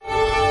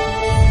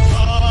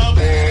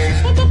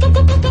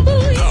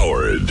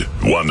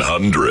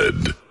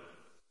100.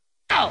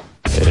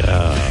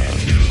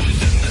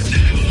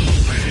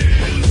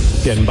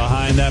 Getting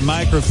behind that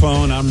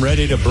microphone, I'm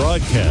ready to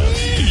broadcast.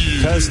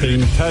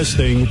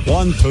 Testing,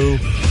 1, 2.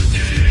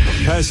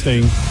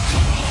 Testing.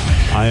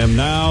 I am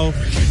now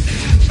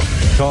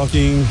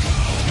talking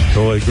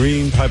to a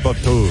green type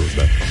of tube,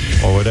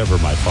 or whatever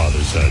my father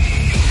said.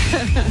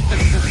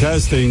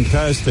 Testing,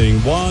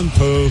 1,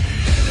 2.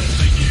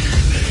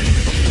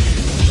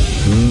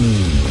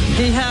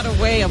 He had a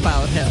way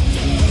about him.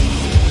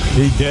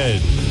 He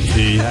did.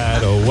 He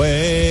had a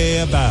way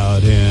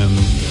about him.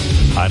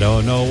 I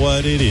don't know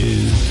what it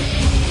is.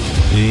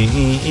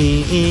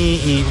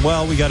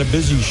 Well, we got a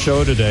busy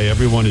show today.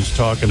 Everyone is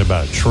talking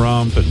about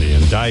Trump and the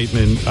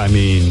indictment. I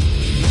mean,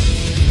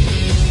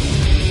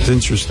 it's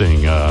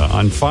interesting.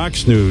 On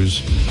Fox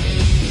News,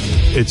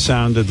 it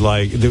sounded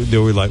like they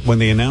were like, when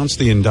they announced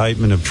the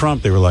indictment of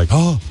Trump, they were like,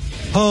 oh.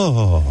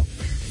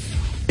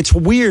 It's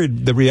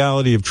weird, the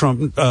reality of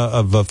Trump,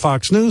 of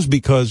Fox News,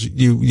 because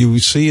you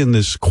see in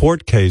this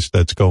court case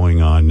that's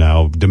going on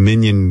now,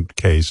 Dominion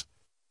case,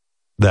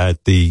 that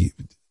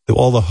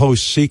all the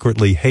hosts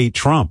secretly hate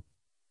Trump,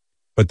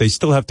 but they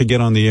still have to get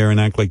on the air and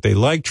act like they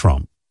like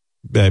Trump.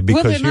 Because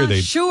well, they're not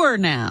sure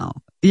now.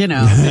 You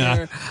know,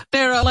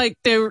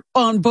 they're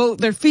on both.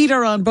 Their feet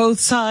are on both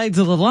sides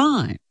of the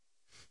line.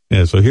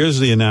 Yeah. So here's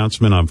the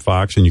announcement on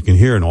Fox, and you can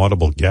hear an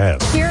audible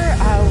gasp. Here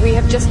we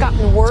have just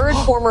gotten word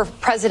former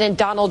President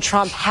Donald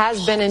Trump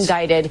has been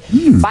indicted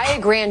by a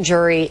grand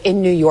jury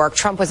in New York.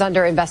 Trump was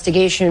under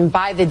investigation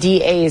by the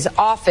DA's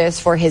office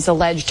for his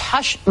alleged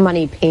hush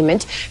money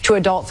payment to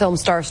adult film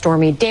star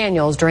Stormy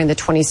Daniels during the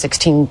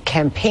 2016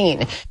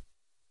 campaign.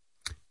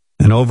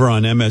 And over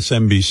on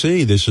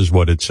MSNBC, this is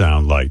what it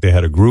sounded like. They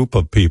had a group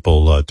of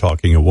people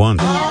talking at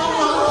once.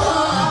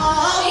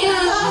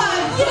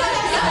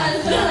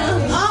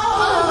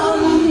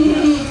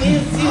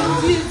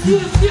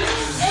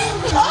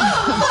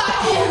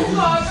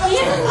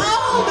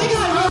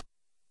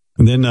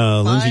 And then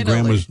Lindsey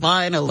Graham was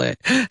finally.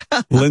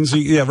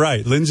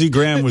 Lindsey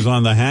Graham was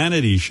on the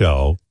Hannity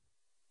show,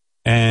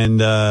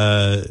 and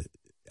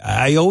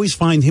I always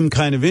find him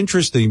kind of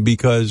interesting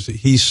because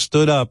he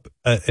stood up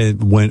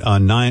when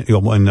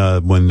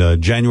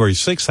January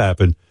 6th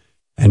happened,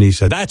 and he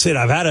said, "That's it.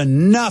 I've had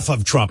enough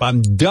of Trump.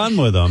 I'm done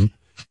with him."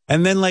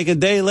 And then, like a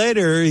day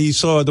later, he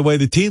saw the way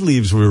the tea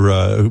leaves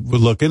were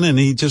looking, and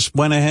he just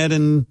went ahead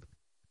and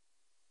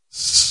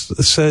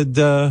said,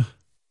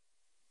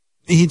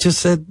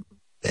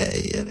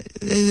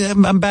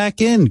 I'm back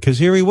in, because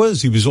here he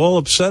was. He was all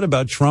upset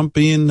about Trump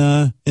being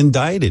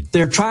indicted.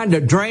 They're trying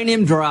to drain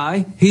him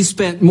dry. He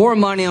spent more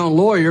money on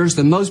lawyers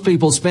than most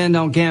people spend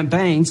on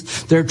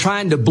campaigns. They're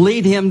trying to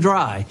bleed him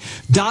dry.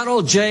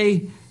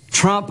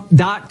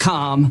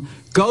 DonaldJTrump.com.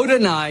 Go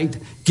tonight.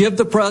 Give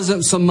the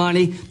president some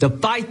money to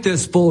fight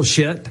this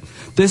bullshit.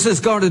 This is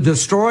going to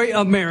destroy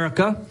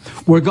America.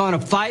 We're going to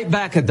fight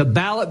back at the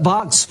ballot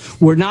box.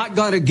 We're not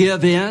going to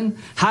give in.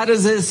 How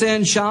does this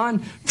end,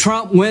 Sean?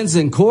 Trump wins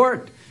in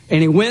court,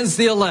 and he wins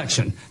the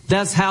election.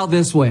 That's how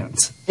this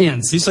ends.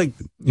 He's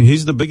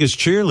the biggest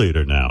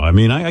cheerleader now. I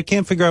mean, I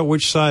can't figure out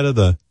which side of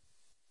the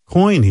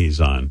coin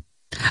he's on.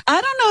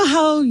 I don't know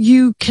how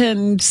you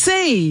can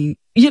say,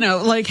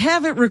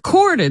 have it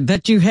recorded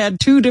that you had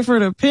two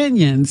different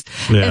opinions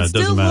and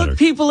still look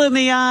people in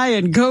the eye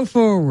and go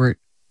forward.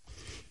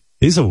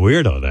 He's a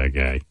weirdo, that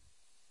guy.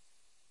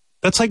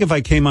 That's like if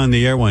I came on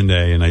the air one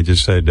day and I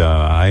just said,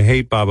 I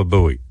hate Baba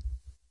Booey.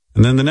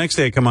 And then the next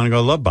day I come on and go,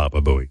 I love Baba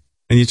Booey.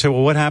 And you'd say,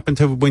 well, what happened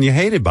to when you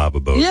hated Baba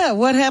Booey? Yeah,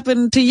 what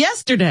happened to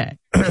yesterday?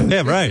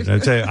 Yeah, right.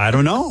 I'd say, I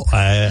don't know.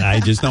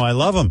 I just know I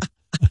love him.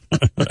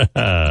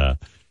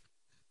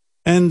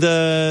 And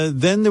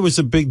then there was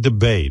a big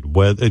debate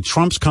whether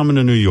Trump's coming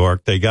to New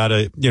York. They got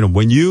to,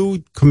 when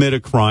you commit a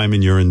crime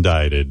and you're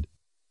indicted,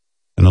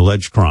 an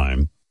alleged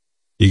crime,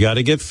 you got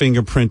to get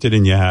fingerprinted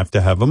and you have to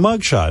have a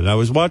mugshot. And I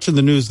was watching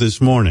the news this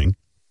morning,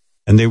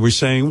 and they were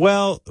saying,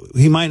 well,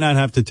 he might not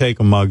have to take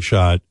a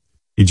mugshot.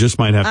 He just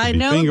might have to be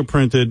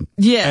fingerprinted.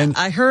 Yeah, and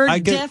I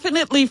heard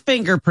definitely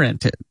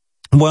fingerprinted.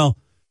 Well,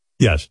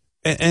 yes.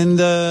 And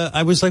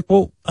I was like,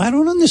 well, I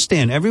don't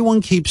understand.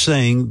 Everyone keeps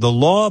saying the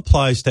law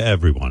applies to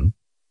everyone.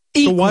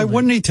 Equally. So why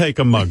wouldn't he take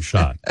a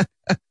mugshot?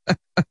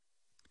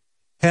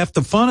 Half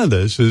the fun of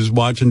this is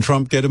watching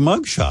Trump get a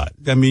mugshot.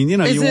 I mean, you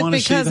want to see. Is it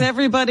because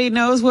everybody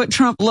knows what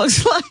Trump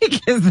looks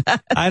like? Is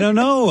that? I don't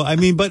know. I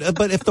mean, but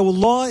if the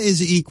law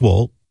is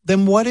equal,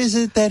 then what is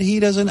it that he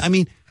doesn't? I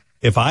mean,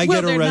 if I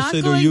get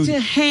arrested or you to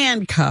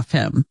handcuff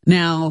him.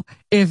 Now,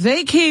 if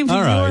they came to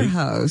your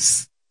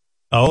house.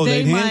 Oh,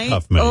 they'd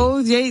handcuff me.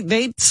 Oh,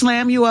 they'd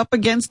slam you up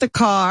against a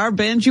car,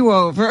 bend you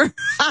over,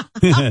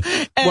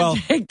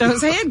 and take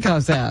those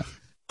handcuffs out.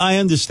 I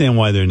understand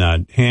why they're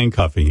not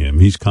handcuffing him.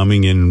 He's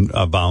coming in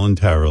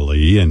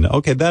voluntarily, and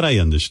okay, that I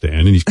understand.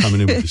 And he's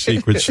coming in with the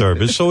Secret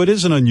Service, so it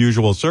is an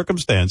unusual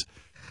circumstance.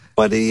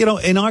 But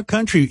in our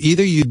country,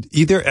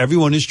 either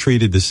everyone is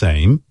treated the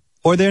same,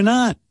 or they're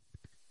not.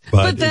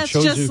 But that's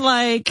just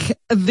like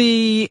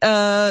the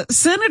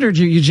senator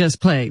you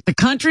just played. The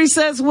country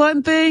says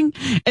one thing,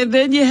 and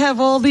then you have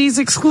all these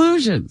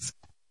exclusions.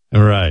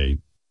 Right.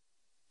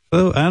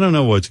 So I don't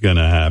know what's going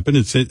to happen.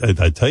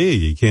 I tell you,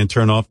 you can't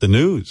turn off the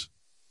news.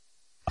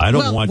 I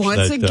don't watch that.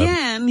 Once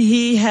again,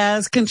 he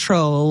has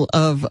control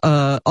of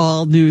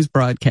all news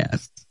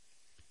broadcasts.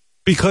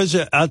 Because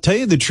I'll tell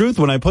you the truth,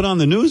 when I put on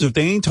the news, if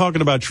they ain't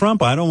talking about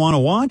Trump, I don't want to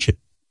watch it.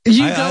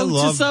 You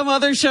go to some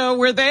other show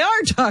where they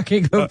are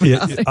talking about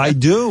it. I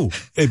do.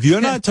 If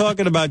you're not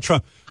talking about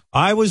Trump,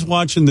 I was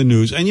watching the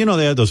news, and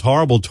they had those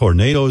horrible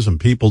tornadoes and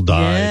people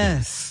died.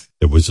 Yes.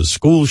 There was a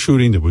school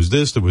shooting. There was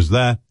this, there was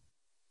that.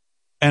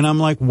 And I'm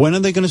like, when are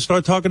they going to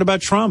start talking about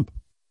Trump?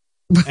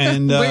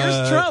 And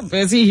where's Trump?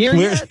 Is he here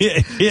yet?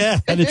 Yeah,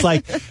 and it's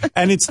like,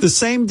 and it's the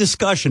same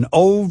discussion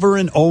over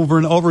and over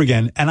and over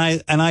again, and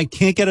I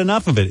can't get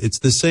enough of it. It's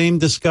the same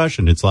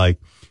discussion. It's like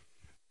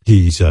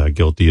he's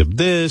guilty of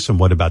this, and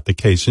what about the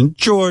case in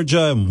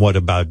Georgia, and what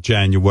about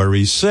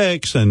January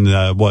 6th,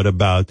 and what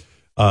about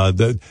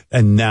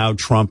and now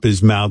Trump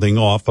is mouthing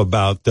off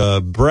about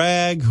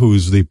Bragg,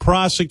 who's the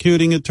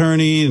prosecuting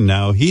attorney, and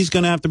now he's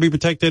going to have to be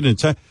protected,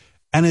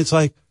 and it's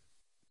like.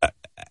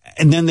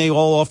 And then they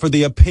all offer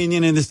the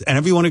opinion, and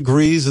everyone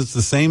agrees it's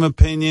the same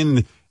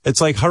opinion. It's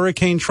like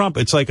Hurricane Trump.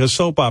 It's like a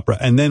soap opera.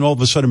 And then all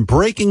of a sudden,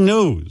 breaking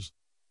news.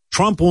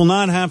 Trump will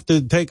not have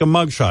to take a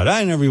mugshot.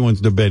 And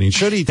everyone's debating,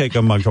 should he take a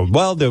mugshot?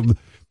 Well,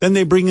 then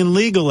they bring in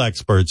legal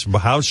experts.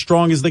 How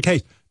strong is the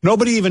case?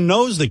 Nobody even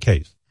knows the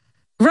case.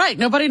 Right.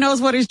 Nobody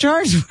knows what he's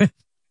charged with.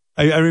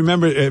 I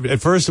remember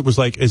at first it was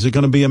like, is it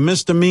going to be a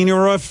misdemeanor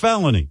or a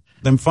felony?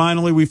 Then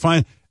finally we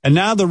find, and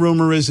now the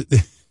rumor is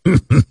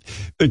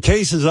the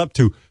case is up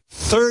to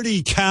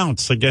 30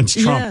 counts against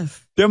Trump.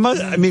 Yes. There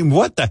must, I mean,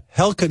 what the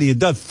hell could he have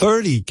done?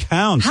 30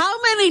 counts.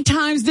 How many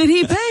times did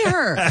he pay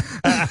her?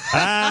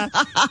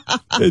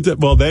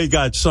 Well, they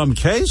got some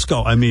case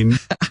go. I mean,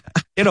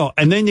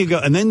 and then you go,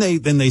 and then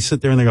they sit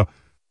there and they go,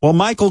 well,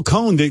 Michael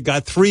Cohen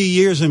got 3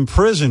 years in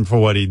prison for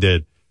what he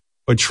did.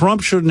 But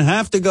Trump shouldn't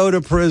have to go to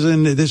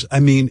prison. It's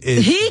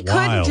he wild.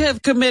 Couldn't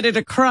have committed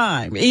a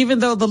crime, even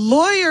though the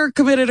lawyer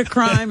committed a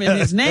crime in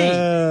his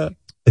name.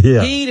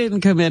 Yeah. He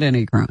didn't commit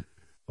any crime.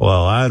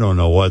 Well, I don't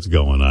know what's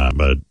going on,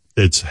 but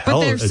it's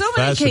But there's so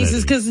many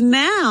cases because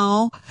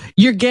now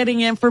you're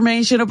getting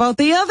information about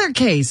the other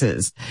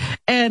cases.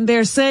 And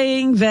they're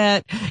saying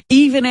that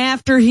even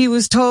after he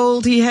was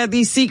told he had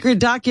these secret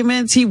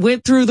documents, he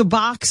went through the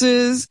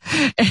boxes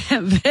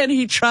and then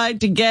he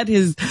tried to get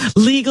his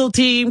legal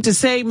team to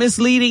say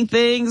misleading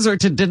things or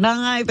to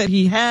deny that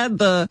he had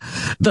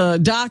the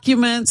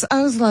documents.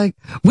 I was like,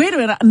 wait a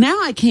minute.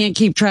 Now I can't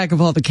keep track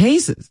of all the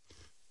cases.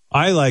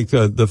 I like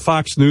the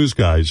Fox News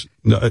guys.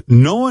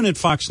 No one at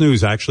Fox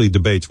News actually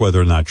debates whether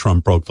or not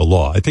Trump broke the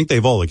law. I think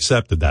they've all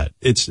accepted that.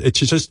 It's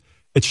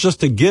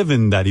just a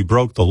given that he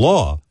broke the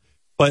law,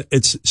 but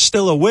it's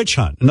still a witch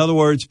hunt. In other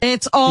words,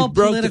 it's all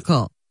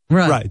political.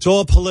 Right. It's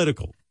all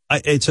political.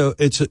 It's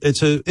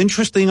a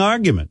interesting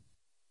argument.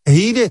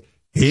 He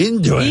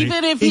didn't do it.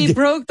 Even if he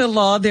broke the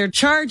law, they're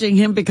charging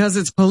him because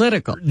it's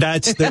political.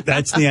 That's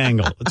the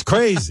angle. It's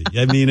crazy.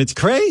 I mean, it's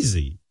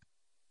crazy.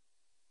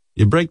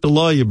 You break the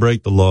law,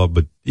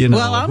 but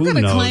Well, I'm going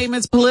to claim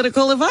it's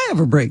political if I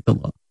ever break the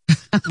law.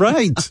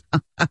 Right.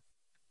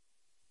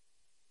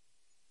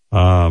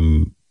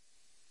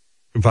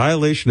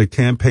 Violation of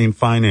campaign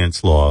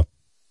finance law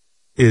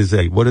is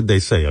what did they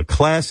say? A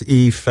Class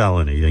E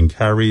felony and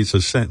carries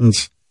a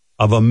sentence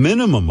of a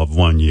minimum of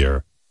 1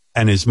 year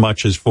and as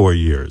much as 4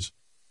 years.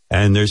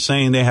 And they're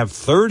saying they have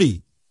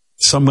 30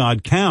 some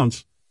odd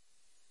counts.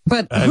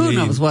 But who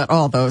knows what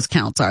all those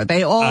counts are?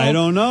 I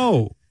don't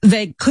know.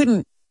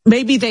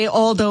 Maybe they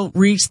all don't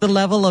reach the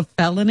level of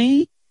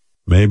felony.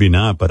 Maybe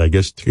not, but I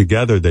guess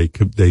together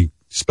they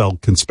spell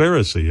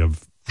conspiracy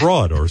of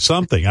fraud or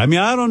something. I mean,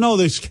 I don't know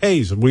this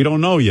case. We don't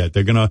know yet.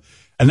 And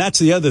that's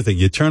the other thing.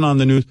 You turn on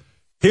the news.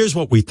 Here's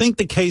what we think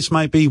the case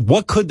might be.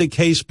 What could the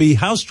case be?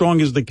 How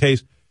strong is the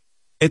case?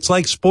 It's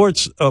like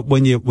sports.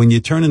 When you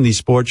turn in these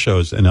sports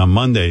shows and on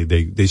Monday,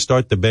 they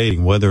start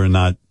debating whether or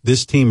not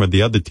this team or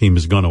the other team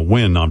is going to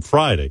win on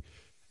Friday.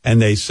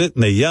 And they sit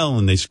and they yell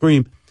and they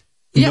scream.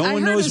 Yeah, no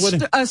one knows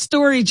a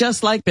story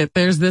just like that.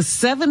 There's this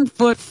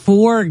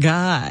 7'4"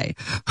 guy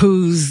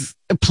who's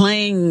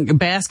playing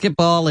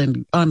basketball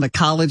on the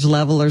college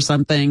level or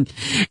something.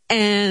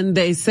 And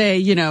they say,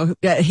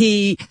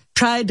 he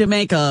tried to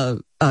make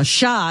a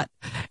shot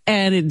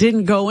and it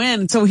didn't go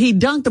in. So he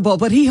dunked the ball,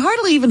 but he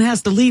hardly even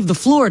has to leave the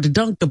floor to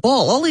dunk the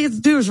ball. All he has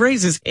to do is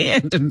raise his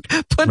hand and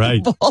put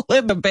the ball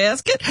in the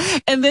basket.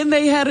 And then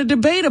they had a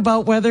debate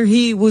about whether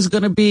he was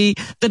going to be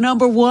the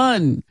number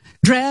 1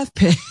 draft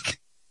pick.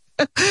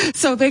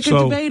 So they could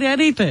debate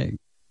anything.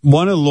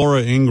 One of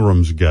Laura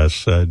Ingram's guests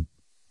said,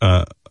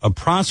 a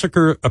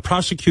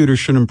prosecutor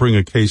shouldn't bring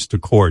a case to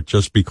court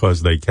just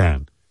because they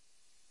can.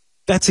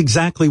 That's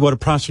exactly what a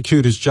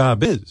prosecutor's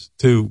job is,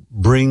 to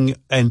bring.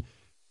 And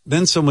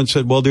then someone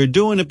said, well, they're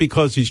doing it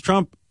because he's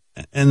Trump.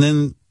 And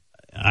then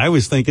I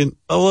was thinking,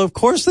 oh, well, of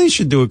course they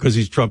should do it because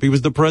he's Trump. He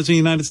was the president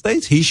of the United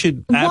States. He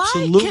should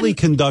absolutely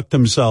conduct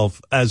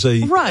himself as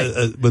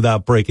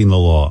without breaking the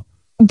law.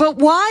 But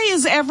why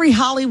is every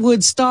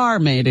Hollywood star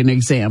made an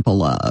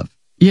example of?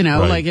 You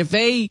know, like if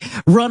they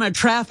run a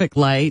traffic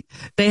light,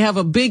 they have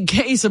a big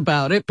case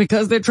about it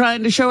because they're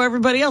trying to show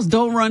everybody else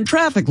don't run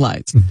traffic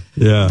lights.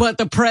 Yeah. But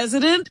the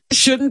president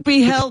shouldn't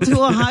be held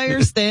to a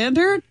higher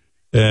standard?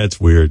 Yeah,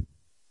 it's weird.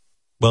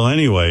 Well,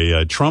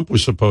 anyway, Trump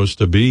was supposed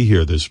to be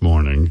here this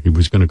morning. He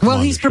was going to come on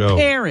the show. Well, he's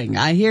preparing.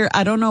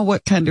 I don't know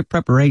what kind of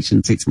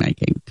preparations he's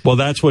making. Well,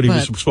 that's what he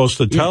was supposed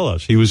to tell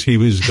us. He was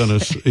going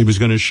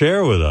to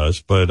share with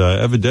us, but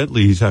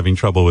evidently he's having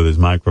trouble with his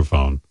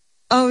microphone.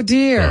 Oh,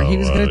 dear. He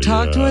was going to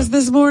talk to us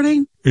this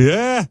morning?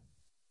 Yeah.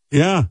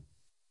 Yeah.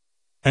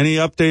 Any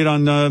update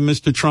on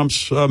Mr.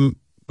 Trump's...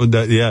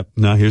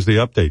 Now here's the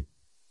update.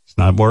 It's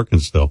not working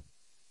still.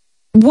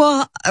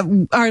 Well,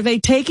 are they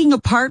taking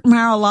apart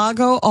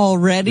Mar-a-Lago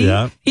already?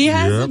 Yeah. He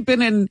hasn't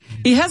been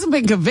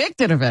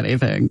convicted of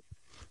anything.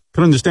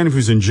 Could understand if he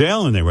was in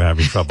jail and they were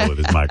having trouble with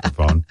his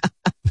microphone.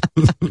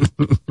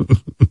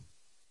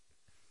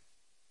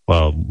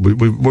 Well,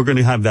 we're going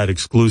to have that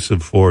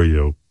exclusive for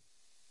you.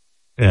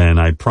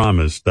 And I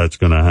promise that's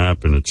going to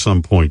happen at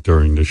some point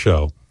during the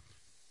show.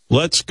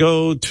 Let's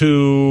go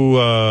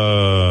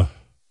to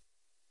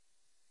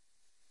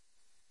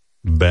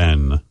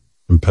Ben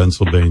in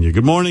Pennsylvania.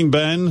 Good morning,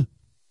 Ben.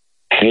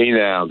 Hey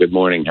now. Good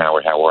morning,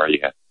 Howard. How are you?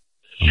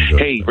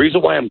 Hey,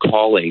 reason why I'm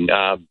calling,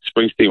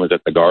 Springsteen was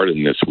at the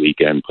Garden this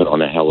weekend, put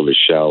on a hell of a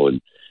show,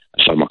 and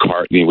I saw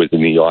McCartney was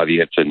in the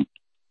audience, and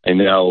I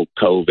know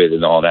COVID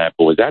and all that,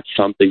 but was that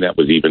something that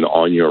was even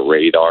on your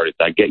radar? Did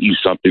that get you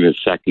something to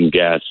second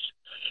guess?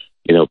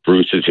 You know,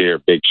 Bruce is here,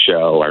 big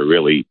show.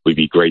 Would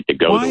be great to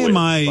go to it.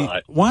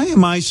 Why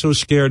am I so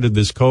scared of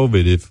this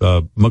COVID if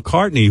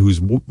McCartney,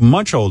 who's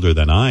much older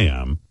than I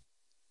am,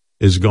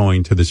 is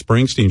going to the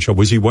Springsteen show?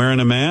 Was he wearing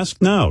a mask?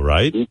 No,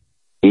 right?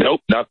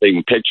 Nope,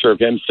 nothing. Picture of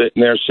him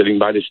sitting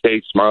by the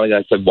stage, smiling.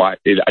 I said, why?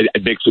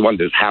 It makes me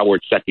wonder, does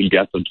Howard second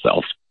guess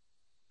himself?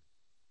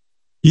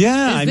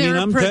 Yeah, is there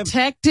a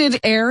protected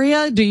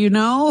area? Do you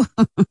know?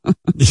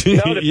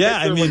 Yeah,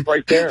 I mean,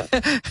 right there.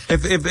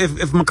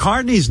 If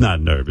McCartney's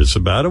not nervous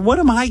about it, what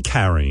am I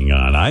carrying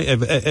on?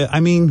 I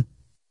mean,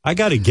 I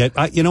got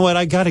to you know what?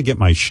 I got to get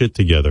my shit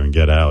together and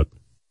get out.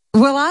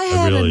 Well, I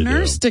had a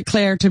nurse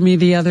declare to me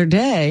the other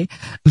day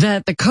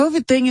that the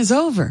COVID thing is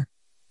over.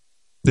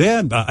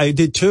 Yeah, I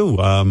did too.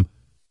 I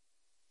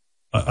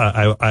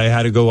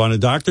had to go on a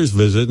doctor's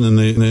visit, and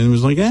it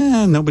was like,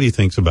 nobody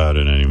thinks about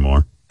it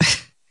anymore.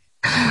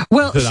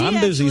 Well, she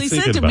actually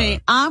said to me,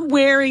 I'm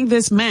wearing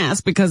this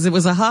mask because it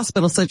was a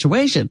hospital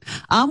situation.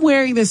 I'm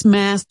wearing this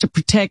mask to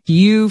protect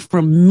you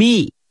from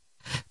me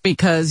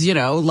because, you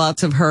know,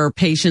 lots of her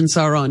patients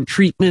are on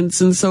treatments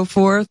and so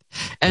forth.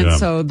 And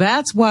so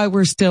that's why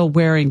we're still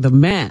wearing the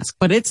mask,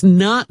 but it's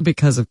not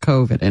because of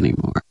COVID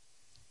anymore.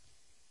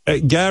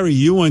 Gary,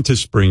 you went to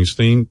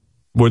Springsteen.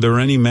 Were there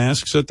any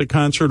masks at the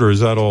concert, or is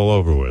that all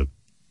over with?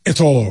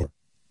 It's all over.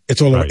 It's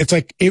all over. It's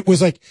like, it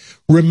was like,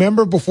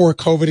 remember before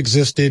COVID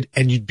existed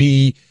and you'd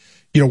be,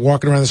 you know,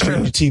 walking around the street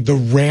and you'd see the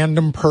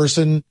random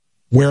person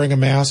wearing a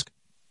mask?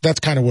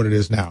 That's kind of what it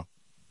is now.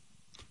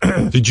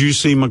 Did you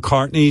see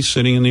McCartney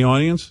sitting in the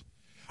audience?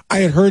 I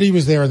had heard he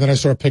was there, and then I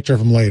saw a picture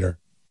of him later.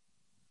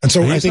 And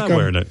so I think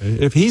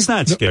if he's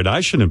not scared,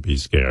 I shouldn't be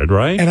scared,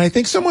 right? And I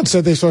think someone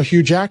said they saw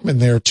Hugh Jackman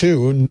there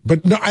too.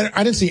 But no,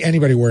 I didn't see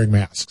anybody wearing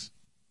masks.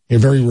 They're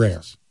very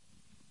rare.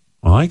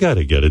 Well, I got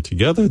to get it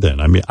together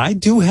then. I mean, I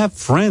do have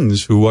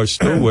friends who are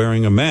still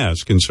wearing a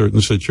mask in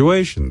certain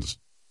situations.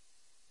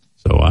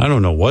 So I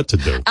don't know what to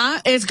do.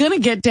 It's going to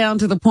get down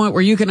to the point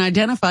where you can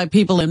identify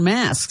people in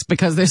masks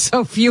because there's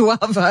so few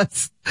of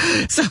us.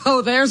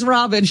 So there's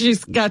Robin.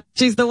 She's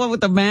the one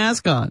with the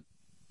mask on.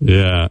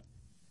 Yeah.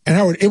 And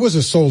Howard, it was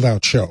a sold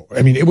out show.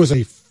 I mean, it was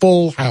a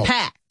full house.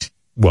 Packed.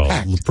 Well,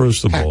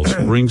 first of all,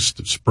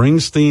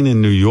 Springsteen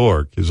in New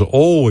York is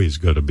always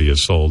going to be a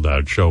sold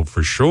out show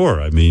for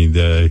sure. I mean,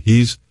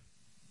 he's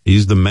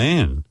the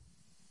man.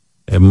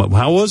 And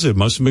how was it?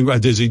 Must have been.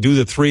 Does he do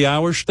the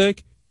 3-hour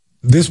shtick?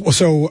 His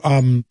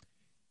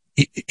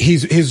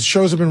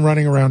shows have been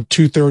running around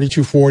 2:30,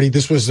 2:40.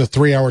 This was a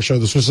 3-hour show.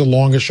 This was the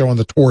longest show on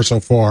the tour so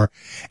far.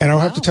 And I'll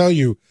have to tell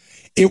you,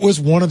 it was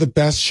one of the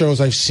best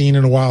shows I've seen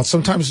in a while.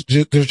 Sometimes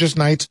there's just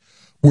nights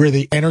where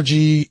the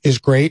energy is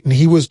great, and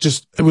it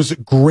was a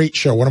great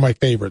show, one of my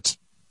favorites.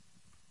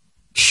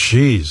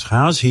 Jeez,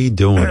 how's he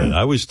doing it?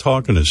 I was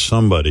talking to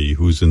somebody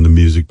who's in the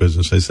music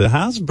business. I said,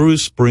 how's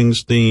Bruce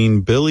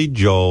Springsteen, Billy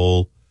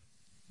Joel,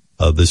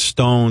 the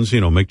Stones,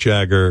 Mick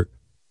Jagger,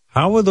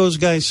 how are those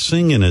guys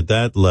singing at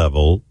that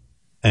level?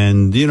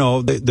 And,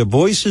 the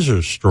voices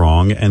are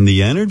strong and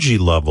the energy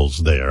level's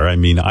there. I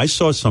mean, I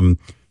saw some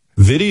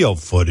video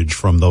footage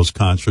from those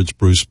concerts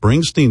Bruce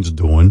Springsteen's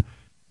doing,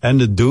 and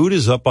the dude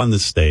is up on the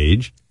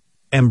stage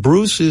and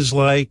Bruce is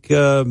like,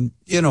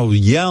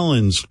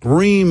 yelling,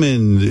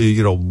 screaming,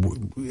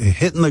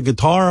 hitting the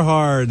guitar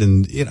hard.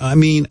 And, he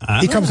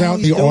comes out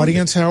in the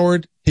audience,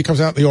 Howard. He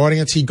comes out in the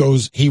audience.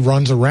 He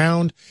runs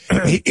around.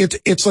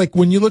 It's like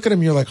when you look at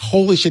him, you're like,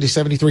 holy shit, he's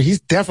 73. He's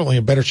definitely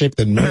in better shape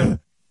than me.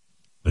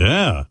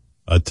 Yeah,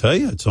 I tell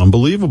you, it's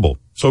unbelievable.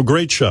 So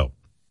great show.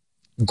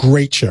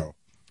 Great show.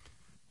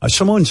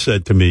 Someone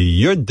said to me,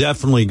 you're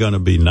definitely going to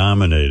be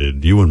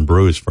nominated, you and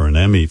Bruce, for an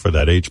Emmy for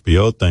that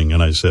HBO thing.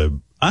 And I said,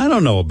 I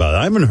don't know about it.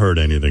 I haven't heard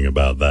anything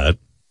about that.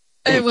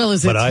 Well,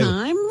 is it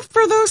time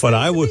for those things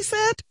to be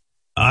said?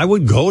 I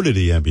would go to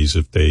the Emmys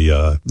if they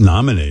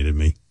nominated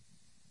me.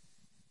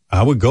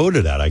 I would go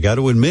to that. I got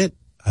to admit,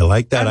 I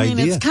like that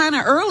idea. It's kind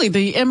of early.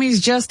 The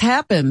Emmys just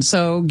happened,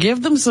 so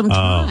give them some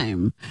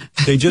time.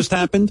 They just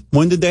happened?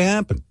 When did they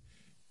happen?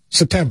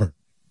 September.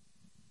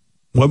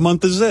 What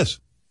month is this?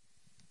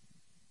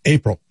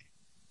 April.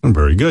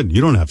 Very good.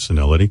 You don't have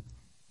senility.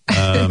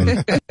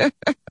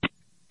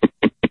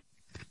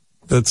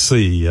 Let's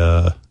see.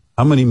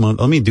 How many months?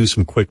 Let me do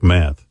some quick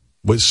math.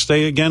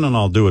 Stay again, and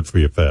I'll do it for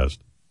you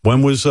fast. What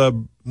was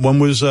my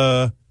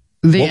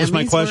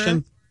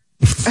question?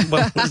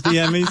 What was the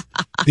Emmys?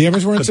 The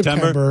Emmys were in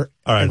September.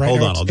 All right,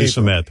 hold on. I'll do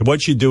some math.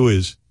 What you do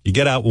is you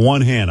get out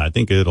one hand. I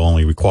think it'll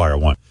only require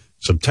one.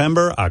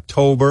 September,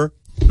 October,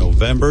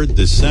 November,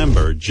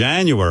 December,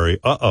 January.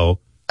 You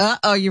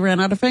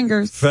ran out of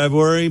fingers.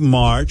 February,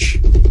 March.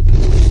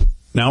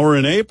 Now we're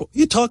in April.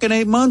 You're talking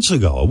 8 months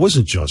ago. It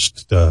wasn't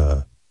just,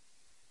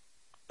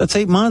 that's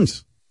 8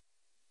 months.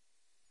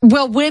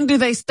 Well, when do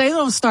they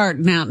don't start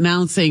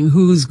announcing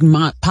who's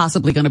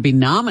possibly going to be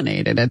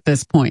nominated at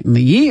this point in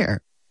the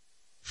year?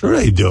 Sure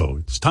they do.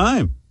 It's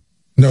time.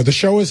 No, the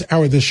show is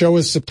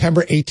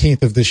September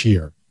 18th of this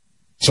year.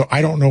 So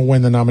I don't know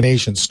when the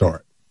nominations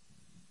start.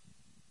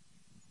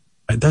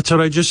 That's what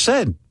I just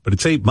said, but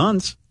it's 8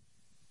 months.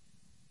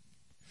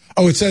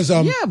 Oh, it says the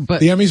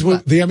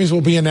Emmys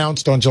will be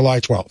announced on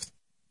July 12th.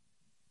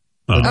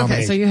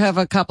 Okay, so you have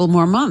a couple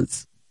more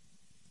months.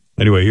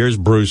 Anyway, here's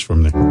Bruce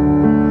from there.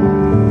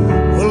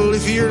 Well,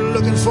 if you're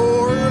looking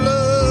for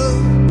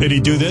love, did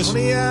he do this? No.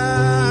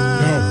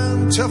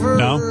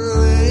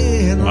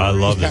 I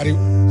love it.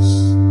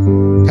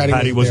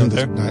 Patty wasn't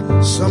there.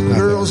 Some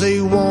girls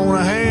they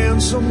want a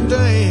handsome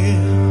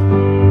dame,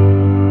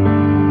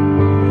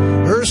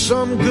 or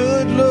some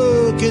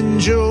good-looking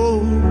Joe.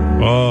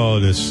 Oh,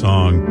 this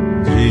song.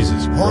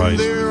 Jesus Christ. On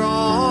their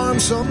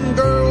arms, some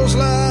girls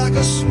like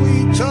a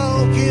sweet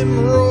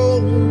talking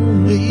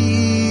Romeo.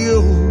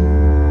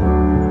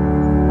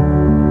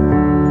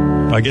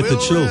 I get the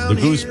chills, the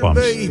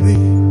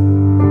goosebumps.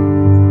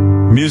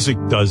 Music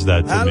does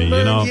that to me,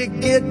 You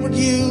get what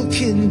you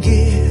can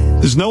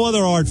get. There's no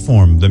other art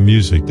form than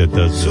music that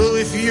does this. So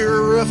if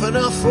you're rough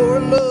enough for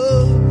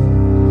love,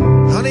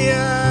 honey,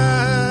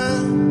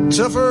 I'm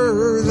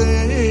tougher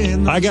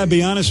than... I gotta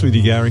be honest with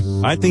you, Gary.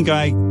 I think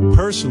I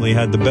personally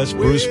had the best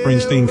Bruce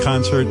Springsteen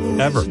concert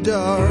ever.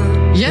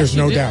 Yes, there's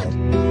no doubt.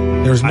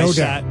 There's no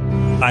doubt.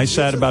 I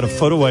sat about a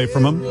foot away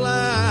from him,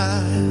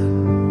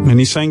 and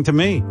he sang to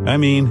me. I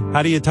mean,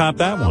 how do you top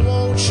that one?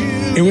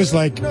 It was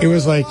like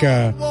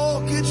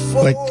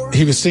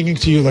he was singing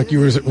to you like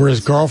you were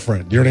his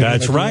girlfriend. You know what I mean?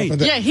 That's right.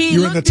 He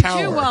looked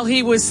at you while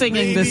he was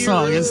singing this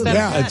song instead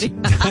of Patty.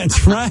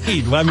 That's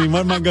right. I mean, what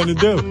am I going to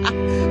do?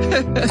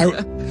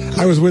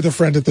 I was with a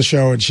friend at the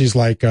show, and she's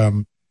like,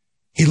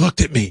 he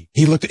looked at me.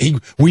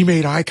 We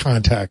made eye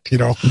contact,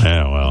 Yeah,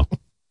 well,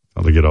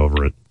 I'll get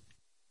over it.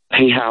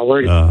 Hey,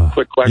 Howard,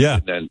 quick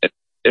question then.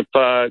 If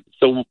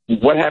so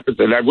what happens,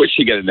 and I wish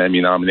you get an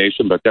Emmy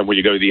nomination, but then when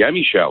you go to the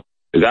Emmy show,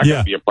 is that going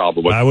to be a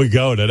problem? I would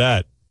go to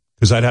that,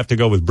 because I'd have to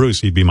go with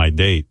Bruce. He'd be my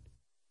date.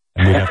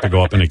 And we'd have to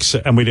go up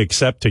and we'd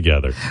accept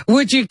together.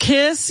 Would you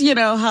kiss,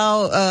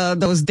 how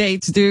those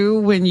dates do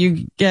when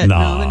you get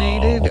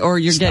nominated or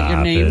you get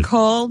your name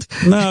called?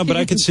 No, but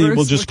I could see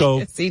we'll just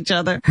go kiss each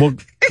other. We'll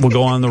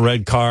go on the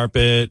red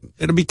carpet.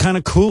 It'll be kind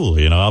of cool,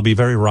 I'll be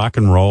very rock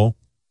and roll.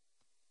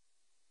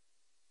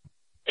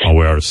 I'll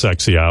wear a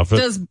sexy outfit.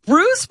 Does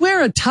Bruce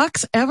wear a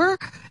tux ever?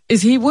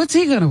 What's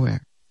he going to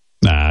wear?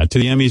 Nah, to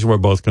the Emmys, we're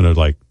both going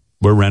to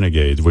we're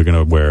renegades. We're going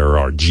to wear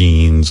our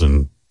jeans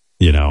and,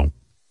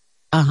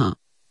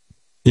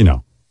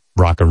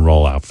 rock and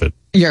roll outfit.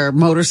 Your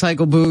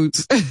motorcycle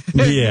boots.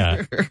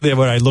 Yeah.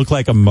 Where I look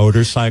like a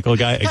motorcycle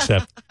guy,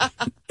 except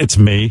it's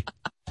me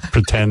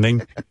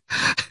pretending.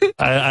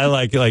 I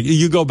like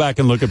you go back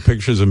and look at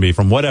pictures of me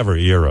from whatever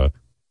era.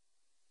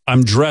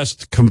 I'm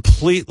dressed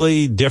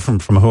completely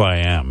different from who I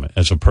am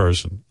as a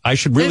person. I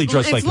should really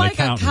dress like an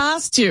accountant. It's like a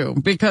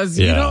costume because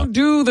you don't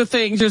do the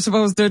things you're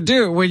supposed to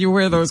do when you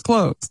wear those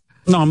clothes.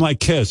 No, I'm like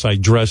Kiss. I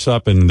dress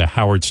up in the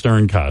Howard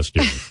Stern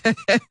costume.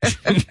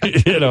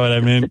 You know what I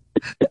mean?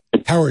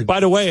 Howard. By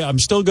the way, I'm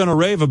still going to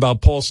rave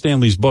about Paul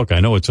Stanley's book. I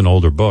know it's an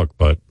older book,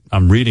 but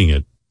I'm reading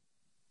it.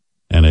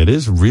 And it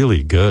is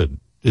really good.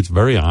 It's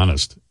very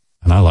honest.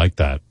 And I like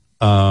that.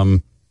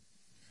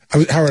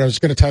 Howard, I was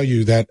going to tell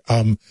you that,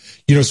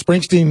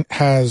 Springsteen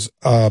has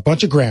a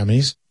bunch of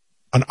Grammys,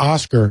 an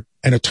Oscar,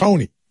 and a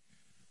Tony.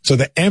 So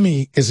the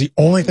Emmy is the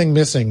only thing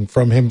missing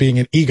from him being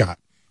an EGOT,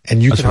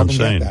 and you can help him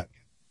get that.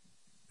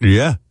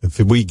 Yeah, if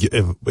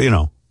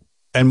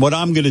and what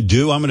I'm going to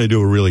do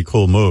a really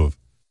cool move.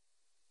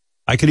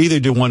 I could either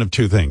do one of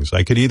two things.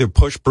 I could either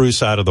push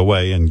Bruce out of the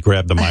way and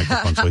grab the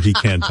microphone so he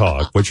can't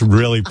talk, which would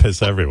really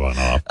piss everyone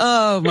off.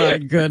 Oh, my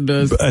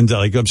goodness. And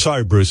I'm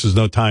sorry, Bruce, there's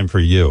no time for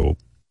you.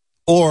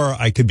 Or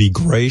I could be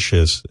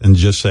gracious and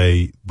just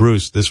say,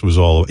 Bruce, this was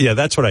all. Yeah,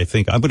 that's what I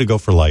think. I'm going to go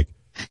for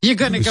You're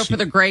going to go for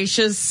the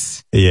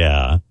gracious?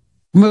 Yeah.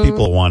 Move.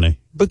 People want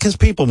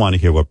to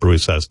hear what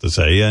Bruce has to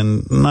say.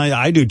 And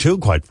I do too,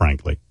 quite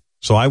frankly.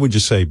 So I would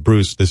just say,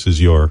 Bruce, this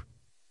is your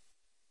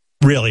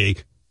really.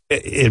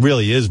 It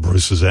really is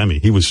Bruce's Emmy.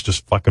 He was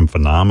just fucking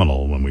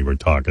phenomenal when we were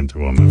talking to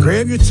him.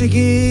 Grab your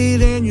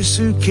ticket and your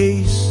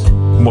suitcase.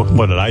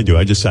 What did I do?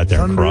 I just sat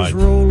there and cried.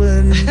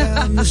 Rolling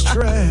down this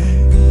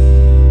track.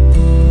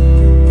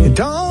 You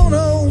don't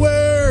know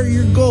where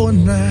you're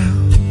going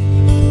now,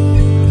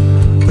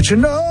 but you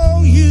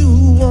know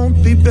you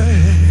won't be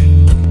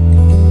back.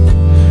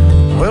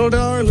 Well,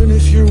 darling,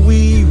 if you're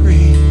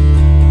weary,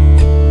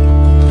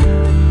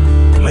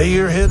 lay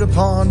your head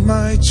upon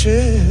my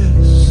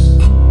chest.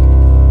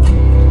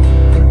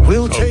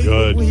 We'll take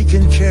what we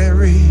can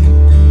carry.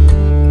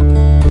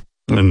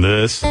 And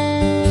this.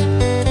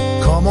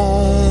 Come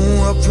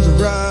on up for the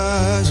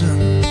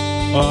rising.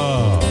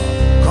 Oh.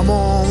 Come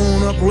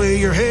on up, lay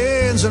your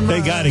hands in They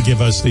mine. got to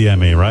give us the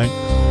Emmy, right?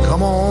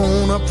 Come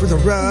on up for the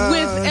rise.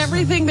 With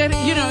everything that,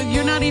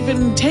 you're not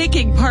even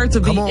taking parts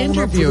of the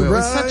interview. It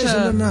was such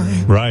a...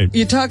 Right.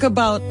 You talk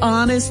about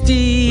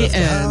honesty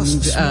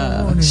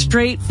and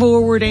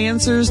straightforward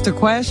answers to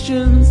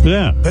questions.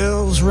 Yeah.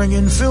 Bells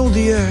ringing filled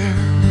the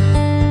air.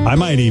 I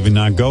might even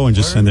not go and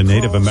just send a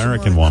Native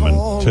American woman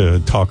to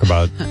talk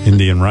about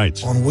Indian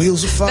rights. On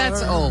wheels of fire.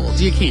 That's old.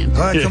 You can't.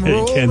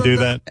 You can't do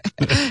that.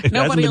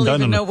 Nobody will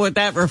even know what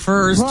that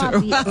refers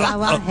to.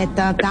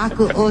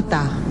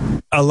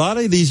 A lot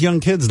of these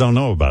young kids don't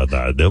know about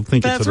that. They'll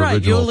think That's it's an right.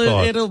 original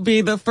thought. It'll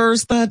be the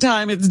first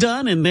time it's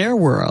done in their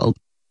world.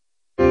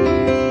 Oh,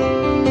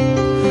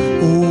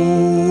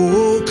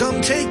 come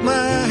take my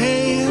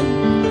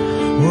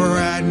hand. We're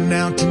riding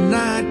out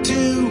tonight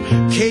to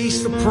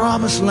case the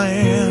promised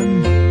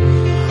land.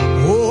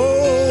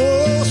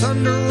 Oh,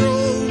 Thunder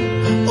Road.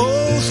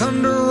 Oh,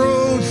 Thunder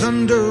Road,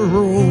 Thunder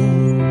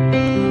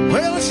Road.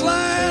 Well, it's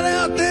lying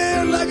out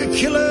there like a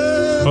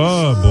killer.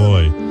 Oh,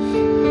 boy.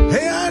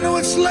 Hey, I know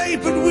it's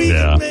late, but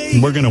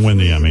we're going to win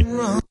the Emmy.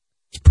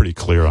 It's pretty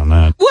clear on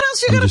that. What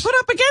else are you going to put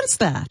up against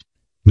that?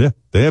 Yeah,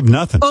 they have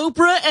nothing.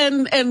 Oprah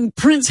and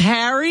Prince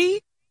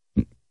Harry?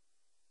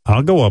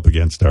 I'll go up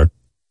against her.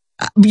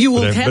 You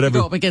will have to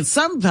go up against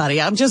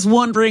somebody. I'm just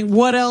wondering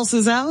what else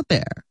is out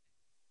there.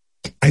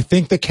 I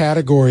think the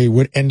category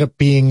would end up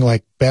being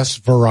like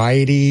best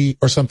variety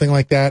or something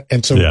like that.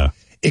 And so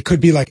it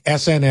could be like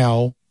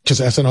SNL, because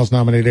SNL's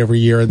nominated every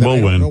year. And then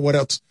I don't know what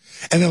else.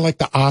 And then like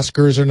the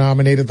Oscars are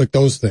nominated, like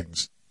those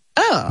things.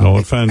 Oh. No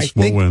offense,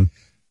 we'll win.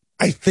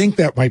 I think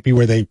that might be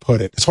where they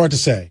put it. It's hard to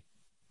say.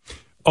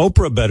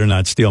 Oprah better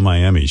not steal my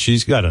Emmy.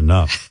 She's got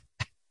enough.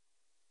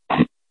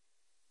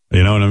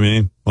 You know what I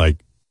mean?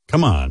 Like,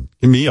 come on,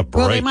 give me a break.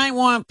 Well, they might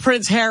want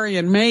Prince Harry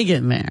and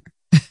Meghan there.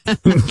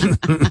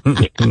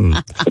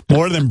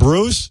 More than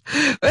Bruce?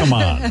 Come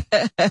on.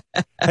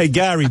 Hey,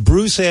 Gary,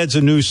 Bruce adds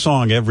a new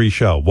song every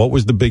show. What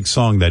was the big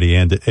song that he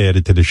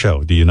added to the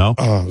show? Do you know?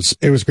 Oh,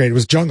 it was great. It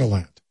was Jungle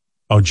Land.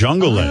 Oh,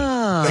 Jungle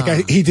Land.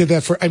 Like he did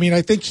that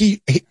I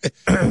think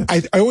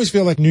I always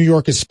feel like New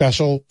York is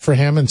special for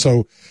him. And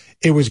so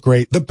it was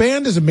great. The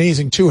band is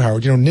amazing too,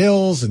 Howard.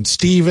 Nils and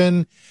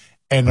Steven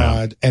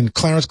and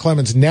Clarence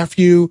Clemens'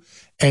 nephew.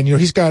 And,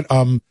 he's got,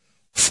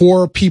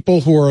 4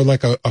 people who are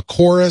like a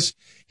chorus.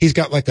 He's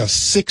got like a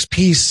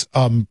 6-piece,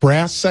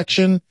 brass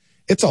section.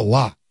 It's a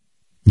lot.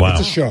 Wow.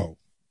 It's a show.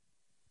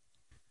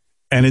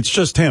 And it's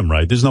just him,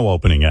 right? There's no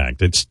opening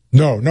act. It's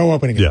no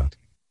opening act.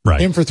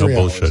 Right. Him for 3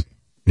 hours. Bullshit.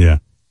 Yeah.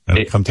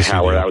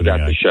 Howard, I was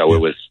at the show.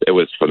 Yeah. It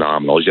was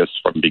phenomenal, just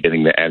from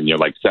beginning to end. You're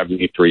like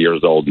 73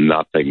 years old,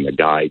 nothing. The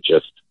guy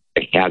just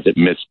hasn't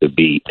missed a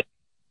beat.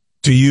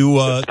 Do you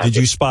did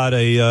you spot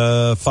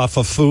a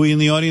Fafafui in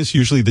the audience?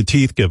 Usually the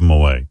teeth give him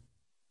away.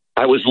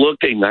 I was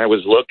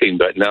looking,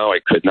 but no, I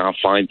could not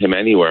find him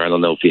anywhere. I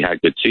don't know if he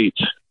had good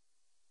seats.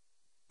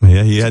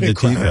 Yeah, he had the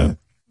teeth out.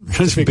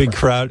 There's a big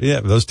crowd. Yeah,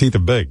 those teeth are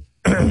big.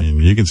 I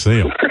mean, you can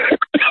see them.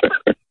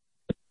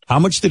 How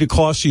much did it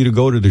cost you to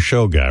go to the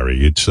show,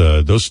 Gary? It's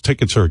those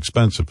tickets are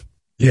expensive.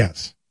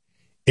 Yes.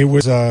 It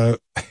was you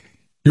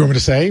want me to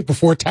say?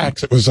 Before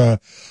tax, it was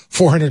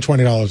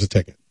 $420 a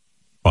ticket.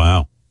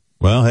 Wow.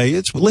 Well,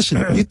 hey,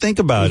 listen, you think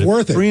about it.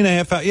 Worth it.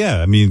 3.5 hours.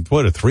 Yeah, I mean,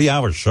 what, a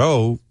 3-hour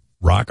show,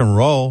 rock and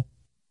roll.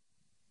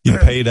 You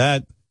pay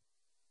that.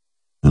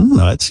 I don't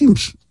know. That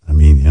seems,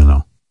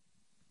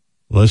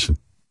 listen,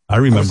 I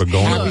remember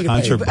going to a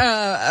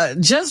concert.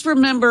 Just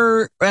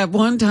remember at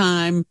one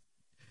time,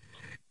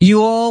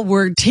 you all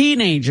were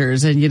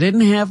teenagers and you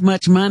didn't have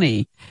much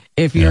money.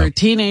 If you're a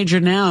teenager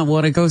now and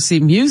want to go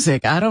see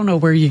music, I don't know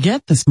where you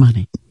get this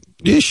money.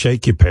 You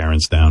shake your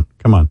parents down.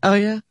 Come on. Oh,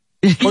 yeah?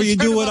 Or you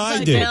do what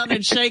I did. Down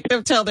and shake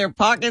them till their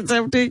pockets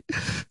empty.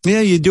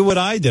 Yeah, you do what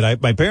I did.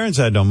 My parents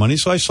had no money,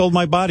 so I sold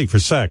my body for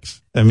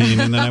sex. I mean,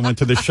 and then I went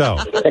to the show.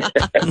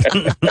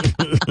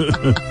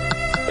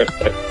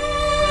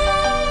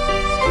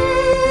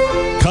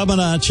 Coming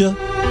at you,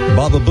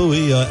 Baba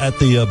Booey at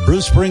the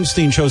Bruce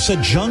Springsteen show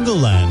said Jungle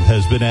Land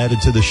has been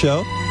added to the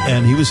show,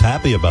 and he was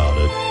happy about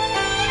it.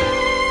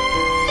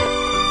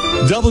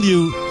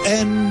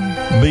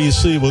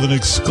 WNBC with an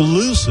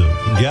exclusive.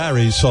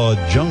 Gary saw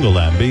Jungle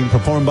Land being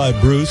performed by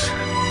Bruce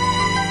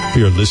for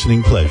your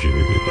listening pleasure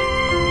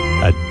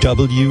at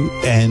WNBC.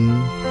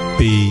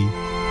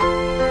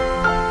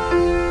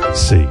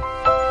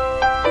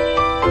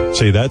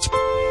 See, that's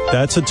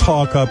a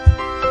talk up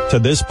to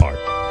this part.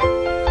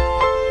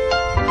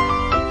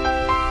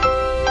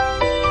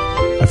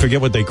 I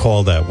forget what they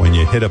call that when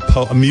you hit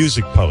a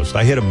music post.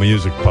 I hit a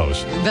music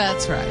post.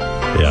 That's right.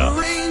 Yeah. The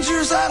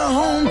Rangers had a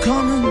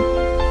homecoming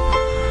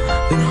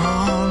in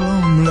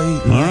Harlem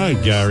late. All right,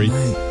 Gary.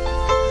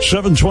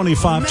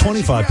 7:25,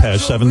 25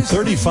 past 7,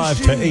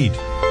 35 to 8.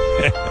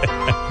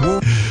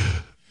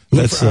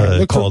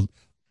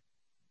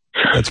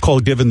 That's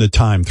called giving the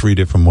time 3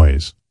 different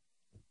ways.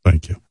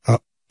 Thank you.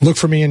 Look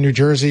for me in New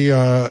Jersey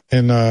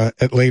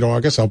at late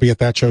August. I'll be at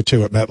that show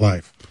too at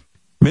MetLife.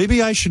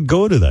 Maybe I should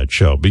go to that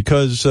show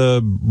because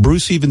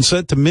Bruce even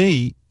said to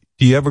me,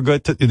 do you ever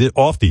get to,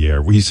 off the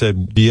air, he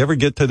said, do you ever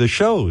get to the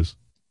shows?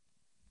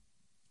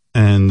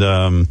 And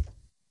I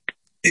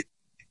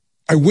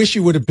wish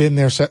you would have been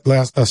there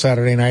last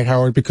Saturday night,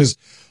 Howard, because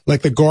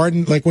like the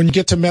Garden, like when you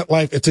get to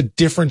MetLife, it's a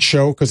different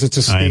show because it's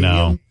a stadium. I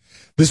know.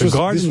 The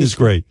Garden is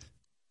great.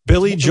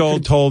 Billy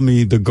Joel told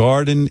me the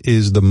Garden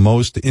is the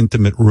most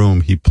intimate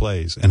room he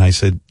plays. And I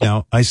said,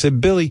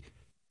 Billy,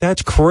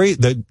 that's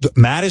great. The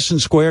Madison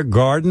Square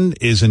Garden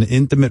is an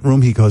intimate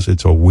room. He goes,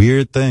 it's a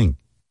weird thing,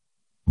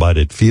 but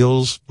it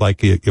feels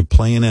like you're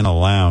playing in a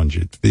lounge.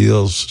 It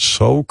feels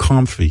so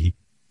comfy.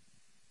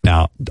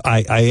 Now,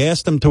 I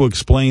asked him to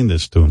explain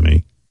this to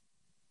me,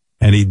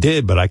 and he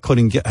did, but I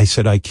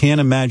said, I can't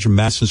imagine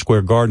Madison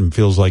Square Garden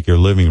feels like your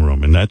living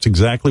room. And that's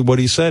exactly what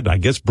he said. I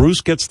guess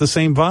Bruce gets the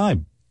same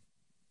vibe.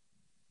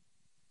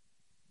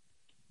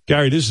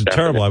 Gary, this is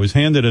terrible. I was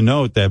handed a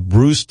note that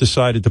Bruce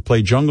decided to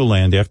play Jungle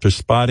Land after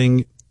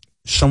spotting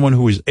someone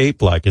who was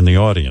ape-like in the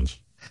audience.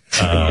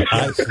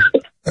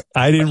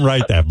 I didn't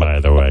write that, by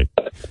the way.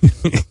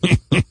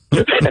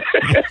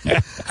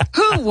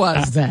 Who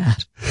was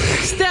that?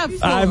 Step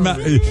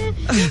forward.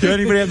 Do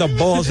anybody have the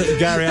balls?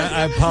 Gary,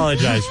 I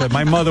apologize, but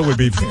my mother would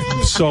be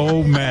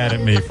so mad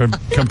at me for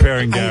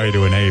comparing Gary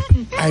to an ape.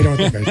 I don't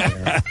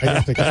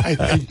think I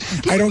care.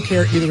 I don't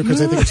care either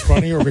because I think it's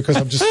funny or because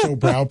I'm just so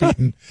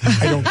browbeaten.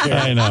 I don't care.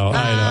 I know. It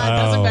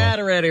doesn't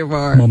matter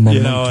anymore.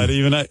 You know, and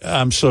even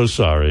I'm so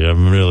sorry.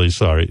 I'm really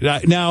sorry.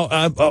 Now,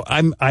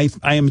 I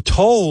am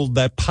told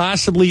that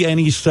possibly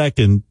any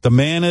second, the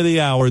man of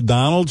the hour,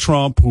 Donald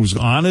Trump, who's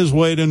on his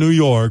way to New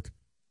York,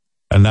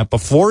 and that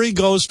before he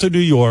goes to New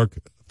York,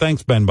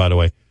 thanks, Ben, by the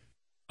way,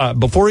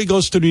 before he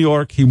goes to New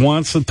York, he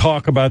wants to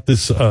talk about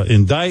this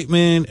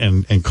indictment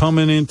and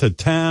coming into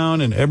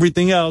town and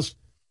everything else.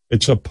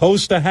 It's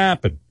supposed to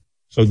happen.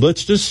 So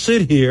let's just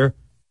sit here.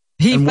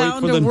 He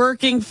found a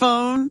working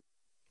phone.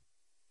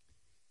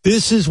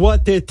 This is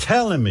what they're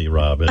telling me,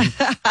 Robin.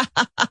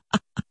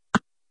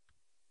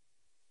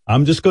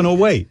 I'm just going to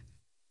wait.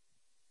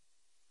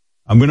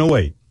 I'm going to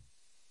wait.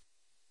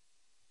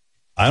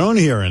 I don't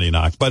hear any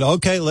knocks, but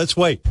okay, let's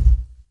wait.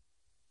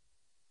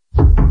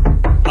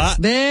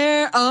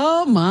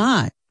 Oh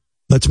my.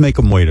 Let's make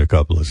him wait a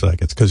couple of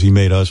seconds because he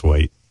made us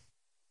wait.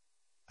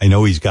 I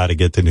know he's got to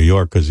get to New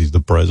York because he's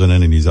the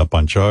president and he's up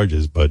on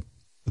charges, but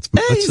let's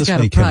he's just got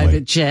make a private him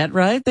wait. jet,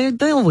 right?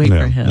 They'll wait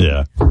for him.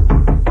 Yeah.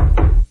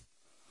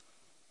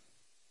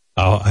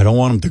 I don't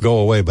want him to go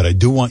away, but I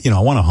do want, I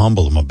want to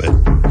humble him a bit.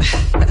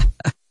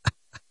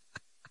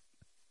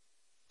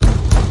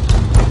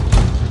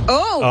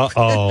 Oh.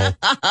 Uh-oh.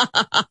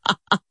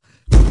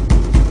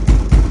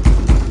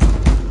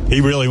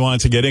 He really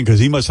wants to get in because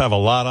he must have a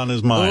lot on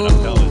his mind.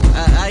 I'm telling you.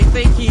 I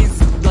think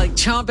he's like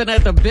chomping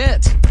at the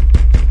bit.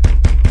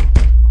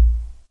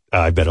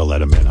 I better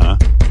let him in, huh?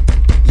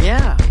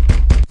 Yeah.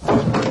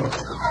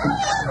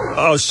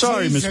 Oh,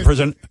 sorry, Mr.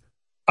 President.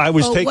 I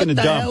was taking a dump.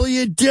 What the hell are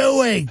you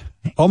doing?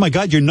 Oh, my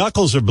God, your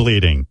knuckles are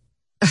bleeding.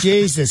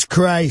 Jesus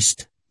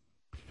Christ.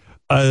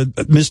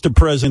 Mr.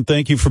 President,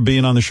 thank you for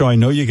being on the show. I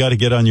know you got to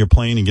get on your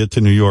plane and get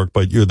to New York,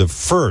 but you're the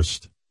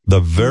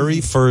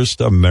very first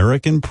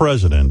American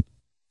president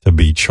to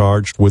be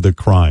charged with a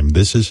crime.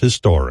 This is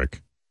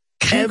historic.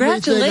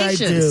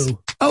 Congratulations. Everything I do.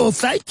 Oh, well,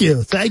 thank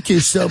you. Thank you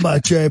so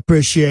much. I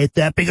appreciate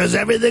that because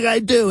everything I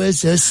do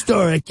is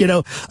historic.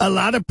 A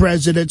lot of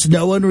presidents,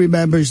 no one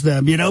remembers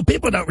them.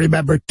 People don't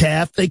remember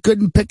Taft. They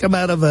couldn't pick him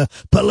out of a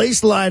police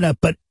lineup,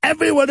 but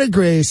everyone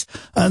agrees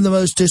I'm the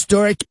most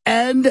historic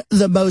and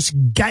the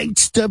most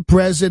gangsta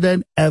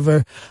president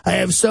ever. I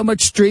have so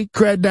much street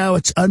cred now.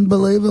 It's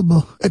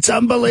unbelievable. It's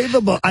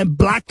unbelievable. I'm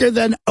blacker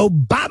than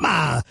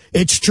Obama.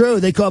 It's true.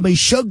 They call me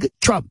Shug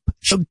Trump.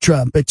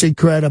 Trump. It's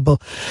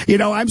incredible. You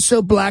know, I'm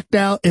so black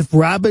now. If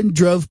Robin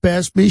drove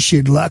past me,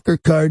 she'd lock her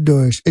car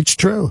doors. It's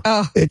true.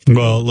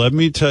 Well, let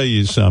me tell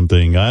you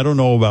something. I don't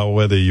know about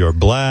whether you're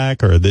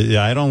black or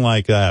I don't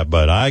like that,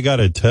 but I got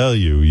to tell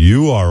you,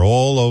 you are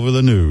all over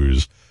the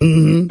news.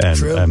 Mm-hmm.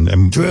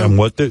 And True. And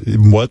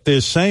what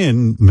they're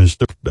saying,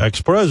 Mr.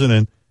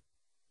 Ex-President,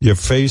 you're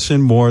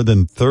facing more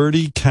than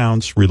 30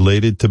 counts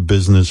related to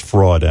business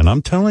fraud. And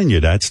I'm telling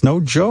you, that's no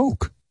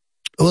joke.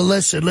 Well,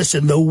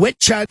 listen, the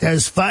witch hunt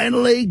has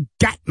finally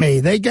got me.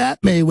 They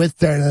got me with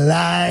their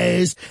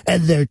lies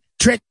and their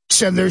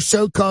tricks and their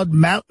so-called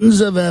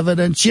mountains of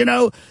evidence. You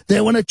know, they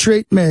want to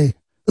treat me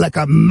like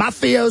a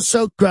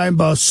mafioso crime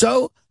boss.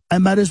 So I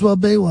might as well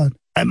be one.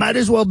 I might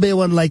as well be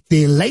one like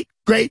the late,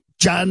 great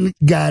John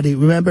Gotti.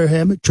 Remember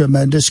him?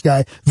 Tremendous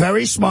guy.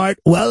 Very smart,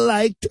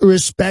 well-liked,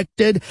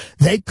 respected.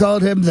 They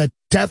called him the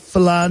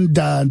Teflon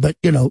Don. But,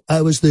 you know,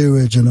 I was the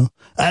original.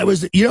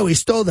 He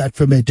stole that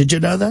from me. Did you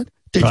know that?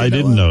 I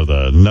didn't know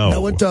that. No.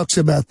 No one talks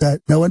about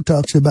that. No one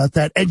talks about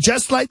that. And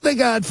just like The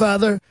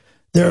Godfather,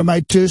 there are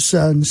my two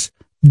sons,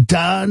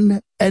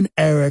 Don and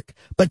Eric.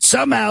 But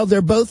somehow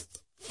they're both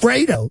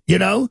Fredo, you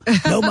know?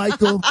 No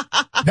Michael,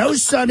 no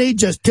Sonny,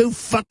 just two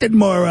fucking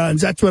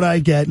morons. That's what I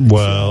get.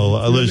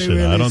 Well, listen,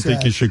 really I don't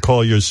think you should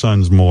call your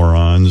sons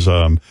morons.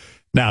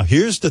 Now,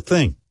 here's the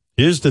thing.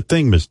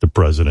 Mr.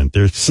 President.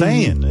 They're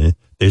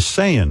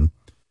saying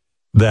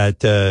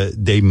that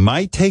they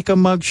might take a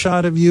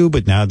mugshot of you,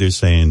 but now they're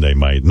saying they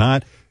might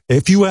not.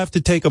 If you have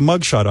to take a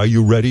mugshot, are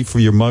you ready for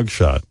your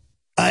mugshot?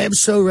 I am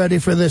so ready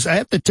for this. I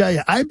have to tell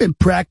you, I've been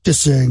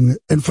practicing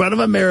in front of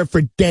a mirror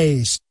for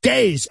days,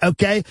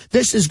 okay?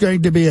 This is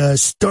going to be a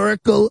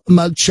historical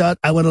mugshot.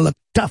 I want to look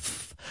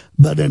tough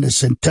but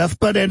innocent. Tough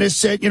but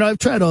innocent. You know, I've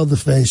tried all the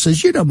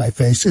faces. You know my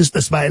faces.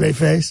 The smiley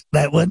face,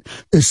 that one.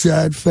 The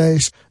sad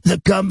face. The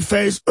cum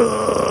face.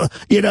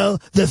 You know,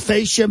 the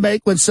face you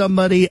make when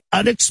somebody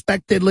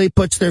unexpectedly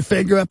puts their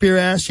finger up your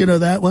ass. You know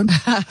that one?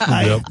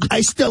 Yep.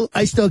 I still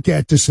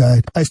can't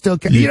decide. I still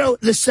can't. You know,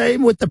 the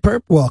same with the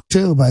perp walk,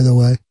 too, by the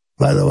way.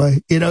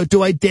 You know,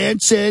 do I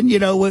dance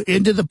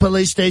into the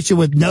police station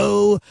with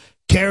no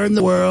care in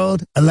the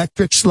world,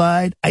 electric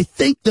slide? I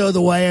think, though,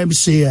 the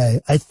YMCA.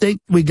 I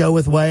think we go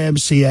with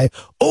YMCA.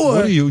 Or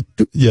what do you?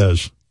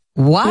 Yes.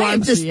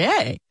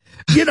 YMCA.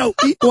 You know,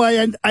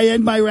 I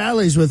end my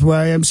rallies with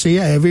YMCA.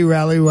 Every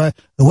rally,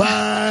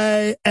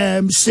 YMCA.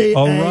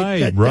 Oh,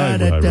 right.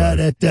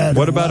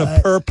 What about a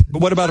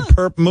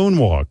perp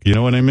moonwalk? You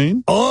know what I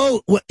mean?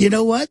 Oh, well, you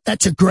know what?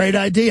 That's a great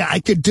idea.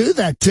 I could do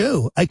that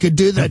too.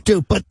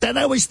 But then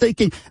I was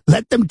thinking,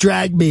 let them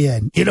drag me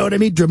in. You know what I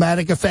mean?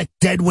 Dramatic effect,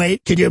 dead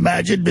weight. Can you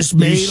imagine Miss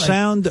Me?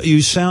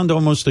 You sound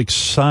almost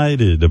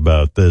excited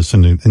about this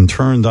and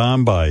turned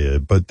on by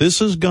it. But this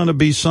is going to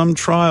be some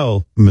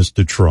trial,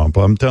 Mr. Trump.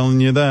 I'm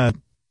telling you that.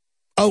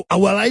 Oh,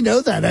 well, I know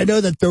that. I know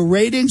that the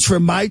ratings for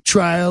my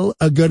trial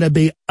are going to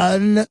be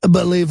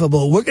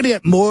unbelievable. We're going to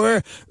get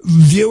more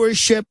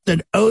viewership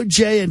than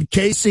OJ and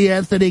Casey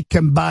Anthony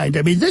combined.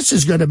 I mean, this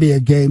is going to be a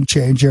game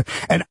changer.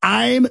 And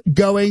I'm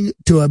going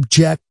to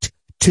object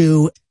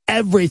to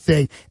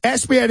everything.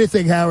 Ask me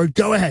anything, Howard.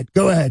 Go ahead.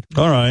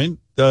 All right.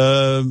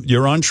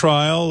 You're on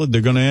trial.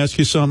 They're going to ask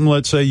you something.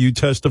 Let's say you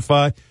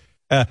testify.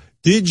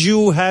 Did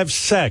you have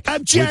sex?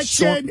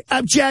 Objection!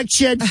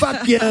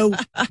 Fuck you.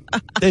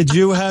 Did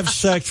you have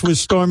sex with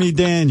Stormy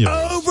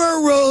Daniels?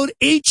 Overruled.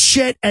 Eat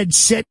shit and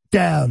sit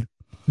down.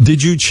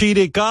 Did you cheat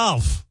at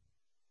golf?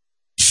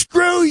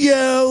 Screw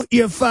you.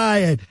 You're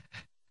fired.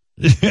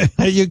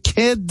 You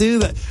can't do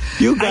that.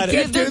 I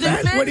can't do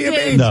that. What do you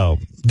mean? No.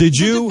 The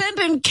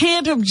defendant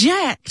can't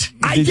object.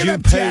 I can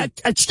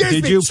object.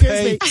 Excuse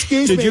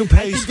me. Did you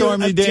pay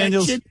Stormy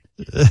Daniels?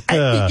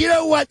 You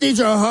know what?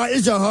 These are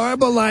a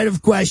horrible line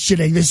of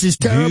questioning. This is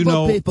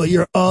terrible, people.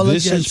 You're all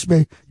against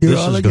me.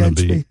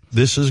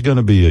 This is going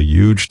to be a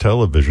huge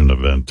television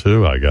event,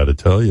 too, I got to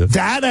tell you.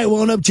 That I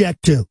won't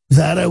object to.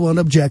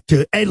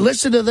 Hey,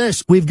 listen to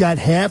this. We've got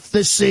half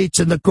the seats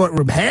in the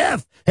courtroom.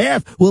 Half.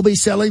 We'll be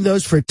selling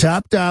those for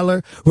top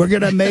dollar. We're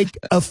going to make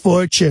a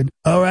fortune,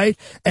 all right?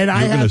 And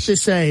I have to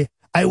say,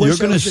 I wish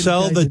you're going to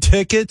sell the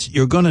tickets?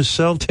 You're going to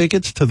sell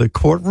tickets to the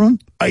courtroom?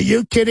 Are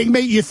you kidding me?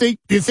 You think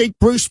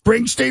Bruce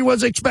Springsteen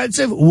was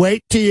expensive?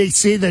 Wait till you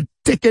see the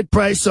ticket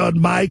price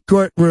on my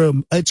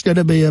courtroom. It's going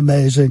to be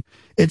amazing.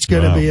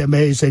 To be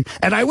amazing.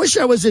 And I wish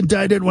I was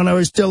indicted when I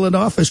was still in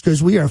office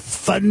because we are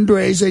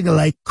fundraising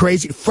like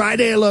crazy.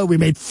 Friday alone, we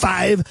made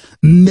 $5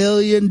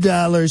 million.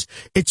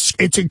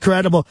 It's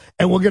incredible.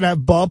 And we're going to have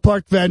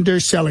ballpark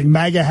vendors selling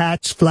MAGA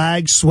hats,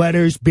 flags,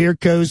 sweaters, beer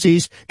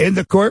cozies in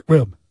the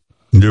courtroom.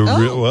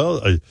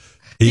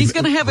 He's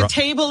going to have a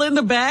table in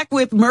the back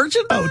with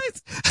merchandise? Oh,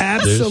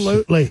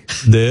 absolutely.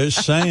 They're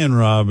saying,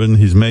 Robin,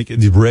 he's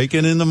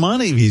raking in the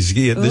money.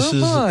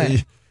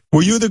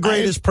 Were you the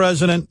greatest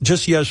president?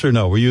 Just yes or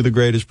no. Were you the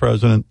greatest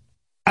president?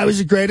 I was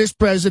the greatest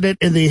president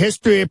in the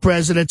history of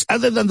presidents,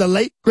 other than the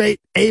late, great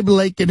Abe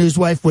Lincoln, whose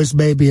wife was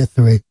maybe a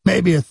three.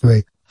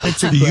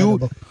 It's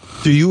incredible.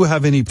 Do you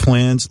have any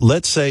plans?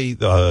 Let's say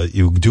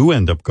you do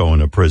end up going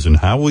to prison.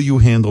 How will you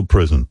handle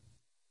prison?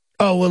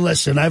 Oh, well,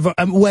 listen,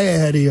 I'm way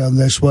ahead of you on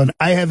this one.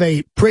 I have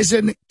a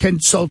prison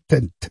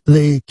consultant,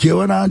 the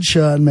QAnon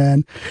Sean,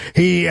 man.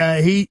 He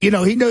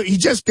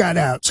just got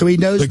out, so he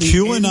knows the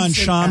QAnon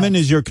shaman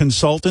is your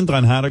consultant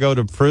on how to go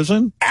to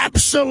prison?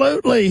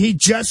 Absolutely. He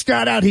just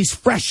got out. He's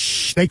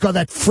fresh. They call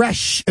that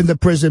fresh in the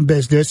prison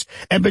business.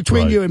 And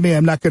between you and me,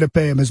 I'm not going to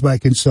pay him as my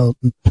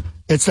consultant.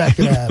 It's not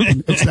going to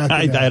happen. It's not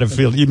going to happen. I had a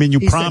feeling. You mean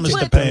you promised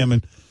to pay him?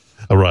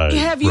 Right.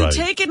 Have you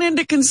taken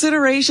into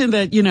consideration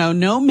that,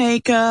 no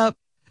makeup,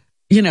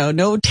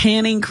 no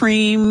tanning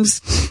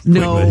creams,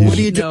 no. What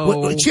do you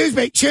do? Excuse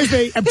me.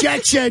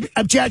 Objection.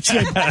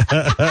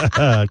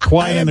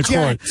 Quiet in the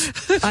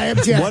court. I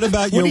object. What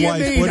about your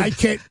wife?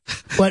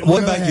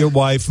 What about your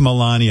wife,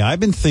 Melania? I've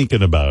been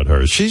thinking about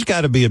her. She's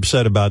got to be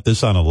upset about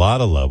this on a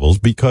lot of levels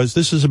because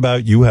this is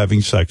about you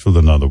having sex with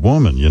another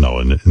woman,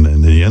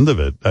 and the end of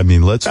it. I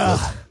mean,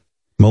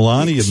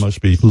 Melania must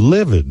be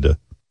livid.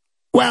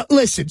 Well,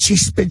 listen,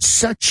 she's been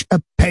such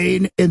a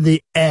pain in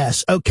the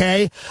ass,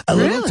 okay? A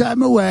little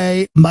time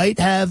away might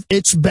have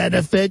its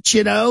benefits,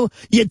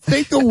 You'd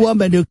think a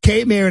woman who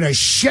came here in a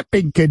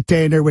shipping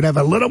container would have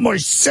a little more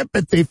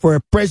sympathy for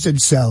a prison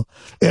cell,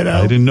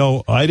 I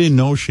didn't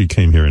know she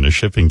came here in a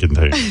shipping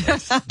container.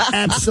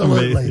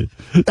 Absolutely.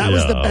 That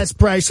was the best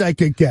price I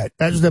could get.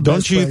 That was the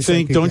best price I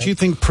could get. Don't you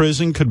think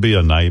prison could be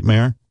a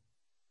nightmare?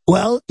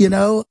 Well,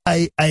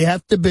 I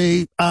have to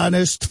be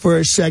honest for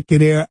a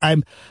second here.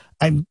 I'm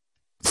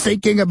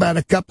thinking about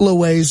a couple of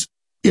ways,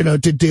 to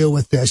deal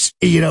with this.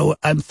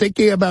 I'm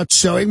thinking about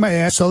sewing my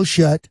asshole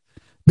shut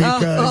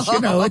because,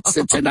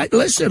 it's a night.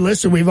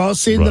 Listen, we've all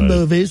seen the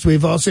movies.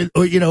 We've all seen,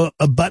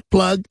 a butt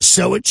plug,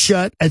 sew it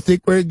shut. I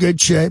think we're in good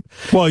shape.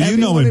 Well,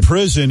 in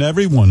prison,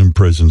 everyone in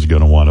prison's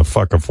going to want to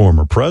fuck a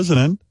former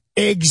president.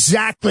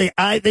 Exactly.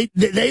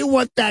 They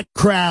want that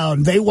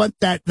crown. They want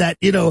that,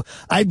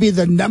 I'd be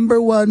the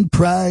number one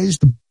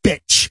prized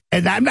bitch.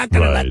 And I'm not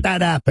going to let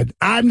that happen.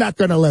 I'm not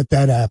going to let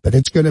that happen.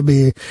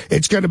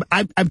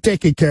 I'm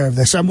taking care of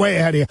this. I'm way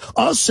ahead of you.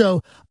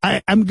 Also,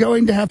 I'm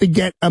going to have to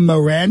get a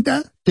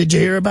Miranda. Did you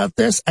hear about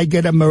this? I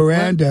get a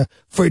Miranda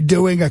for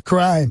doing a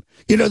crime.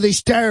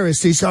 These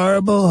terrorists, these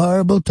horrible,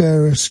 horrible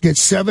terrorists get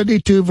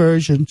 72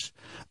 virgins,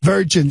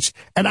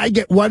 and I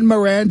get one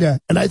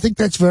Miranda. And I think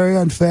that's very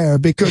unfair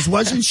because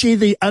wasn't she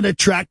the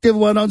unattractive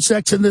one on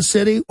Sex and the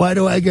City? Why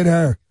do I get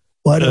her?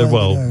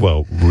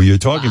 Well, you're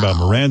talking about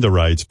Miranda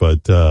rights,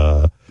 but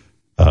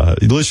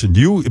listen,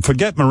 you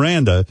forget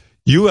Miranda.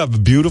 You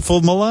have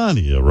beautiful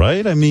Melania,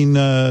 right? I mean,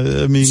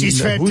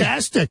 she's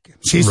fantastic.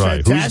 She's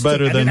fantastic. Who's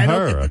better than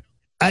her?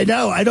 I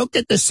know. I don't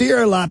get to see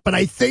her a lot, but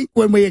I think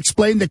when we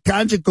explain the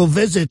conjugal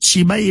visits,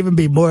 she might even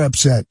be more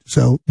upset.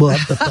 So we'll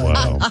have to find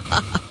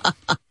out.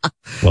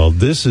 Well,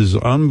 this is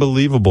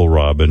unbelievable,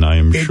 Robin. I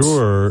am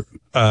sure.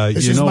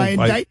 This is my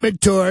indictment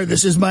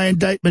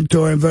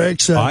tour. I'm very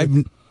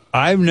excited.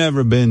 I've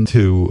never been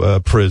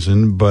to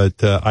prison,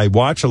 but I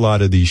watch a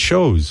lot of these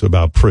shows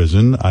about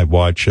prison. I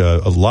watch a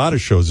lot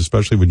of shows,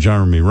 especially with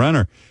Jeremy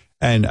Renner.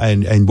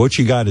 And what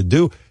you got to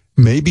do,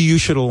 maybe you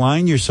should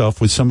align yourself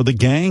with some of the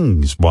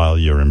gangs while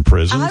you're in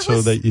prison. I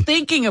was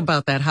thinking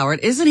about that, Howard.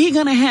 Isn't he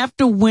going to have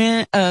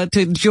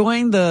to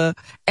join the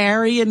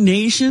Aryan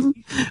Nation?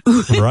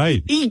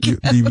 Right.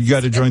 You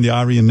got to join the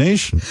Aryan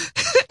Nation.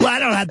 Well, I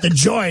don't have to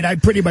join. I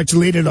pretty much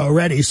lead it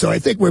already, so I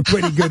think we're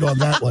pretty good on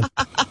that one.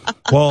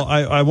 Well,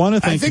 I want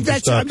to thank you for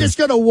stopping. I'm just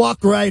going to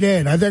walk right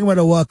in. I think I'm going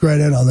to walk right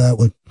in on that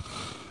one.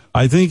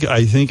 I think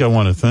I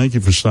want to thank you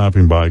for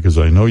stopping by because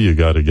I know you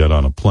got to get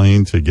on a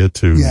plane to get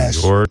to New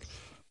York.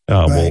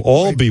 We'll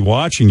all be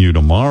watching you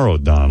tomorrow,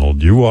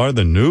 Donald. You are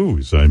the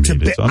news. I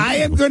mean, I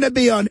am going to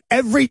be on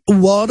every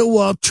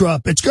wall-to-wall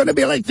Trump. It's going to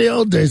be like the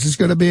old days. It's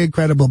going to be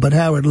incredible. But,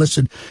 Howard,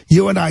 listen,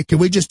 you and I, can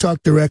we just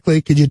talk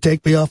directly? Could you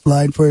take me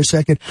offline for a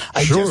second?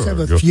 I just have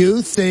a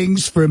few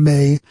things for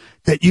me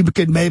that you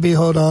could maybe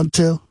hold on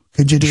to.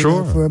 Could you do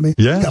that for me?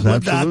 Yeah, a couple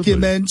of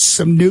documents,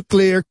 some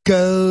nuclear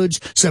codes,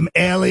 some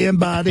alien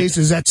bodies.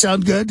 Does that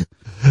sound good?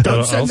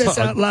 Don't send this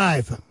out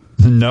live.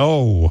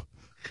 No.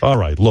 All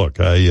right, look,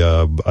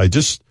 I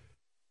just,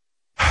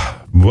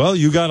 well,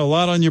 you got a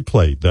lot on your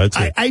plate. That's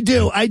it. I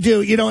do.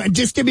 And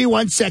just give me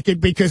 1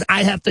 second because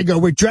I have to go.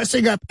 We're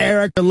dressing up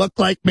Eric to look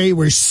like me.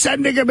 We're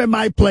sending him in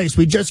my place.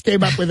 We just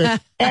came up with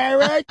it.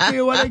 Eric, do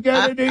you want to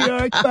go to New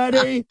York,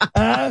 buddy?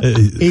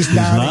 He's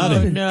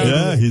nodding. Oh, no.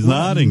 Yeah, he's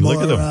nodding.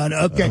 Look at him.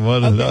 Okay.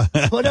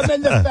 Put him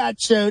in the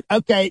fat suit.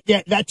 Okay,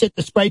 yeah, that's it.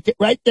 The spray kit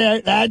right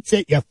there. That's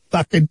it. You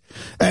fucking.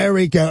 There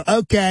we go.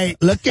 Okay,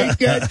 looking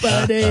good,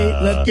 buddy.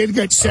 Looking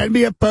good. Send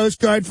me a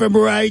postcard from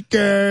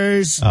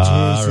Rikers.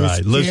 All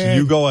right. Listen,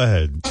 you go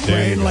ahead.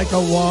 Plain like a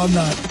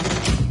walnut.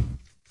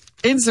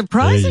 In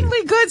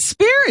surprisingly good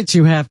spirits,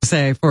 you have to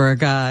say, for a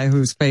guy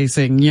who's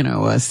facing,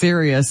 a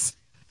serious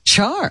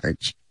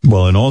charge.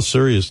 Well, in all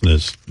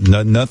seriousness,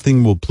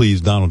 nothing will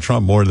please Donald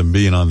Trump more than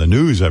being on the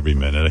news every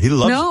minute. He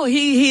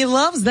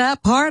loves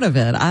that part of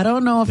it. I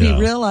don't know if he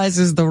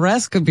realizes the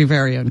rest could be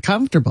very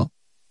uncomfortable.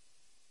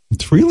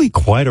 It's really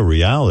quite a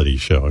reality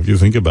show if you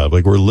think about it.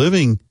 Like, we're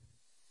living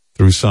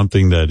through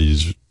something that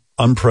is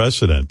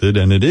unprecedented,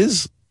 and it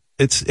is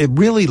it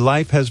really,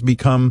 life has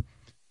become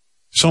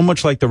so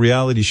much like the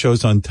reality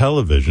shows on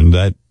television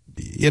that,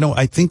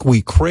 I think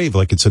we crave,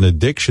 like it's an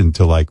addiction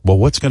to like, well,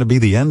 what's going to be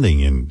the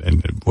ending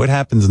and what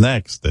happens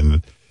next?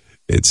 And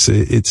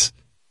it's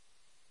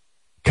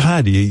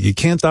God, you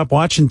can't stop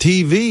watching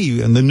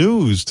TV and the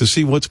news to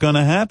see what's going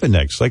to happen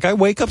next. Like I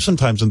wake up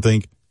sometimes and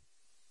think,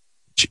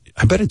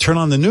 I better turn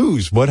on the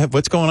news.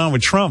 What's going on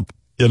with Trump?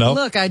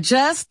 Look, I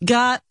just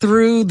got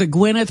through the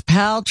Gwyneth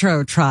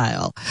Paltrow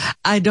trial.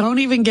 I don't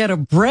even get a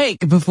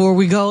break before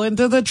we go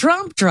into the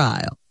Trump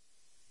trial.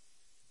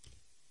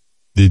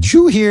 Did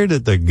you hear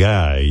that the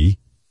guy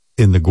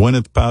in the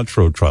Gwyneth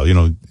Paltrow trial,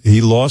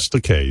 he lost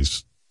the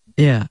case.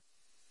 Yeah.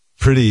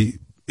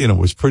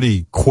 Was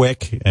pretty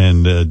quick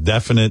and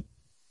definite.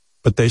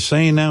 But they're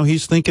saying now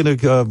he's thinking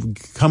of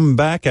coming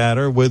back at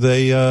her with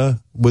a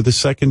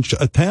second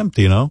attempt.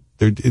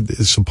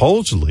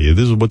 Supposedly,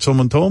 this is what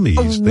someone told me.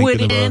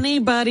 Would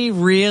anybody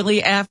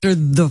really, after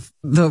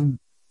the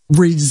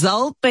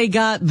result they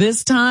got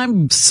this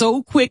time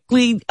so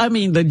quickly? I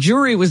mean, the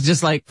jury was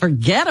just like,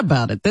 forget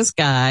about it. This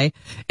guy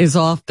is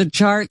off the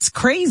charts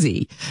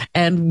crazy,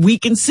 and we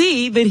can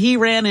see that he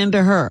ran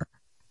into her.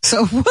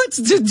 So what's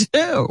to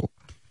do?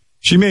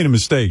 She made a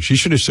mistake. She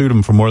should have sued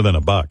him for more than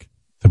 $1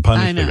 to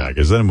punish the guy,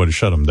 because then it would have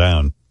shut him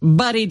down.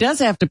 But he does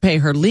have to pay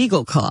her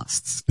legal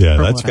costs. Yeah,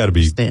 that's got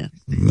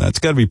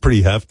to be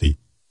pretty hefty.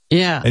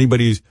 Yeah.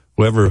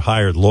 Whoever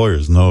hired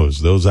lawyers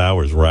knows those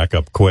hours rack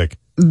up quick.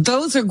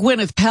 Those are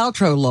Gwyneth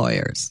Paltrow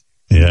lawyers.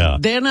 Yeah.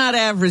 They're not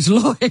average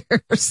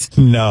lawyers.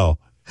 No.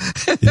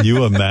 Can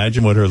you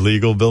imagine what her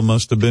legal bill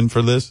must have been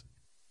for this?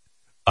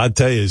 I'll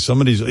tell you, some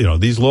of these,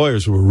 these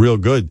lawyers who are real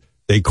good,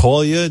 they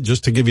call you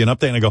just to give you an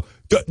update, and I go,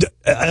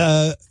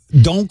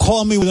 don't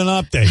call me with an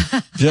update.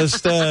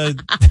 Just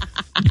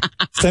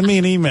send me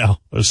an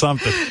email or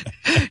something.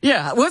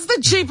 Yeah. What's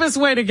the cheapest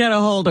way to get a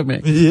hold of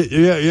me?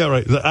 Yeah,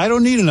 right. I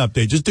don't need an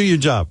update. Just do your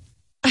job.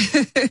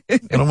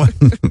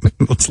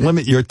 Let's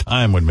limit your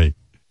time with me.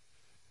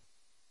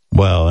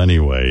 Well,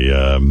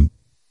 anyway,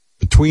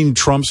 between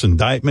Trump's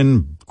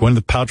indictment,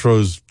 Gwyneth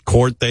Paltrow's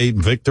court date,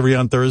 victory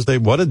on Thursday,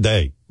 what a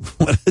day.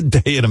 What a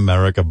day in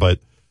America. But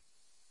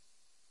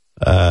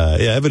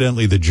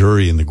evidently the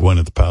jury in the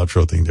Gwyneth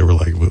Paltrow thing, they were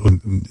like,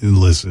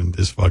 listen,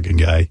 this fucking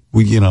guy,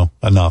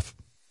 enough.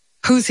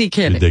 Who's he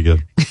kidding?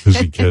 Who's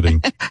he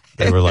kidding?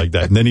 They were like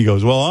that. And then he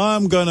goes, well,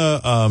 I'm gonna,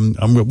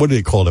 what do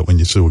they call it when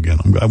you sue again?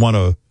 I want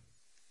to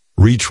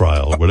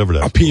retrial or whatever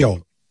that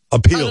appeal.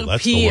 Appeal.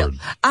 That's the word.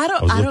 I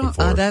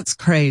don't, that's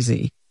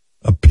crazy.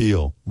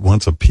 Appeal.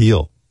 Wants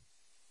appeal.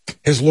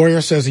 His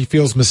lawyer says he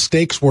feels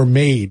mistakes were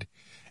made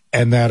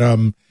and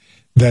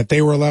that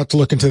they were allowed to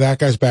look into that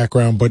guy's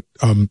background, but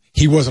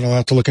he wasn't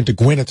allowed to look into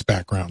Gwyneth's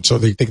background. So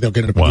they think they'll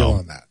get an appeal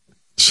on that.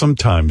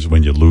 Sometimes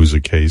when you lose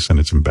a case and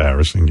it's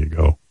embarrassing, you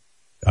go,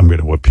 I'm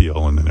going to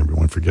appeal, and then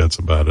everyone forgets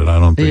about it. I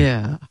don't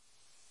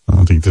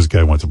think this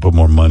guy wants to put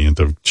more money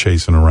into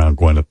chasing around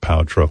Gwyneth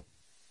Paltrow.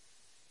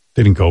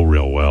 Didn't go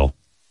real well.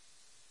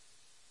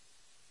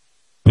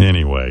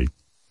 Anyway,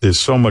 there's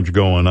so much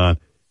going on.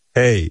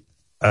 Hey,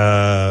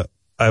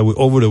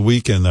 over the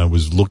weekend I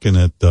was looking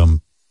at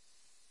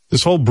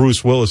this whole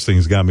Bruce Willis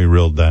thing's got me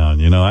real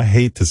down. I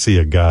hate to see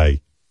a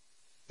guy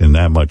in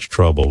that much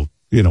trouble,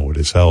 with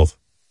his health.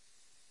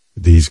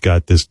 He's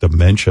got this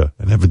dementia,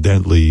 and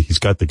evidently he's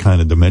got the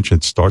kind of dementia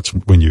that starts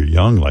when you're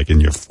young, like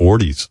in your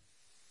 40s.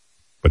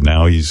 But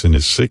now he's in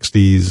his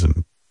 60s,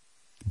 and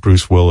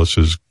Bruce Willis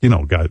has,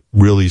 got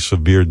really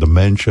severe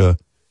dementia. And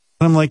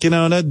I'm like,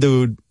 that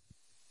dude,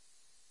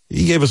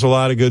 he gave us a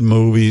lot of good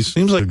movies.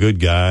 Seems like a good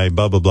guy,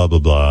 blah, blah, blah, blah,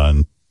 blah.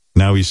 And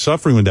now he's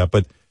suffering with that.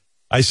 But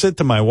I said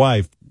to my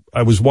wife,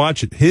 I was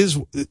watching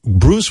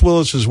Bruce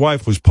Willis's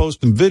wife was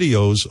posting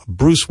videos of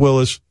Bruce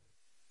Willis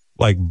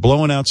like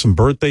blowing out some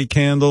birthday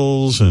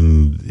candles,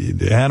 and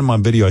they had him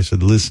on video. I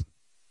said, listen,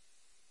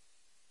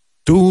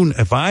 dude,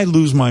 if I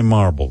lose my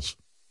marbles,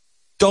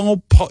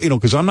 don't,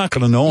 because I'm not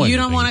going to know anything. You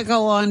don't want to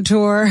go on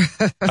tour?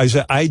 I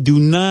said, I do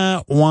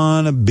not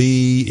want to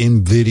be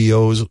in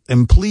videos,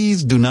 and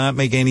please do not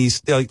make any,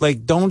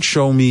 like, don't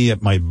show me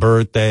at my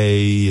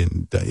birthday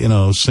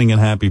and, singing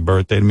happy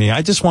birthday to me.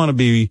 I just want to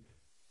be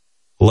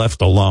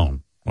left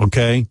alone,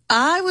 okay?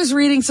 I was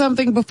reading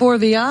something before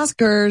the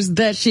Oscars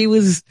that she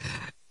was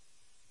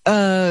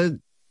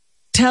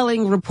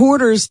telling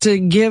reporters to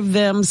give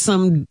them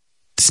some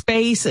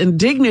space and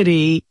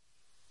dignity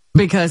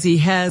because he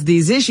has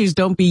these issues.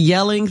 Don't be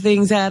yelling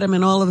things at him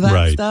and all of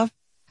that stuff.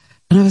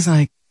 And I was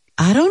like,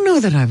 I don't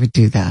know that I would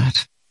do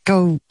that.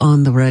 Go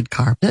on the red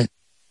carpet.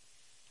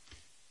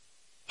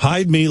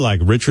 Hide me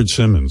like Richard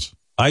Simmons.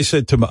 I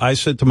said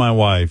to my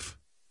wife,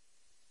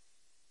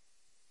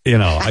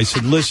 I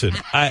said, listen,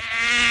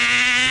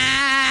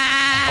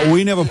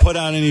 we never put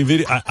out any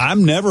video.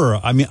 I'm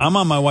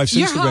on my wife's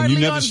Instagram. You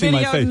never see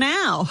my face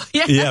now.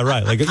 Yeah,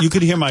 right. Like you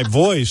could hear my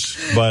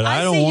voice, but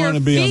I don't want to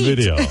be on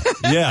video.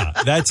 Yeah,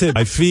 that's it.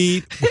 My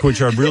feet,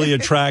 which are really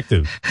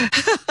attractive.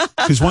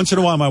 Because once in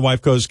a while my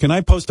wife goes, can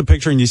I post a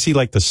picture? And you see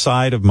like the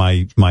side of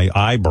my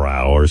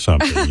eyebrow or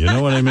something. You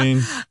know what I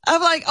mean?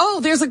 I'm like, oh,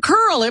 there's a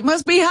curl. It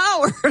must be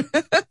Howard.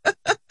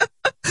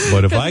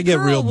 But if I get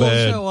real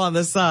bad, show on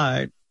the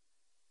side.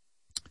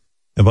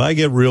 If I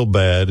get real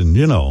bad and,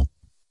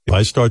 if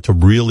I start to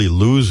really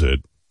lose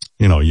it,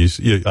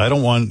 I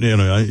don't want,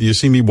 you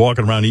see me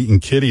walking around eating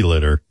kitty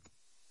litter.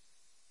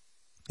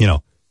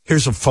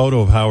 Here's a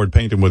photo of Howard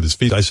painting with his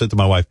feet. I said to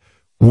my wife,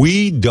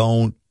 we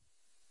don't,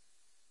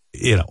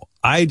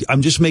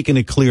 I'm just making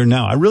it clear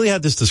now. I really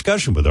had this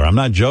discussion with her. I'm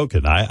not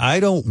joking. I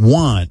don't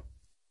want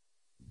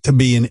to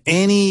be in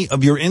any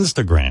of your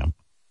Instagram.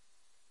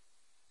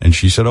 And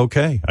she said,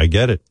 okay, I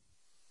get it.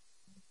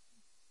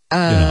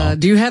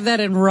 Do you have that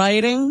in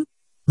writing?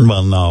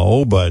 Well,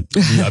 no, but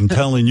I'm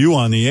telling you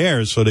on the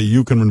air so that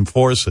you can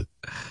enforce it.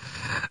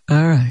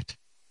 All right.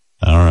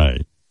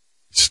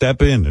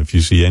 Step in if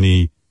you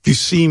see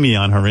me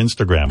on her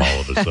Instagram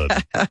all of a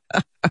sudden.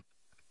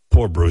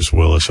 Poor Bruce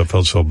Willis. I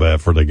felt so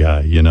bad for the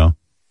guy,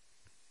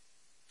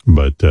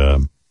 But,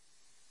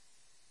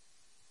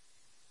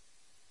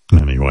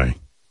 anyway.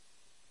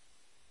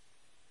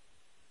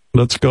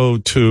 Let's go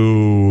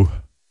to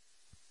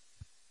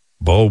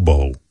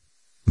Bobo.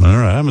 All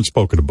right, I haven't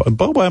spoken to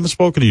Bobo. I haven't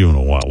spoken to you in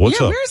a while.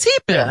 What's up? Where's he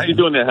been? Yeah, how you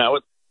doing there,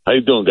 Howard? How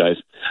you doing, guys?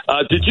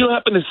 Did you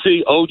happen to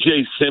see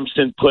O.J.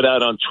 Simpson put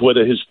out on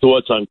Twitter his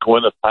thoughts on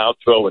Gwyneth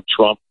Paltrow and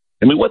Trump?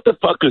 I mean, what the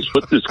fuck is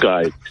with this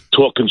guy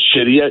talking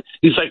shit?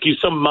 He's like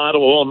he's some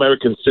model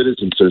all-American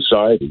citizen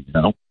society,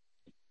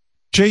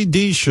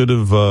 JD should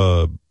have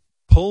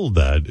pulled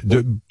that.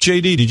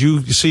 JD, did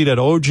you see that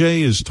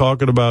O.J. is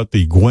talking about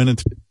the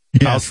Gwyneth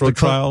Paltrow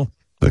trial?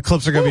 The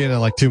clips are going to be in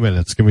like 2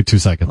 minutes. Give me 2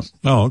 seconds.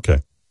 Oh, okay.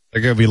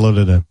 They're going to be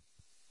loaded in.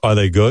 Are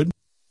they good?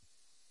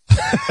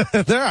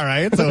 They're all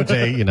right. It's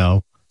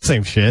OJ,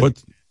 same shit.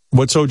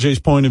 What's OJ's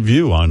point of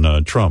view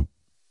on Trump?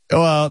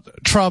 Well,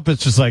 Trump is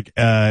just like,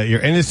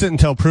 you're innocent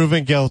until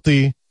proven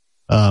guilty.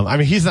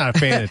 He's not a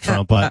fan of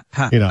Trump, but,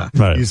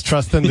 right. He's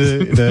trusting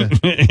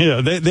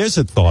the there's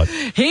a thought.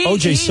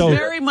 He's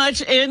very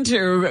much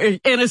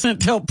into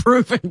innocent till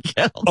proven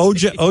guilty.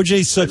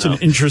 OJ's such an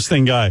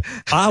interesting guy.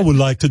 I would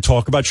like to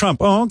talk about Trump.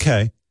 Oh,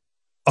 okay.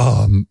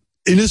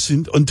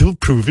 Innocent until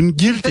proven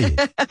guilty.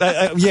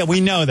 Yeah,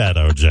 we know that,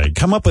 OJ.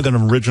 Come up with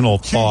an original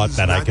thought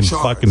that I can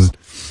fucking.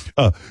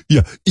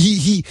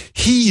 He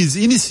is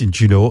innocent,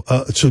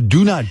 so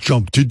do not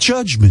jump to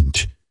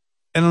judgment.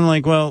 And I'm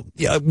like, well,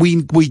 yeah,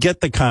 we get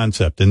the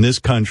concept. In this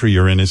country,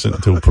 you're innocent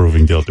until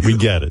proven guilty. We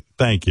get it.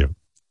 Thank you.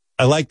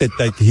 I like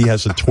that he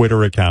has a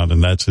Twitter account,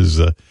 and that's his.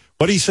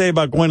 What do you say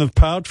about Gwyneth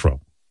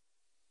Paltrow?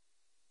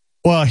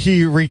 Well,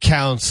 he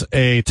recounts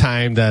a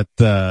time that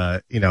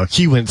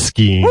he went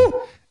skiing. Woo!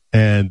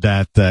 And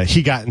that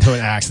he got into an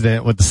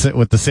accident with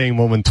the same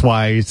woman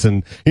twice,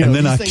 and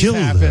then I killed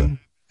her.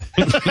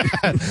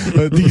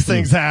 These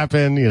things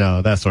happen,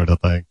 that sort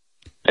of thing.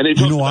 And he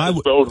talked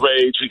about road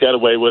rage he got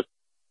away with.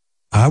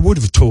 I would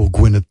have told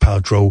Gwyneth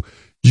Paltrow,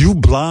 you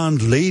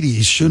blonde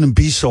ladies shouldn't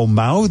be so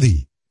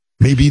mouthy.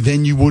 Maybe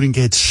then you wouldn't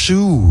get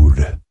sued.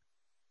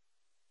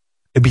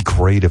 It'd be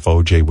great if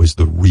OJ was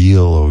the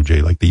real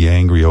OJ, like the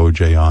angry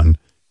OJ on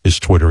his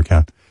Twitter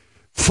account.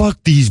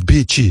 Fuck these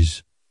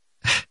bitches.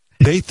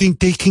 They think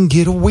they can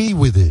get away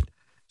with it.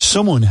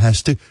 Someone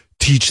has to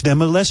teach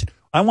them a lesson.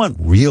 I want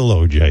real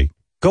OJ.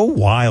 Go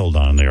wild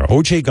on there.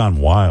 OJ gone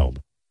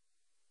wild.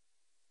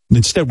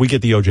 Instead, we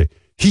get the OJ.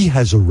 He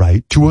has a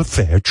right to a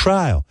fair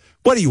trial.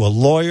 What are you, a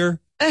lawyer?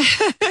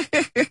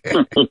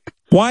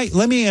 Why?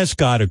 Let me ask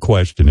God a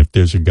question, if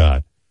there's a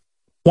God.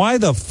 Why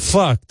the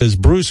fuck does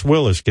Bruce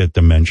Willis get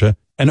dementia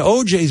and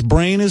OJ's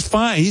brain is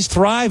fine? He's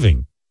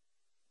thriving.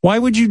 Why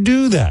would you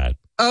do that?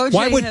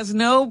 OJ has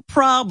no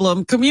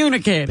problem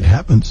communicating. It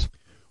happens.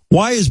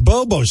 Why is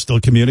Bobo still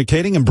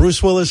communicating and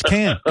Bruce Willis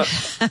can't?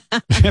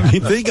 I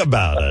mean, think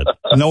about it.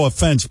 No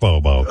offense,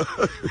 Bobo.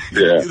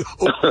 Yeah.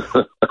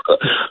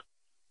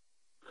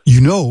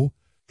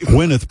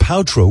 Gwyneth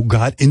Paltrow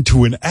got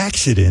into an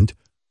accident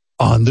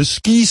on the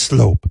ski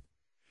slope.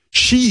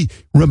 She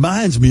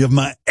reminds me of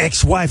my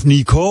ex-wife,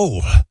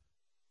 Nicole.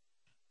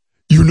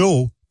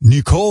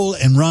 Nicole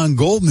and Ron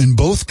Goldman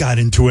both got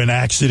into an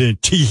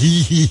accident.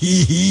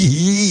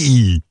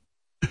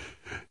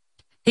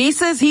 He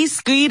says he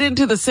skied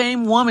into the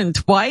same woman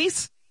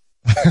twice?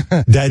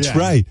 That's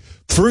right.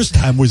 First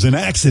time was an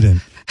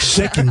accident.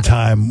 Second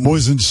time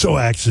wasn't so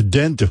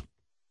accidental.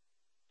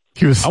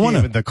 He was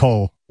skiing with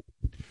Nicole.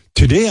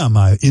 Today on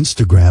my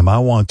Instagram, I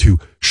want to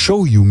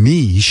show you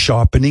me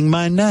sharpening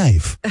my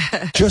knife.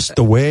 Just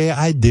the way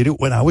I did it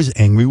when I was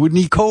angry with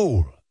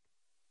Nicole.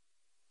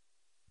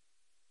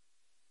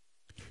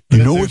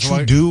 You know what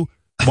you do?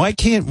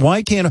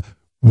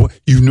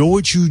 You know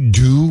what you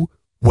do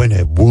when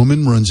a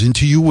woman runs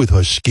into you with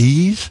her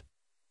skis?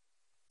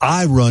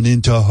 I run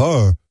into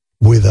her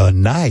with a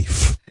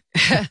knife.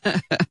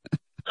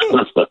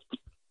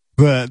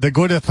 The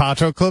Gwyneth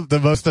Paltrow clip, the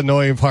most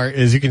annoying part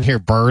is you can hear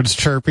birds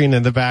chirping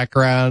in the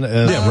background.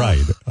 Yeah,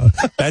 right.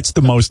 That's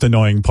the most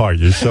annoying part.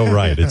 You're so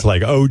right. It's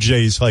like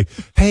OJ's like,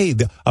 hey,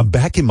 I'm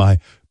back in my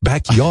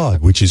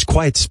backyard, which is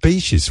quite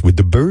spacious with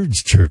the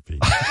birds chirping.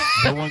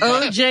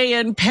 OJ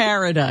in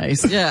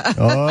paradise. Yeah.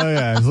 Oh,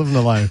 yeah. He's living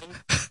the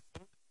life.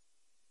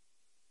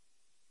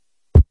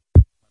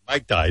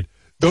 Mic died.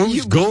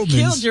 Those Goldmans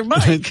killed your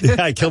mic. Yeah,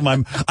 I killed my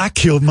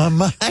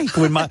mic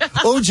when my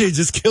OJ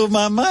just killed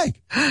my mic.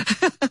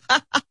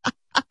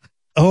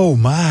 Oh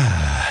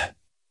my.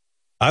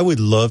 I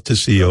would love to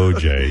see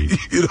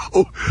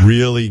OJ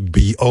really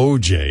be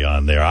OJ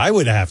on there. I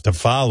would have to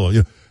follow.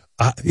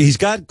 He's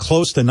got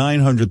close to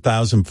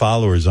 900,000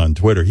 followers on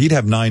Twitter. He'd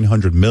have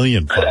 900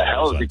 million followers How the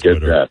hell on did he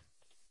Twitter. get that?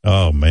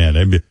 Oh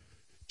man.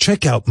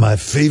 Check out my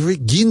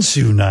favorite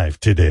Ginsu knife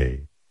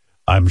today.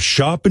 I'm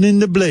sharpening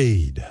the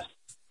blade.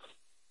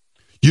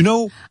 You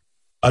know,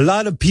 a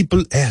lot of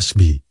people ask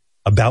me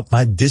about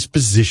my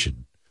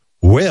disposition.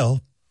 Well,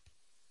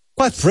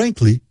 quite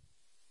frankly,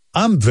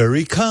 I'm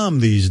very calm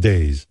these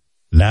days.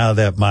 Now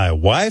that my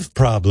wife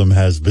problem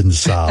has been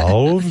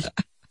solved.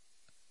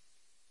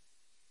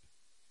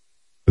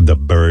 The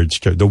birds.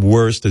 The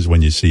worst is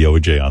when you see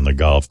OJ on the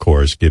golf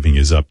course giving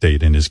his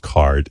update in his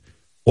cart.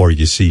 Or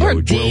you see Or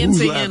OJ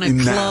dancing in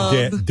a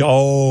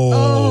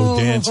club.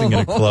 Dancing in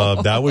a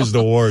club. That was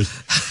the worst.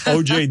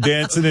 OJ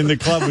dancing in the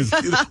club was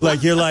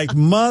like, you're like,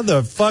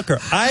 motherfucker,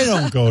 I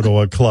don't go to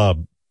a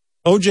club.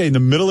 OJ in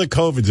the middle of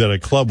COVID's at a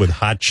club with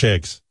hot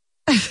chicks.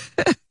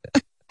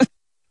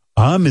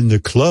 I'm in the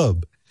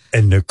club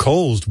and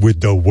Nicole's with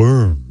the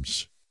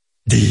worms.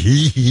 Let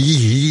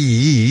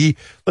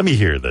me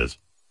hear this.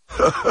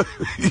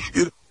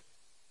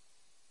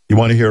 You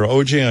want to hear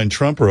OJ on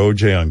Trump or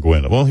OJ on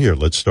Gwen? Well, here,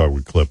 let's start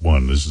with clip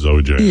one. This is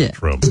OJ on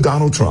Trump.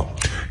 Donald Trump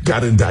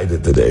got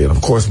indicted today, and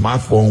of course, my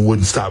phone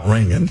wouldn't stop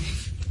ringing.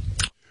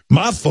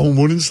 My phone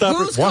wouldn't stop.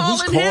 Who's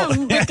calling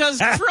him? Because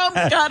Trump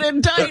got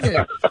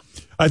indicted.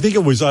 I think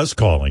it was us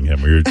calling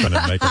him. We were trying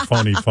to make a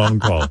phony phone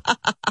call.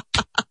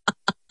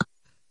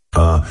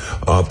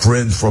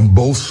 Friends from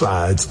both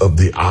sides of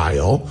the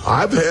aisle.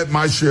 I've had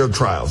my share of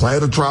trials. I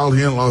had a trial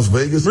here in Las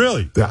Vegas.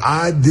 Really? That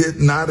I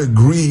did not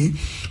agree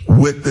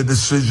with the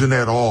decision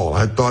at all.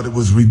 I thought it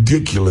was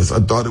ridiculous. I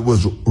thought it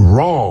was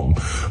wrong.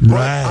 But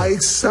I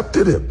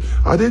accepted it.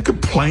 I didn't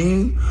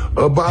complain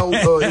about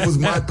it was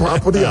my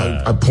property.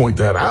 I point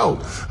that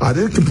out. I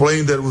didn't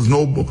complain that it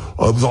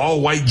was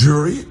all white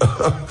jury.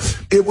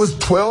 It was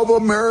 12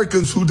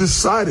 Americans who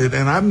decided,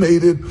 and I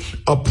made it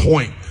a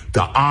point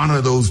to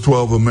honor those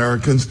 12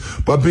 Americans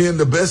by being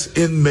the best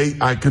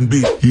inmate I can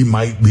be. He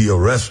might be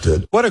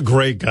arrested. What a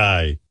great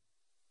guy.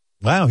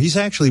 Wow, he's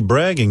actually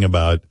bragging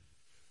about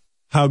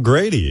how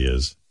great he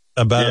is.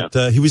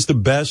 He was the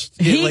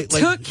best. He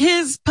took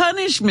his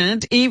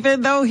punishment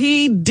even though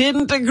he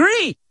didn't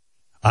agree.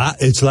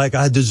 It's like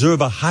I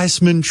deserve a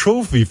Heisman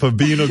Trophy for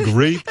being a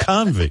great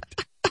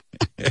convict.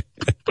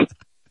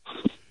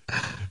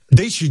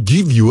 They should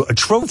give you a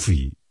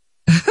trophy.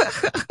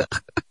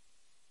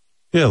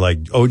 Yeah,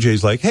 like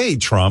OJ's like, hey,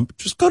 Trump,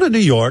 just go to New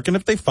York, and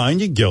if they find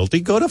you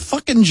guilty, go to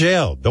fucking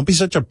jail. Don't be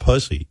such a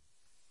pussy.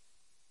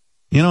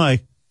 You know,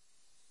 I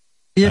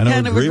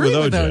don't agree with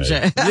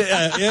OJ.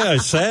 Yeah,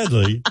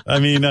 sadly. I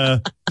mean,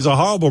 he's a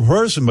horrible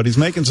person, but he's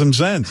making some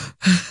sense.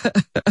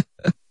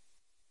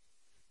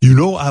 You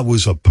know, I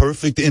was a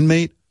perfect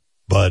inmate,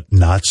 but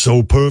not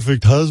so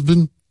perfect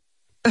husband.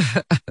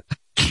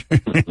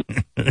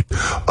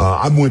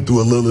 I went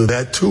through a little of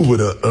that too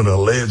with an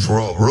alleged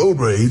road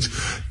rage.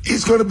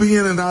 He's going to be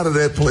in and out of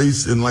that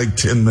place in like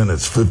 10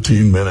 minutes,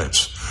 15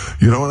 minutes.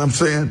 You know what I'm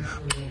saying?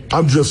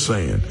 I'm just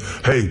saying.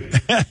 Hey,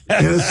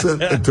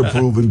 innocent until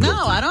proven guilty.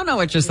 No, I don't know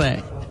what you're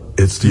saying.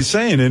 He's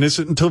saying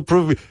innocent until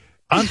proven.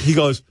 He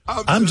goes,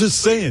 I'm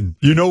just saying.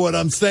 You know what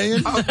I'm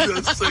saying? I'm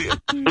just saying.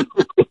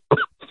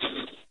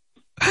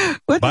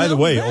 By the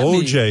way,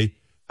 OJ,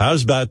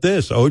 how's about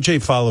this?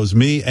 OJ follows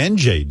me and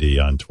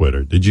JD on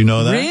Twitter. Did you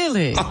know that?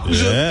 Really?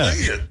 Yeah.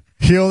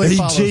 He only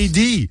follows.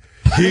 JD,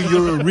 here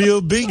you're a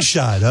real big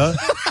shot, huh?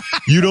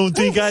 You don't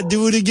think I'd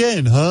do it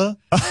again, huh?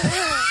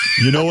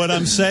 You know what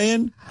I'm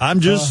saying? I'm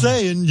just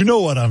saying. You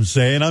know what I'm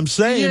saying? I'm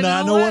saying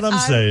I know what I'm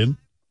saying.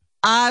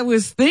 I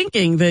was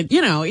thinking that,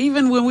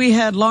 even when we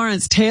had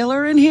Lawrence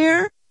Taylor in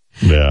here,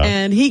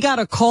 and he got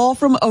a call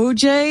from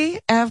OJ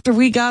after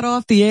we got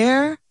off the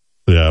air.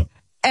 Yeah.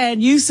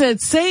 And you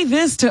said, say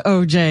this to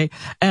OJ.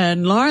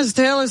 And Lawrence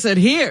Taylor said,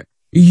 here,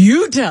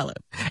 you tell him.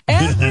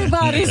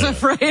 Everybody's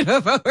afraid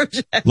of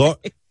OJ.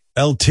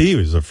 LT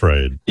was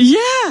afraid.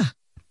 Yeah.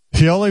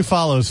 He only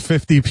follows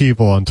 50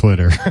 people on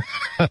Twitter.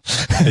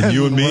 And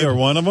you and me are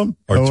one of them?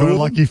 Or two of them?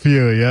 Lucky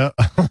few, yeah.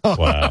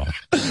 Wow.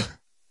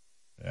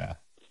 Yeah.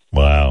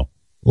 Wow.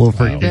 You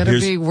better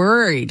be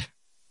worried.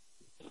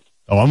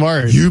 Oh, I'm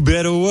worried. You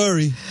better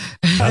worry.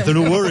 Nothing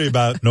to worry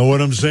about. Know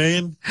what I'm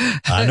saying?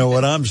 I know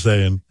what I'm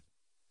saying.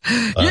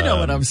 You know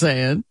what I'm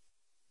saying.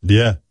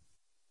 Yeah.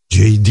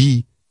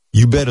 JD,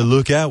 you better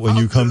look out when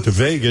you come to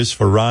Vegas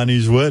for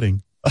Ronnie's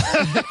wedding.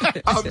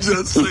 I'm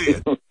just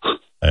saying.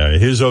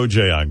 Here's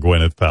OJ on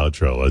Gwyneth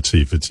Paltrow. Let's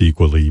see if it's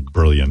equally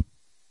brilliant.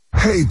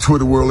 Hey,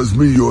 Twitter world, it's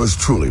me, yours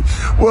truly.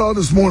 Well,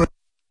 this morning.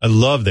 I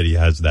love that he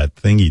has that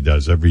thing he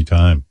does every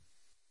time.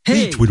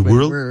 Hey, Twitter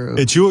world.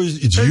 It's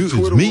yours. It's you.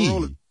 It's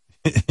me.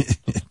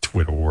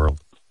 Twitter world.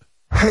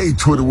 Hey,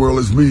 Twitter world,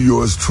 it's me,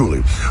 yours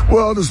truly.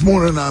 Well, this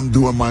morning I'm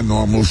doing my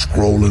normal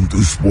scrolling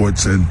through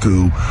sports and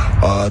through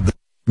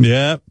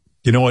Yeah.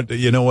 You know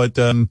what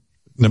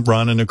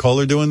Ron and Nicole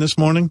are doing this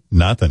morning?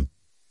 Nothing.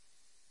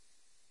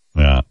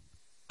 Yeah.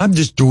 I'm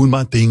just doing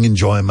my thing,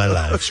 enjoying my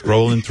life,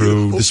 scrolling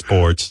through the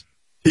sports.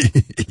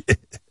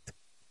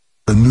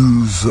 the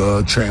news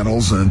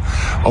channels, and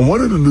on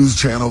one of the news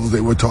channels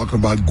they were talking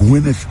about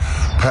Gwyneth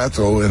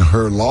Paltrow and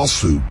her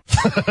lawsuit.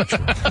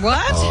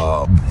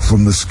 What?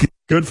 From the ski.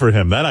 Good for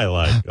him. That I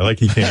like. I like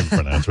he can't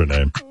pronounce her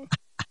name.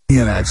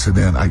 An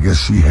accident, I guess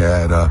she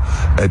had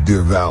at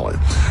Deer Valley.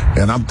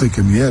 And I'm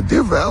thinking, yeah,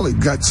 Deer Valley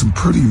got some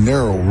pretty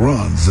narrow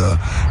runs.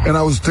 And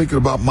I was thinking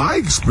about my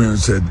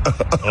experience at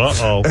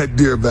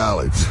Deer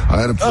Valley.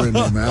 I had a friend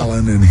named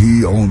Alan, and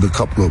he owned a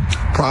couple of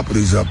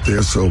properties up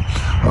there. So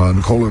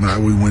Nicole and I,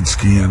 we went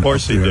skiing. Of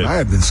course he did. I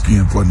had been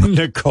skiing for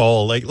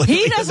Nicole. Like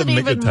he doesn't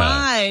even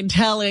mind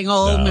telling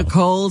old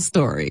Nicole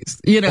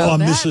stories. You know, I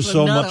miss her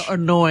so much.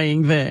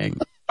 Annoying thing.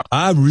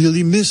 I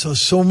really miss her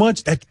so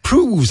much. That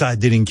proves I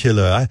didn't kill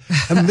her. I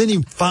have many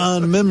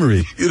fond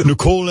memories.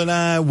 Nicole and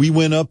I, we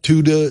went up to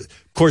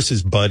of course,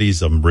 his buddy's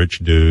some rich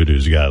dude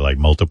who's got like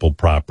multiple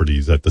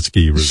properties at the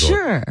ski resort.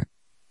 Sure.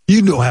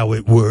 You know how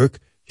it works.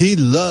 He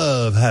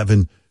loved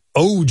having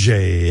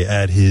OJ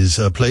at his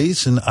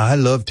place, and I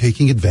love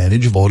taking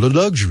advantage of all the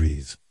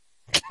luxuries.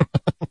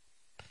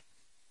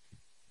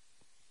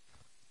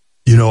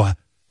 You know,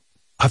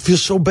 I feel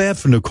so bad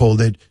for Nicole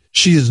that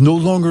she is no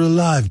longer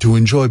alive to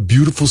enjoy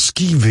beautiful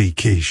ski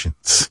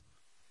vacations.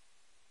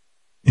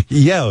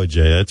 Yeah, OJ,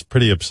 that's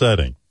pretty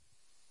upsetting.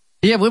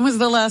 Yeah, when was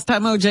the last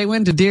time OJ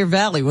went to Deer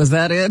Valley? Was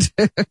that it?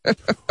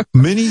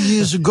 Many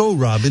years ago,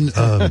 Robin.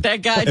 That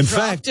guy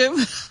dropped him?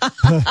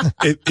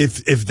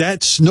 if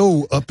that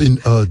snow up in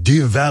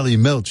Deer Valley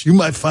melts, you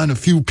might find a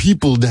few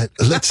people that,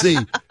 let's say,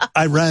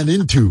 I ran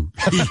into.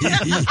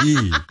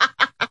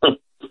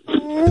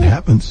 It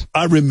happens.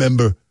 I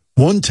remember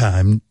one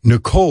time,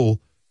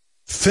 Nicole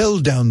fell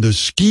down the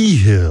ski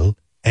hill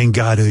and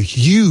got a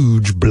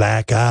huge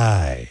black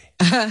eye.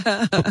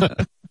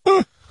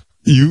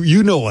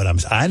 You know what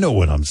I know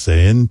what I'm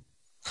saying.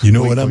 You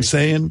know wink, what I'm wink.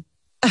 saying?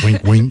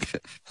 Wink, wink.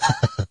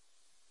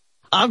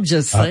 I'm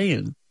just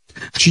saying.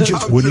 She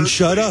just wouldn't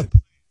shut up.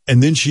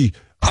 And then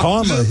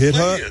karma hit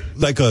her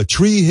like a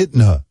tree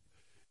hitting her.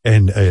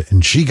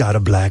 And she got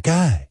a black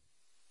eye.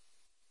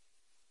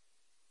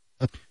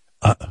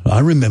 I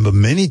remember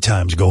many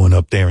times going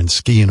up there and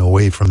skiing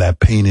away from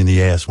that pain in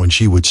the ass when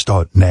she would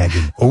start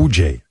nagging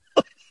OJ.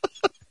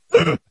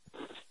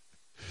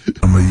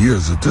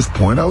 Years at this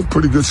point, I was a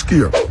pretty good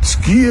skier.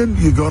 Skiing,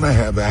 you're going to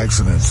have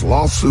accidents,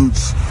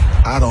 lawsuits.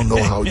 I don't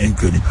know how you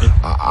could.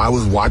 I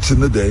was watching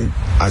the day.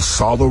 I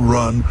saw the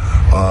run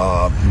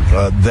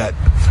that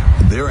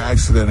their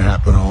accident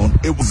happened on.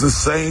 It was the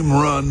same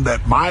run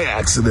that my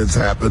accidents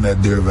happened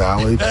at Deer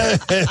Valley.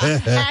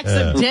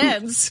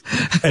 Accidents.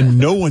 And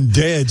no one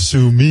dared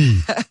sue me.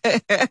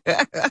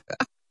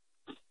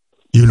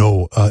 You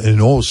know,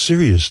 in all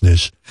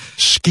seriousness,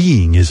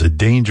 skiing is a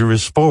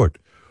dangerous sport.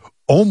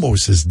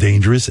 Almost as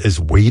dangerous as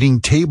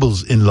waiting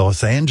tables in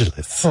Los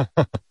Angeles.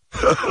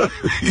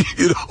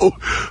 you know.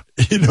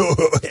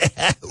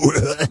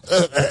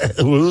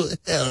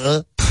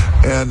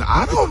 And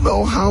I don't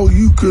know how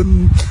you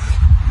can,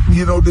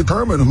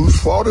 determine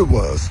whose fault it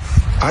was.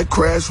 I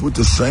crashed with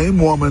the same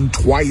woman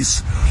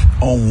twice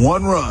on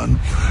one run,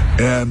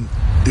 and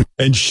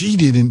she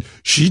didn't.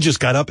 She just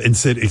got up and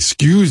said,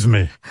 "Excuse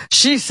me."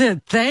 She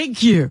said,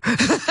 "Thank you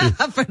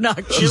for not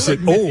killing She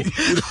said, me."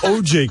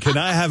 "Oh, OJ, can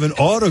I have an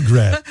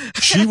autograph?"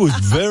 She was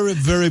very,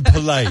 very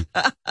polite.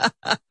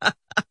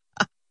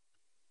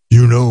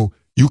 You know,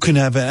 you can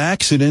have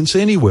accidents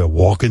anywhere,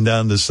 walking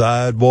down the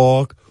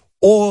sidewalk,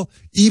 or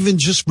even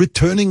just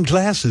returning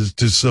glasses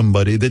to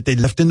somebody that they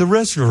left in the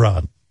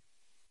restaurant.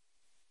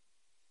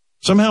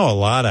 Somehow a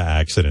lot of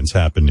accidents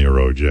happen near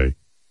OJ.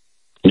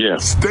 Yeah.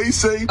 Stay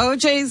safe.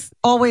 OJ's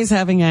always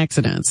having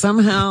accidents.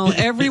 Somehow,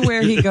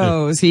 everywhere he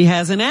goes, he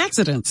has an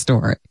accident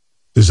story.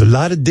 There's a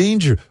lot of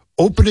danger.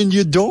 Opening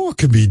your door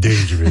can be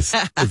dangerous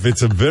if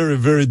it's a very,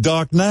 very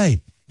dark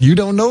night. You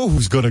don't know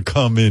who's going to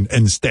come in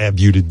and stab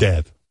you to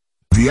death.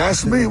 If you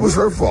asked me, it was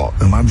her fault.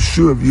 And I'm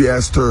sure if you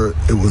asked her,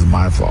 it was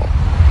my fault.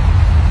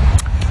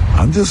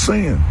 I'm just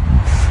saying.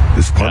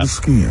 It's part of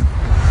skiing.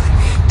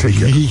 Take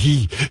care. There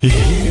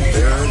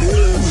it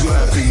is.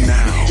 Laughing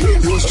now.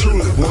 Yours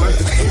truly, boy.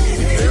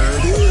 There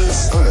it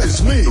is.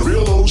 It's me,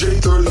 real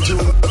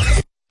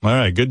OJ32. All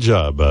right, good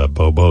job,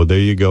 Bobo. There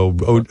you go.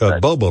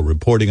 Bobo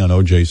reporting on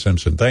O.J.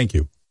 Simpson. Thank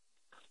you.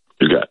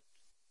 You got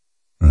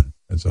it.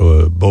 That's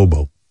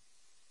Bobo.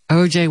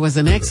 OJ was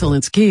an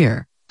excellent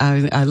skier.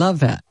 I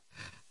love that.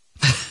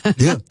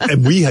 Yeah,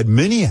 and we had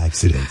many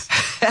accidents.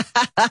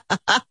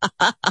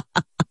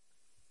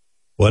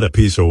 What a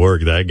piece of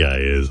work that guy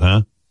is,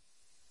 huh?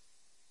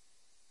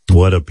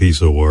 What a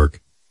piece of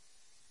work.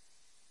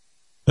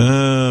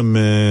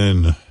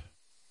 Man.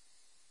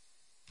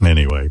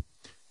 Anyway,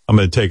 I'm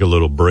going to take a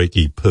little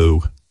breaky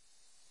poo.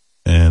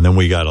 And then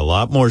we got a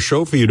lot more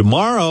show for you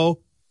tomorrow.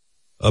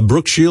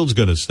 Brooke Shields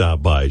going to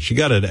stop by. She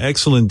got an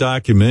excellent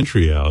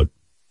documentary out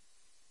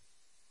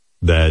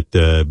that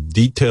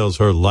details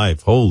her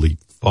life. Holy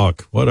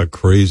fuck, what a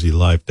crazy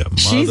life that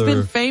mother. She's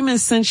been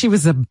famous since she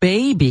was a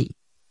baby.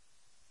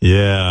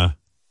 Yeah.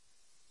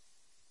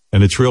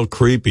 And it's real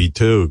creepy,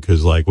 too,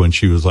 because, like, when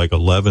she was, like,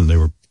 11, they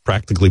were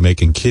practically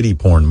making kiddie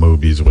porn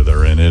movies with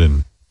her in it.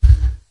 And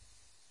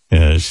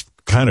yeah, it's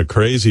kind of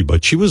crazy.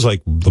 But she was,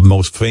 like, the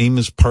most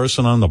famous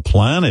person on the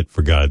planet,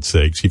 for God's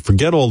sakes. You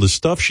forget all the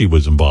stuff she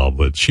was involved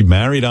with. She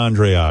married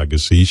Andre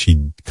Agassi.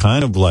 She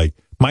kind of, like,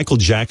 Michael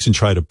Jackson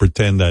tried to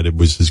pretend that it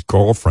was his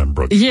girlfriend,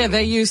 Brooke. Yeah,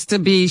 they used to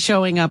be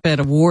showing up at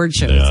award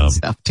shows and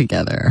stuff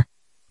together.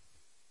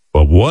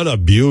 But what a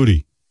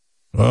beauty.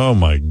 Oh,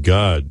 my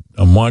God.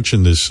 I'm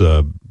watching this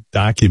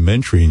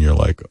documentary, and you're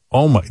like,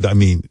 oh, my, I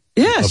mean,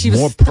 yeah, she a was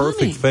more stunning.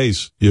 perfect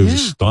face. It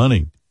was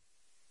stunning.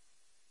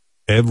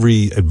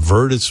 Every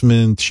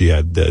advertisement,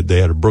 they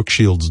had a Brooke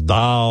Shields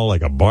doll,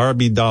 like a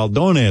Barbie doll.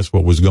 Don't ask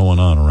what was going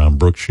on around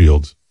Brooke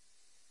Shields.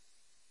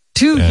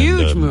 Two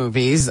huge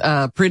movies,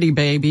 Pretty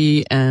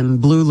Baby and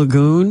Blue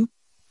Lagoon.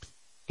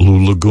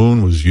 Blue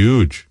Lagoon was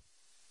huge.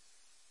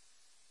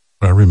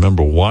 I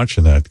remember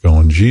watching that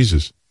going,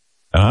 Jesus.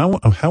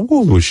 And how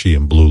old was she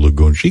in Blue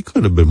Lagoon? She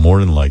could have been more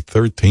than like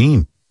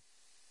 13.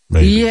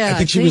 Maybe. Yeah, I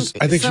think she was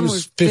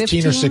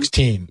 15 or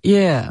 16.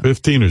 Yeah.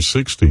 15 or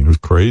 16. It was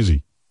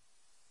crazy.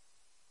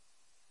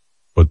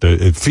 But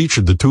it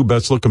featured the two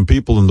best looking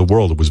people in the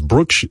world. It was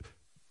Brooke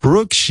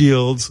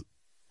Shields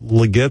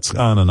gets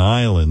on an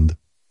island,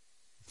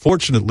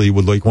 fortunately,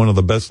 with like one of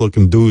the best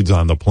looking dudes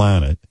on the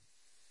planet.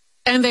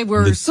 And they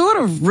were sort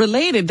of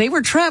related. They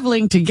were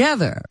traveling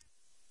together.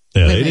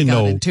 Yeah, when they didn't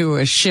got know. into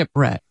a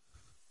shipwreck.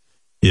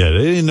 Yeah,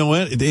 they didn't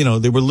know.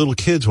 They were little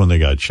kids when they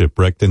got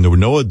shipwrecked, and there were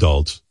no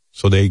adults.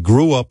 So they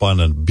grew up on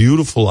a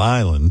beautiful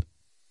island,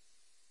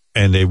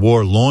 and they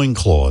wore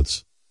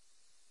loincloths,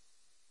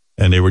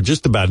 and they were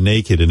just about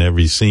naked in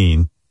every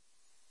scene.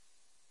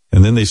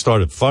 And then they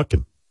started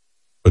fucking,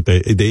 but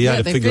they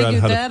had to figure out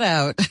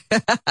how to.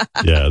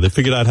 Yeah, they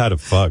figured out how to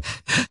fuck.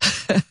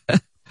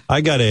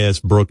 I got to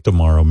ask Brooke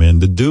tomorrow, man.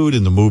 The dude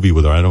in the movie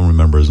with her, I don't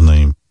remember his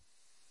name.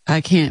 I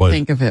can't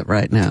think of it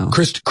right now.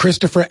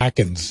 Christopher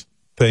Atkins.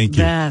 Thank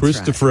you. That's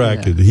Christopher right,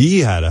 Atkins. Yeah. He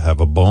had to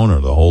have a boner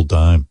the whole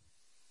time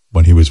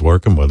when he was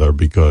working with her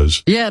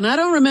because... Yeah, and I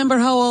don't remember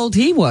how old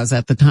he was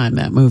at the time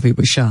that movie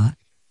was shot.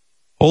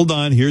 Hold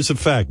on. Here's a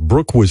fact.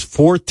 Brooke was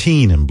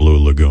 14 in Blue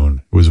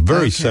Lagoon. It was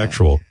very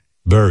sexual.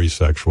 Very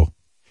sexual.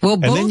 Well,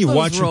 both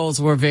those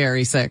roles were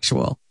very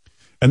sexual.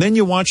 And then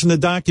you're watching the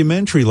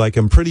documentary like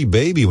in Pretty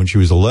Baby when she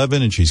was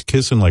 11 and she's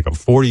kissing like a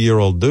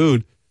 40-year-old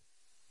dude.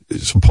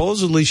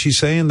 Supposedly she's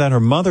saying that her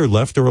mother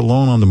left her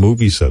alone on the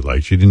movie set.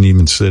 Like she didn't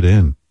even sit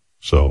in.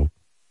 So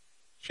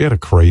she had a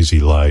crazy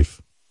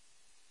life.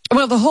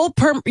 Well, the whole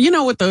you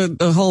know what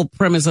the whole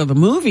premise of the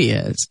movie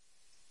is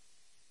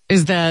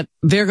that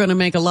they're going to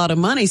make a lot of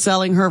money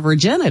selling her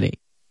virginity.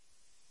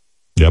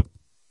 Yep.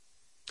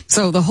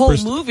 So the whole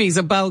movie's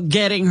about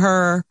getting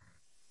her,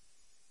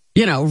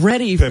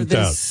 ready for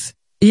this. Out.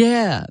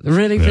 Yeah,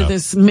 ready for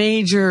this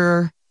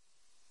major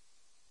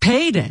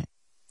payday.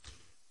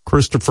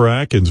 Christopher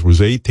Atkins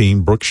was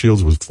 18. Brooke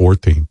Shields was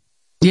 14.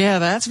 Yeah,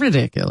 that's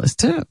ridiculous,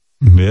 too.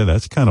 Yeah,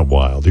 that's kind of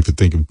wild. If you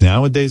think of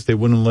nowadays, they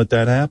wouldn't let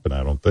that happen,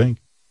 I don't think.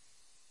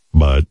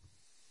 But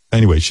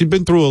anyway, she's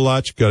been through a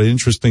lot. She's got an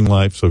interesting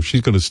life, so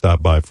she's going to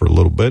stop by for a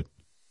little bit.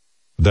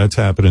 That's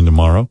happening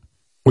tomorrow.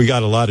 We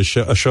got a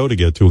show to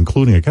get to,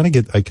 including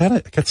I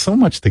got so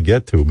much to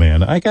get to,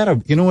 man. I got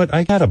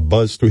to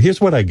buzz through.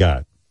 Here's what I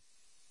got.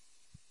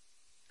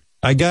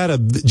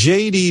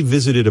 JD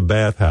visited a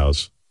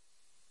bathhouse,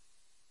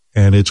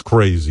 and it's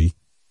crazy.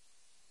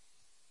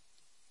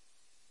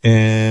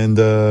 And,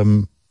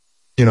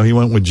 he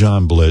went with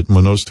Jon Blitt.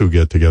 When those two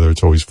get together,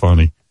 it's always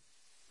funny.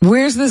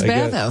 Where's this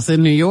bathhouse?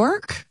 In New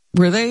York?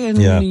 Were they in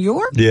New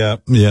York? Yeah.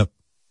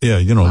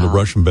 The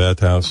Russian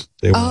bathhouse.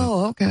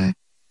 Okay.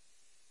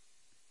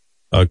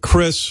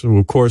 Chris, who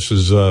of course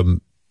is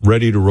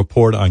ready to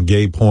report on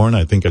gay porn.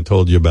 I think I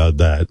told you about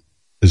that.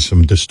 There's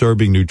some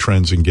disturbing new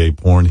trends in gay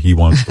porn he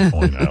wants to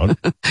point out.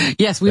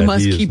 Yes, we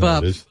must keep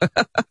up.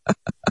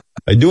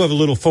 I do have a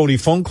little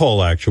phone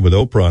call action with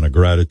Oprah on a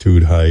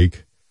gratitude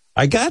hike.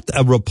 I got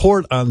a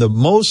report on the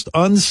most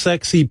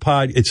unsexy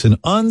It's an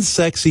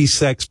unsexy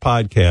sex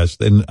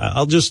podcast, and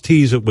I'll just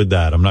tease it with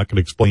that. I'm not going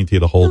to explain to you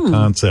the whole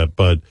concept,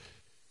 but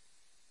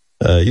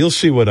you'll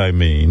see what I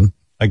mean.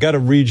 I got to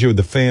read you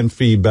the fan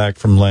feedback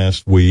from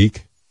last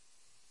week.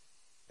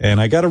 And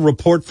I got a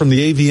report from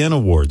the AVN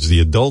Awards, the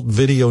Adult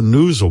Video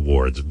News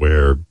Awards,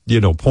 where,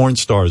 porn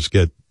stars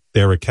get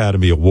their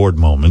Academy Award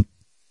moment,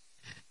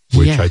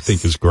 which I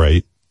think is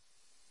great.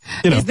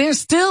 Is there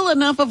still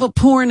enough of a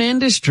porn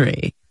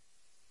industry?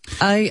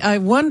 I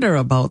wonder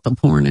about the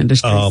porn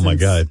industry. Oh, my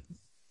God.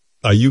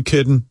 Are you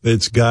kidding?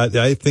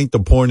 I think the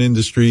porn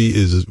industry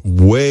is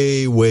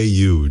way, way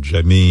huge.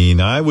 I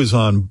mean, I was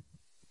on,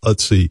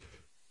 let's see,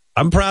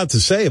 I'm proud to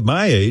say at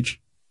my age,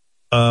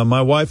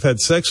 my wife had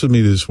sex with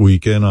me this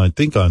weekend, I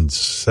think on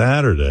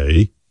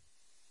Saturday.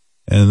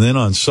 And then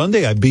on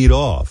Sunday, I beat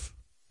off.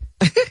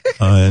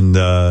 And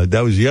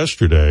that was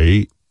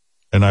yesterday.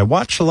 And I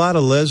watched a lot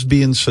of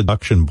lesbian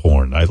seduction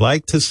porn. I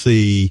like to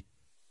see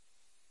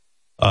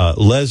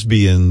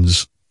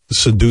lesbians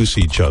seduce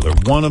each other.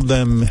 One of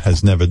them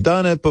has never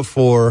done it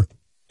before,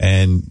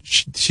 and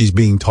she's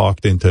being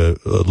talked into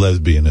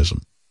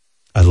lesbianism.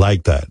 I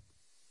like that.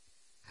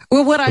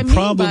 Well, what I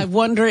mean by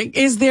wondering,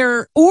 is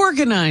there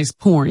organized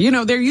porn? You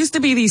know, there used to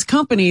be these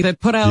companies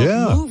that put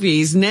out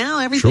movies. Now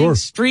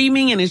everything's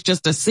streaming and it's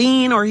just a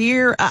scene or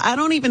here. I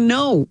don't even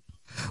know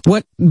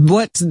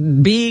what's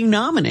being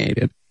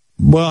nominated.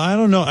 Well, I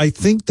don't know. I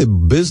think the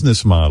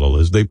business model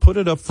is they put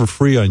it up for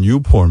free on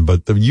YouPorn,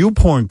 but the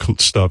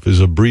YouPorn stuff is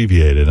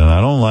abbreviated, and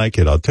I don't like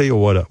it. I'll tell you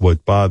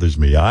what bothers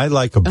me. I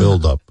like a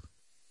build-up.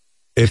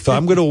 If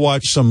I'm going to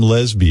watch some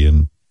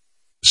lesbian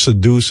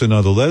seduce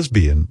another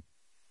lesbian,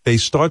 they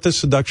start the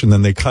seduction,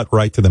 then they cut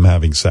right to them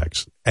having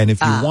sex. And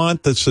if you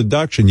want the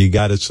seduction, you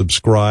got to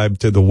subscribe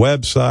to the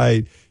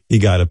website. You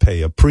got to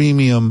pay a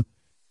premium.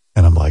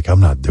 And I'm like,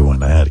 I'm not doing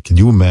that. Can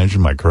you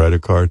imagine my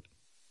credit card?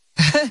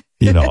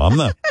 You know, I'm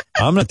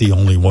not the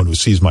only one who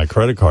sees my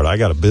credit card. I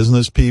got a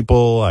business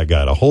people. I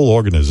got a whole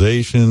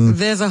organization.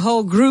 There's a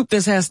whole group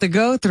this has to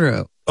go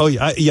through. Oh,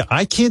 yeah.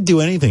 I can't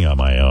do anything on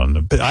my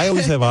own. But I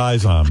always have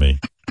eyes on me.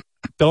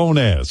 Don't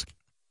ask.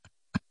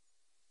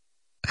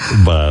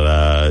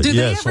 But, do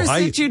they ever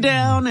sit you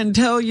down and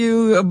tell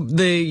you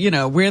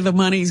where the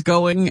money's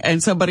going,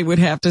 and somebody would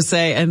have to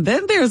say, and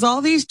then there's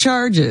all these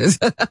charges.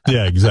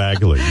 Yeah,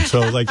 exactly.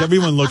 So like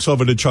everyone looks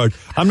over the charge.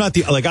 I'm not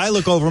I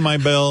look over my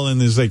bill and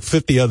there's like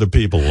 50 other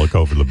people look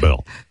over the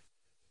bill.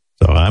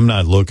 So I'm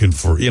not looking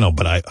for,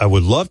 but I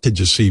would love to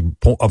just see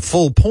a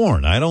full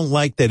porn. I don't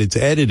like that it's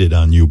edited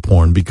on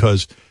YouPorn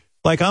because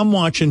like I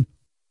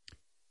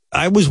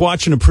was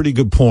watching a pretty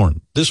good porn.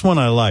 This one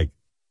I like.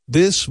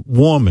 This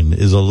woman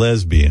is a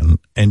lesbian,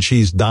 and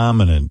she's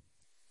dominant.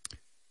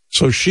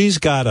 So she's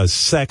got a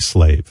sex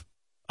slave.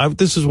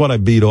 This is what I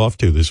beat off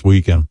to this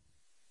weekend.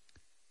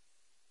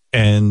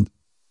 And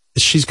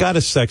she's got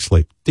a sex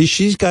slave.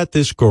 She's got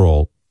this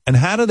girl, and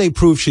how do they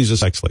prove she's a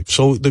sex slave?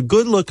 So the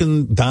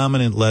good-looking,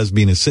 dominant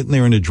lesbian is sitting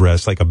there in a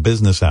dress, like a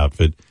business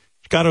outfit.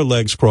 She's got her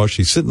legs crossed.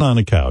 She's sitting on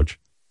a couch.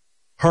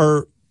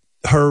 Her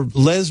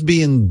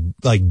lesbian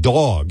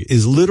dog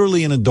is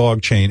literally in a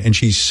dog chain, and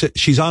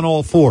she's on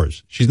all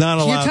fours. She's not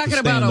allowed to stand up.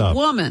 You're talking about a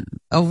woman.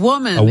 A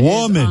woman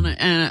is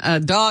on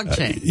a dog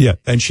chain. Yeah,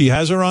 and she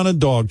has her on a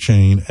dog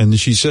chain, and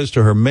she says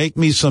to her, "Make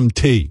me some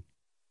tea."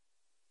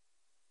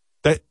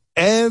 That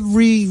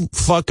every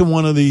fucking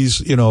one of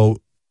these,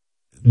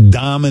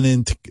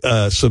 dominant,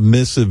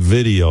 submissive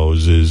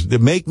videos is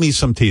 "Make me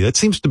some tea." That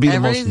seems to be the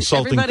most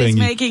insulting everybody's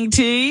thing. Everybody's making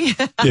tea.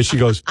 Yeah, she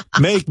goes,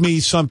 "Make me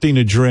something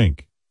to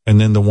drink." And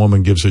then the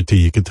woman gives her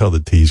tea. You can tell the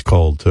tea's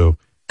cold, too.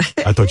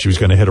 I thought she was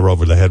going to hit her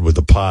over the head with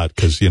the pot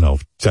because,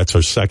 that's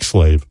her sex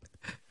slave.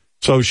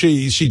 So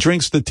she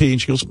drinks the tea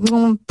and she goes,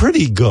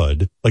 pretty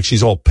good. Like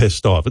she's all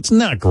pissed off. It's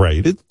not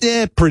great. It's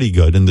pretty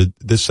good. And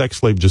the sex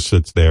slave just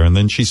sits there. And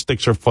then she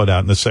sticks her foot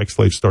out and the sex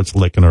slave starts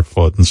licking her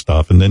foot and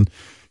stuff. And then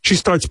she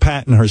starts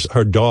patting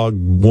her dog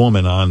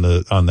woman on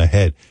the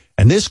head.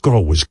 And this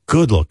girl was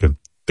good looking.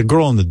 The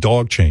girl in the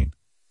dog chain.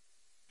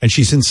 And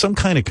she's in some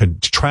kind of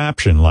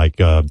contraption,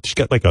 she's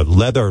got like a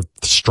leather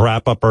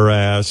strap up her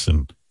ass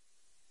and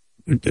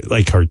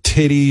like her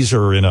titties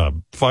are in a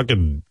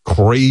fucking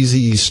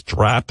crazy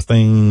strap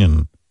thing.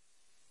 And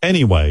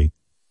anyway,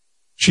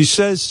 she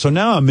says, so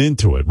now I'm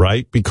into it,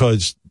 right?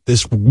 Because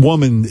this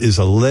woman is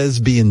a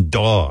lesbian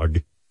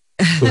dog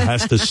who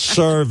has to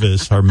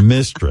service her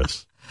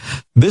mistress.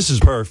 This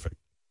is perfect.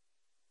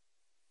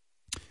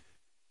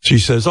 She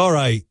says, all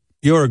right,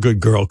 you're a good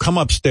girl. Come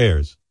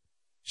upstairs.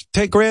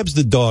 Grabs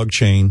the dog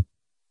chain,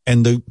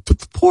 and the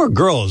poor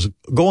girl is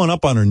going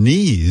up on her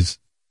knees.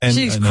 And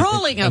she's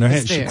crawling up the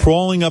stairs. She's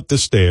crawling up the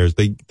stairs.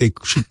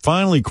 She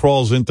finally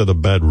crawls into the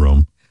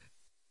bedroom,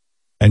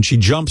 and she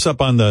jumps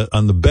up on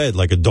the bed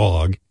like a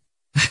dog.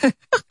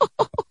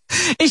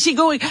 Is she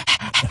going?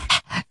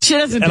 She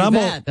doesn't do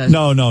that.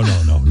 No.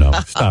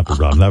 Stop it,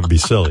 Rob. That would be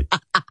silly.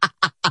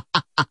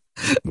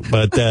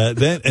 But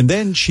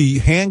then she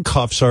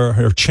handcuffs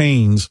her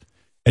chains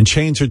and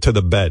chains her to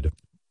the bed.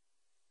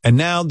 And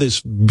now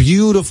this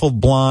beautiful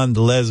blonde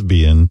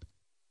lesbian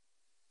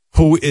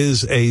who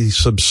is a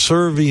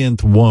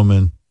subservient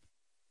woman,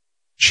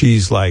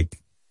 she's like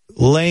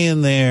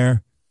laying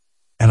there.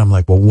 And I'm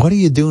like, well, what do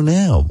you do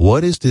now?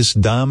 What is this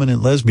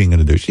dominant lesbian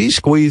going to do? She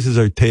squeezes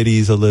her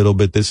titties a little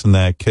bit, this and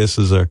that,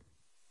 kisses her.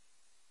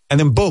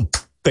 And then boom,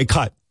 they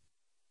cut.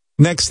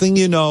 Next thing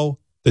you know,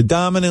 the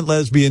dominant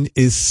lesbian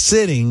is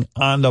sitting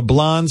on the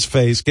blonde's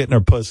face, getting her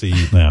pussy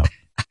eaten out.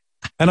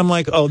 And I'm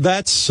like, oh,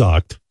 that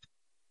sucked.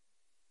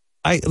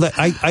 My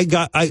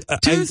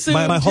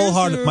whole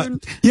heart,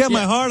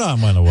 my heart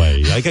on went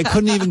away. Like I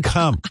couldn't even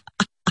come.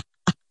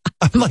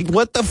 I'm like,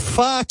 what the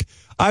fuck?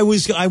 I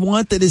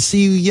wanted to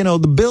see,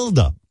 the build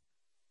up.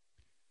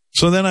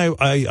 So then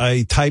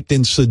I typed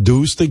in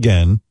seduced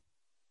again.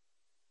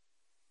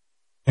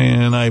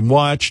 And I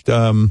watched,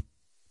 this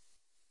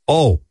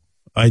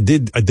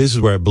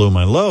is where I blew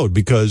my load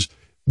because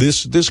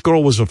this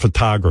girl was a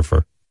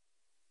photographer,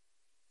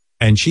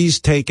 and she's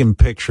taking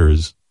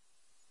pictures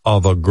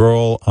of a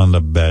girl on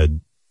the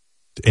bed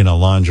in a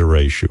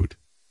lingerie shoot.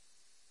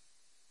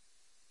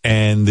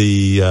 And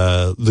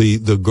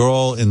the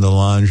girl in the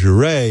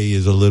lingerie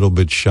is a little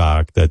bit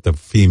shocked that the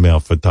female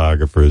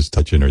photographer is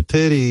touching her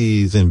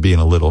titties and being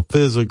a little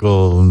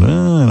physical.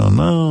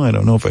 I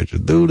don't know if I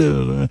should do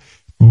this.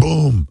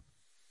 Boom.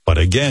 But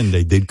again,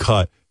 they did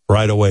cut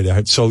right away to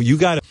her. So you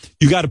got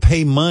to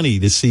pay money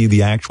to see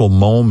the actual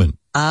moment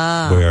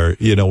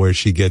where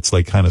she gets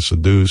like kind of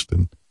seduced.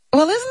 And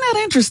well, isn't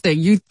that interesting?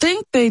 You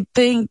think they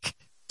think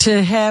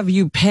to have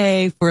you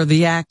pay for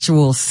the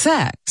actual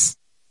sex,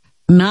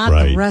 not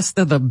the rest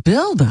of the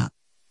buildup.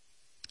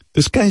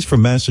 This guy's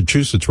from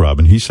Massachusetts,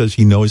 Robin. He says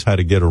he knows how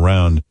to get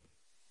around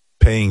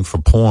paying for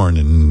porn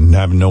and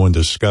having no one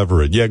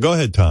discover it. Yeah, go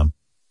ahead, Tom.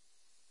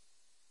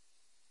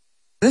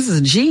 This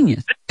is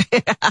genius.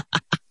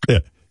 Yeah,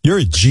 you're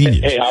a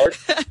genius. Hey, Howard.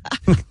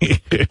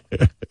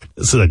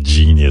 This is a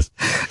genius.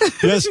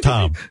 Yes,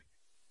 Tom.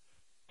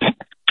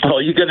 All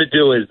you got to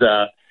do is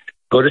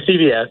go to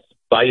CVS,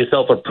 buy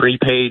yourself a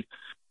prepaid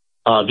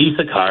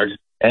Visa card,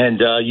 and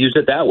use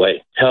it that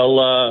way.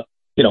 Tell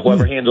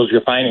whoever handles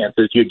your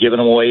finances you're giving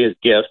them away as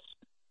gifts,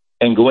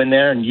 and go in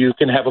there and you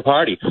can have a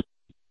party.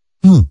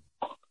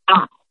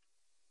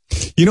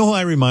 You know who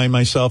I remind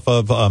myself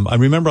of? I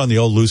remember on the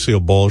old Lucille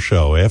Ball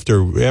show,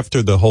 after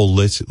the whole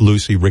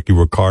Lucy Ricky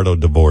Ricardo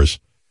divorce,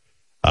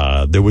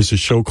 there was a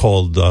show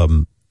called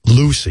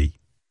Lucy.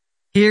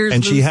 Here's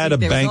and Lucy. She had a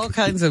there bank. was all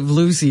kinds of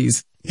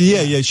Lucys.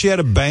 Yeah, she had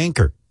a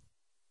banker.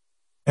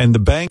 And the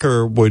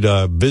banker would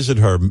visit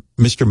her,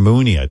 Mr.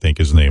 Mooney, I think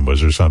his name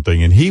was, or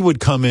something. And he would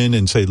come in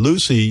and say,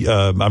 Lucy,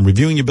 I'm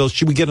reviewing your bills.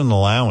 She would get an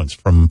allowance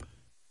from,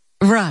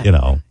 right.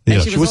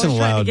 And she wasn't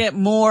allowed to get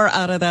more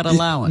out of that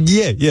allowance.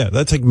 Yeah,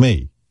 that's like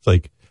me. It's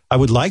like, I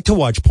would like to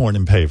watch porn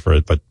and pay for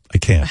it, but I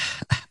can't.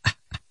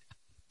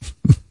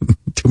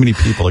 Too many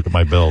people look at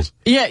my bills.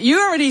 Yeah, you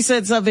already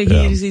said something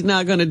he's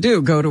not going to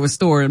do. Go to a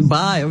store and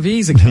buy a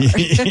Visa card.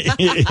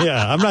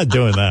 Yeah, I'm not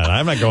doing that.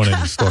 I'm not going to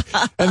the store.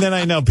 And then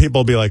I know people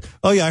will be like,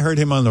 oh, yeah, I heard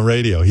him on the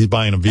radio. He's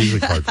buying a Visa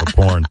card for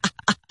porn.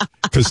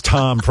 Because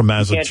Tom from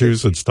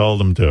Massachusetts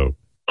told him to.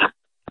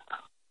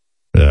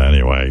 Yeah,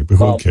 anyway,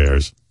 who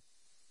cares?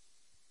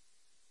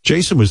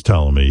 Jason was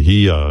telling me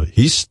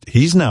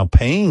he's now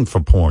paying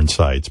for porn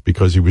sites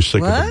because he was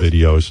sick of the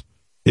videos.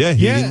 Yeah,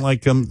 he didn't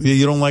like them.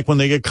 You don't like when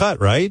they get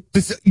cut, right?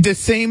 The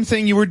same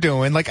thing you were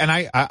doing. Like, and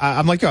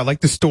I'm like, I like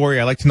the story.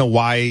 I like to know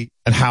why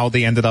and how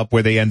they ended up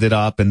where they ended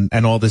up and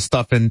all this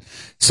stuff. And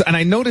so, and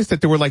I noticed that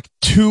there were like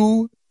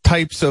two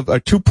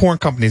porn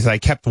companies that I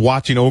kept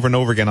watching over and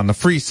over again on the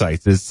free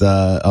sites. There's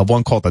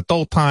one called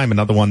Adult Time,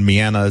 another one,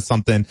 Miana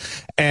something.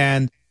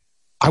 And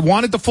I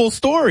wanted the full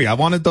story. I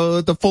wanted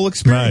the full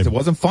experience. Right. It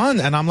wasn't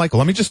fun. And I'm like, well,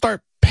 let me just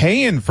start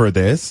paying for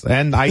this.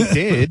 And I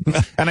did.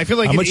 And I feel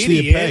like how much do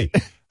you pay?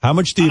 How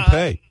much do you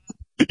pay?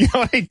 You know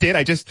what I did?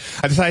 I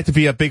decided to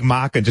be a big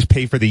mock and just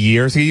pay for the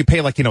year. So you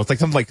pay like, it's like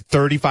something like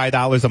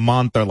 $35 a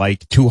month or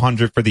like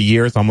 $200 for the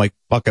year. So I'm like,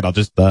 fuck it. I'll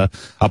just, I'll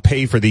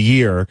pay for the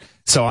year.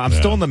 So I'm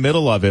still in the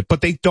middle of it,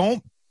 but it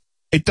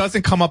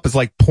doesn't come up as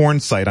like porn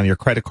site on your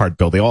credit card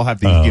bill. They all have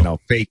these,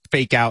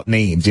 fake out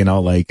names,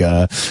 like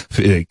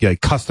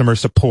customer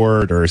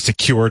support or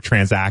secure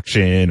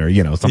transaction or,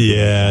 something. Yeah,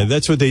 like that.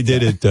 That's what they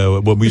did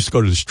when we used to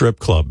go to the strip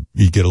club.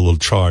 You get a little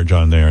charge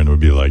on there and it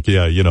would be like,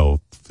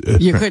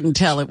 you couldn't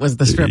tell it was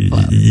the strip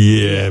club.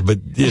 Yeah, but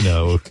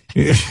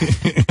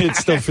it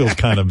still feels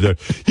kind of there.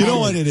 You know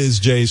what it is,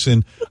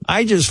 Jason?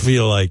 I just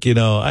feel like,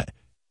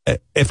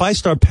 if I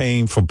start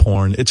paying for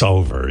porn, it's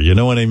over. You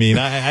know what I mean?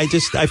 I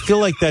feel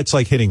like that's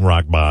like hitting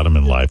rock bottom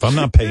in life. I'm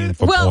not paying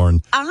for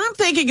porn. I'm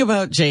thinking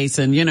about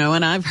Jason,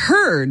 and I've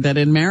heard that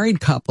in married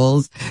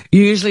couples,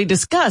 you usually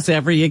discuss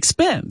every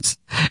expense.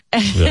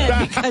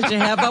 Because you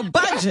have a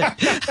budget.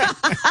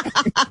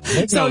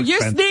 So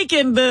you're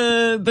sneaking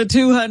the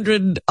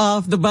 200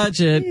 off the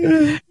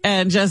budget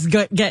and just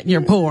getting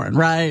your porn,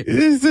 right?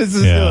 There's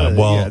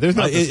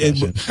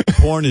no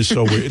porn is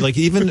so weird. Like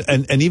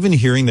even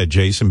hearing that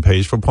Jason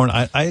pays for porn,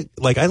 I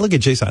look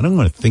at Jason, I don't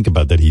want to think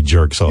about that he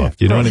jerks off.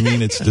 You know what I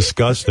mean? It's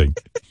disgusting.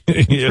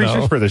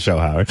 Research for the show,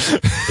 Howard.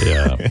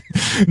 Yeah.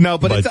 No,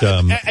 but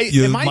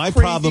my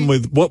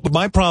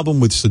problem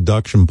with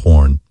seduction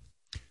porn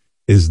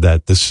is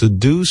that the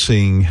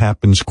seducing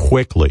happens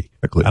quickly.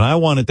 And I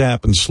want it to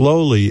happen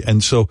slowly.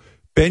 And so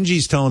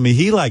Benji's telling me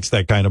he likes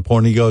that kind of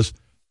porn. He goes,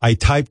 I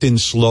typed in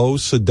slow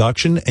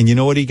seduction, and you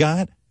know what he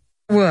got?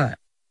 What?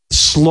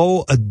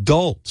 Slow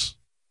adults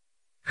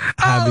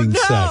having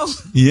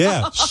sex.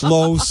 Yeah,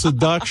 slow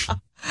seduction.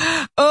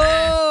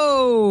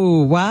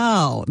 Oh,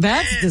 wow.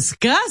 That's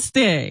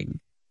disgusting.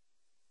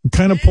 What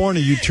kind of porn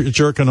are you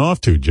jerking off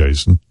to,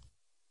 Jason?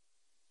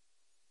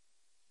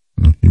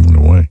 He went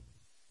away.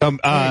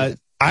 I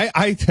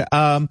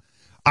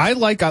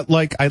like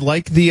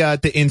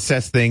the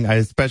incest thing. I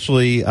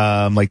especially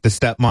like the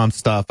stepmom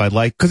stuff. I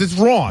like because it's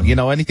wrong.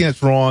 Anything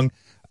that's wrong.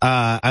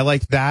 I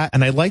like that,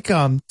 and I like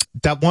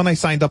that one I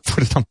signed up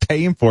for that I'm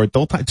paying for it.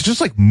 They're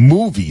just like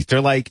movies.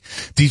 They're like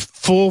these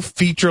full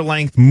feature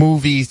length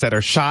movies that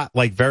are shot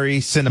like very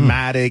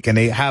cinematic, and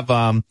they have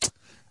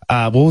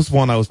what was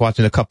one I was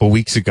watching a couple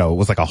weeks ago? It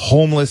was like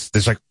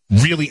there's like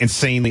really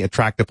insanely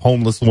attractive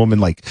homeless woman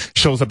like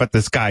shows up at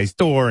this guy's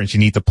door and she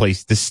needs a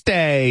place to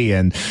stay,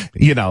 and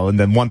and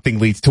then one thing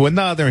leads to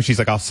another, and she's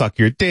like, I'll suck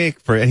your dick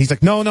and he's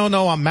like, no,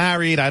 I'm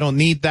married. I don't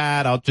need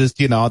that. I'll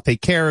just, I'll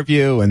take care of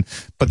you.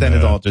 But then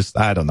it's all just,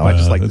 I don't know. I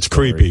just like it's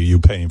creepy. You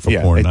paying for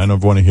porn. I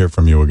don't want to hear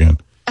from you again.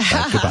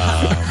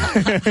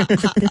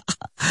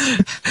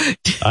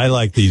 I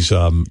like these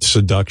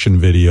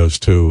seduction videos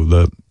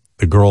too.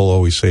 The girl will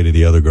always say to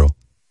the other girl,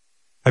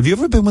 have you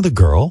ever been with a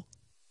girl?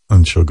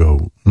 And she'll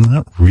go,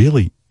 not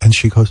really. And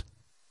she goes,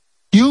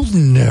 you've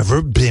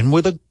never been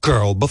with a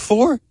girl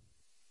before?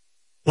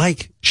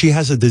 Like she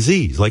has a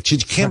disease. Like she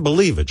can't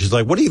believe it. She's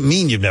like, what do you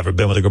mean you've never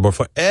been with a girl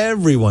before?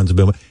 Everyone's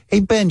been with.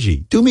 Hey,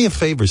 Benji, do me a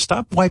favor.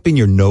 Stop wiping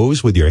your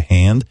nose with your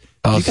hand.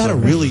 You gotta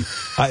really,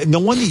 no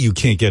wonder you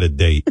can't get a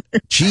date.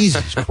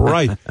 Jesus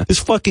Christ. This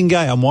fucking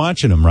guy, I'm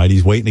watching him, right?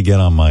 He's waiting to get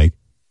on mic.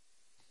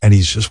 And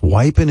he's just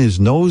wiping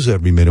his nose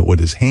every minute with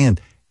his hand.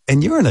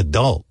 And you're an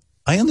adult.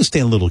 I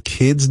understand little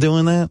kids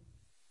doing that.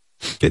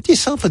 Get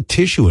yourself a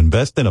tissue,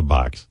 invest in a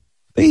box.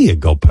 There you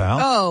go, pal.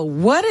 Oh,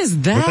 what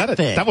is that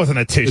thing? That wasn't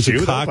a tissue.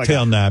 It's a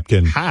cocktail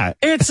napkin. Hat.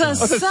 It's a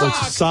sock. It's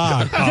a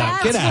sock.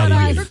 That's get out of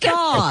here. I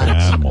thought.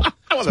 Animal.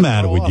 What's the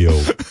matter with you?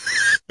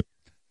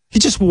 He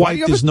just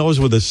wiped his nose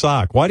with a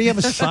sock. Why do you have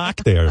a sock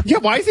there? Yeah,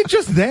 why is it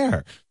just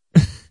there?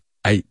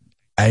 I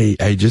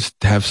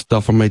just have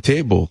stuff on my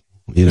table.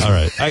 All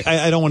right.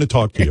 I don't want to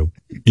talk to you.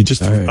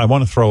 I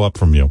want to throw up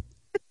from you.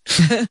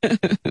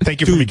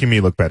 Thank you for making me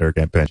look better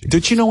again, Benji.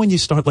 Did you know when you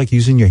start like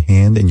using your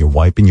hand and you're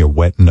wiping your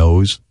wet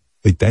nose,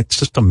 like that's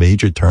just a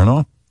major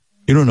turnoff?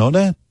 You don't know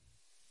that?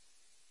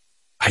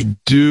 I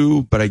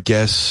do, but I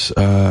guess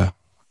I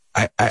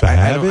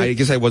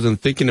guess I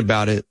wasn't thinking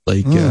about it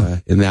like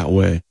in that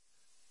way.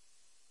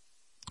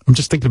 I'm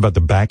just thinking about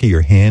the back of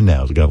your hand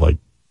now. It's got like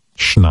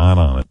snot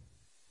on it.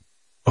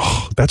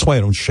 Oh, that's why I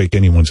don't shake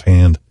anyone's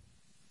hand.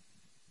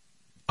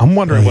 I'm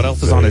wondering what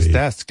else is on his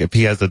desk if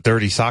he has a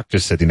dirty sock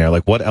just sitting there.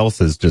 Like, what else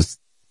is just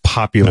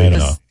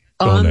populated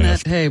on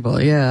that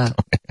table? Yeah.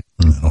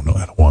 I don't know.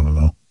 I don't want to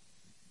know.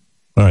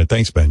 All right.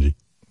 Thanks, Benji.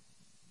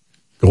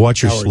 Go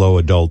watch your slow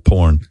adult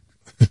porn.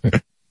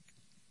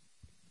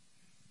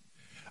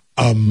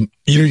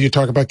 You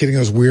talk about getting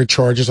those weird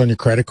charges on your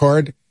credit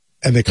card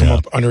and they come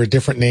up under a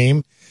different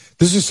name.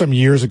 This is some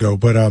years ago,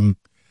 but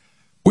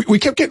we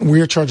kept getting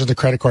weird charges on the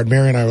credit card.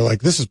 Mary and I were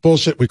like, this is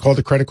bullshit. We called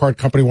the credit card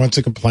company once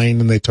to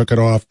complain and they took it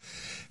off.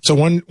 So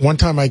one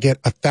time I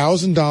get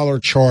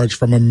 $1,000 charge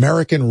from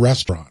American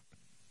Restaurant.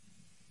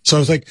 So I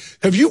was like,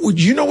 do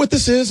you know what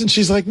this is? And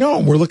she's like, no,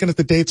 we're looking at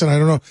the dates and I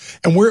don't know.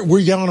 And we're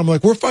yelling. I'm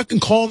like, we're fucking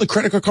calling the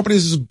credit card company.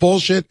 This is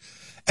bullshit.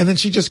 And then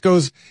she just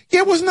goes,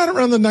 yeah, wasn't that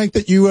around the night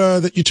that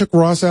you took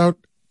Ross out?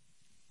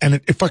 And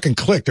it fucking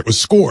clicked. It was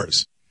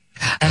Scores.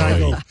 And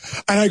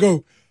I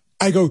go,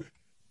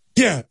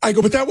 yeah,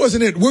 but that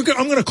wasn't it.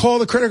 I'm going to call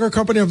the credit card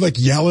company. I'm like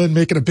yelling,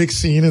 making a big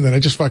scene, and then I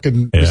just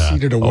fucking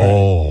receded away.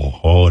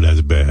 Oh,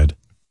 that's bad.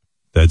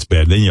 That's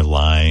bad. Then you're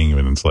lying,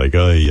 and it's like,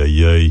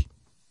 ay.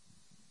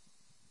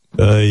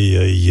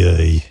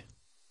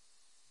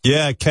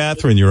 Yeah,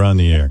 Catherine, you're on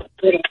the air.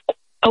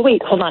 Oh,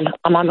 wait, hold on.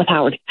 I'm on with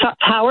Howard.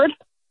 Howard?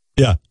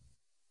 Yeah.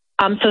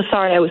 I'm so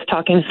sorry. I was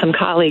talking to some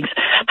colleagues.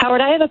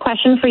 Howard, I have a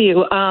question for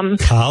you.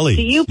 Colleagues?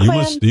 Do you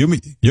plan...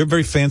 You're a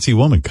very fancy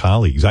woman.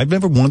 Colleagues. I've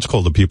never once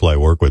called the people I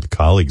work with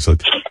colleagues.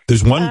 Like,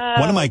 there's one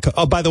of my...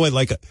 Oh, by the way,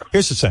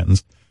 here's a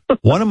sentence.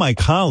 One of my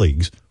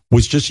colleagues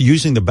was just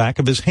using the back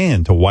of his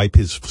hand to wipe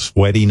his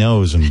sweaty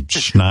nose and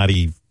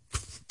snotty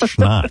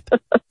snot.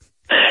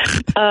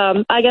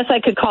 I guess I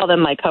could call them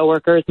my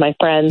coworkers, my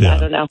friends. Yeah, I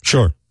don't know.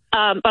 Sure.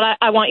 But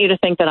I want you to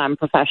think that I'm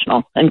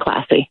professional and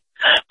classy.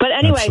 But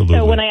anyway, Absolutely.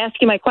 So when I ask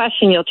you my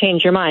question, you'll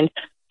change your mind.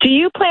 Do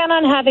you plan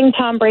on having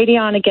Tom Brady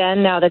on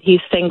again now that he's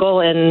single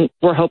and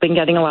we're hoping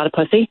getting a lot of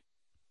pussy?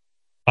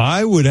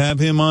 I would have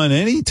him on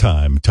any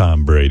time,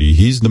 Tom Brady.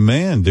 He's the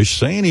man. They're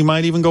saying he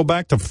might even go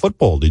back to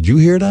football. Did you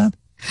hear that?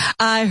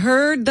 I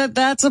heard that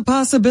that's a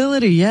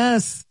possibility,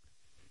 yes.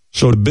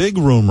 So the big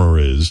rumor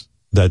is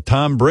that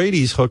Tom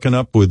Brady's hooking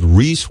up with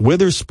Reese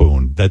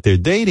Witherspoon, that they're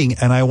dating,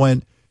 and I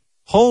went,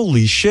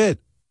 holy shit.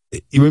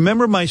 You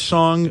remember my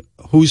song,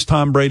 Who's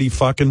Tom Brady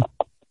Fucking?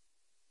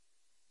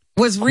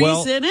 Was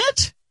Reese in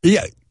it?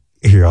 Yeah.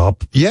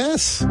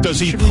 Yes. Does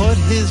he put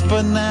his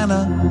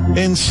banana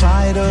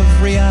inside of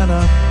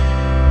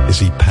Rihanna? Is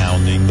he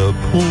pounding the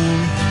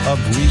poon of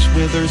Reese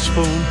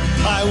Witherspoon?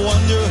 I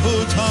wonder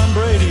who Tom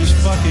Brady's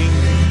fucking.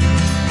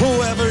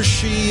 Whoever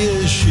she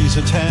is, she's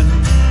a 10.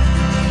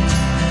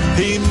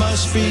 He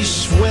must be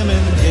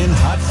swimming in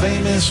hot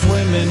famous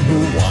women who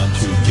want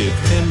to give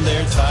him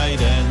their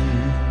tight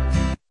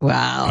end.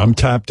 Wow. I'm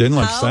tapped in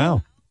like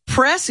Sal.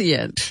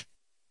 Prescient.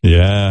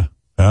 Yeah.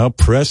 How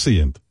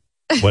prescient.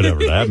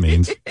 Whatever that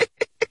means.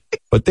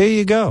 But there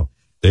you go.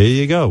 There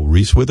you go.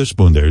 Reese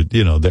Witherspoon. There,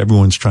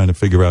 everyone's trying to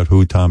figure out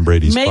who Tom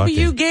Brady's fucking. Maybe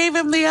you gave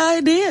him the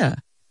idea.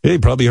 He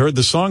probably heard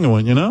the song and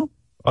went,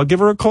 I'll give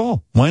her a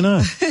call. Why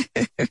not?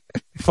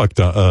 Fuck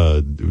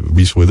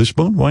Reese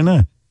Witherspoon. Why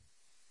not?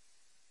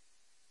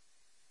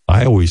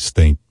 I always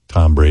think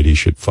Tom Brady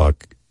should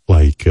fuck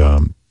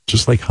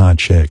just like hot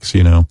chicks,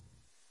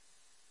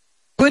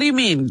 What do you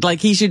mean?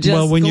 Like he should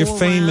just when go you're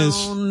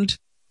famous, around?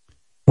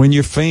 When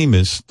you're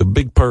famous, the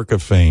big perk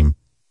of fame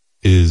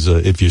is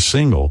if you're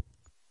single,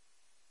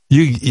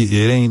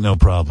 it ain't no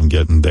problem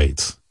getting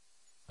dates.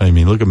 I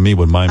mean, look at me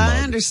with my mug.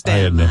 I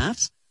understand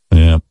that.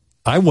 Yeah.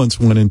 I once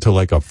went into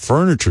like a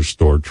furniture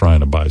store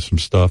trying to buy some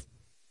stuff.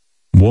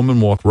 Woman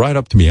walked right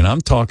up to me, and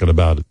I'm talking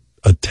about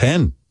a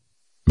 10,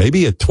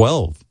 maybe a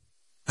 12.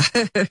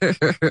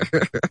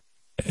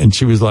 And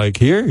she was like,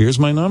 here's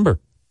my number.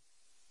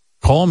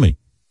 Call me.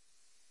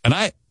 And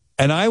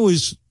I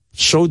was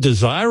so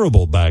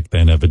desirable back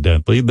then,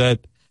 evidently, that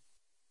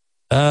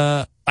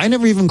I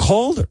never even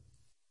called her.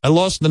 I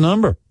lost the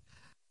number.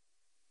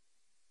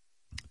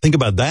 Think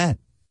about that.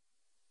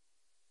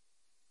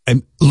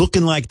 And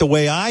looking like the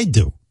way I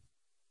do.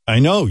 I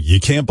know, you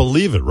can't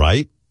believe it,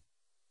 right?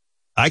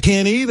 I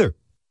can't either.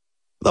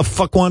 Who the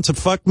fuck wants to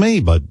fuck me?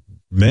 But,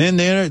 man,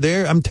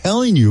 they're I'm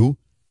telling you,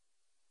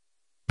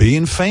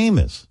 being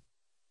famous.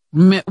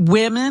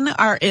 Women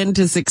are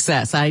into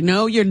success. I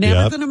know you're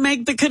never going to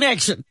make the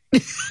connection.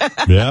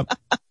 Yeah,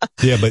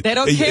 but they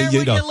don't care what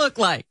you look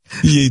like.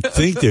 You'd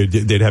think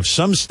they'd have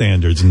some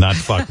standards and not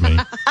fuck me.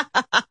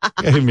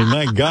 I mean,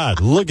 my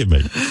God, look at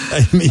me.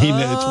 I mean,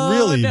 it's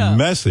really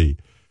messy.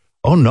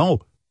 Oh, no,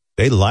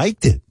 they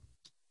liked it.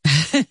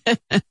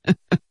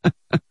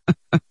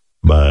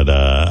 But,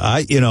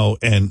 I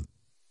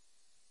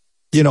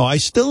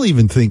still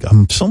even think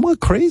I'm somewhat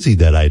crazy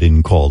that I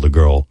didn't call the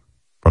girl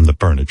from the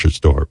furniture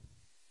store.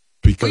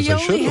 Because you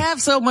only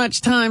have so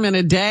much time in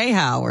a day,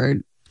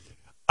 Howard.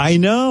 I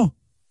know.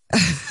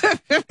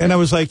 And I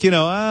was like,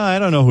 I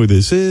don't know who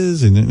this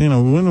is.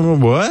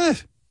 And,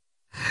 what?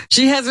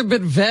 She hasn't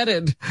been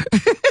vetted.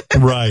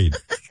 Right.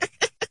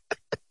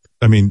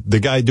 I mean, the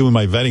guy doing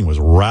my vetting was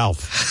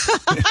Ralph.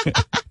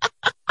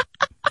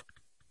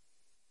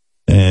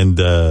 And,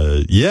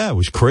 it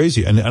was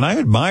crazy. And I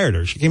admired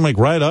her. She came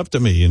right up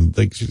to me and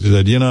she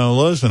said,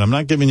 listen, I'm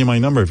not giving you my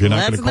number if you're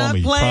not going to call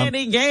me. Let's not play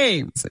any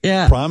games.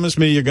 Yeah. Promise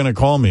me you're going to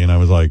call me. And I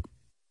was like,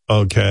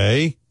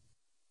 okay.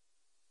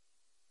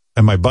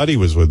 And my buddy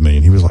was with me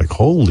and he was like,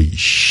 holy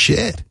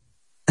shit.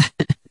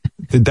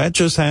 Did that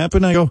just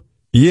happen? I go,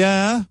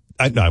 yeah.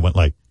 I went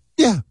like,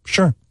 yeah,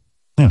 sure.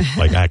 Yeah,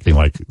 like acting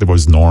like it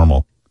was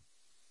normal.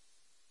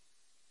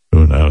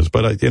 Who knows?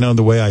 But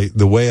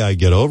the way I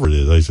get over it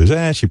is I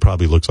say, she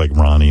probably looks like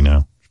Ronnie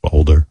now,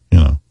 older,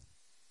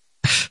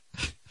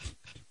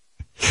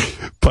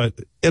 But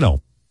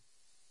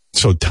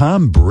so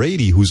Tom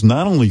Brady, who's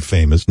not only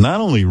famous,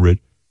 not only rich,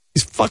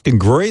 he's fucking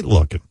great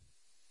looking.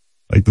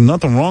 Like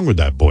nothing wrong with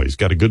that boy. He's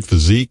got a good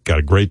physique, got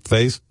a great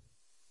face.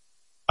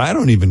 I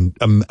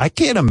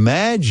can't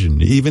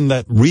imagine even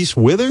that Reese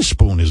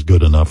Witherspoon is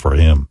good enough for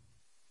him.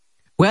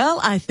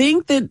 Well, I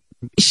think that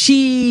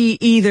she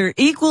either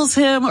equals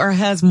him or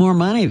has more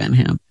money than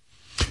him.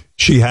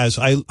 She has.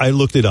 I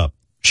looked it up.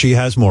 She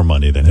has more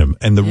money than him.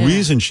 And the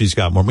reason she's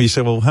got more money, you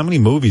say, well, how many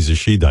movies has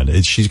she done?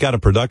 She's got a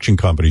production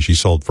company she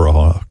sold for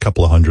a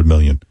couple of $100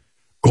 million.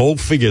 Go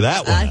figure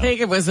that one out. I think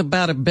it was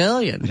about $1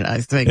 billion.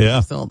 I think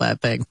she sold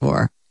that thing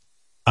for.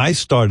 I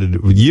started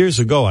years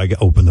ago. I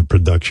opened a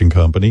production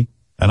company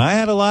and I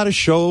had a lot of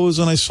shows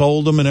and I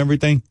sold them and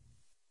everything.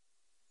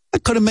 I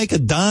couldn't make a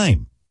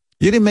dime.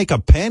 You didn't make a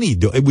penny.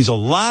 It was a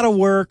lot of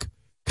work,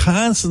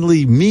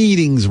 constantly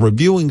meetings,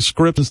 reviewing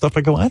scripts and stuff.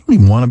 I go, I don't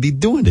even want to be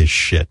doing this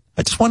shit.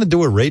 I just want to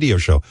do a radio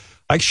show.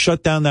 I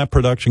shut down that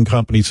production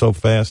company so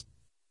fast.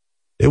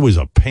 It was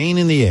a pain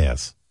in the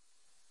ass.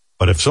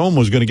 But if someone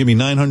was going to give me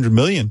 $900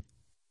 million,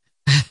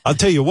 I'll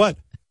tell you what,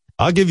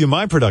 I'll give you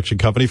my production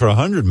company for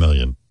 $100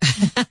 million.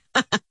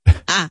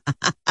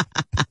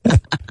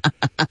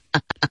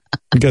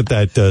 You got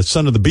that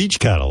Son of the Beach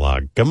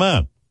catalog. Come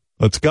on,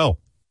 let's go.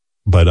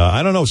 But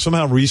I don't know.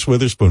 Somehow Reese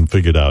Witherspoon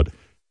figured out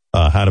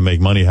how to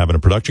make money having a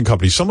production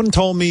company. Someone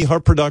told me her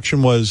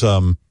production was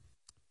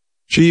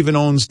she even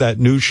owns that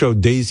new show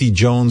Daisy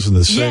Jones and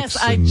the Six. Yes,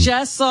 I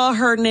just saw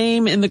her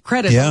name in the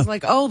credits. I was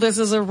like, oh, this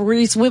is a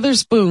Reese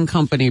Witherspoon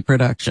company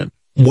production.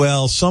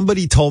 Well,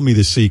 somebody told me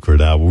the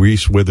secret how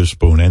Reese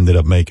Witherspoon ended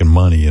up making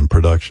money in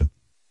production.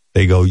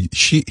 They go,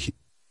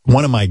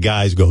 one of my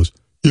guys goes,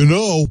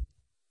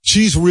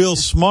 she's real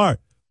smart.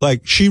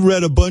 Like, she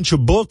read a bunch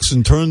of books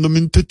and turned them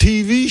into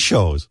TV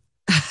shows.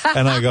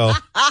 And I go,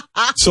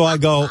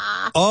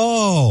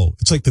 oh,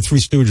 it's like the Three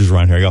Stooges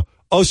around here. I go,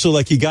 oh, so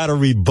like you got to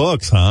read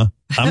books, huh?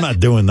 I'm not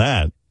doing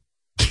that.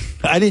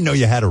 I didn't know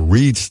you had to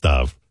read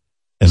stuff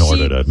in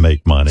order to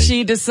make money.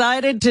 She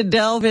decided to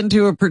delve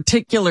into a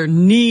particular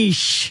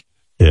niche.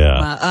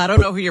 Yeah. I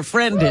don't know who your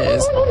friend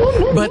is,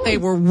 but they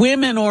were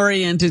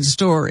women-oriented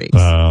stories.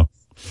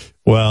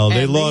 Well,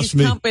 they lost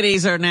me. These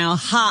companies are now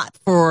hot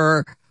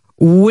for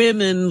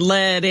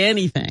women-led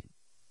anything.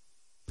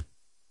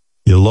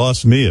 You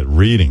lost me at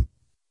reading.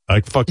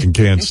 I fucking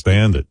can't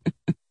stand it.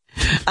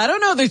 I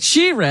don't know that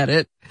she read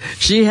it.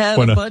 She had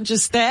a bunch of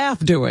staff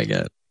doing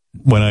it.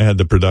 When I had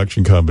the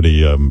production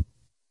company,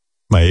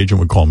 my agent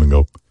would call me and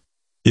go,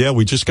 yeah,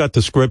 we just got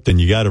the script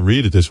and you got to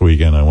read it this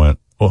weekend. I went,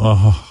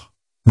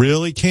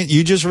 really? Can't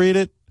you just read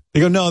it? They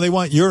go, no, they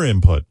want your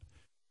input.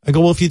 I go,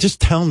 well, if you just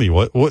tell me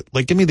what,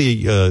 like, give me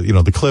the,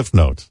 the Cliff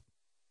Notes.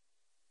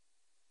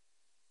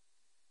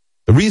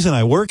 The reason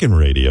I work in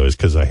radio is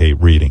because I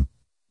hate reading.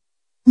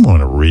 I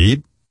want to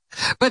read.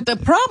 But the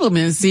problem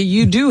is, see,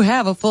 you do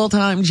have a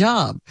full-time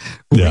job.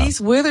 Yeah. Reese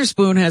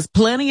Witherspoon has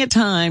plenty of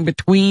time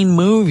between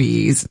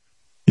movies.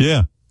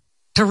 Yeah.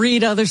 To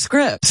read other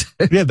scripts.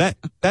 Yeah,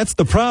 that's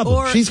the problem.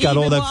 Or she's got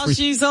all that while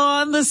she's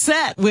on the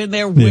set when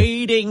they're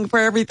waiting for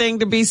everything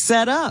to be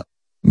set up.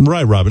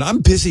 Right, Robin.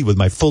 I'm busy with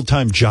my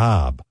full-time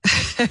job.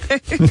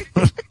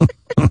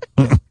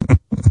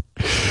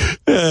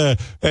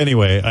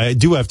 Anyway, I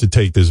do have to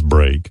take this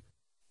break.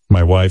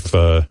 My wife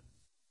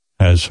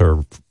has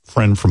her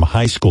friend from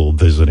high school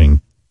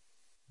visiting.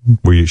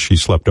 She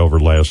slept over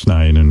last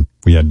night, and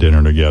we had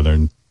dinner together.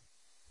 And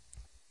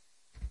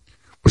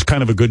it was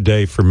kind of a good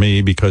day for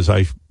me because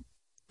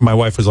my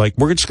wife was like,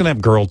 we're just going to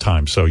have girl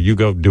time, so you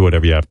go do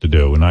whatever you have to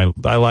do. And I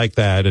like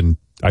that, and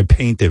I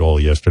painted all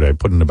yesterday. I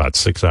put in about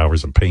 6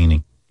 hours of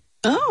painting.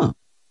 Oh.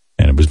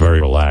 And it was very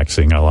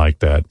relaxing. I like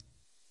that.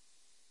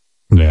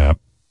 Yeah.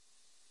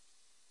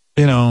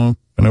 And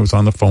I was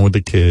on the phone with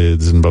the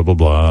kids and blah, blah,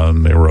 blah,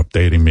 and they were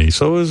updating me.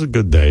 So it was a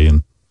good day.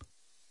 And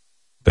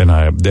then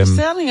You're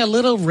sounding a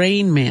little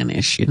Rain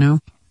Man-ish,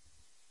 What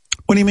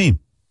do you mean?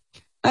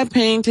 I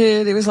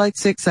painted. It was like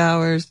 6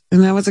 hours,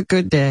 and that was a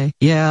good day.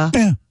 Yeah.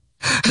 Yeah.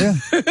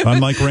 I'm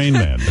like Rain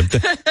Man.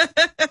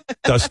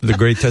 The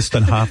great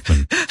Dustin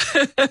Hoffman.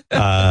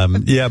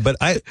 Yeah, but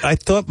I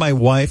thought my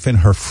wife and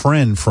her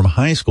friend from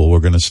high school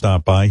were going to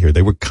stop by here.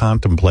 They were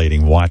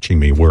contemplating watching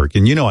me work.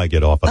 And I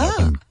get off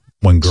on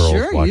when girls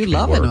watch me work. Sure, you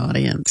love an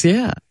audience,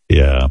 yeah.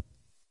 Yeah.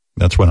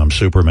 That's when I'm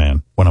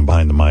Superman, when I'm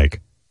behind the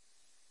mic.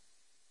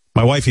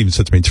 My wife even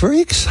said to me, it's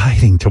very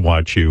exciting to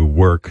watch you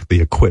work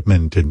the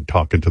equipment and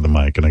talking to the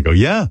mic. And I go,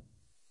 yeah.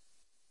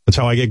 That's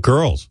how I get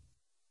girls.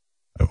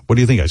 What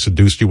do you think? I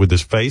seduced you with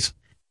this face?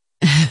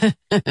 Hold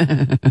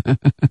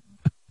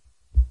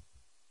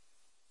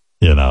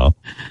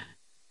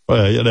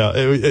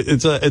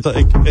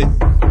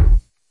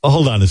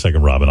on a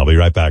second, Robin. I'll be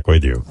right back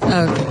with you.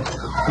 Okay.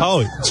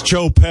 Oh, it's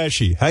Joe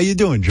Pesci. How you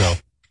doing, Joe?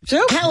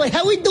 Howard,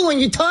 how we doing?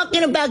 You're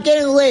talking about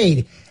getting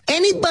laid.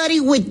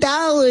 Anybody with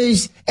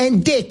dollars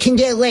and dick can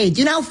get laid.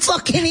 You know how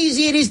fucking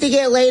easy it is to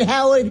get laid,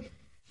 Howard?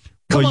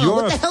 Come on,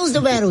 what the hell's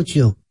the matter with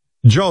you?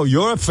 Joe,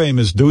 you're a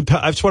famous dude.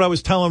 That's what I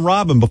was telling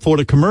Robin before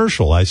the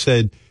commercial. I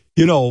said,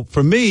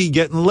 for me,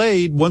 getting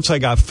laid, once I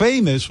got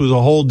famous, was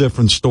a whole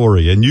different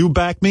story. And you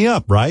back me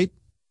up, right?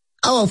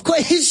 Oh, of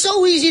course. It's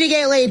so easy to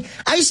get laid.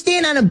 I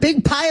stand on a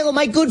big pile of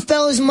my good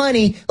fellas'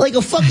 money like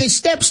a fucking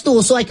step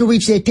stool so I can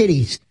reach their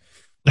titties.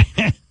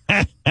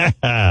 I'm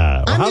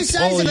the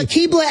size of a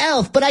Keebler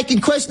elf, but I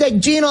can crush that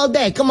gin all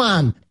day. Come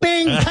on.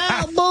 Bing,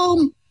 pow,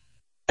 boom.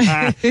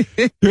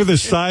 You're the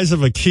size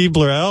of a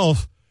Keebler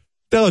elf.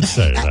 Don't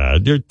say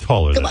that. You're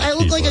taller than I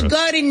look like a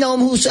garden gnome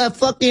who's a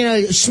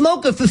fucking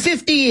smoker for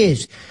 50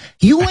 years.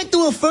 You went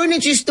to a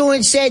furniture store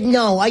and said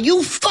no. Are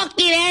you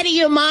fucking out of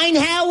your mind,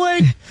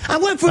 Howard? I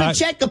went for a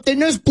checkup. The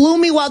nurse blew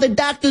me while the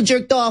doctor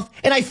jerked off,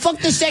 and I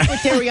fucked the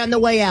secretary on the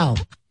way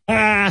out.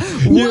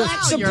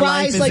 Not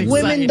surprised like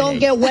women don't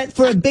get wet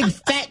for a big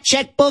fat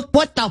checkbook?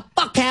 What the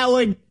fuck,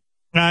 Howard?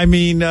 I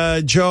mean,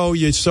 Joe,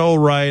 you're so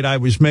right. I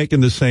was making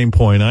the same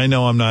point. I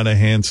know I'm not a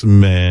handsome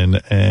man,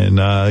 and,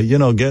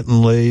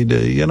 getting laid,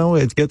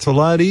 it gets a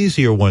lot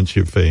easier once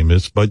you're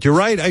famous. But you're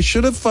right. I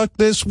should have fucked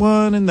this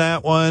one and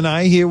that one.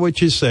 I hear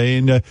what you're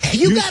saying.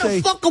 You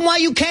gotta fuck them while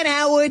you can,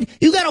 Howard.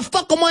 You gotta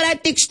fuck them while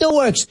that dick still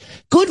works.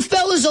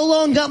 Goodfellas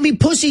alone got me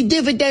pussy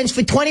dividends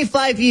for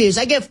 25 years.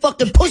 I get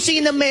fucking pussy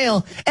in the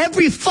mail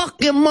every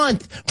fucking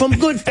month from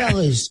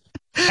Goodfellas.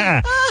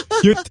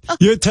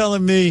 You're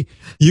telling me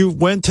you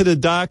went to the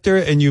doctor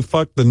and you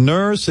fucked the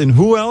nurse, and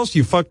who else?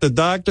 You fucked the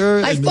doctor?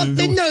 I fucked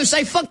the nurse,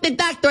 I fucked the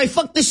doctor, I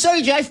fucked the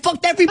surgeon, I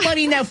fucked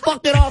everybody in that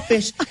fucking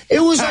office.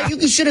 It was like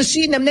you should have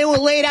seen them. They were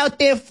laid out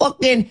there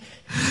fucking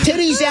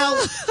titties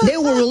out. They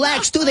were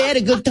relaxed too. They had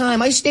a good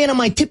time. I stand on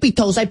my tippy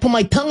toes. I put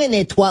my tongue in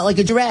their twat like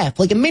a giraffe,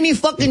 like a mini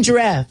fucking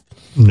giraffe.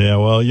 Yeah,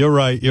 well, you're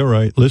right.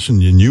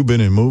 Listen, you've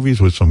been in movies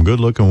with some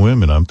good-looking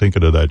women. I'm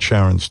thinking of that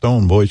Sharon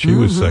Stone. Boy, she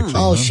was sexy.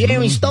 Oh,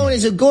 Sharon Stone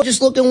is a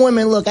gorgeous-looking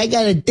woman. Look, I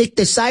got a dick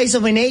the size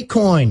of an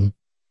acorn.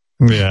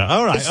 Yeah,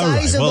 all right. The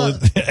size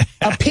of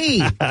a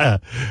pea.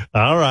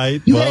 All right.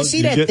 You gotta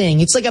see that thing.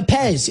 It's like a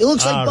Pez. It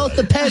looks like both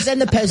the Pez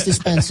and the Pez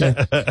dispenser.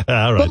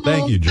 All right.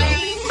 Thank you, Joe.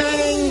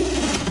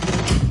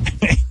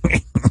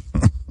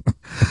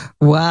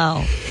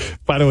 Wow.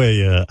 By the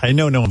way, I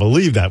know no one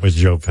believed that was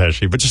Joe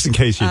Pesci, but just in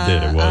case you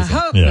did, it wasn't. I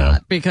hope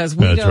not, because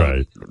we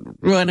don't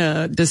want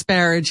to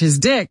disparage his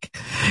dick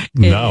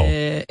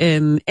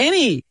in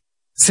any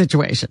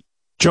situation.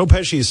 Joe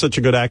Pesci is such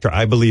a good actor.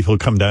 I believe he'll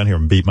come down here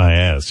and beat my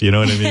ass. You know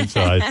what I mean?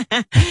 So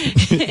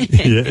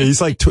he's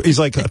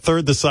like a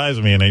third the size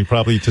of me, and he'd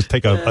probably just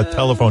take a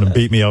telephone and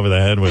beat me over the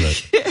head with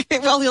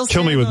it. Well, he'll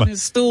kill me with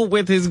his stool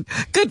with his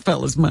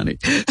Goodfellas money.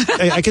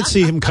 I could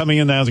see him coming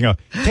in now and go,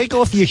 "Take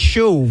off your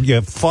shoe, you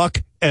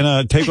fuck,"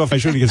 and take off my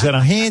shoe. And he goes, "Then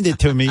I'll hand it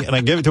to me," and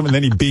I give it to him, and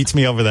then he beats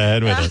me over the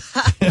head with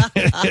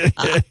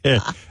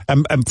it.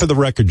 And for the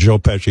record, Joe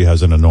Pesci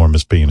has an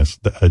enormous penis,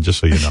 just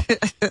so you know.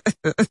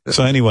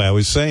 So anyway, I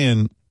was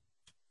saying,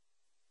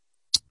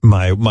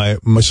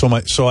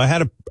 so I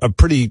had a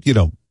pretty,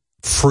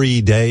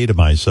 free day to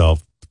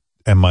myself,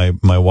 and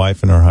my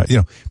wife and her,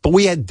 but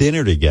we had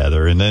dinner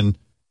together, and then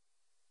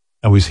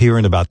I was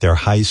hearing about their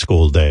high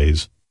school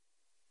days,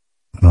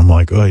 and I'm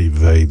like, oh,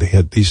 they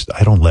had these,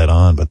 I don't let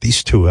on, but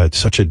these two had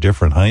such a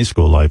different high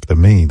school life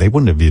than me. They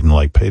wouldn't have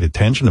even paid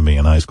attention to me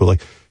in high school.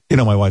 Like,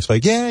 my wife's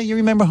like, yeah, you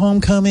remember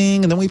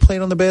homecoming? And then we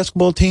played on the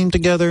basketball team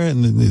together.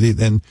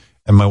 And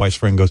my wife's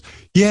friend goes,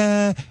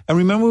 yeah, I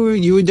remember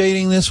you were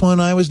dating this one.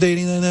 I was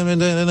dating.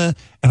 And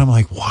I'm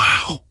like,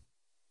 wow.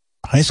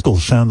 High school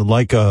sounded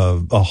like a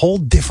whole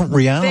different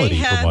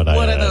reality from what I had.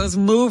 One of those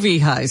movie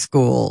high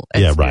school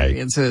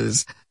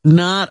experiences,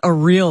 not a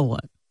real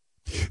one.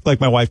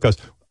 Like my wife goes,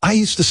 I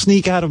used to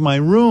sneak out of my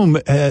room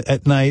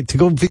at night to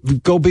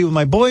go be with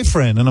my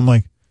boyfriend. And I'm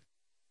like,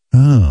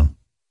 oh.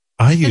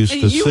 I used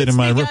to sit in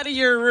my room. Out of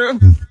your room,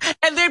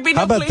 and there'd be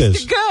no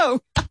place to go.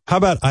 How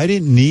about I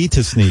didn't need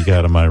to sneak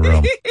out of my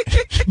room?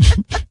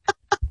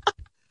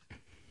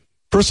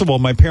 First of all,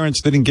 my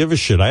parents didn't give a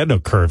shit. I had no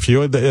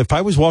curfew. If I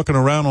was walking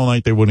around all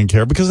night, they wouldn't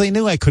care because they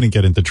knew I couldn't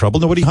get into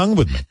trouble. Nobody hung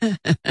with me.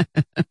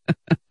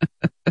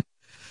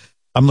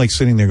 I'm like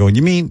sitting there going,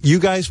 you mean you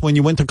guys, when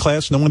you went to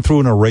class, no one threw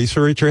an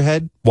eraser at your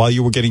head while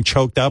you were getting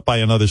choked out by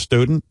another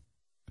student?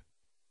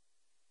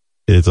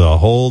 It's a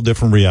whole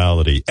different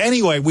reality.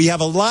 Anyway, we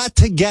have a lot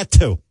to get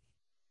to.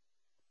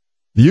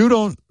 You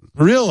don't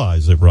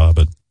realize it,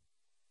 Robin.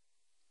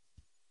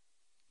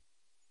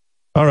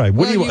 All right.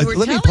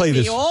 Let me play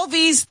this. All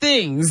these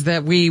things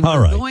that we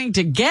were going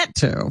to get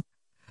to.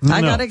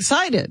 I got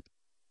excited.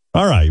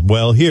 All right.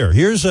 Well,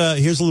 here's a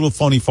little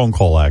phony phone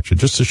call action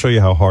just to show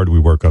you how hard we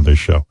work on this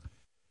show.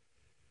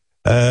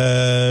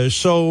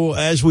 So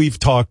as we've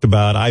talked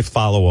about, I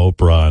follow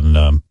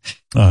Oprah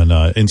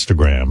on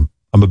Instagram.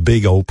 I'm a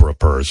big Oprah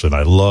person.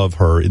 I love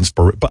her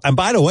inspiration. And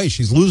by the way,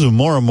 she's losing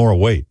more and more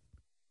weight.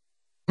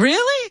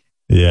 Really?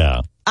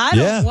 Yeah. I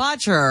don't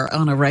watch her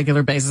on a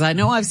regular basis. I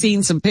know I've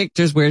seen some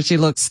pictures where she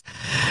looks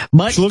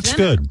much thinner,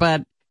 good,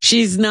 but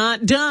she's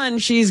not done.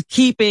 She's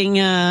keeping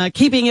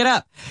it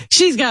up.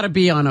 She's got to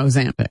be on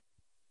Ozempic.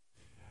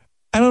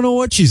 I don't know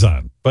what she's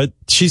on, but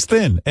she's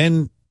thin,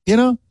 and she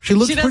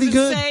looks pretty good. She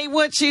doesn't say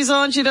what she's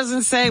on. She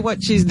doesn't say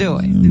what she's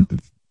doing.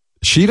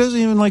 She doesn't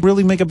even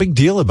really make a big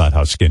deal about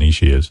how skinny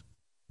she is.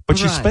 But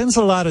she spends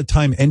a lot of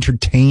time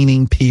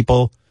entertaining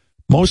people,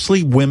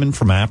 mostly women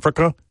from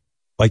Africa,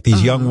 like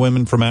these young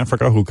women from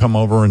Africa who come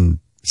over and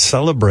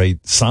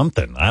celebrate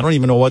something. I don't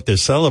even know what they're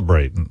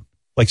celebrating.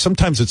 Like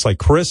sometimes it's like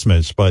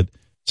Christmas, but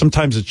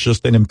sometimes it's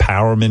just an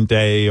empowerment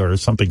day or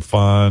something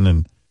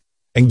fun.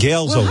 And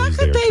Gail's always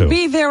there, too. How could they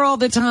be there all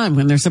the time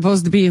when they're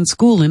supposed to be in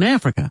school in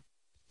Africa?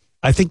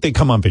 I think they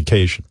come on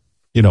vacation,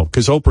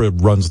 because Oprah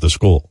runs the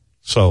school.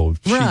 So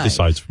she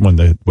decides when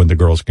the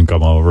girls can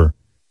come over.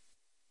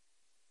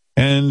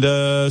 And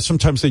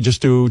sometimes they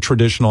just do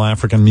traditional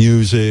African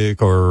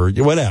music or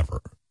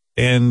whatever.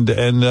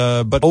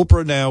 But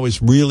Oprah now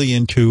is really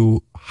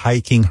into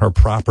hiking her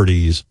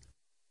properties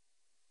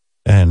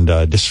and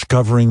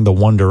discovering the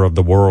wonder of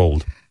the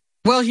world.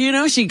 Well,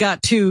 she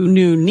got 2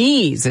 new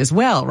knees as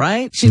well,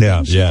 right? She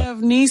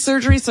have knee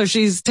surgery, so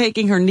she's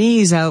taking her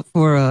knees out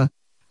for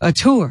a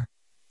tour.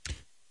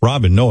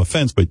 Robin, no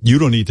offense, but you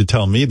don't need to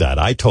tell me that.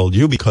 I told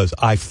you because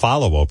I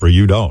follow Oprah.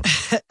 You don't.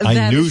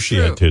 I knew she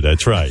had to.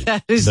 That's right.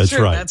 That is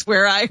true. Right. That's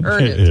where I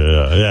heard it.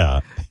 Yeah.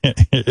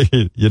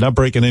 You're not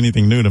breaking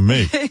anything new to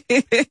me.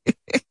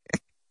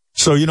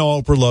 So,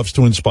 Oprah loves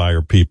to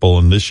inspire people,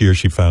 and this year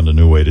she found a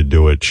new way to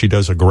do it. She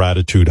does a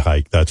gratitude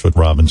hike. That's what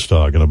Robin's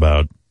talking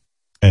about.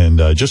 And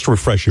just to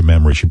refresh your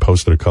memory, she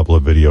posted a couple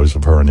of videos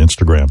of her on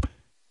Instagram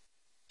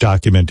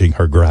documenting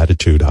her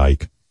gratitude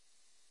hike.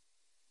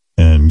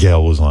 And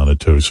Gail was on it,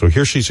 too. So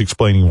here she's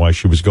explaining why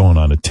she was going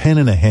on a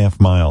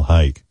 10.5-mile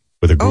hike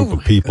with a group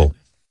of people.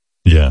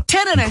 Yeah.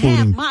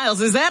 10.5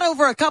 miles. Is that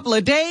over a couple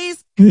of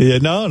days? Yeah,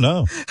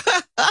 no.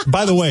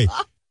 By the way,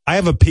 I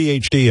have a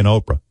PhD in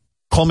Oprah.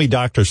 Call me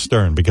Dr.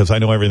 Stern because I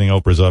know everything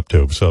Oprah's up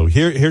to. So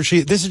this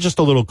is just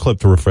a little clip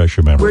to refresh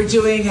your memory. We're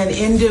doing an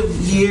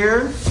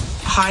end-of-year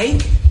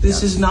hike.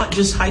 This is not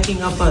just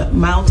hiking up a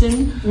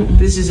mountain.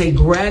 This is a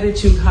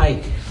gratitude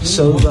hike.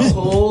 So the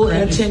whole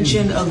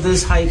intention of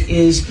this hike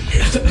is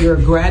your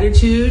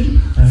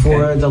gratitude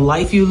for the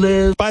life you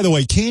live. By the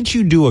way, can't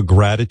you do a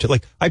gratitude?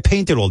 Like, I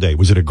painted all day.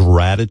 Was it a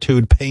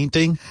gratitude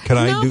painting?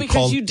 No,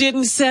 because you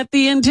didn't set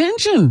the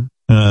intention.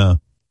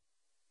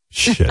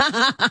 Shit.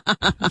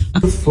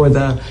 For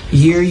the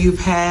year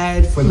you've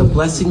had, for the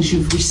blessings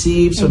you've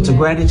received. So it's a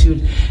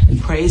gratitude and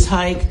praise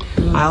hike.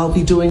 I'll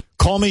be doing.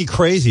 Call me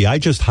crazy. I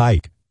just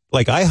hike.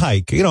 Like I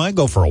hike, I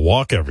go for a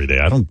walk every day.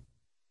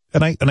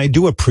 I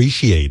do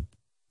appreciate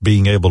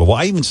being able to.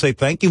 I even say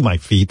thank you, my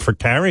feet, for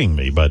carrying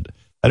me, but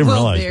I didn't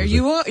realize. There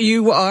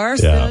you are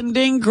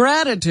sending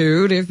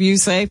gratitude if you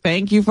say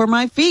thank you for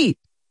my feet.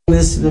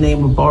 This is the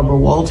name of Barbara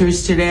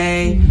Walters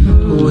today,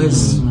 who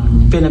has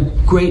been a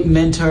great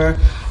mentor.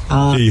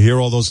 Do you hear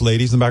all those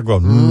ladies in the back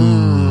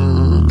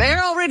going,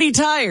 They're already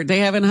tired. They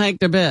haven't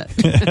hiked a bit.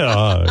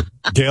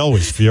 Gail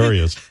was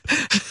furious.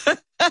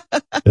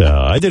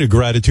 Yeah, I did a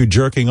gratitude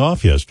jerking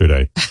off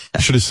yesterday.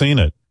 You should have seen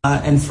it.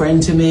 And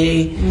friend to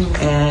me,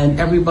 and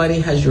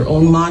everybody has your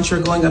own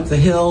mantra going up the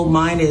hill.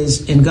 Mine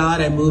is, in God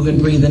I move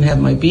and breathe and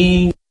have my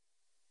being.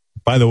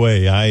 By the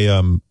way,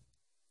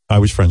 I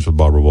was friends with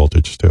Barbara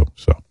Walters too,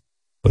 so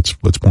let's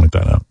point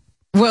that out.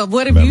 Well,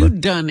 what have you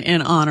done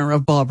in honor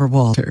of Barbara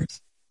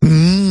Walters?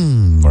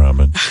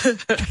 Ramen.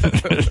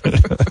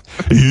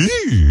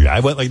 I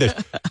went like this.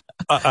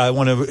 I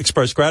want to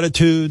express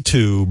gratitude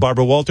to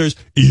Barbara Walters.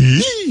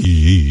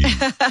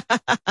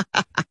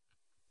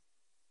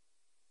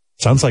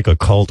 Sounds like a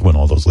cult when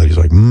all those ladies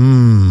are like,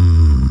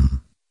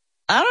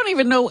 I don't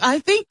even know. I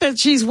think that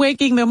she's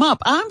waking them up.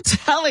 I'm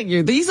telling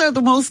you, these are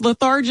the most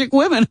lethargic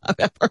women I've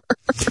ever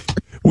heard.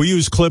 We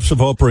use clips of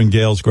Oprah and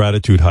Gail's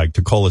gratitude hike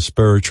to call a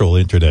spiritual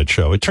internet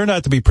show. It turned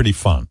out to be pretty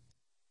fun.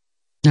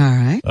 All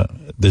right.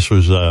 This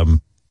was, the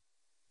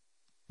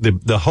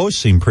host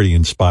seemed pretty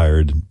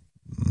inspired,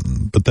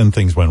 but then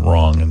things went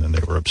wrong and then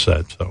they were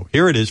upset. So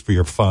here it is for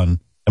your fun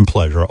and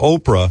pleasure.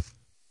 Oprah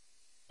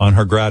on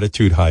her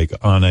gratitude hike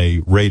on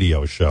a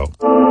radio show.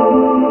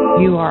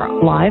 You are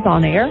live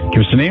on air.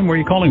 Give us the name. Where are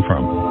you calling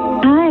from?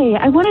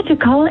 Hi, I wanted to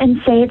call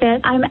and say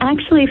that I'm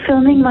actually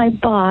filming my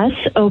boss,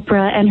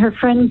 Oprah, and her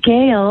friend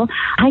Gail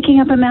hiking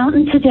up a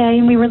mountain today,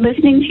 and we were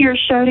listening to your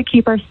show to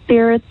keep our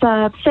spirits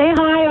up. Say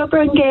hi,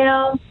 Oprah and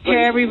Gail.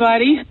 Hey,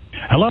 everybody.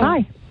 Hello.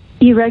 Hi.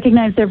 You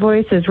recognize their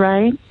voices,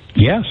 right?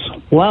 Yes.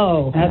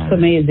 Whoa, that's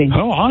amazing.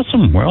 Oh,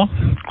 awesome. Well,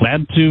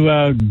 glad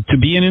to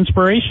be an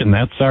inspiration.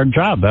 That's our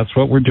job. That's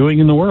what we're doing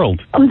in the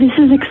world. Oh, this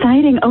is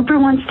exciting. Oprah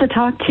wants to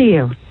talk to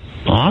you.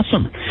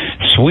 Awesome.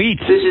 Sweet.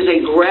 This is a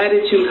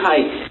gratitude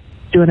hike.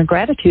 Doing a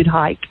gratitude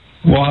hike.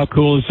 Well, how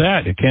cool is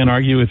that? You can't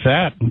argue with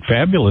that.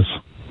 Fabulous.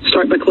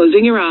 Start by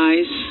closing your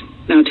eyes.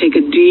 Now take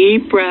a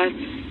deep breath.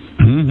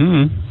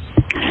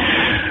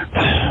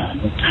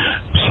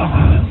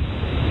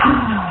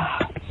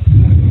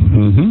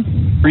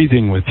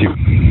 Breathing with you.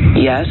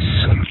 Yes.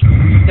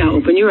 Now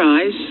open your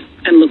eyes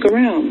and look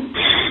around.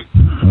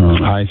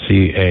 I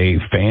see a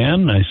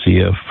fan. I see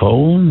a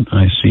phone.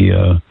 I see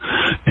a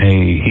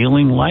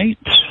healing light.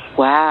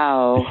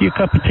 Wow. I see a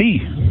cup of tea.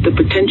 The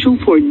potential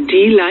for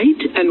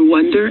delight and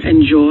wonder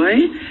and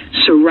joy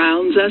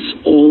surrounds us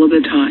all of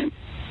the time.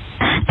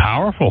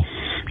 Powerful.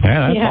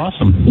 Yeah, that's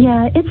awesome.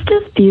 Yeah, it's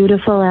just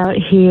beautiful out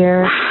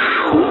here.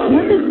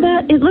 What is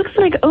that? It looks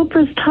like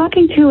Oprah's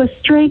talking to a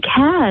stray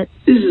cat.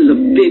 This is a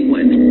big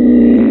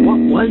one. What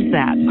was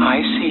that?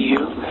 I see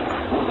you.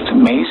 It's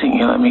amazing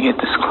you let me get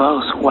this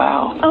close.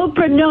 Wow.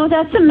 Oprah, no,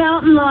 that's a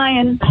mountain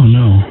lion. Oh,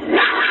 no.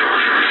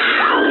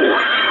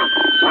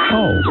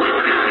 Oh.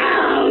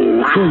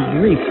 Good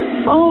grief.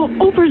 Oh,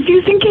 Oprah's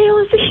using Gail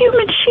as a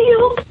human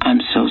shield.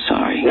 I'm so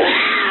sorry.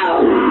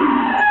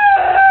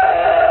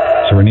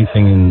 Is there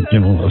anything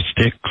in, a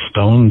stick,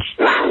 stones?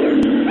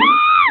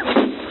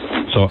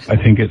 So I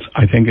think it's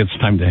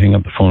time to hang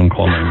up the phone and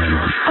call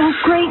 911. Oh,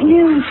 great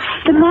news.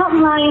 The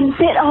mountain lion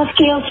bit off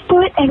Gail's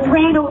foot and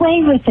ran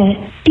away with it.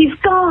 He's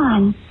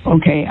gone.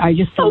 Okay,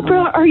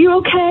 Oprah, are you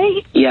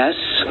okay? Yes.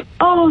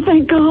 Oh,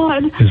 thank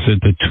God. Is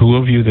it the two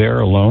of you there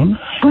alone?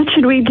 What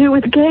should we do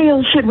with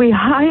Gail? Should we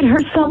hide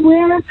her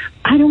somewhere?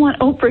 I don't want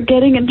Oprah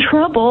getting in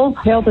trouble.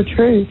 Tell the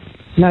truth.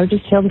 No,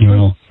 just tell the truth.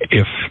 Well,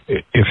 if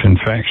in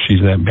fact she's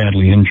that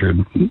badly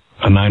injured,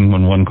 a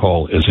 911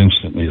 call as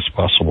instantly as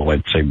possible,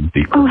 I'd say would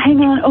be. Oh,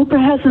 hang on.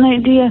 Oprah has an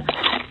idea.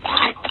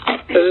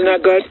 Isn't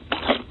that good?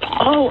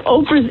 Oh,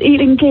 Oprah's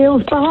eating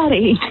Gail's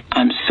body.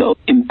 I'm so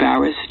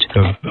embarrassed.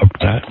 Of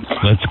that,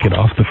 let's get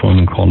off the phone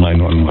and call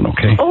 911,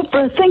 okay?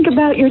 Oprah, think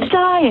about your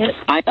diet.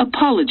 I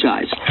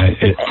apologize.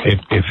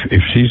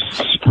 If she's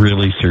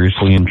really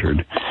seriously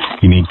injured,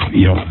 you need to,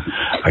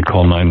 I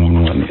call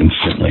 911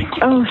 instantly.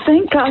 Oh,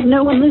 thank God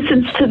no one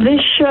listens to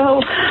this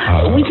show.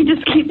 We can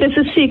just keep this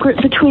a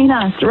secret between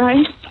us,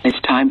 right? It's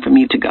time for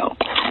me to go.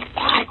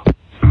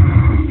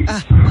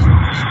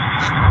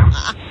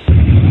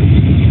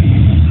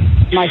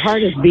 My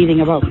heart is beating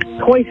about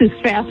twice as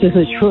fast as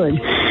it should.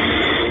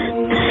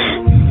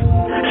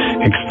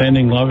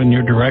 Extending love in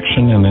your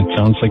direction, and it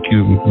sounds like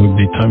you would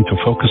be time to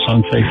focus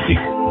on safety.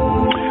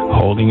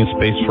 Holding a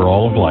space for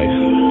all of life.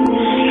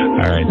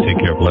 All right, take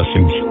care.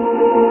 Blessings.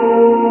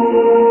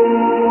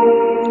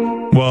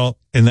 Well,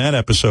 in that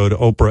episode,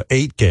 Oprah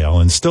ate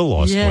Gail and still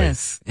lost weight.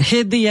 Yes,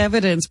 hid the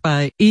evidence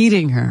by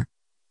eating her.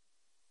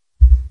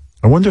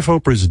 I wonder if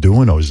Oprah's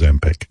doing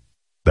Ozempic,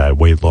 that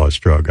weight loss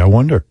drug. I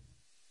wonder.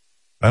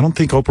 I don't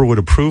think Oprah would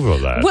approve of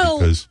that. Well,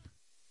 because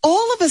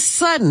all of a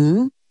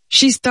sudden,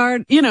 she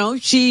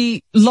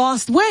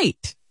lost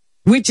weight.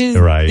 which is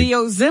Right. the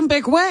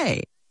Ozempic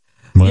way.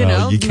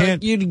 Well, you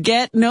can't. You'd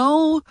get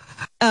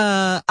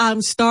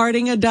I'm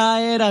starting a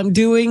diet, I'm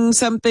doing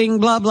something,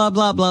 blah, blah,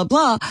 blah, blah,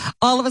 blah.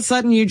 All of a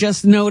sudden, you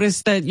just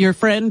notice that your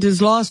friend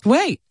has lost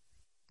weight.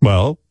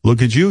 Well,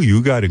 look at you.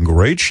 You got in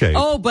great shape.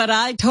 Oh, but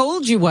I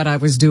told you what I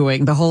was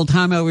doing the whole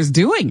time I was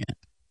doing it.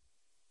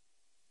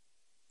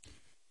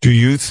 Do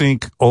you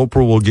think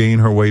Oprah will gain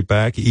her weight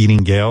back eating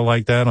Gail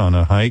like that on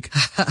a hike?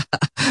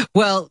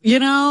 Well,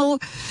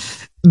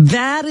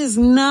 that is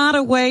not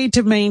a way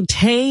to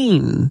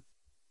maintain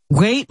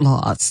weight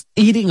loss,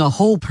 eating a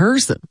whole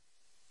person.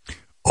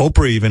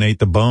 Oprah even ate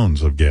the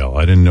bones of Gail.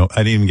 I didn't know.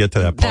 I didn't even get to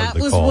that part of the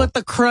call. That was what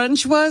the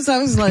crunch was? I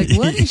was like,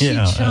 what is she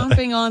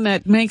chomping on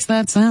that makes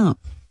that sound?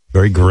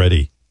 Very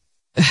gritty.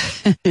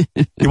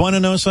 You want to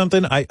know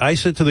something? I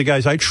said to the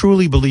guys, I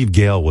truly believe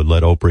Gail would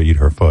let Oprah eat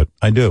her foot.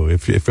 I do.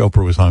 If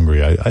Oprah was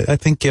hungry, I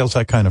think Gail's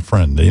that kind of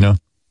friend,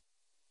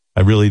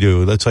 I really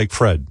do. That's like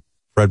Fred.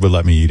 Fred would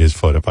let me eat his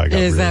foot if I got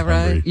Is really that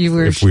right? hungry.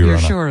 You're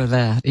sure of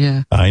that,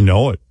 yeah. I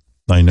know it.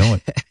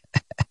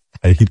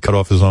 He'd cut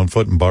off his own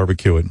foot and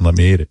barbecue it and let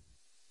me eat it.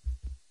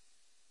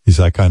 He's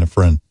that kind of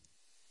friend.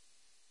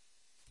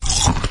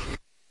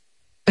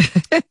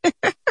 It's a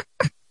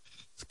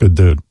good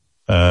dude.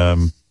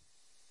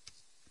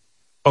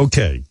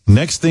 Okay,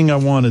 next thing I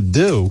want to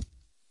do,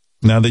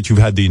 now that you've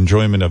had the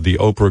enjoyment of the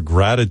Oprah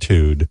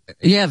gratitude.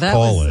 Yeah, that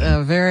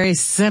was very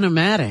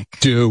cinematic.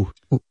 Do.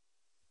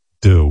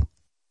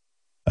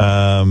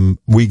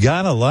 We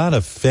got a lot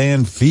of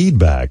fan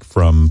feedback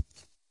from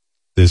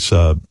this,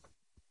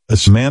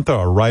 Samantha,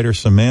 our writer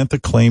Samantha,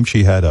 claimed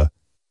she had a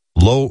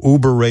low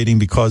Uber rating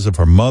because of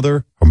her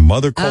mother. Her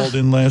mother called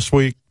in last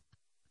week.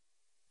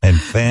 And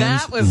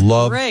fans that was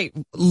great.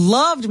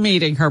 Loved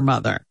meeting her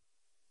mother.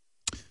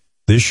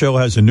 This show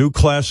has a new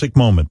classic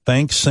moment.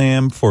 Thank you,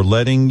 Sam, for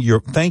letting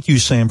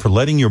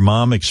your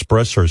mom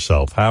express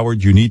herself.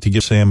 Howard, you need to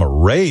give Sam a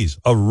raise.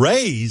 A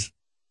raise?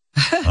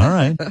 All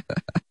right.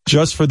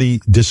 Just for the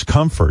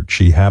discomfort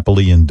she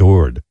happily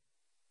endured.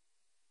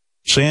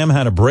 Sam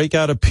had a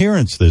breakout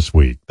appearance this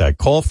week. That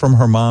call from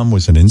her mom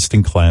was an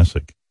instant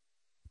classic.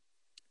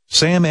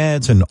 Sam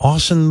adds an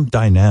awesome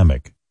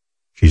dynamic.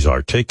 She's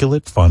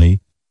articulate, funny,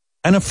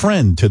 and a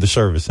friend to the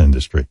service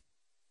industry.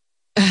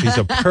 She's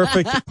a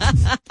perfect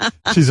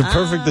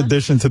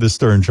addition to the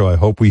Stern Show. I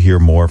hope we hear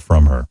more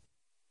from her.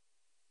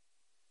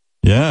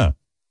 Yeah.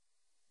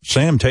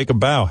 Sam, take a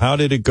bow. How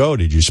did it go?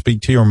 Did you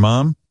speak to your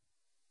mom?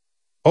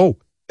 Oh,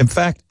 in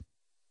fact,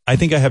 I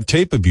think I have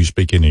tape of you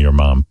speaking to your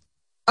mom.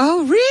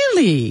 Oh,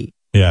 really?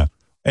 Yeah.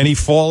 Any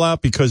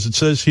fallout? Because it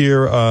says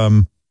here,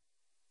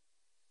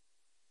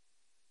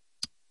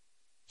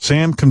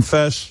 Sam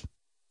confess.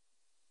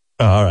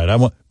 All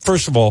right.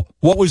 First of all,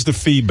 what was the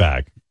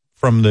feedback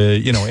from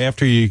the,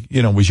 after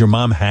was your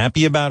mom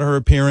happy about her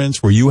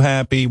appearance? Were you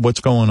happy? What's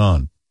going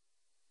on?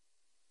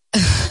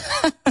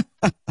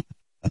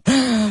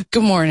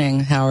 Good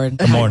morning, Howard.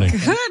 Good morning.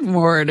 Good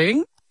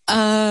morning.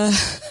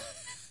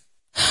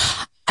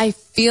 I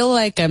feel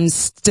like I'm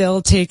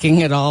still taking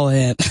it all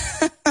in.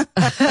 All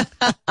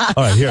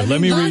right, here,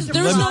 let me read.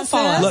 There was no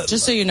fallout,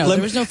 just so you know.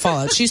 There was no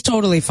fallout. She's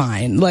totally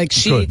fine. Like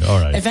Good, all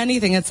right. If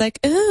anything, it's like,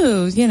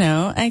 ooh,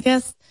 I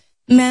guess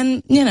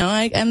men,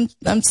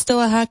 I'm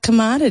still a hot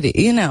commodity.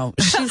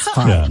 She's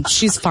fine. Yeah.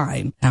 She's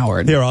fine,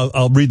 Howard. Here,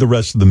 I'll read the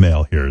rest of the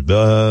mail here.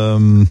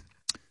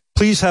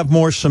 Please have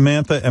more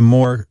Samantha and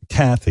more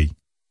Kathy.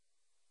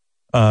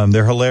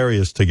 They're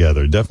hilarious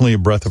together. Definitely a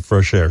breath of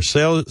fresh air.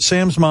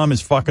 Sam's mom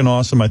is fucking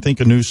awesome. I think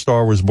a new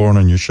star was born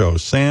on your show.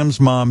 Sam's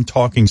mom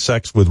talking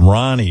sex with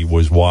Ronnie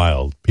was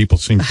wild. People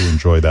seem to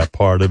enjoy that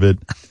part of it.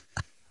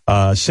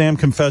 Sam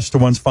confessed to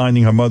once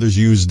finding her mother's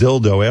used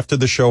dildo. After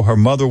the show, her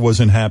mother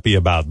wasn't happy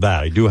about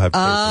that. I do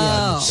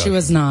have. She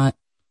was not.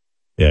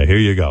 Yeah, here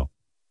you go.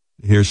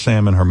 Here's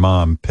Sam and her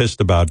mom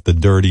pissed about the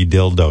dirty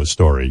dildo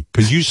story.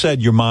 Because you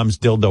said your mom's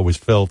dildo was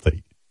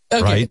filthy.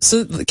 Okay, right?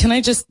 So can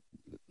I just...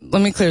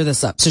 Let me clear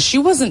this up. So she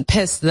wasn't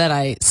pissed that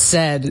I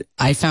said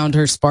I found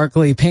her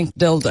sparkly pink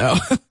dildo.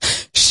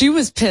 She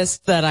was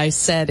pissed that I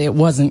said it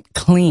wasn't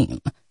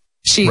clean.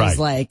 She was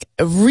like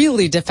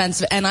really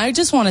defensive. And I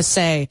just want to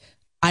say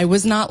I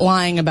was not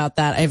lying about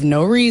that. I have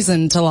no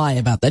reason to lie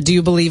about that. Do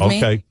you believe me?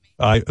 Okay.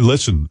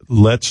 Listen,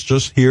 let's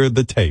just hear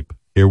the tape.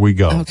 Here we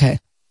go. Okay.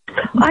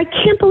 I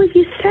can't believe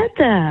you said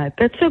that.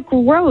 That's so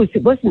gross.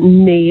 It wasn't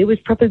me. It was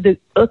probably the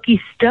ooky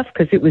stuff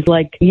because it was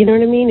like, you know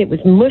what I mean? It was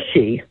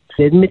mushy.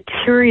 The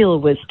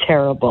material was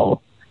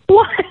terrible.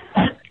 What?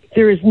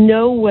 There is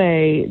no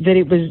way that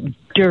it was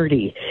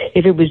dirty.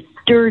 If it was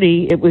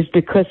dirty, it was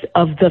because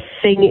of the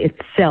thing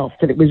itself,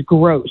 that it was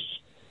gross.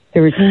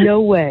 There is no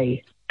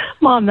way.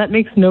 Mom, that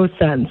makes no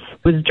sense.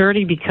 It was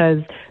dirty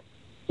because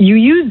you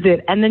used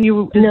it and then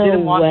you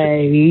didn't want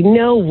it.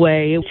 No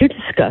way. You're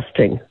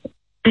disgusting.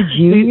 Did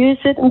you use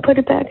it and put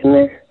it back in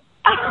there?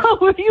 Oh,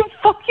 are you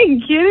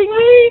fucking kidding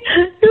me?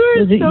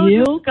 Was it so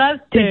you?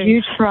 Disgusting. Did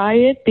you try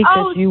it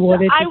because you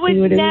wanted to see what it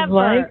was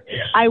like?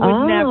 I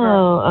would never.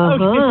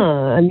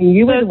 I mean,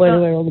 you were the one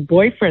who had all the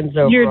boyfriends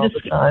over all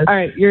the time. All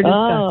right, you're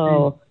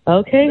disgusting.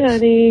 Okay,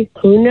 honey.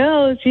 Who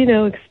knows?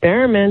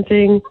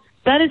 Experimenting.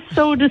 That is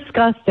so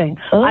disgusting.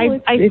 Oh,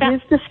 it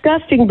is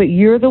disgusting, but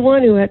you're the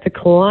one who had to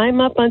climb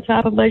up on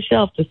top of my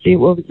shelf to see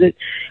what was it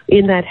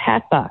in that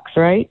hat box,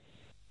 right?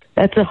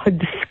 That's a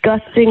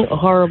disgusting,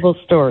 horrible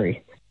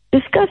story.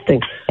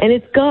 Disgusting. And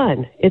it's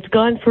gone. It's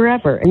gone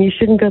forever, and you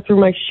shouldn't go through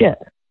my shit.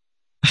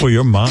 Well,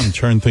 your mom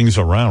turned things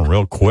around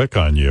real quick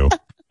on you.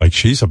 Like,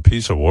 she's a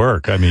piece of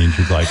work. I mean,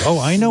 she's like, oh,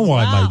 I know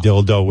why my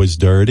dildo was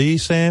dirty,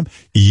 Sam.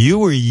 You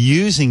were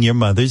using your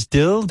mother's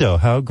dildo.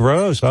 How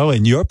gross. Oh,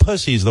 and your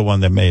pussy's the one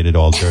that made it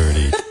all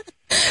dirty.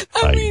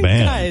 I mean,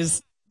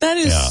 guys, that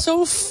is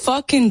so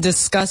fucking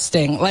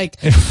disgusting.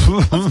 Like,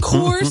 of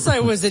course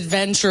I was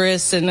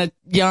adventurous and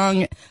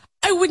young.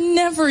 I would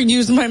never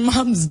use my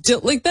mom's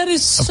dildo. Like, that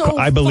is so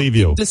I believe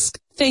you.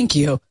 Thank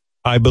you.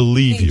 I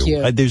believe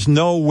you. There's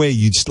no way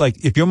you'd,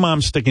 like, if your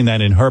mom's sticking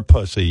that in her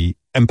pussy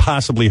and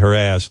possibly her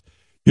ass,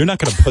 you're not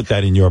going to put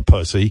that in your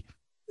pussy.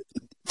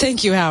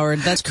 Thank you, Howard.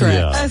 That's correct.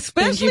 Yeah.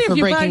 Especially if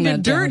you find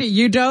it dirty,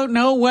 you don't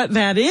know what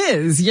that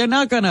is. You're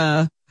not going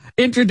to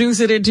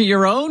introduce it into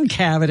your own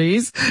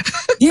cavities.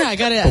 Yeah, I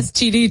got to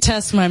STD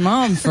test my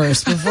mom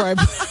first before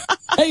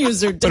I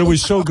use her. But it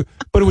was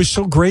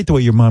so great the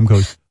way your mom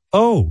goes,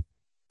 oh,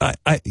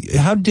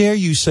 how dare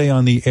you say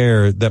on the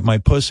air that my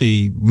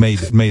pussy made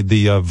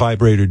the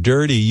vibrator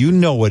dirty? You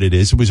know what it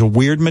is. It was a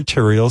weird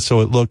material, so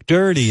it looked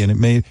dirty, and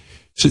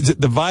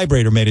the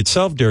vibrator made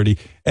itself dirty.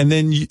 And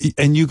then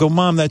you go,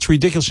 Mom, that's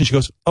ridiculous. And she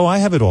goes, oh, I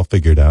have it all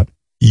figured out.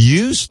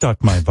 You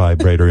stuck my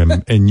vibrator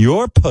in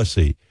your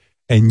pussy,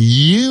 and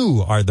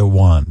you're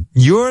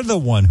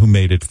the one who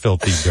made it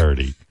filthy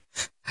dirty.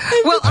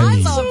 Well, I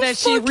thought that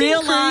she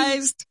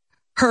realized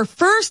her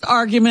first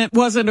argument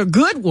wasn't a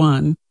good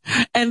one,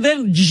 and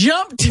then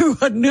jumped to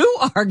a new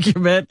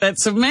argument that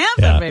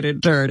Samantha made it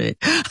dirty.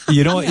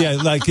 You know what?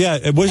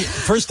 It was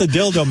first the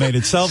dildo made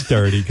itself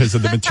dirty because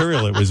of the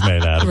material it was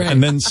made out of,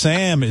 and then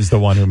Sam is the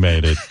one who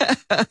made it.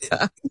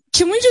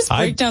 Can we just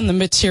break down the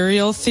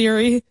material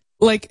theory?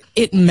 Like,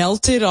 it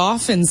melted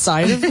off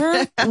inside of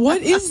her?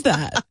 What is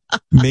that?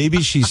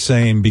 Maybe she's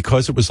saying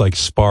because it was like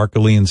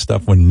sparkly and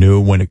stuff when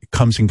it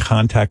comes in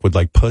contact with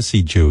like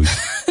pussy juice,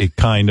 it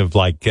kind of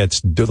like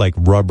gets like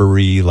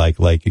rubbery, like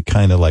it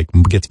kind of like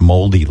gets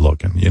moldy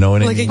looking. You know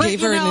what I mean? Like it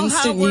gave her an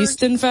instant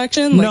yeast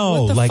infection? Like,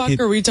 no, what the fuck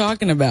are we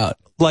talking about?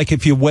 Like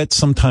if you wet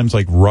sometimes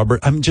like rubber.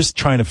 I'm just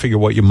trying to figure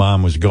what your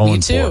mom was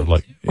going for.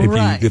 Like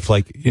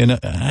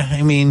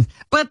I mean.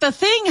 But the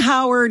thing,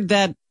 Howard,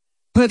 that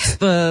puts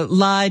the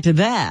lie to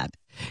that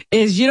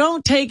is you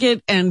don't take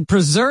it and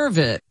preserve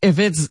it if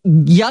it's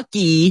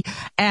yucky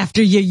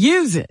after you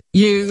use it.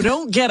 You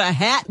don't get a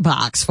hat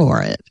box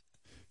for it.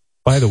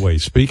 By the way,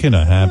 speaking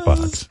of hat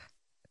box,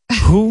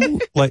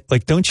 who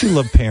like don't you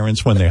love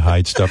parents when they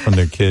hide stuff from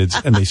their kids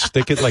and they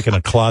stick it like in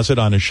a closet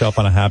on a shelf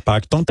on a hat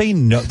box? Haven't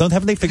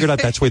they figured out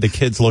that's where the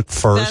kids look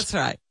first? That's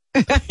right.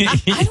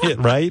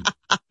 Right?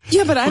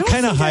 Yeah, but what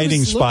kind of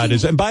hiding spot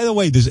is? And by the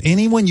way, does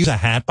anyone use a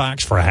hat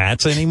box for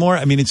hats anymore?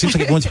 I mean, it seems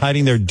like everyone's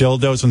hiding their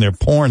dildos and their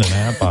porn in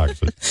hat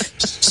boxes.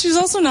 She's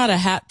also not a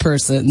hat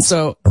person,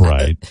 so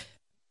right.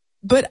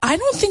 But I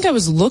don't think I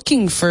was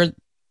looking for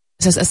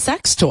a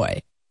sex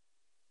toy.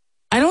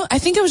 I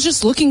think I was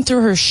just looking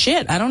through her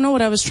shit. I don't know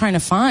what I was trying to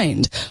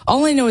find.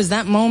 All I know is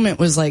that moment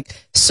was like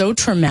so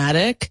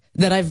traumatic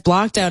that I've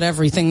blocked out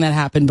everything that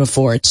happened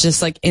before. It's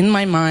just like in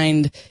my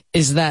mind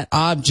is that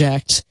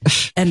object.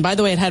 And by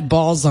the way, it had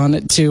balls on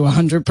it too,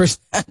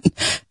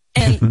 100%.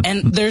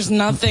 And there's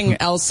nothing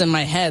else in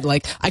my head.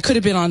 Like I could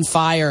have been on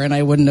fire and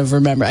I wouldn't have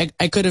remembered.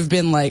 I could have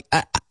been like,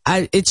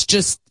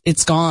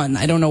 it's gone.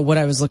 I don't know what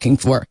I was looking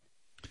for.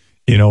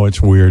 You know,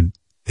 it's weird.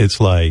 It's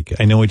like,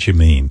 I know what you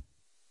mean.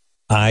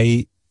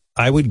 I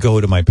would go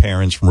to my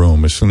parents'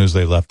 room as soon as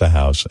they left the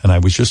house, and I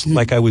was just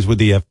like I was with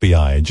the FBI.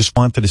 I just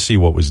wanted to see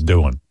what was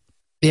doing.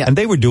 Yeah. And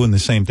they were doing the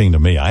same thing to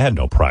me. I had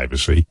no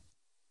privacy.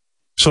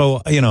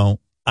 So,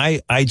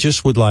 I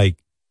just would like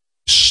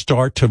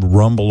start to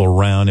rumble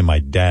around in my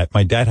dad.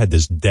 My dad had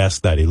this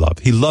desk that he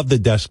loved. He loved the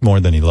desk more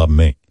than he loved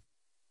me.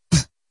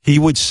 He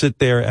would sit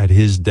there at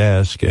his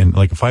desk, and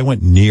like if I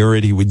went near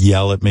it, he would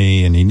yell at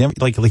me, and he never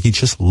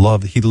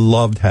he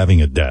loved having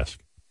a desk.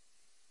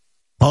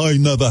 I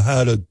never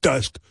had a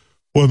desk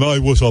when I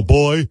was a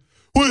boy.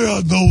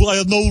 I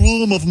had no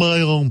room of my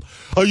own.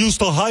 I used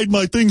to hide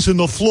my things in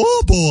the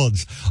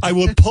floorboards. I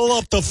would pull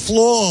up the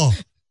floor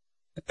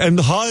and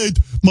hide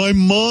my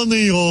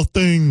money or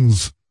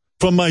things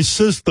from my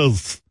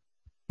sisters.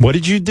 What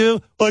did you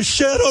do? I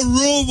shared a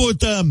room with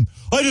them.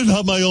 I didn't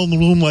have my own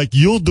room like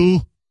you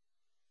do.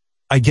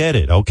 I get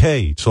it.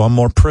 Okay. So I'm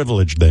more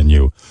privileged than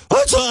you.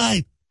 That's all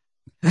right.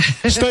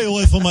 Stay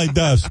away from my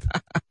desk.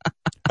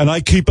 And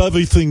I keep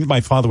everything,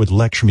 my father would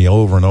lecture me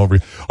over and over.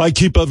 I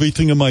keep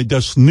everything in my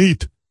desk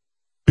neat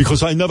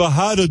because I never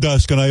had a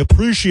desk and I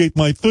appreciate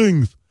my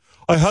things.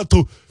 I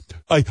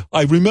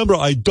remember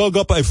I dug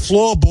up a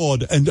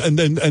floorboard and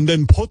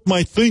then put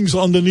my things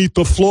underneath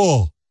the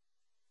floor.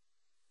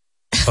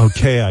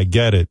 Okay, I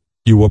get it.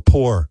 You were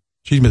poor.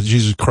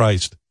 Jesus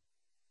Christ.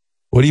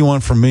 What do you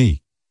want from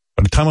me?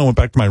 By the time I went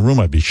back to my room,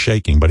 I'd be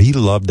shaking. But he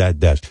loved that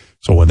desk.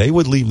 So when they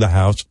would leave the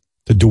house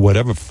to do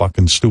whatever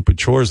fucking stupid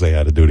chores they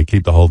had to do to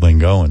keep the whole thing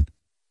going,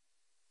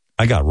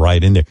 I got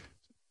right in there.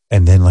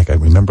 And then, like, I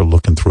remember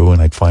looking through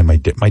and I'd find my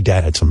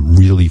dad had some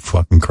really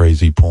fucking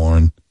crazy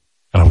porn.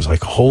 And I was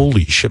like,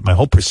 holy shit, my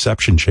whole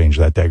perception changed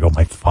that day. I go,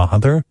 my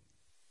father?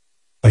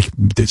 Like,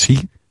 does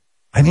he?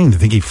 I didn't even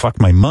think he fucked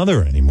my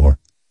mother anymore.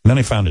 And then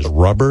I found his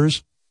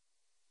rubbers,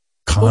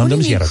 condoms. What do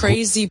you He mean had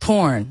crazy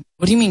porn?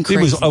 What do you mean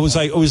crazy?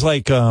 It was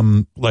like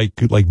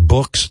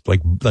books,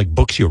 like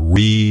books you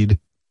read.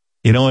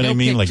 You know what I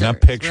mean? Like not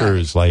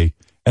pictures, right. Like,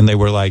 and they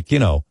were like, you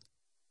know,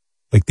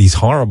 like these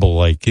horrible,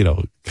 like, you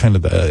know, kind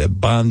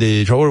of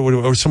bondage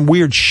or some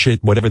weird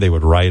shit, whatever they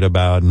would write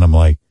about. And I'm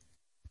like,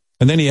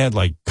 and then he had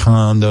like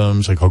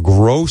condoms, like a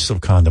gross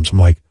of condoms. I'm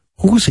like,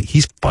 who's he?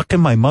 He's fucking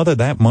my mother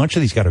that much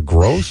that he's got a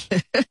gross?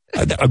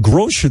 A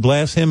gross should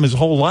last him his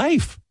whole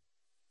life.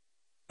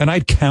 And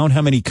I'd count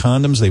how many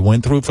condoms they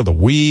went through for the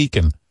week.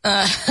 And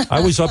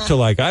I was up to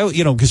like,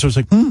 because I was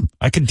like,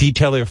 I could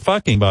detail their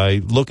fucking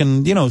by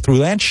looking, through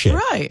that shit.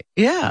 Right.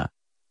 Yeah.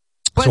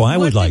 So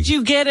what did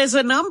you get as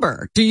a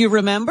number? Do you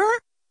remember?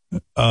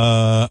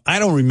 I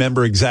don't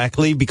remember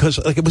exactly because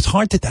like it was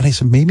hard to. And I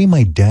said maybe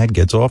my dad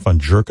gets off on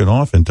jerking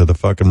off into the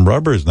fucking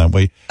rubbers that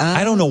way.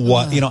 I don't know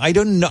what I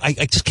don't know. I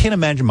just can't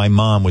imagine my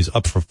mom was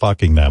up for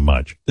fucking that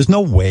much. There's no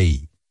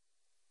way.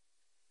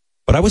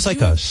 But I was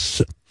like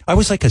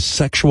a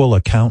sexual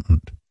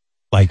accountant.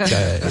 Like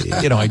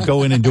I'd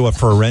go in and do a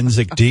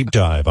forensic deep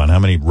dive on how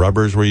many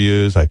rubbers were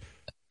used. I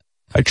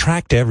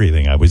tracked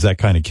everything. I was that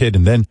kind of kid,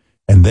 and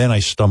then I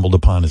stumbled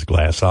upon his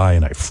glass eye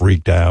and I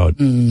freaked out.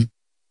 And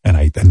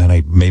then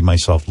I made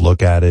myself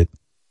look at it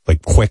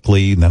like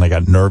quickly. And then I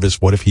got nervous.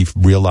 What if he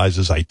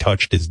realizes I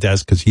touched his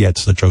desk? Cause he had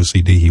such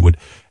OCD.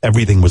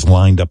 Everything was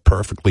lined up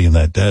perfectly in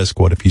that desk.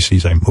 What if he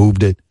sees I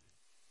moved it?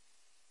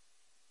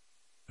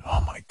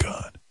 Oh my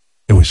God.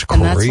 It was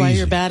crazy. And that's why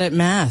you're bad at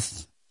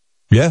math.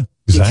 Yeah,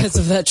 exactly. Because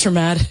of that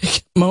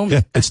traumatic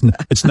moment. Yeah,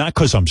 it's not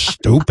cause I'm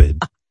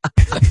stupid.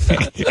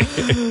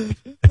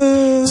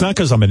 It's not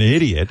because I'm an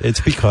idiot. It's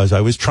because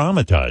I was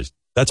traumatized.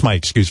 That's my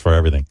excuse for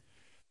everything.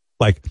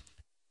 Like,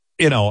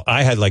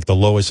 I had like the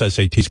lowest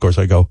SAT scores.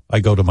 I go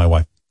to my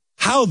wife.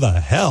 How the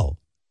hell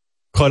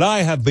could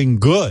I have been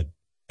good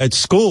at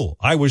school?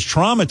 I was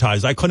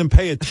traumatized. I couldn't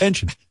pay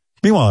attention.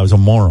 Meanwhile, I was a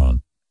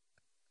moron.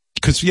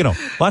 Because,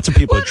 lots of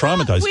people are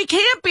traumatized. We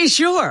can't be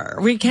sure.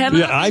 We cannot.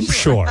 Yeah, I'm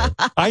sure.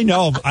 I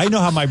know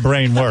how my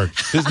brain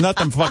works. There's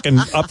nothing fucking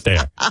up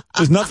there.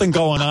 There's nothing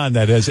going on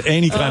that has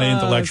any kind of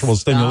intellectual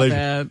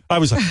stimulation. I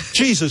was like,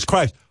 Jesus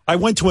Christ. I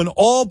went to an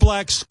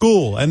all-black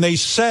school, and they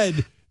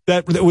said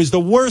that it was the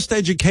worst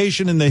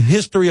education in the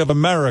history of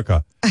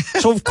America.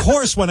 So, of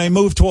course, when I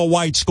moved to a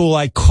white school,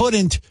 I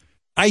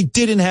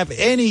didn't have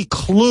any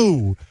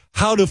clue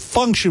how to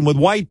function with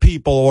white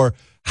people or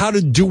how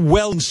to do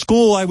well in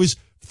school. I was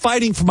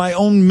fighting for my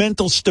own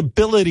mental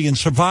stability and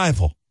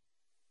survival.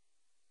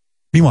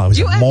 Meanwhile, I was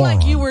a moron. You act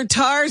like you were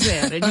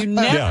Tarzan and you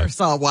never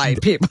saw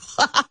white people.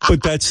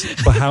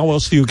 But how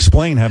else do you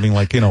explain having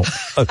like, below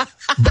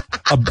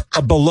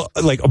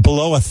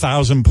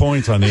 1,000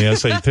 points on the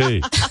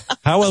SAT?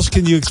 How else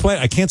can you explain?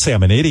 I can't say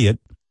I'm an idiot.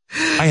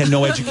 I had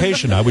no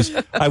education. I was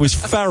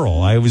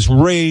feral. I was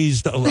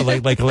raised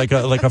like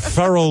a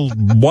feral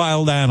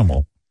wild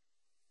animal.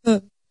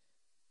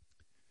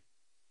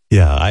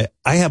 Yeah,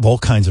 I have all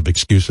kinds of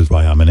excuses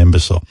why I'm an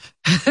imbecile.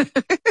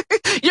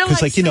 You're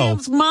like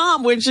Sam's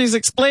mom when she's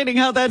explaining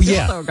how that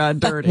dildo got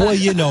dirty.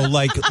 Well,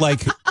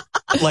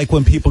 like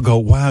when people go,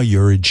 "Wow,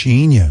 you're a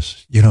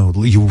genius."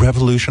 You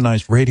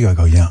revolutionized radio. I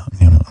go, "Yeah."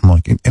 I'm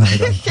like, and I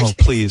go, "Oh,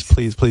 please,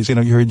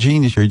 you're a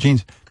genius. You're a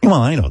genius."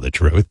 Meanwhile, I know the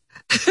truth.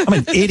 I'm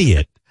an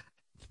idiot.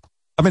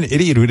 I'm an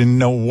idiot who didn't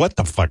know what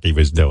the fuck he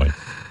was doing.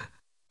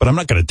 But I'm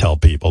not going to tell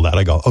people that.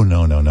 I go, "Oh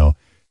no.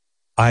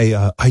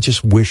 I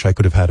just wish I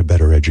could have had a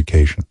better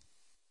education."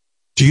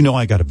 Do you know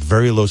I got a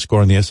very low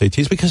score on the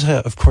SATs because,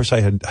 of course, I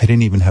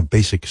didn't even have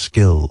basic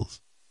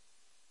skills,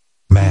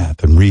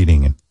 math and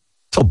reading, and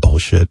it's all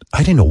bullshit. I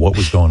didn't know what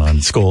was going on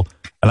in school,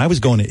 and I was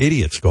going to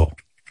idiot school.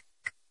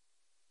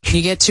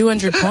 You get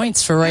 200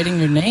 points for writing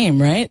your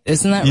name, right?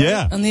 Isn't that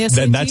right on the SATs?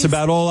 Then that's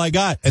about all I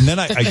got. And then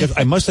I guess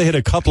I must have hit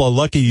a couple of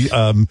lucky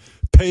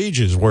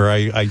pages where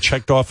I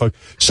checked off.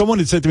 Someone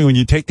had said to me, when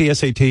you take the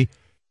SAT,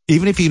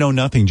 even if you know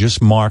nothing,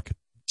 just mark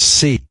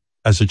C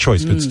as a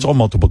choice because it's all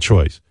multiple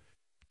choice.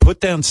 Put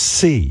down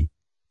C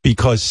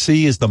because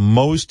C is the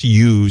most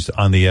used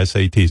on the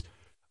SATs.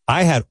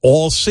 I had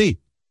all C.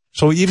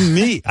 So even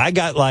me, I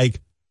got like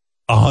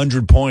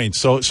 100 points.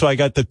 So I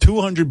got the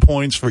 200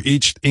 points for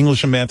each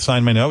English and math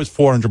assignment. That was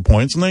 400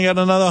 points. And then I got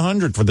another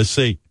 100 for the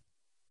C.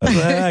 And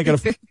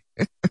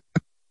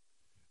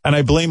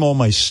I blame all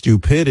my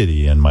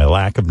stupidity and my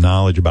lack of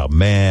knowledge about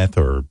math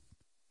or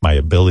my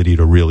ability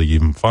to really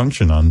even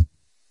function on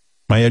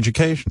my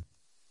education.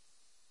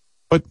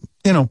 But,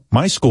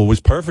 my school was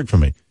perfect for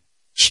me.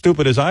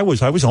 Stupid as I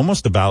was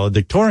almost a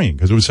valedictorian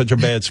because it was such a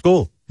bad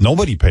school.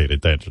 Nobody paid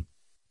attention.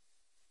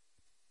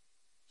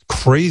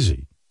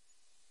 Crazy.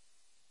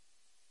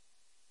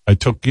 I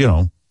took,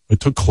 I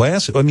took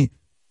classes. I mean,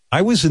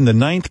 I was in the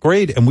 9th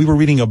grade and we were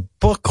reading a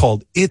book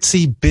called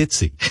Itsy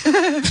Bitsy.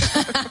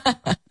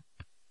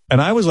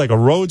 And I was like a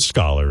Rhodes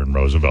Scholar in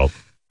Roosevelt.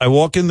 I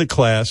walk into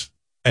class,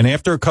 and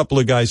after a couple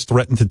of guys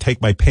threatened to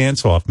take my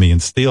pants off me and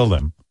steal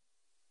them,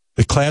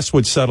 the class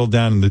would settle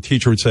down and the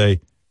teacher would say,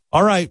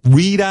 all right,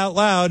 read out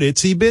loud,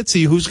 Itsy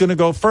Bitsy, who's going to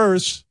go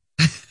first?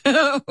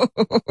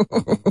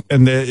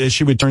 And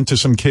she would turn to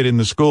some kid in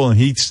the school and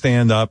he'd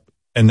stand up,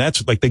 and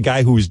that's like the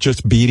guy who was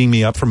just beating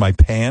me up for my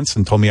pants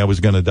and told me I was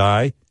going to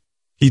die.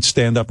 He'd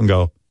stand up and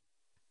go,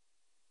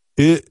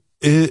 it's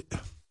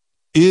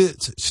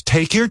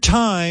take your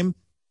time.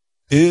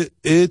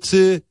 It's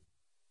a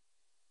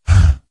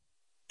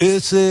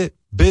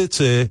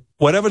bitsy,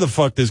 whatever the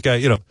fuck this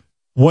guy,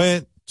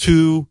 went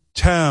to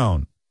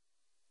town.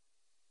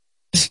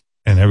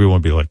 And everyone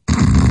would be like,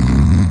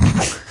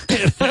 you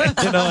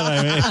know what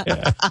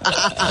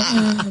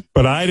I mean?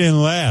 But I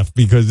didn't laugh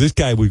because this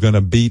guy was going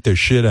to beat the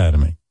shit out of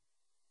me.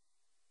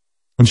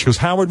 And she goes,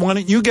 Howard, why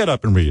don't you get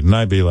up and read? And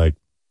I'd be like,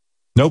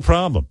 no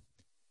problem.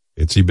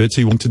 Itsy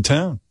Bitsy went to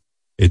town.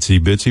 Itsy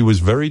Bitsy was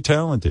very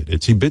talented.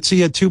 Itsy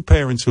Bitsy had 2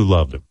 parents who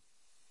loved him.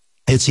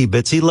 Itsy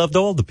Bitsy loved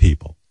all the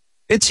people.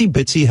 Itsy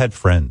Bitsy had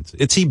friends.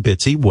 Itsy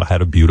Bitsy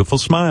had a beautiful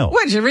smile.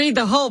 Would you read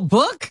the whole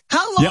book?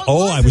 How long? Yeah.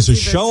 Oh, I was a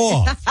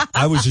show-off.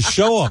 I was a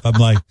show-off. I'm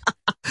like,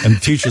 and the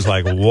teacher's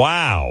like,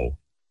 wow,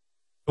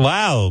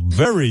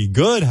 very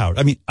good, Howard.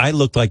 I mean, I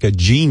looked like a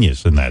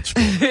genius in that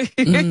school.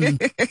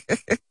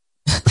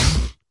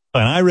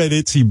 And I read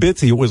Itsy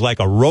Bitsy. It was like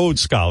a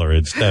Rhodes Scholar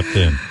had stepped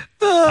in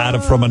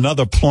from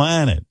another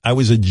planet. I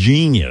was a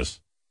genius.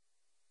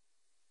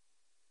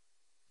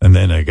 And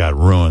then I got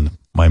ruined.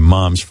 My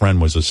mom's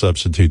friend was a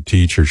substitute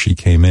teacher. She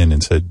came in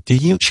and said,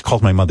 she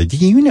called my mother, do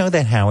you know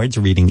that Howard's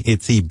reading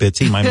Itsy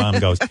Bitsy? My mom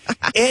goes,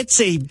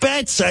 Itsy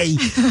Bitsy?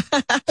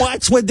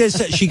 What's with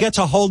this? She gets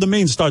a hold of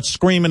me and starts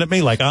screaming at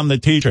me like I'm the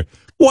teacher.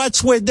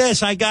 What's with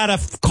this? I got a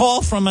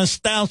call from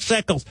Estelle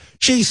Sickles.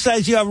 She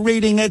says you're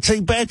reading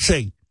Itsy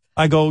Bitsy.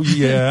 I go,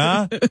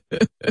 yeah.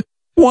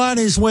 What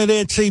is with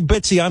Itsy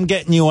Bitsy? I'm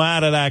getting you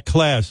out of that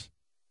class.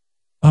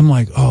 I'm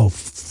like, oh,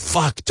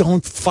 fuck,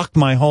 don't fuck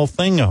my whole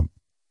thing up.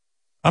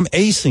 I'm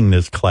acing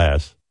this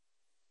class.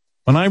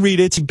 When I read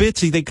Itsy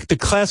Bitsy, the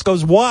class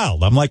goes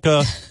wild. I'm like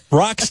a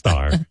rock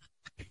star.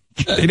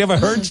 They never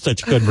heard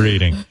such good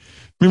reading.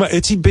 Remember,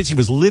 Itsy Bitsy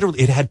was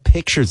literally, it had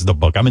pictures of the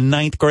book. I'm in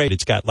 9th grade.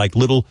 It's got like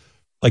little,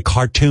 like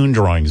cartoon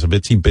drawings of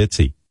Itsy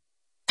Bitsy.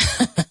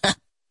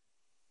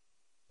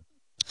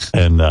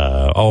 And,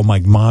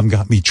 my mom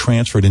got me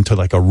transferred into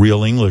like a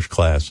real English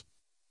class.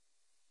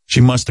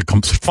 She must have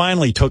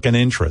finally took an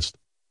interest.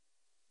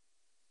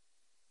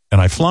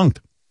 And I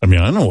flunked. I mean,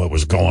 I don't know what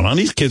was going on.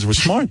 These kids were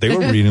smart. They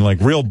were reading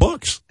like real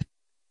books.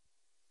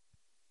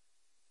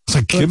 It's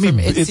like, give me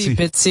Itsy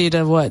Bitsy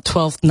to what,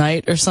 12th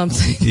Night or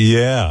something?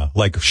 Yeah,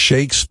 like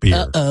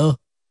Shakespeare. Uh-oh.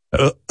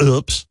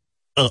 Oops.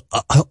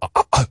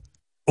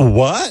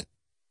 What?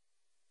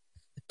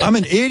 I'm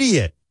an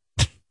idiot.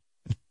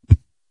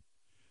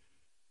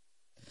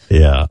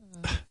 Yeah.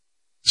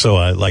 So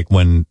I like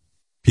when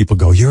people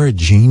go, you're a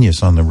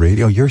genius on the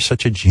radio. You're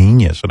such a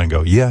genius. And I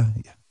go, yeah,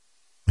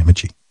 I'm a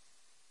genius.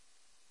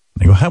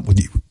 They go,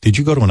 did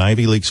you go to an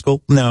Ivy League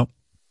school? No.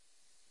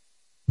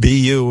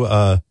 BU,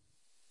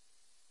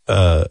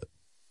 what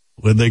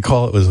did they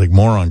call it? It was like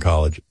moron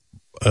college.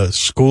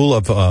 School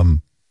of, the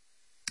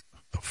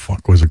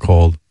fuck was it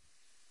called?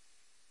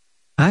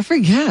 I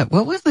forget.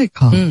 What was it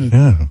called?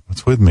 Yeah,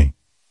 it's with me.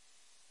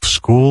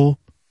 School.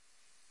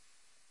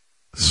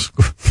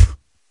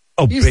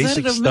 Oh, you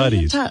basic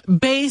studies.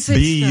 Basic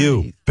BU,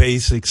 studies.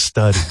 Basic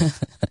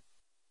studies.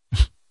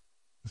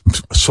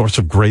 A source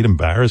of great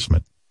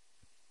embarrassment.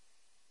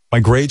 My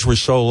grades were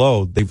so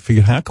low, they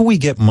figured, how can we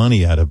get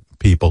money out of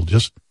people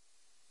just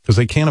because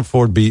they can't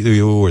afford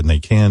BU and they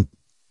can't,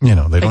 they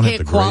don't have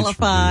the grades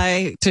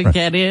qualify to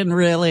get in,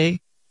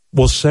 really.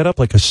 We'll set up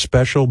like a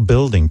special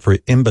building for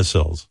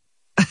imbeciles.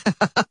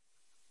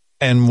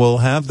 And we'll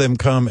have them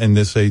come and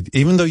they say,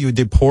 even though you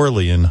did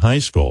poorly in high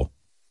school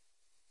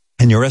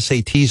and your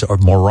SATs are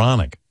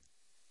moronic,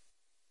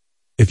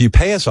 if you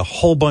pay us a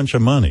whole bunch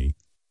of money,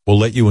 we'll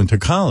let you into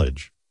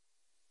college.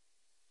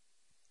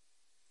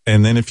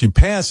 And then if you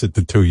pass it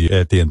at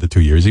the end of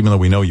 2 years, even though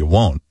we know you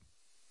won't,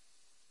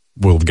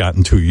 we'll have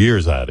gotten 2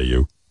 years out of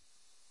you.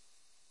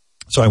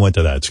 So I went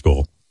to that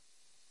school.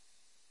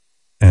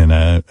 And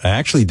I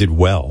actually did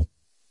well.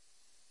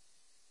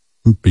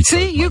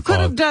 See, you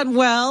could have done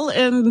well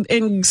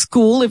in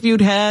school if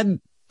you'd had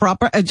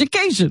proper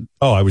education.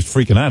 Oh, I was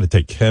freaking out to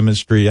take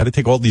chemistry. I had to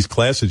take all these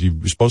classes you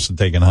were supposed to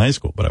take in high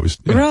school, but I was...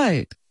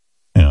 Right.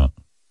 Yeah.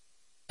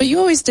 But you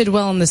always did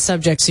well in the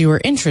subjects you were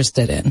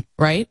interested in,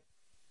 right?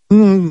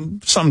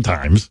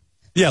 Sometimes.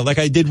 Yeah, like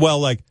I did well,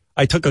 like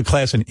I took a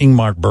class in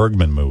Ingmar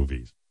Bergman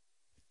movies.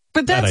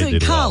 But that's in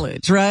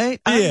college,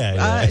 right?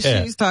 Yeah.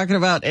 She's talking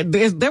about,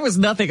 there was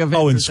nothing of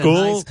interest in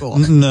school? High school.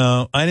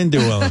 No, I didn't do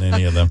well in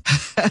any of them.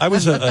 I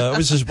want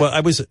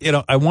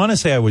to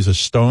say I was a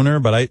stoner,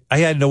 but I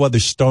had no other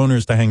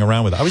stoners to hang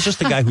around with. I was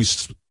just a guy who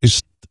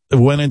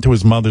went into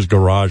his mother's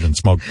garage and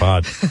smoked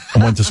pot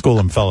and went to school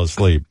and fell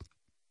asleep.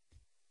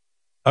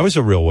 That was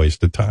a real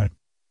waste of time.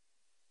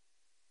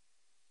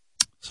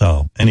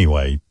 So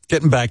anyway,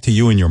 getting back to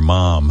you and your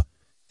mom,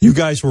 you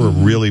guys were a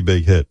really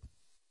big hit.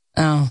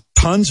 Oh.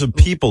 Tons of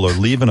people are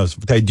leaving us.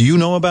 Hey, do you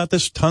know about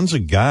this? Tons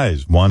of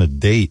guys want to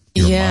date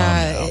your mom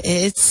now.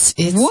 It's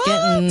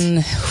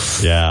getting...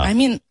 Yeah. I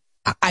mean,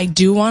 I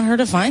do want her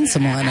to find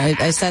someone.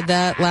 I said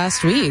that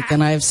last week,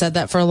 and I've said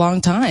that for a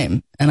long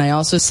time. And I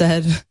also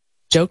said,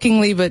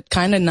 jokingly, but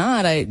kind of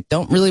not, I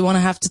don't really want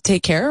to have to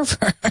take care of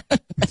her.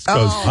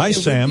 Hi,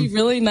 Sam. It would be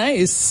really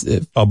nice.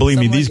 Oh, believe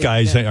me, these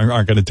guys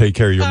aren't going to take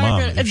care of your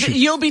mom.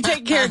 You'll be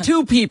taking care of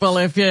two people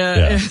if you...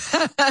 Yeah.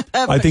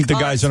 I think the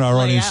guys in our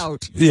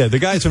audience... Yeah, the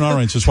guys in our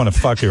audience just want to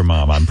fuck your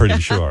mom, I'm pretty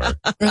sure.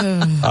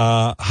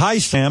 Hi,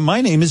 Sam.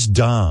 My name is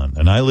Don,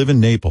 and I live in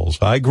Naples.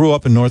 I grew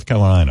up in North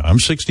Carolina. I'm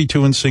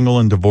 62 and single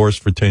and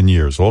divorced for 10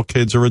 years. All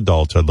kids are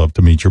adults. I'd love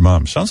to meet your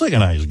mom. Sounds like a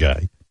nice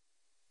guy.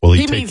 Will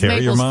he take care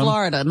of your mom? Naples,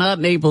 Florida, not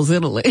Naples,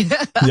 Italy.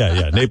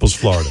 Yeah, Naples,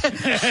 Florida.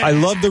 I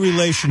love the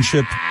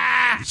relationship,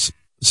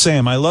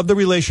 Sam. I love the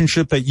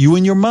relationship that you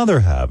and your mother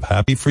have.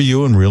 Happy for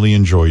you and really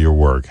enjoy your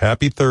work.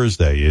 Happy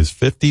Thursday. Is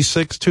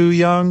 56 too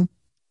young?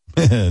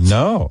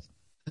 No.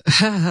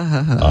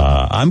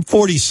 I'm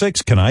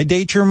 46. Can I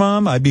date your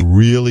mom? I'd be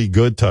really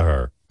good to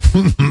her.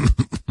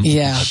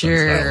 Yeah,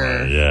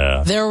 sure.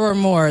 Yeah. There were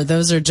more.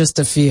 Those are just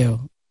a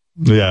few.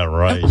 Yeah,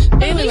 right.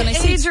 Anyway, when I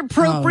say age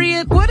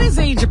appropriate, what is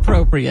age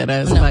appropriate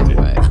as, by the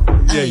way?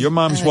 Yeah, your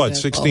mom's what,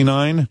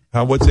 69?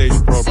 What's age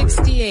appropriate?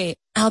 68.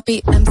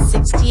 I'm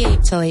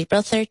 68 till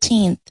April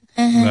 13th.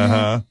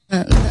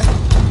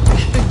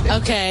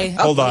 Okay.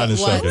 Hold on a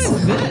second.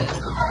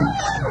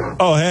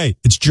 Oh, hey,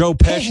 it's Joe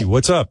Pesci.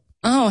 What's up?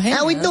 Oh, hey.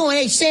 How we doing?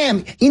 Hey,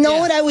 Sam, you know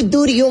what I would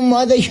do to your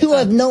mother? You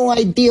have no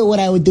idea what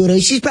I would do to her.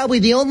 She's probably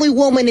the only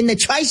woman in the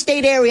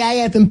tri-state area I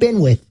haven't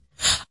been with.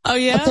 Oh,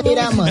 yeah? I'll tell you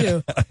that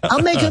much.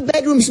 I'll make her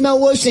bedroom smell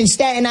worse than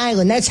Staten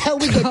Island. That's how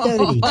we get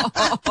dirty.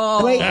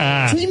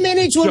 Wait, 3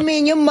 minutes with me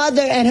and your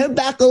mother, and her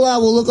bacala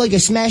will look like a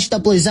smashed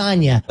up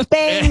lasagna.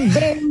 Bang,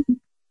 bang.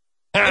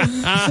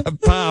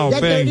 Pow, Is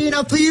that bang. dirty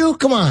enough for you?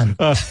 Come on.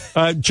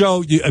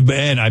 Joe,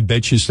 man, I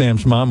bet you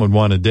Sam's mom would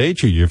want to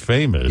date you. You're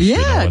famous.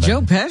 Yeah, Joe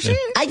Pesci.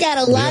 I got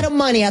a lot of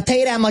money, I'll tell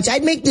you that much.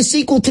 I'd make the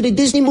sequel to the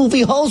Disney movie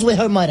Holes with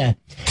her mother.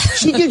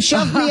 She could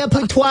shove me up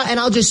her twat,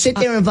 and I'll just sit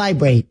there and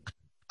vibrate.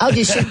 I'll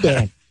just sit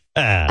there.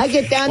 I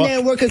get down there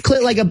and work a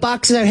clit like a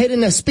boxer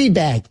hitting a speed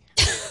bag.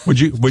 Would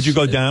you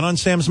go down on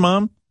Sam's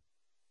mom?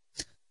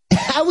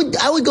 I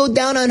would go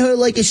down on her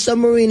like a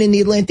submarine in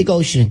the Atlantic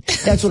Ocean.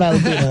 That's what I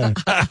would do to her.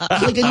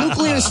 Like a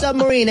nuclear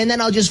submarine, and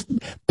then I'll just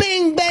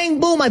bing, bang,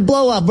 boom, I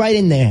blow up right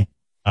in there.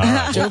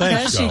 Joe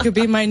Pesci could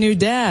be my new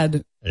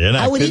dad.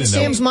 I would eat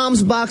Sam's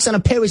mom's box on a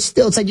pair of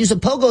stilts. I'd use a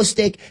pogo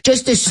stick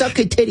just to suck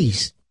her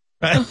titties.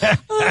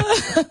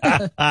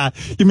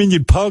 You mean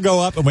you'd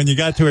pogo up, and when you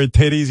got to her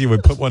titties, you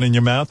would put one in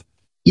your mouth?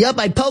 Yep,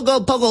 I'd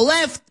pogo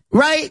left,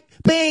 right,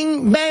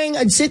 bing, bang.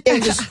 I'd sit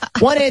there just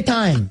one at a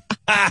time.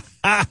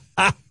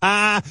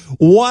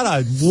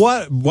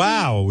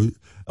 Wow.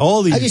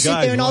 All these guys. I just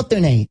sit there and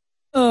alternate.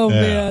 Oh,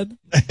 man.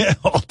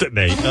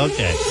 Alternate,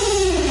 okay.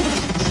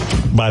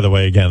 By the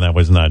way, again, that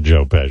was not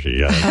Joe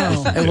Pesci.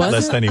 It wasn't?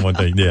 Lest anyone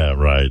think, yeah,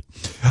 right.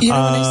 You know,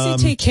 when I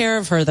say take care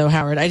of her, though,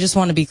 Howard, I just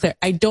want to be clear.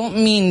 I don't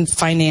mean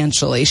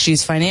financially.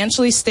 She's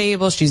financially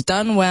stable. She's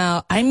done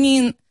well. I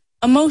mean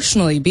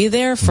emotionally. Be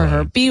there for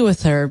her. Be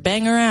with her.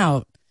 Bang her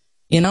out.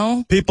 You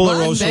know? People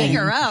are also... Bang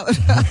her out.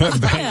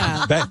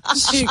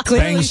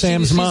 Bang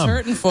Sam's mom. She's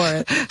hurting for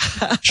it.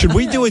 Should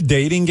we do a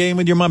dating game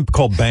with your mom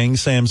called Bang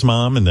Sam's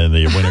Mom, and then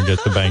the winner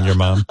gets to bang your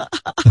mom?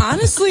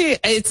 Honestly,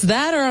 it's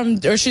that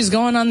or she's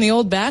going on the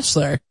old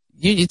Bachelor.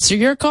 It's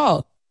your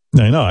call.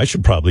 I know. I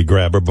should probably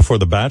grab her before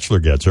the Bachelor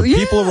gets her. Yeah.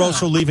 People are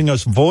also leaving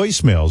us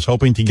voicemails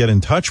hoping to get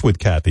in touch with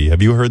Kathy.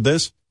 Have you heard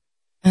this?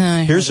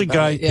 Here's a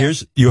guy.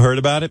 You heard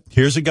about it?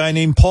 Here's a guy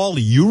named Paulie.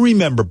 You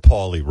remember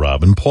Paulie,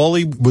 Robin.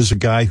 Paulie was a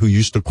guy who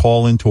used to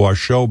call into our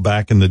show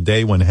back in the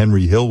day when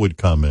Henry Hill would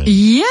come in.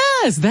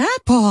 Yes, that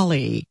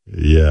Paulie.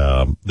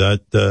 Yeah,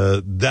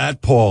 that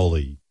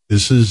Paulie.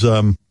 This is,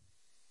 let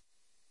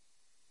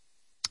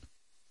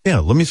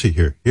me see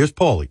here. Here's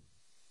Paulie.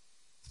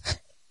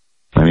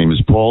 My name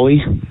is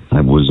Paulie.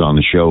 I was on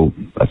the show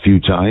a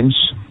few times.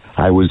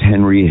 I was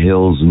Henry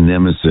Hill's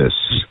nemesis.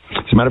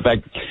 As a matter of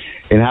fact,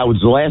 in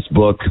Howard's last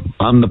book,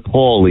 I'm the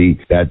Paulie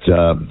that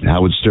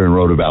Howard Stern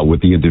wrote about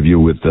with the interview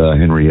with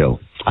Henry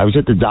Hill. I was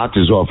at the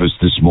doctor's office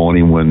this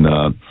morning when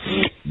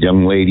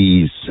young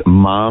lady's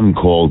mom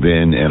called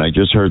in, and I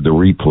just heard the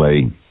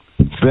replay.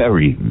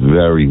 Very,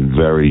 very,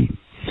 very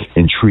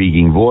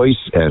intriguing voice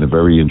and a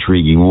very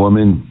intriguing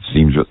woman.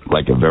 Seems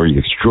like a very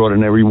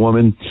extraordinary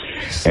woman.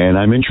 And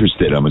I'm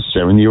interested. I'm a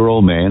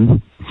 70-year-old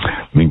man.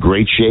 I'm in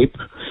great shape.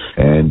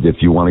 And if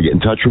you want to get in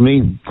touch with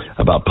me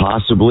about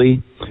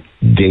possibly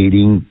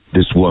dating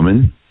this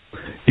woman,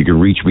 you can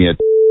reach me at...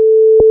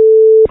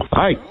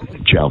 All right.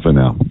 Ciao for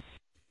now.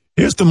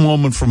 Here's the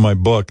moment from my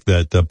book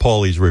that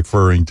Paulie's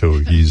referring to.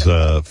 He's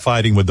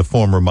fighting with the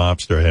former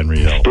mobster, Henry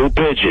Hill. Stool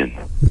pigeon.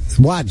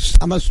 What?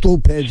 I'm a stool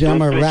pigeon.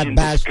 I'm a rat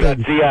bastard.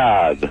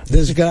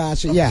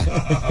 Disgracia. Yeah.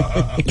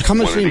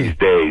 Come and see me. One of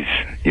these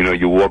days,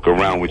 you walk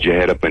around with your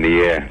head up in the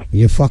air.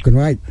 You're fucking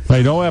right.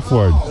 Hey, no F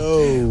word.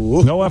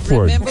 Oh. No F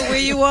word. Remember where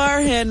you are,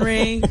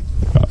 Henry.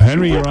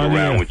 Henry, you're on the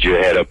air. With your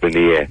head up in the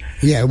air.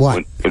 Yeah,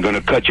 what? We're going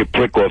to cut your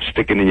prick off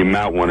sticking in your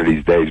mouth one of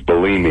these days,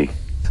 believe me.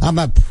 I'm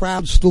a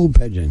proud stool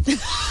pigeon.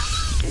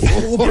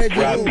 You're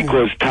proud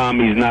because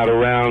Tommy's not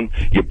around.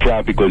 You're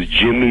proud because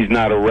Jimmy's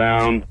not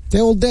around.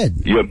 They're all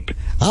dead.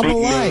 I'm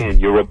alive. Man.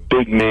 You're a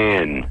big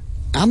man.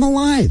 I'm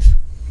alive.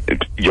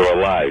 You're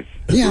alive.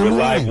 Yeah, You're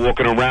alive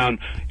walking around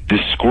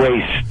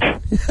disgraced.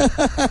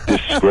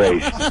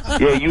 Disgraced.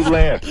 Yeah, you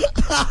laugh. You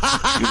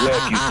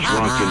laugh, you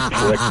drunken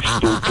prick,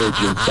 stool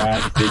pigeon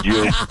bastard,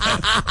 you.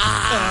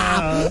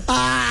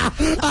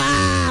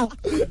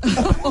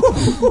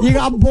 You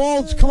got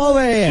balls. Come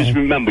over here. Just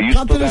remember, you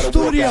come still to the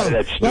studio.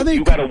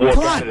 You gotta walk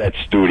out of that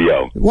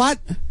studio. What?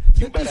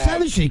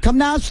 57. Come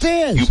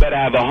downstairs. You better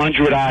have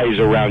 100 eyes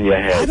around your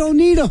head. I don't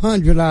need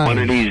 100 eyes. One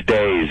of these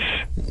days.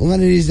 One of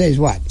these days,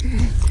 what?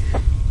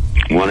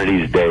 One of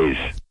these days.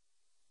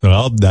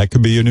 Well, that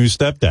could be your new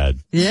stepdad.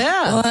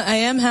 Yeah. Well, I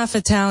am half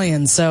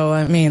Italian, so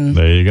I mean.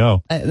 There you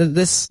go.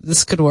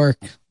 This could work.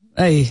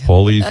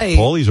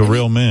 Paulie's a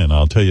real man,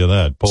 I'll tell you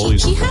that.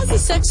 He has a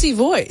sexy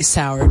voice,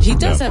 Howard. He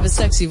does have a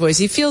sexy voice.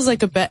 He feels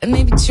like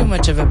maybe too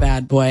much of a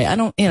bad boy. I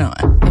don't,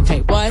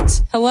 okay,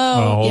 what? Hello?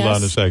 Oh, hold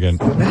on a second.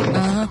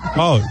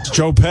 Oh, it's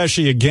Joe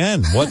Pesci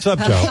again. What's up,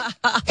 Joe?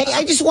 Hey,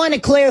 I just want to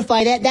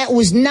clarify that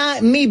was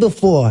not me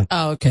before.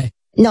 Oh, okay.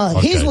 No,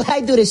 here's what I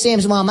do to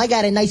Sam's mom. I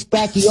got a nice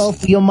brachio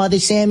for your mother,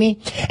 Sammy,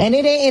 and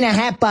it ain't in a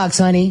hat box,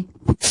 honey.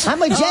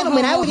 I'm a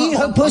gentleman. I would eat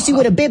her pussy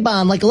with a bib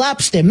on like a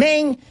lobster.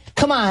 Ming,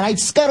 come on. I'd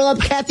scuttle up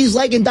Kathy's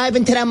leg and dive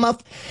into that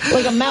muff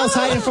like a mouse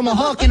hiding from a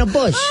hawk in a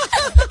bush.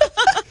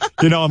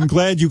 I'm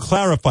glad you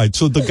clarified.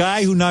 So the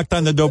guy who knocked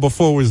on the door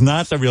before was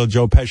not the real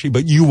Joe Pesci,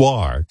 but you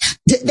are.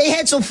 They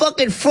had some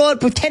fucking fraud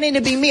pretending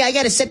to be me. I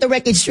got to set the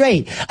record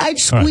straight. I'd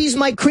squeeze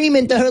my cream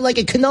into her like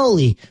a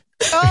cannoli.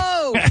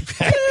 Oh!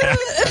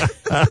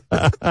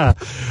 Wow.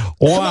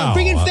 Come on,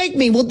 bring in fake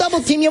me. We'll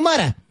double team your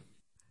mother.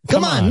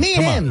 Come on, me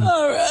and him.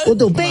 Right. We'll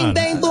do bang,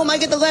 bang, boom. I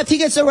get the left, he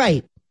gets the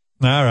right.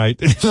 All right.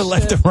 The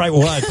left and right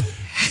what? Give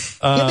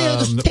me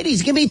those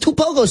titties. Give me 2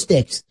 pogo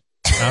sticks.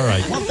 All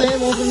right. One for him,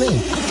 one for me.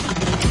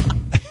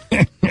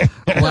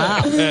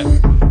 Wow.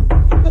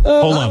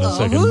 Hold on a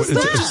second. Who's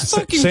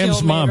that?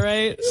 Sam's mom.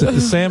 Right?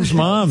 Sam's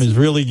mom is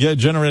really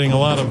generating a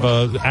lot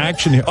of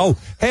action here. Oh,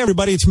 hey,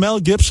 everybody. It's Mel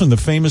Gibson, the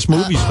famous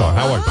movie star.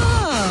 How are you?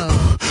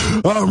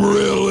 I'm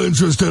real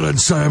interested in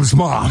Sam's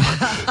mom.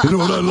 You know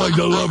what I'd like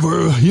to love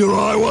her? You know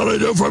what I want to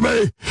do for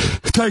me?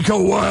 Take a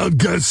wild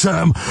guess,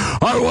 Sam.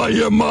 I want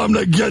your mom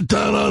to get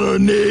down on her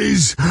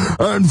knees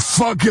and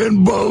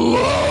fucking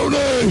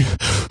baloney.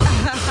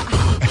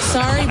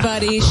 Sorry,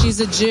 buddy. She's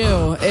a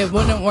Jew. It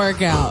wouldn't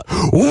work out.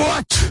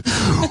 What?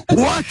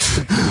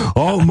 What?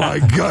 Oh, my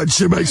God.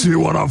 She makes me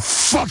want to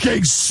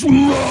fucking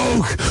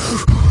smoke.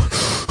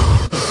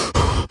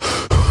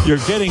 You're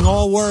getting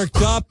all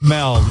worked up,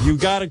 Mel. You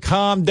got to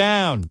calm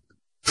down.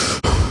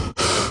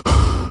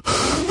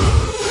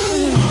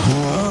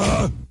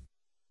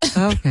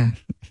 Okay.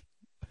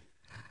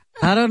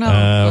 I don't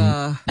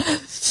know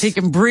if he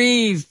can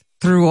breathe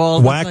through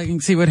all the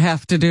things he would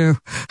have to do.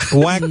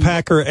 Whack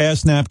Packer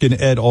Ass Napkin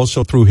Ed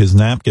also threw his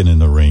napkin in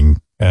the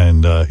ring.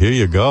 And here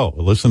you go.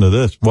 Listen to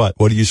this. What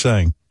are you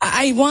saying?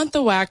 I want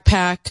the Whack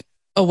Pack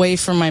away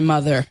from my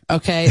mother,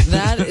 okay?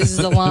 That is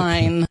the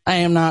line I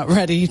am not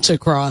ready to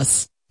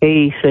cross.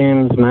 Hey,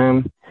 Sam's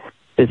mom.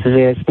 This is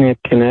Ass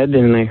Napkin Ed,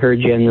 and I heard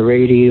you on the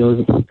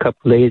radio a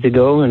couple days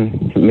ago,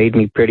 and it made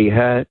me pretty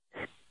hot.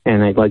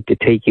 And I'd like to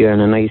take you on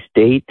a nice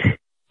date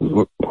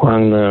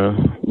along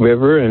the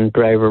river and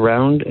drive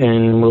around,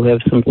 and we'll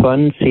have some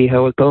fun, see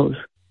how it goes.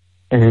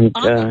 And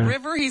on the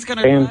river, he's going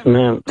to Sam's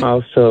mom,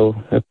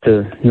 also, if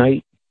the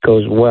night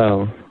goes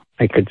well,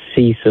 I could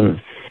see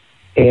some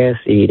ass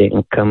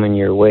eating coming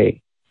your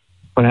way.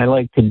 What I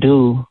like to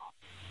do,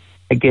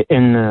 I get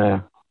in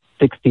the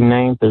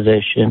 69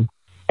 position,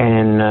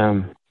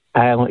 and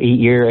I'll eat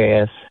your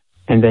ass,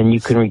 and then you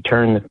can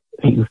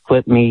you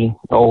flip me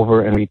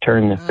over and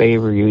return the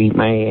favor. You eat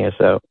my ass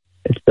out.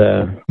 It's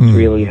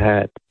really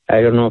hot.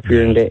 I don't know if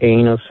you're into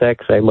anal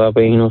sex. I love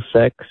anal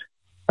sex.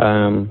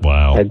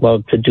 Wow. I'd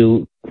love to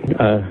do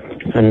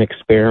an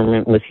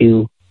experiment with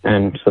you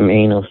and some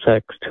anal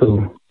sex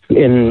too.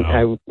 And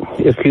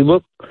if you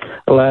look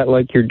a lot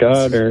like your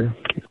daughter,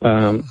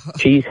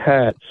 she's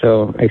hot.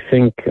 So I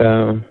think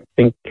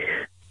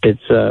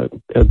it's a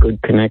good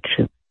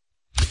connection.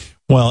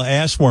 Well,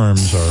 ass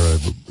worms are,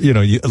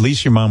 at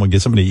least your mom would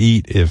get something to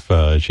eat if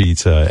she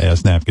eats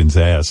Ass Napkin's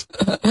ass.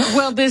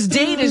 Well, this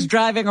date is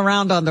driving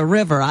around on the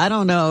river. I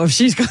don't know if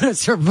she's going to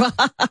survive.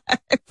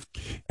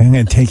 I'm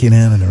going to take you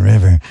down on the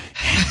river.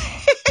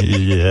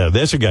 Yeah,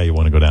 there's a guy you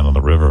want to go down on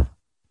the river,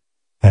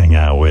 hang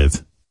out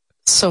with.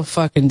 So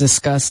fucking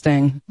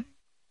disgusting.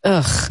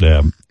 Ugh.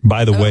 Yeah.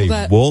 By the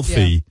way,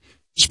 Wolfie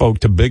spoke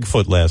to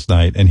Bigfoot last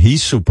night, and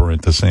he's super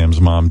into Sam's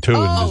mom, too.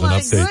 And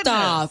there's an update.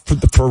 Stop.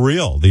 For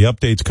real. The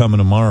update's coming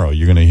tomorrow.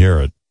 You're going to hear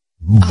it.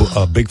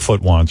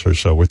 Bigfoot wants her,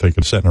 so we're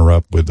thinking of setting her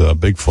up with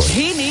Bigfoot.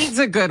 He needs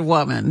a good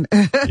woman.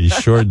 He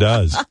sure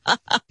does.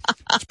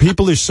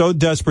 People are so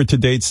desperate to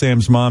date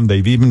Sam's mom,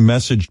 they've even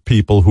messaged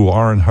people who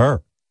aren't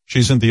her. She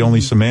isn't the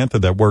only Samantha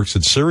that works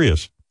at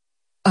Sirius.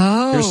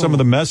 Oh. Here's some of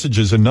the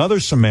messages another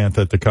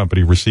Samantha at the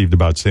company received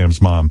about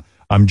Sam's mom.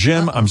 I'm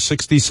Jim. I'm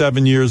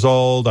 67 years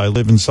old. I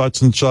live in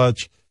such and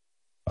such.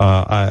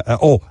 I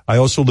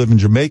also live in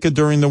Jamaica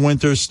during the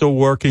winter, still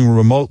working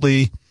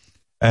remotely,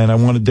 and I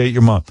want to date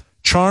your mom.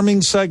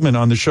 Charming segment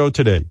on the show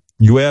today.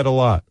 You add a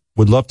lot.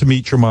 Would love to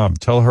meet your mom.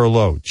 Tell her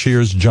hello.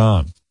 Cheers,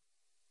 John.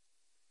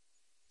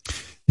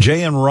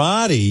 Jay and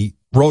Roddy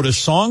wrote a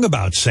song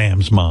about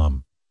Sam's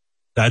mom.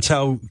 That's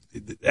how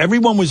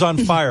everyone was on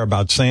fire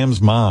about Sam's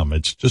mom.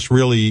 It's just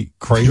really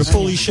crazy. You're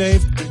fully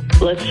shaved?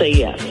 Let's say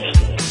yes.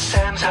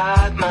 Sam's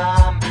hot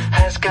mom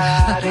has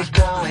got it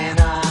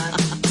going on.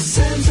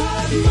 Sam's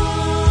hot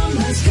mom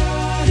has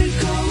got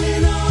it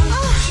going on.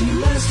 She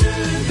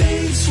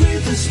masturbates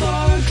with a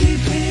sparkly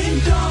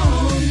pink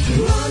dawn.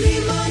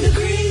 Ronnie Mom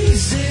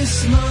agrees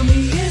this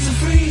mommy is a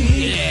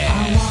freak. Yeah.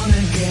 I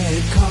wanna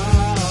get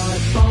caught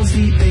balls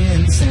deep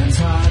in Sam's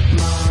hot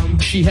mom.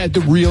 She had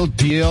the real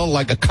deal,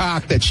 like a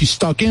cock that she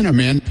stuck in him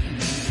in.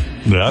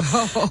 Yep.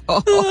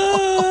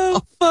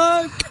 Oh,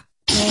 fuck.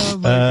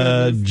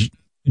 Oh,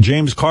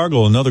 James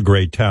Cargill, another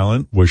great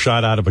talent, was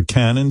shot out of a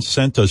cannon,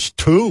 sent us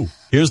 2.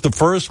 Here's the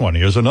first one.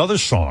 Here's another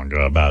song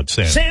about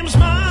Sam. Sam's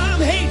mom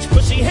hates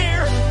pussy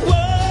hair. Whoa,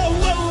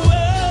 whoa,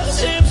 whoa.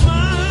 Sam's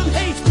mom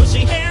hates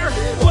pussy hair.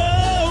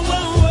 Whoa,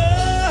 whoa,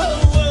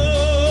 whoa,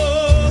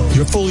 whoa.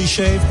 You're fully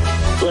shaved?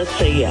 Let's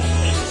say yes.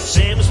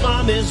 Sam's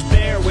mom is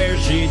bare where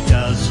she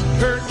does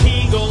her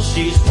kegels.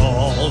 She's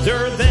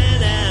bolder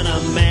than an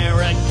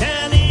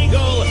American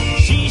eagle.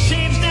 She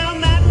shaves down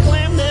that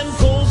clam, then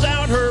pulls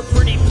out her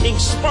pretty pink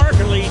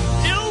sparkly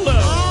dildo.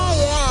 Oh,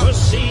 yeah.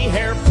 Pussy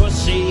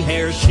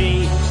hair,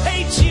 she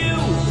hates you.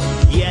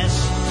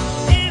 Yes,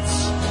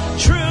 it's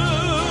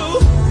true.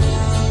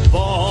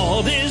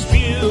 Bald is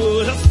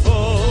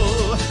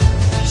beautiful.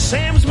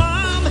 Sam's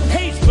mom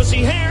hates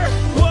pussy hair.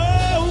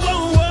 Whoa,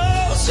 whoa,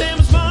 whoa.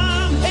 Sam's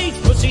mom hates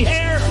pussy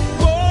hair.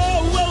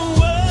 Whoa, whoa,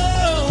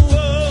 whoa,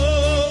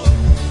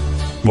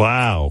 whoa.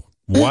 Wow.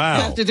 You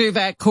have to do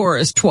that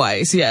chorus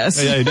twice, yes.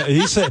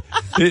 He said,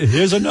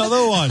 here's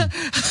another one.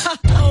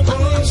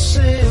 Oh,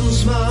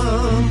 Sam's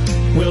mom.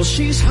 Well,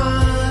 she's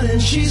hot and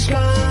she's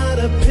got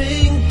a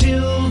pink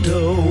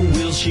dildo.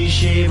 Will she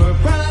shave her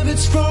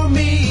privates for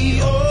me?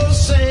 Oh,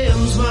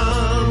 Sam's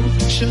mom.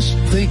 Just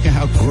think of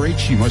how great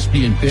she must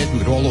be in bed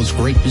with all those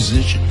great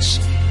positions.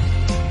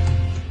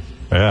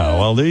 Yeah,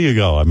 well, there you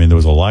go. I mean, there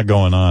was a lot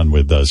going on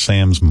with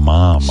Sam's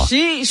mom.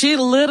 She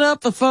lit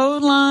up the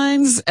phone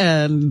lines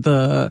and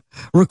the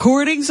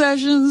recording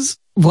sessions.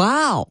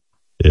 Wow.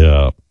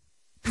 Yeah.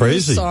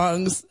 Crazy. Those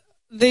songs,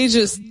 they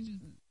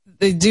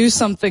do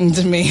something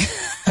to me.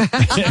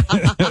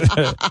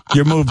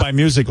 You're moved by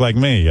music like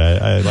me.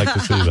 I like to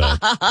see that.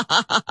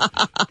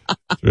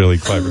 It's really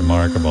quite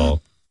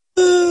remarkable.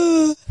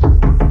 Yes.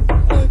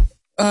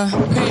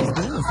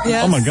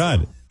 Oh, my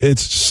God.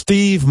 It's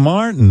Steve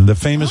Martin, the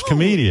famous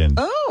comedian.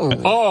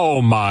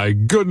 Oh, my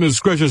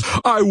goodness gracious.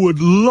 I would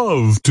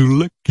love to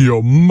lick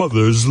your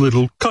mother's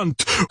little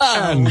cunt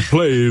and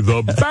play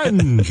the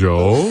banjo.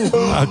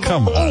 Oh,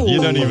 come on.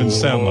 You don't even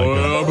sound like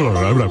that.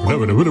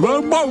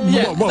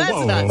 Yeah,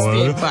 that's not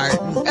Steve Martin.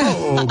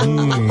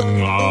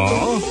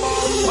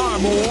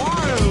 I'm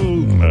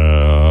wild.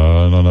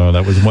 No.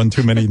 That was one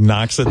too many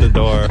knocks at the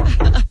door.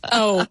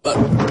 Oh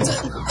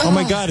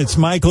my God. It's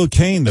Michael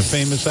Caine, the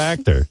famous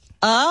actor.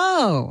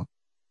 Oh.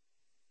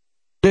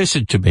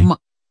 Listen to me.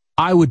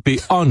 I would be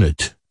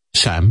honored,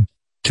 Sam,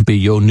 to be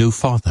your new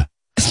father.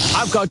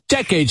 I've got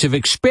decades of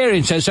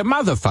experience as a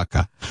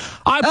motherfucker.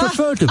 I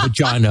prefer the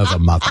vagina of a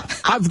mother.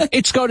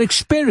 It's got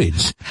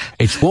experience.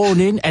 It's worn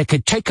in and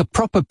can take a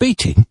proper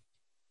beating.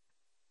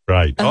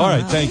 Right. All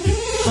right. Thank you.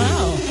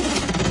 Wow.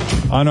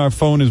 On our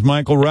phone is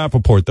Michael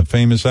Rappaport, the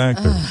famous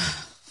actor.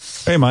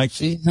 Hey, Mike.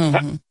 Hey,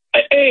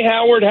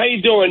 Howard. How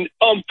you doing?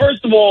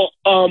 First of all,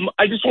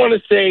 I just want to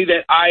say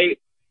that I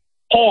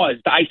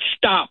paused. I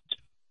stopped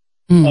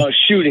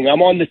shooting.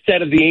 I'm on the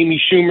set of the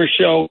Amy Schumer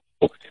show.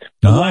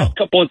 The last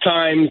couple of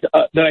times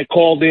that I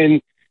called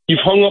in, you've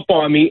hung up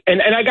on me.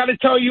 And I got to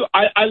tell you,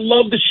 I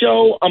love the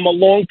show. I'm a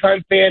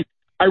longtime fan.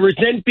 I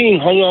resent being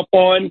hung up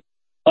on.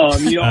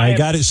 I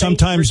got it.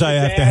 Sometimes I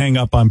have to hang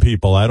up on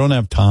people. I don't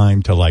have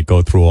time to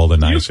go through all the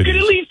niceties. You could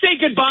at least say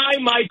goodbye,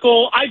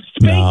 Michael.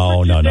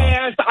 No.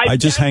 Ass. I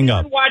just hang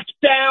up. Watch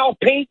Sal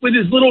paint with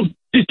his little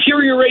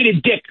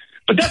deteriorated dick.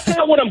 But that's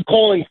not what I'm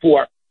calling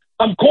for.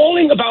 I'm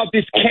calling about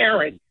this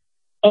Karen.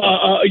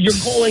 You're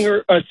calling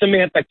her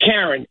Samantha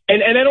Karen.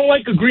 And I don't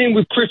like agreeing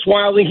with Chris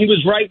Wilding. He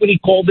was right when he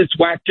called this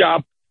whack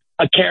job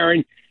a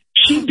Karen.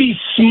 She'd be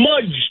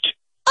smudged.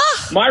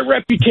 My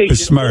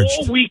reputation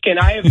all weekend,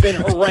 I have been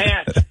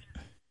harassed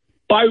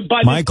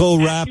by Michael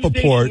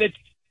Rappaport.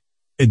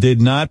 It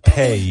did not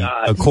pay,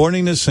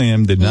 according to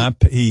Sam, did not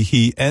pay.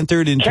 He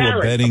entered into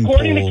a betting pool.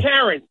 According to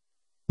Karen.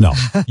 No,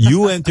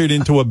 you entered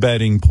into a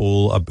betting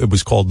pool. It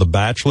was called the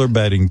Bachelor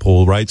Betting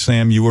Pool, right,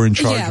 Sam? You were in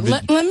charge of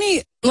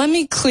it. Let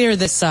me clear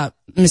this up,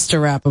 Mr.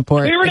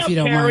 Rappaport, Clear it if up, you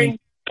don't Karen. mind.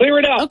 Clear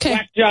it up, Okay.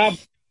 whack job.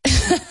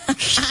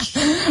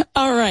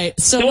 All right.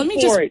 So Go let me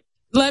for it.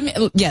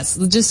 just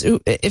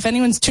if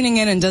anyone's tuning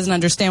in and doesn't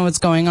understand what's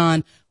going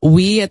on,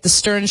 we at the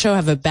Stern Show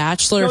have a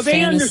Bachelor No, they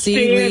Fantasy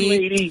understand,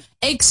 League. lady.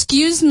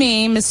 Excuse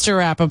me, Mr.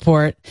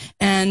 Rappaport.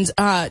 And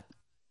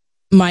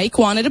Mike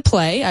wanted to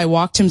play. I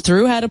walked him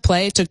through how to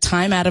play. It took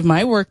time out of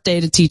my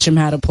workday to teach him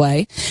how to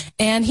play,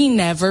 and he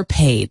never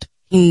paid.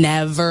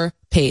 Before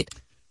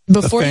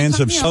the fans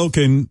have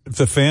spoken.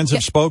 The fans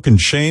have spoken.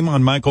 Shame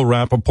on Michael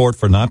Rappaport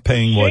for not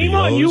paying what he owes.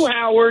 Shame on you,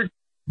 Howard.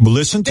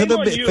 Listen to Shame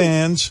on the you.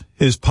 fans.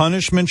 His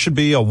punishment should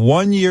be a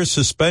 1-year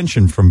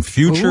suspension from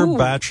future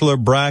Bachelor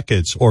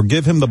brackets, or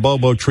give him the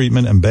Bobo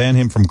treatment and ban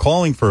him from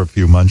calling for a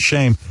few months.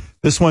 Shame.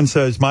 This one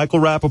says, Michael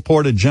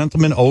Rappaport, a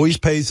gentleman, always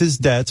pays his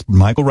debts.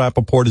 Michael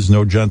Rappaport is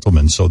no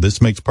gentleman, so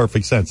this makes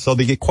perfect sense. So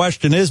the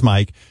question is,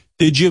 Mike,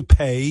 did you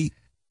pay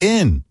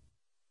in?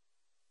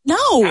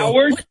 No.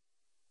 Howard,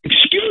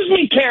 excuse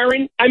me,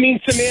 Karen. I mean,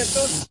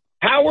 Samantha.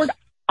 Howard,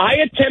 I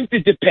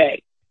attempted to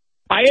pay.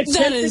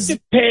 To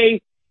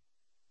pay.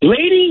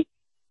 Lady,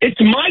 it's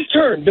my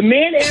turn. The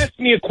man asked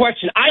me a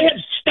question. I have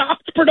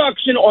stopped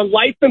production on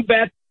Life and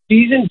Beth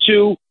Season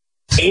 2,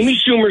 Amy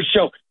Schumer's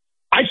show.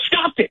 I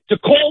stopped it to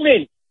call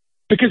in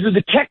because of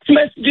the text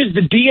messages,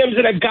 the DMs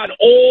that I've got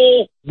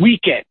all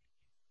weekend.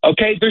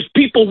 Okay? There's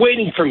people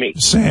waiting for me.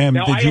 Sam,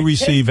 now, did you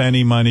receive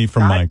any money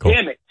from Michael?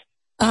 Damn it.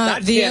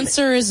 The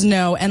answer is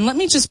no. And let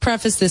me just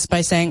preface this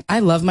by saying I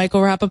love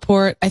Michael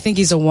Rappaport. I think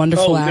he's a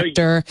wonderful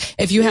actor.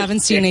 If you haven't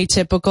seen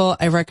Atypical,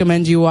 I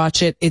recommend you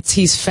watch it.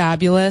 He's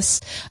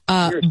fabulous.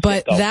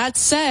 But that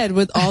said,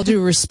 with all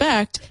due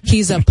respect,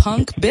 he's a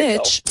punk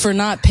bitch for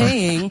not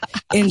paying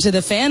into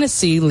the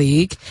fantasy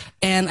league.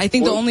 And I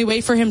think the only way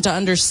for him to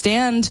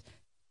understand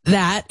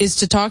that is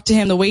to talk to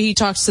him the way he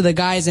talks to the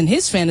guys in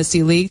his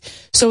fantasy league.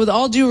 So with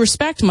all due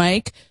respect,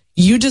 Mike,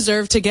 you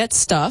deserve to get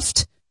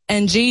stuffed.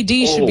 And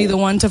JD should be the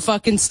one to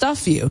fucking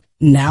stuff you.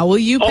 Now will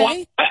you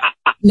pay?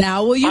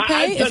 Now will you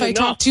pay if I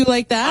talk to you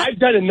like that? I've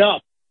done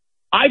enough.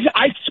 I've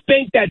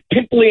spanked that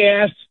pimply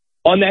ass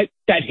on that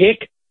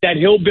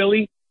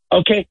hillbilly.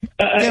 Okay.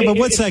 Yeah, but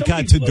what's that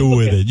got to do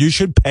with it? You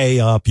should pay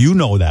up. You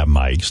know that,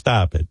 Mike.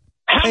 Stop it.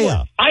 Pay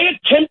up. I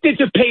attempted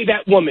to pay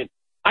that woman.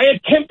 Well,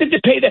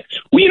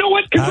 you know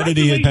what? How did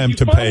he attempt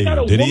to pay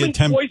you? Did he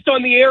attempt? Voice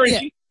on the air,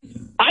 and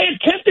I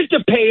attempted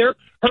to pay her.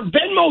 Her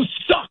Venmo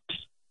sucks.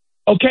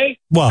 Okay.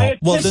 Well,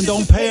 then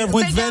don't pay her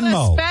with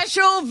Venmo.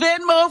 Special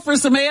Venmo for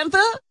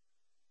Samantha?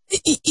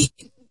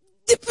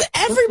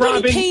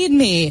 Everybody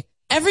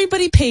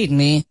paid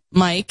me,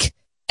 Mike.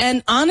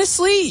 And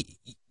honestly,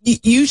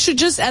 you should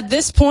just, at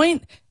this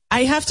point,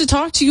 I have to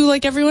talk to you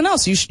like everyone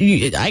else.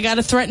 I got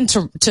to threaten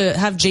to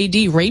have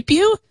JD rape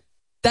you?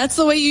 That's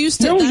the way you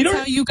used to. No, that's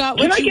how you got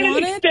what you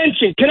wanted? Can I get an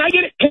extension? Can I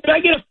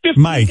get a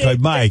 15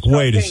 Mike,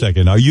 wait a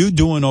second. Are you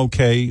doing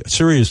okay?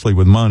 Seriously,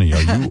 with money?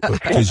 Are you?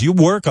 Because you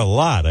work a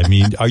lot. I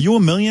mean, are you a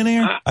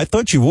millionaire? I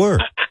thought you were.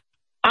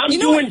 I'm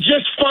doing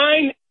just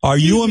fine. Are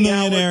you a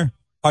millionaire?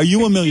 Are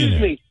you a millionaire?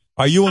 Excuse me.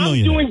 Are you a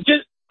millionaire?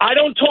 I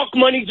don't talk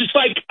money just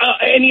like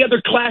any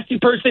other classy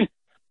person.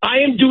 I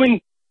am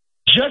doing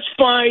just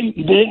fine,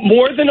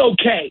 more than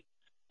okay.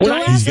 Go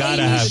ask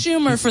Amy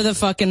Schumer for the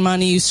fucking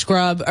money, you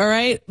scrub. All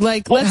right,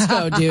 like let's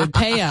go, dude.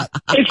 Pay up.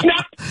 It's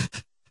not.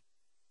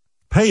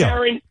 Pay up,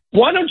 Karen.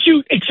 Why don't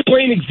you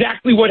explain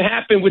exactly what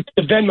happened with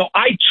the Venmo?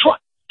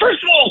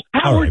 First of all,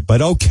 Howard. All right,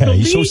 but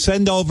okay. So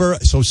send over.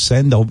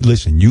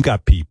 Listen, you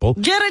got people.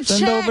 Get a check.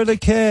 Send over the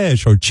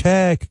cash or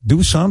check.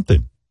 Do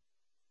something.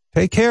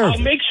 Take care of it.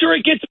 I'll make sure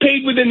it gets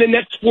paid within the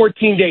next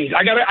 14 days.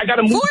 I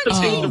gotta move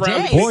some things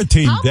around.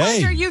 14 How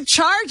days. much are you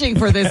charging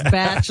for this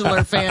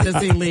Bachelor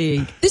Fantasy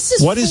League? This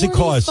is what does it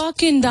cost?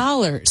 Fucking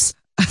 $40.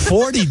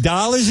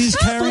 $40 he's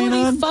carrying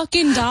on?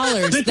 Fucking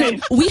dollars.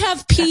 We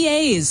have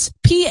PAs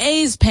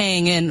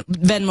paying and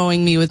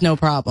Venmoing me with no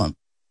problem.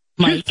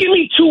 Mike. Just give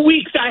me 2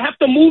 weeks. I have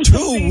to move 2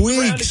 some things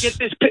around weeks to get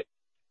this.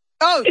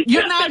 Oh,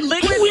 you're not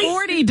liquid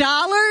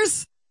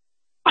 $40?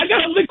 I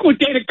got to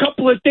liquidate a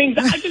couple of things.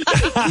 I just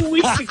got 2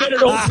 weeks to get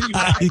it over you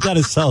guys. You got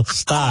to sell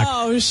stock.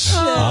 Oh, shit.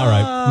 All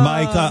right.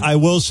 Mike, I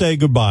will say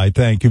goodbye.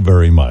 Thank you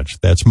very much.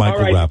 That's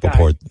Michael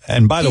Rappaport.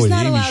 And by the way, he's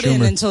not Amy allowed Schumer.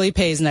 in until he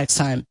pays next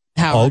time.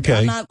 Howard.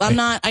 Okay. I'm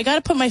not, I got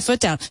to put my foot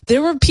down.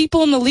 There were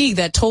people in the league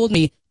that told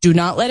me, do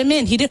not let him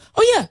in. He did.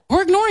 Oh, yeah,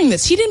 we're ignoring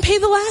this. He didn't pay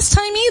the last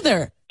time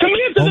either.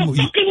 Samantha, the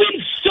fucking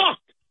league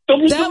sucked. The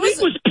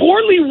league was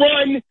poorly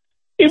run.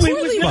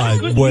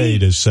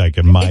 Wait a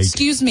second, Mike.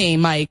 Excuse me,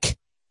 Mike.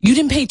 You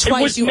didn't pay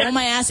twice. You owe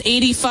my ass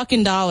 $80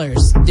 fucking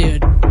dollars,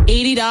 dude.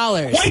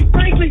 $80. Quite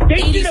frankly,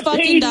 they should have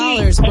fucking paid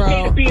dollars, me, bro.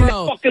 okay, to be in the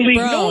fucking league.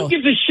 No one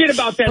gives a shit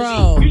about that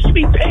league. You should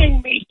be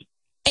paying me.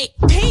 Hey,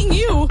 paying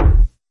you?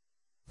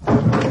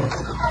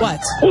 What?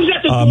 Who's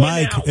at the door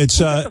Mike, now?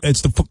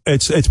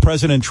 it's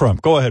President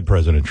Trump. Go ahead,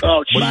 President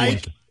Trump. Oh,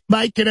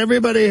 Mike, can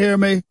everybody hear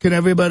me? Can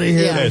everybody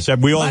hear me? Yes,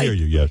 we all hear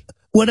you, yes.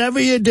 Whatever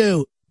you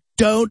do,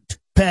 don't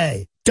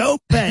pay.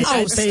 Don't pay. Oh, I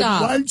paid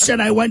stop. once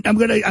and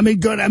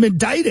I'm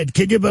indicted.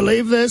 Can you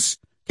believe this?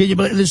 Can you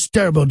believe this is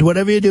terrible?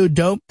 Whatever you do,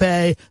 don't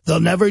pay. They'll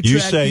never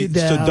track you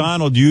down. So,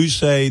 Donald, you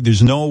say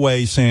there's no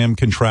way Sam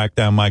can track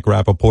down Mike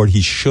Rappaport.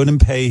 He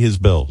shouldn't pay his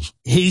bills.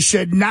 He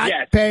should not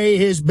pay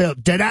his bill.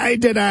 Deny.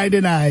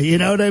 You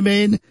know what I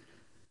mean?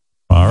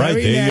 All right,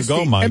 Very there nasty. you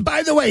go, Mike. And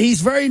by the way,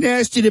 he's very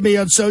nasty to me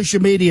on social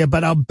media,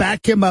 but I'll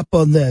back him up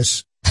on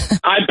this.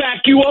 I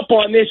back you up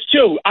on this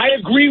too. I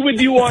agree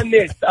with you on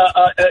this,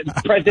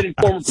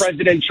 former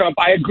President Trump.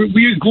 I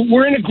agree.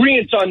 We're in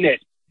agreement on this.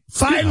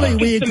 Finally,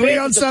 we agree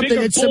on something.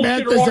 And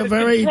Samantha's a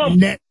very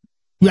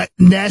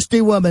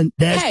nasty woman.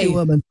 Nasty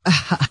woman.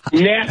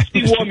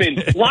 Nasty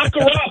woman. Lock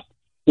her up.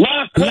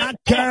 Lock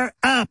her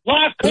up.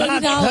 Lock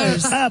her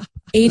up.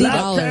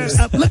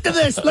 $80. Look at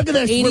this. Look at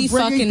this. $80 We're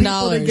bringing people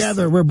fucking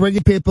together. We're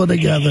bringing people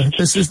together.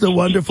 This is the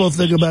wonderful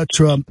thing about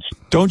Trump.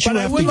 Don't you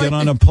have to get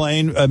on a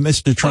plane,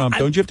 Mr. Trump?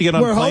 Don't you have to get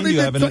on a plane?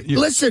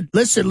 Listen.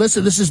 This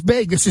is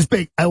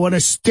big. I want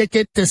to stick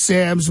it to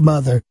Sam's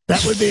mother.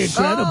 That would be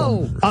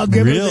incredible. I'll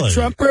give her the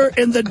Trumper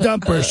and the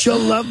dumper. She'll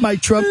love my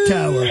Trump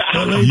tower.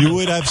 You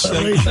would have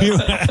said.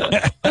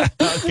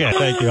 Okay,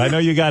 thank you. I know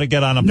you got to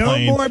get on a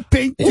plane. No more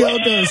pink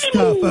dildo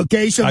stuff.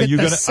 Okay, she'll get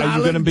the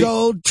solid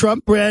gold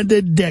Trump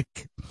branded dick.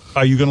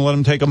 Are you going to let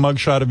him take a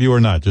mugshot of you or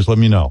not? Just let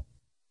me know.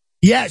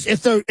 Yes,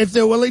 if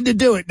they're willing to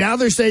do it. Now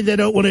they're saying they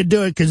don't want to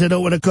do it because they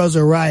don't want to cause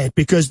a riot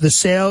because the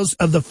sales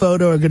of the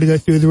photo are going to go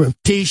through the roof.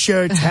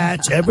 T-shirts,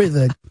 hats,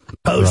 everything.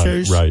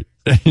 Posters. Right.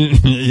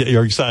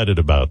 You're excited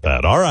about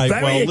that. All right.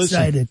 Very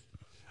excited. Listen.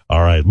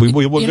 All right. We're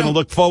going to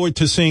look forward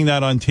to seeing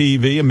that on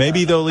TV, and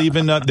maybe they'll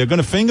even they're going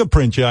to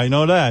fingerprint you. I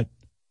know that.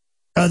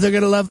 They're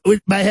going to love.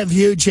 I have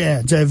huge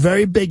hands. I have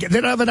very big. They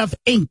don't have enough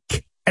ink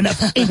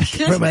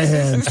for my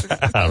hands.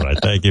 All right.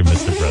 Thank you,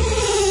 Mr.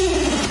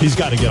 President. He's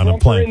got to get on a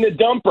plane. In the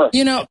dumper.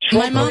 You know,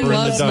 my mom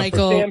loves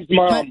Michael. Sam's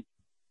mom.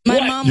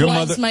 My mom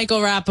loves Michael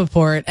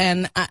Rappaport,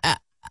 and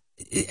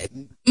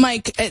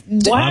Mike.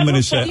 I'm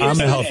going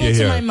to help you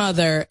here. To my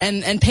mother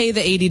and pay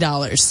the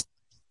 $80.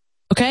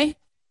 Okay.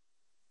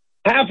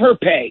 Have her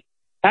pay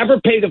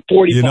the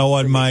 $40. You know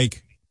what,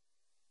 Mike?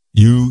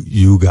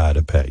 You got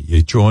to pay.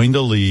 You joined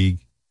the league.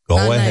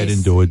 Go ahead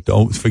and do it.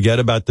 Don't forget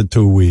about the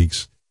 2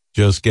 weeks.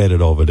 Just get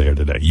it over there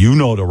today. You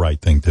know the right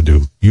thing to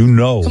do. You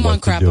know Come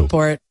what on, to do.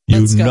 Rappaport.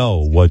 You know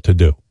what to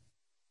do.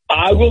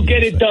 I will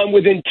get it done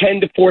within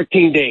 10 to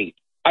 14 days.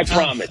 I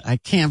promise. I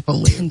can't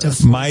believe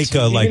it. Mike,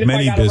 like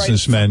many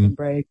businessmen,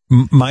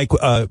 Mike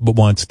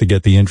wants to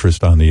get the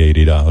interest on the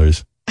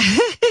 $80.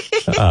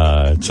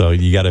 So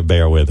you got to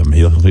bear with him.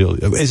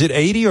 Is it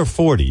 80 or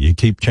 40? You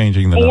keep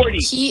changing the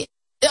 40.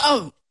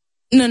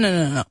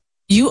 No.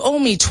 You owe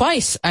me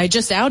twice. I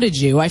just outed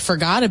you. I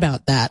forgot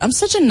about that. I'm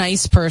such a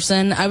nice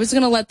person. I was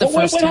going to let the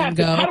first time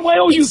go. How do I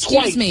owe you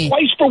twice? Me.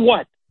 Twice for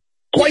what?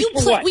 Twice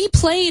for what? We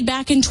played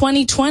back in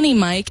 2020,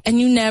 Mike, and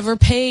you never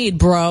paid,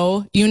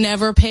 bro. You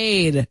never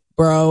paid,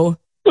 bro.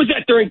 Was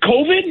that during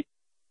COVID?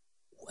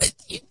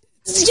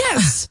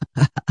 Yes.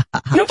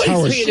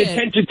 Nobody's paying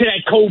attention to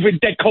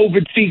that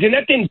COVID season.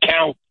 That didn't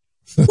count.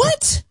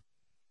 What?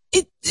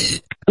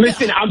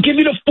 Listen, I'll give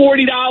you the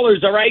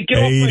 $40, all right? Get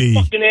 80. off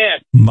my fucking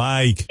ass.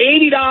 Mike.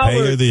 $80. Pay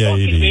her the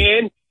 80.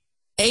 Man.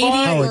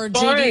 80 or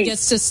Judy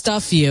gets to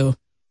stuff you.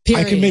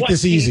 Period. I can make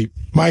this easy.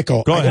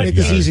 Michael, Go ahead, I can make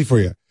this easy for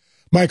you.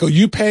 Michael,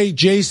 you pay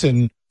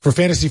Jason for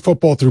fantasy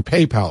football through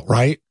PayPal,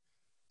 right?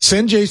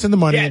 Send Jason the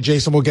money and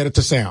Jason will get it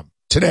to Sam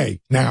today,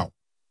 now,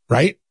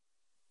 right?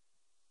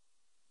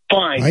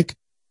 Fine. Mike?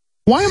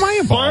 Why am I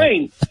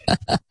involved?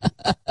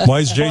 Fine. Why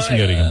is Jason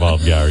getting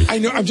involved, Gary? I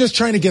know. I'm just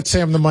trying to get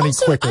Sam the money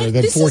quicker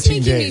than 14 days. This is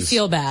making me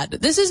feel bad.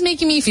 This is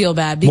making me feel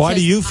bad. Because Why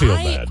do you feel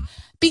bad?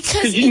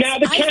 Because now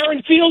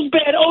Karen feels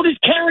bad. Oh, does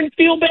Karen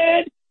feel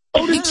bad?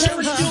 Oh, does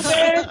Karen feel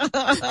bad?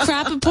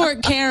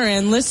 Rappaport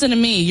Karen, listen to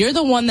me. You're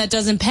the one that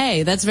doesn't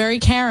pay. That's very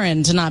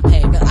Karen to not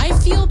pay. But I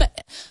feel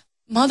bad.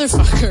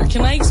 Motherfucker,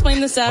 can I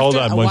explain this after? Hold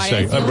on one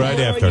second. Right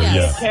after,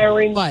 yeah.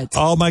 Karen. What?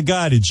 Oh, my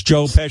God, it's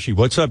Joe Pesci.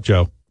 What's up,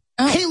 Joe?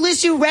 Hey,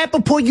 listen,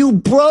 Rappaport, you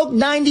broke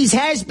 90s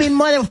has-been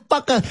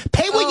motherfucker.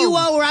 Pay what you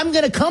owe or I'm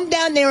going to come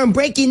down there and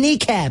break your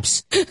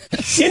kneecaps.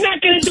 You're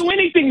not going to do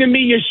anything to me,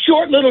 you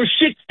short little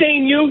shit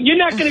stain you. You're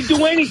not going to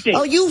do anything.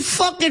 Oh, you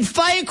fucking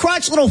fire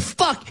crotch little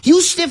fuck. You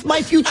stiff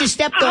my future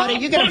stepdaughter.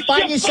 You're going to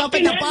find yourself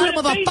at the bottom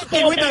of a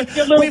fucking river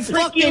with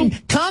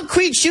fucking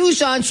concrete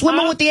shoes on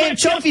swimming with the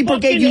anchovy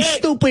brigade, you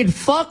stupid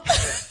fuck.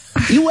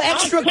 You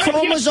extra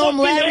chromosome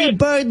Larry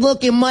Bird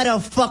looking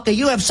motherfucker.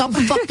 You have some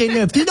fucking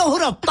nerve. Do you know who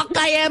the fuck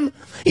I am?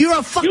 You're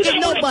a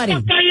fucking nobody.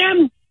 Who the fuck I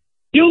am?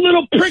 You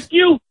little prick,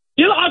 you.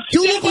 I'll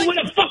stab you with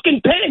a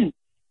fucking pen.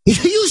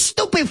 You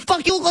stupid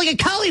fuck. You look like a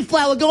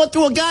cauliflower going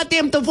through a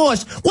goddamn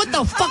divorce. What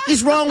the fuck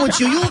is wrong with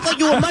you? You look like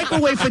you were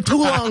microwave for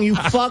too long, you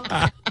fuck.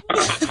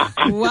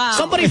 Wow.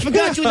 Somebody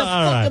forgot you in the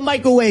fucking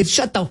microwave.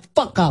 Shut the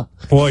fuck up.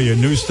 Boy, your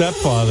new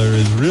stepfather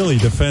is really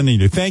defending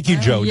you. Thank you,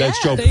 Joe.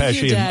 That's Joe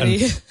Pesci. You,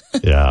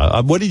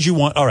 Daddy. What did you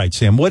want? All right,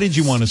 Sam, what did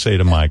you want to say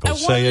to Michael?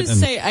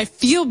 I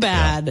feel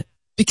bad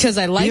because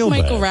I like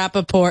Michael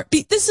Rappaport.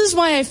 This is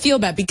why I feel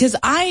bad, because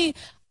I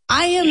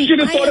am. You should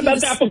have thought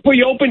about that before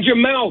you opened your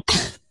mouth.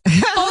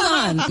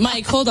 Hold on,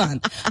 Mike, hold on.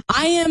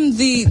 I am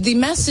the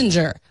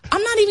messenger.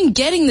 I'm not even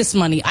getting this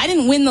money. I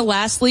didn't win the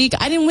last league.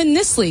 I didn't win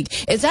this league.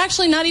 It's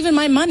actually not even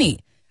my money.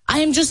 I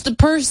am just the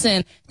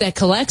person that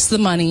collects the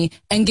money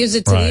and gives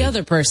it to the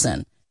other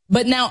person.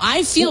 But now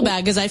I feel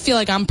bad because I feel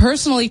like I'm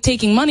personally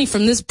taking money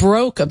from this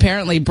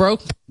apparently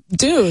broke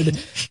dude.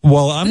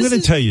 Well, I'm going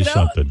to tell you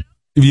something.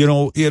 You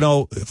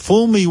know,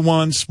 fool me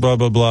once, blah,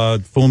 blah, blah,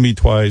 fool me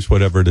twice,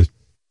 whatever it is,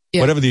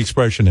 whatever the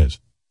expression is.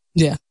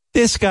 Yeah.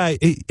 This guy,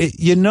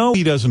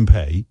 he doesn't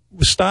pay.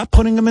 Stop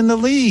putting him in the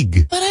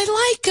league. But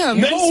I like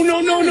him.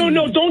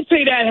 No. Don't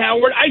say that,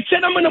 Howard. I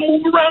said I'm going to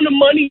move around the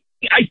money.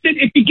 I said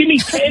if you give me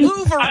 10.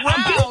 Move around.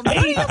 What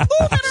are you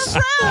moving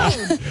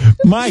around?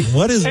 Mike,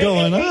 what is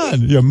going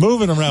on? You're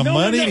moving around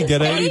money to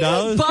get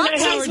 $80?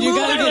 Howard, you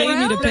got to get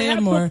Amy to pay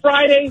him more.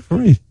 Friday.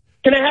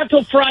 Can I have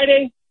till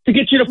Friday to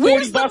get you to $40?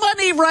 Where's the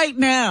money right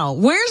now?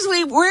 Where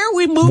are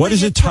we moving? What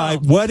is it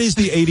tied? What is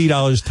the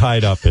 $80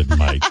 tied up in,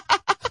 Mike?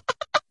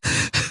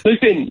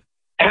 Listen,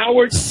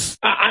 Howard,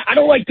 I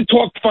don't like to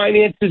talk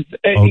finances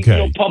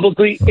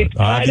publicly. It's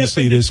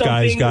obviously this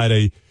guy's got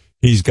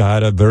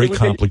a very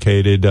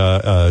complicated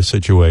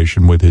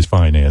situation with his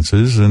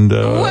finances, and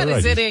what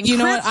is it in you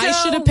know what? I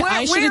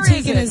should have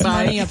taken his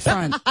money up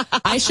front.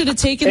 I should have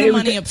taken the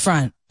money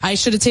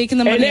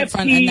up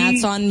front. And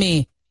that's on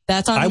me.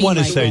 That's on me. I want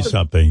to say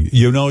something.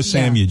 You know,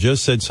 Sam, you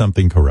just said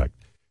something correct.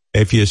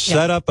 If you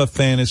set up a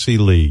fantasy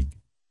league,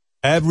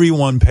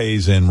 everyone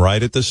pays in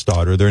right at the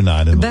start, or they're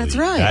not in the league. That's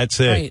right. That's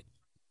it. Right.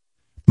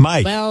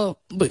 Mike,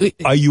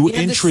 are you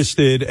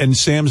interested, and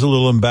Sam's a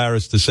little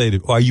embarrassed to say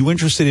that, are you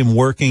interested in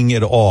working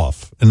it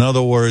off? In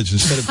other words,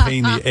 instead of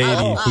paying the 80,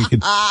 if we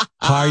could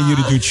hire you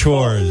to do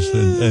chores.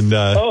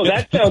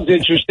 That sounds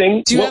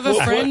interesting. Do you have a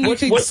friend you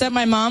could set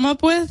my mom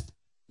up with?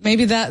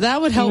 Maybe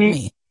that would help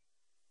me.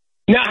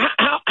 Now,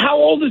 how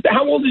old is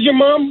your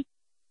mom?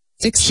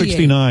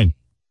 69.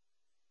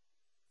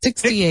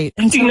 68.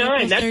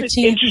 69. That's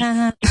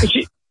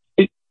interesting.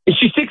 Is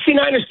she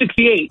 69 or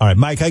 68? All right,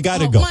 Mike, I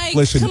got to go. Mike,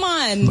 listen, come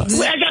on.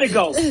 I got to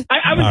go. All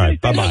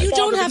right, bye-bye. No, you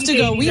don't have to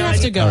go. We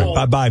have to go. All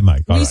right, bye-bye,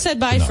 Mike. We said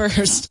bye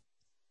first.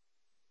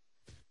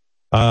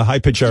 High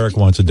Pitch Eric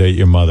wants to date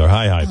your mother.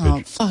 Hi, High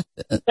Pitch. Fuck.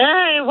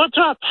 Hey, what's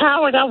up,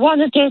 Howard? I want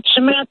to date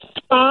Samantha's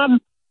mom.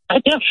 I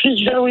guess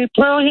she's very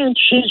brilliant.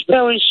 She's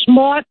very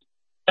smart.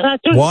 And I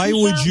think why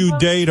would you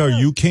date her?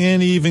 You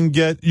can't even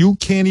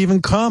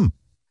come.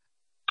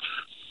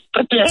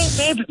 But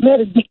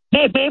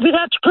maybe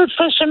that's good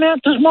for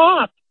Samantha's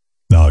mom.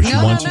 No, she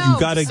wants you.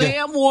 Got to get.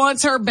 Sam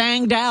wants her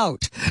banged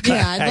out.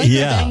 Yeah, I'd like her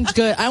banged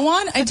good.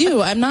 I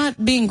do. I'm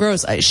not being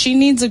gross. She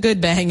needs a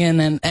good banging,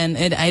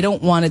 and I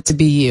don't want it to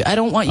be you. I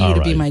don't want you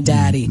to be my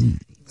daddy.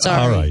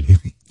 Sorry.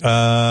 All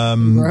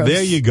right.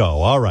 There you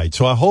go. All right.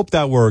 So I hope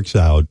that works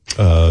out,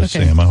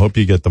 Sam. I hope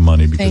you get the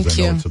money because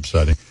I know it's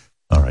upsetting.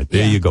 All right.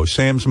 There you go.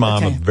 Sam's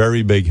mom, a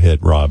very big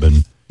hit,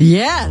 Robin.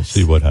 Yes. We'll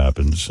see what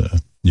happens.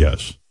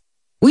 Yes.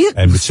 We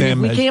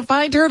can't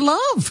find her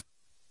love.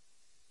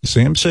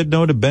 Sam said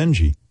no to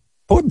Benji.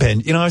 Poor Ben.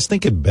 You know, I was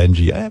thinking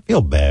Benji. I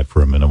feel bad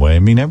for him in a way. I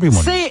mean,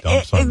 everyone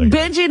dumps something.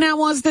 Benji now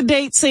wants to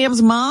date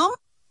Sam's mom?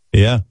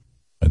 Yeah,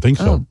 I think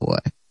so. Oh, boy.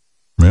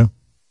 Yeah.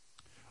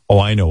 Oh,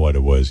 I know what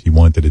it was. He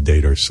wanted to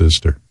date her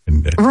sister.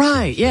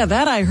 Right. Yeah,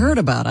 that I heard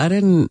about. I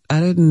didn't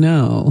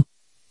know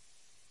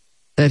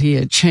that he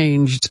had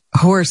changed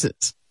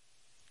horses.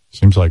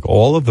 Seems like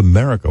all of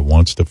America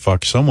wants to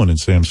fuck someone in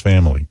Sam's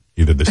family.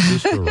 Either the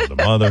sister or the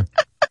mother.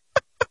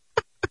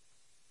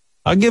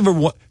 I'll give her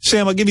one.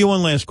 Sam, I'll give you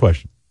one last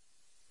question.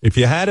 If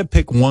you had to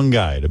pick one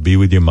guy to be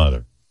with your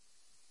mother,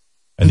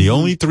 and the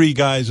only three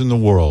guys in the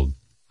world,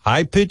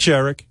 High Pitch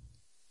Eric,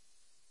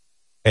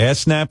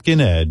 Ass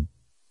Napkin Ed,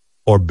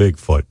 or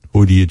Bigfoot,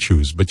 who do you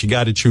choose? But you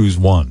got to choose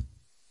one.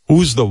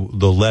 Who's the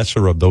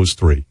lesser of those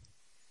three?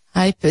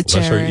 High Pitch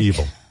Eric. Lesser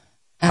evil.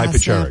 High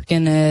Pitch Eric. Ass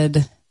Napkin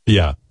Ed.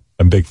 Yeah,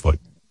 and Bigfoot.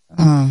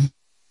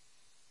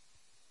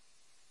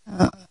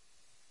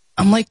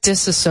 I'm like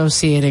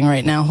disassociating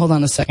right now. Hold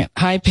on a second.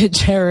 High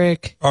Pitch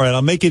Eric. All right,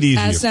 I'll make it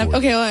easier for you.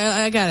 Okay,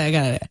 well, I got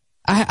it.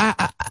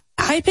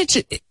 High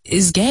Pitch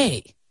is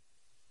gay.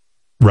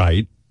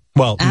 Right.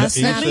 Well,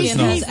 he's not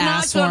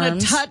going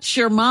to touch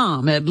your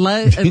mom. At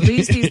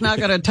least he's not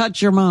going to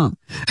touch your mom.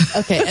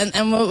 Okay, and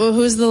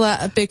who's the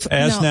Bigfoot?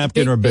 Ass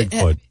Napkin or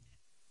Bigfoot?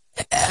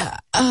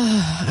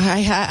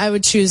 I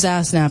would choose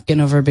Ass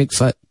Napkin over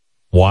Bigfoot.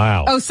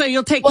 Wow. Oh, so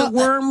you'll take the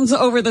worms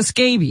over the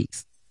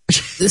scabies.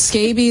 The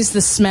scabies,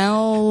 the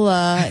smell,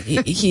 Robin,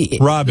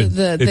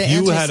 the if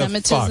you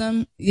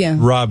anti-Semitism.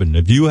 Robin,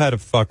 if you had to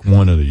fuck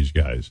one of these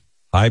guys,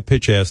 High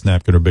Pitch, Ass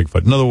Napkin, or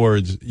Bigfoot. In other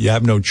words, you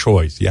have no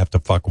choice. You have to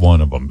fuck one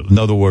of them. In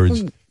other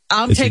words,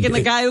 I'm taking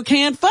the guy who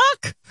can't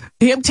fuck.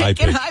 I'm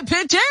taking High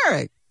Pitch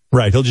Eric.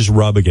 Right. He'll just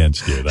rub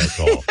against you. That's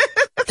all.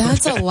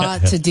 That's a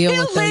lot to deal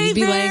with, though. You'd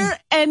be there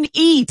and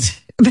eat.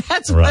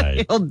 That's right.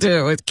 what he'll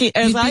do. You'd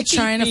be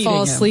trying to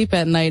fall asleep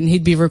at night, and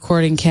he'd be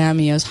recording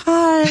cameos.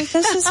 Hi, this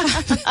is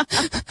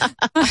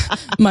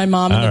my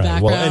mom in the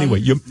background. Well, anyway,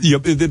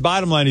 the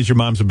bottom line is your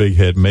mom's a big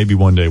hit. Maybe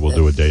one day we'll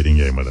do a dating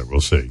game with her. We'll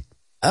see.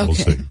 Okay. We'll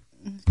see.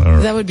 All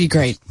right. That would be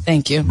great.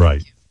 Thank you.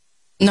 Right.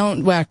 No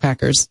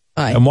whackpackers.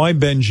 Bye. And why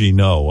Benji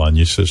no on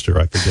your sister?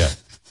 I forget.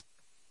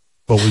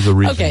 What was the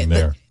reasoning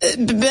there?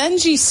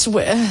 Benji,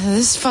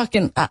 this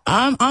fucking.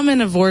 I'm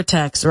in a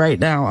vortex right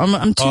now.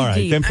 I'm too all right,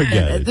 deep. Then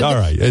forget it. All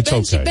right, it's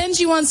okay.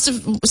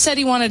 Benji said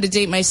he wanted to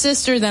date my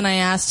sister. Then I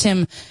asked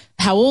him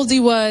how old he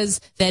was.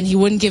 Then he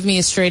wouldn't give me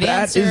a straight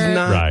answer. That is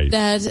not right.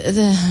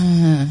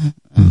 That.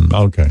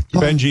 Okay,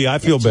 Benji, I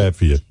feel bad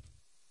for you.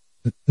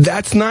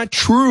 That's not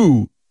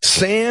true.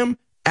 Sam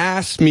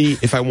asked me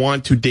if I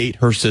want to date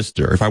her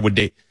sister. If I would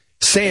date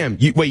Sam.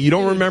 You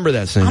don't remember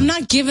that, Sam? I'm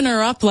not giving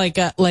her up like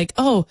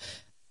oh.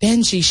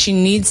 Benji, she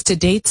needs to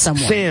date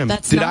someone. Sam,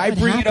 That's did not I what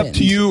bring happened. it up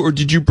to you, or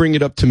did you bring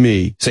it up to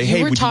me? Say,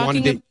 hey, would you want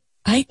to date?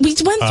 We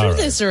went through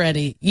this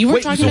already. You were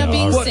talking about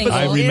being single.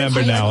 I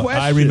remember now.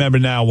 I remember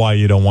now why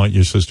you don't want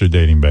your sister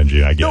dating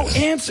Benji. I get it. No,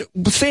 answer.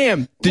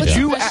 Sam, did What's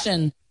you... the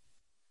question?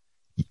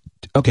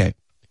 Okay.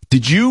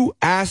 Did you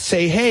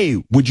say,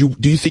 hey,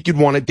 do you think you'd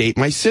want to date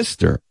my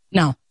sister?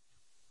 No.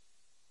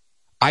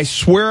 I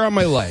swear on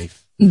my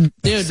life. Dude,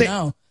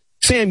 no.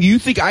 Sam, you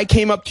think I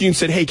came up to you and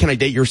said, hey, can I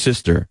date your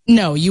sister?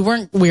 No, you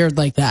weren't weird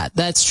like that.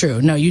 That's true.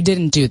 No, you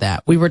didn't do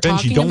that. We were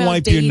talking about Benji, don't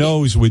wipe dating. your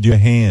nose with your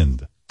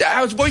hand.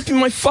 I was wiping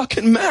my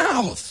fucking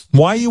mouth.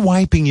 Why are you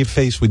wiping your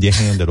face with your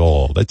hand at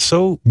all? That's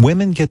so,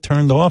 women get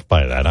turned off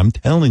by that. I'm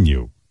telling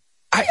you.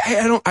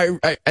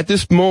 I at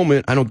this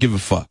moment, I don't give a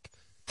fuck.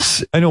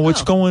 I know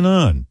what's going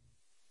on.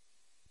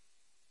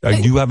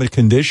 Do you have a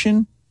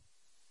condition?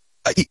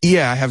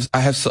 Yeah, I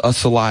have a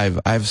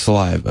saliva. I have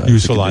saliva. You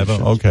saliva?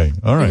 Okay.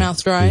 All right. Your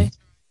mouth dry?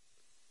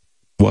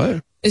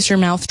 What? Is your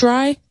mouth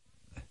dry?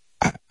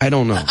 I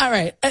don't know. All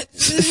right.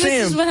 This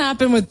is what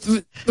happened with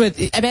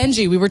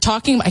Benji. We were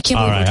talking. I can't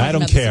believe we're talking I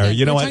don't about care. This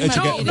you know what? It's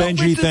okay.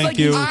 Benji, thank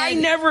you. I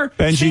never.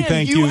 Benji, Sam,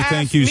 thank you.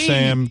 Thank you,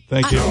 Sam.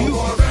 Thank you. No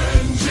more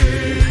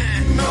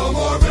Benji. No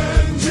more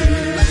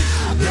Benji.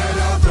 Get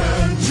up,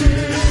 Benji.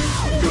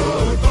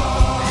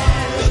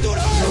 Goodbye.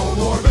 No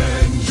more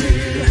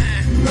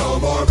Benji. No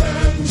more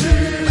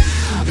Benji.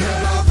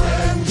 Get up,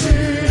 Benji.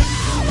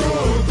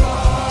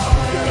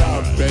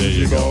 Goodbye. There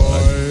you go.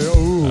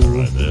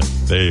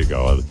 There you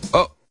go.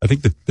 Oh, I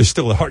think that they're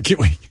still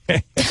arguing.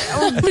 I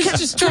was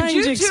just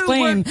trying to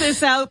explain. Work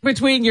this out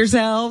between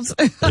yourselves.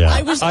 Yeah.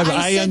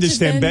 I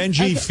understand.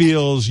 Benji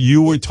feels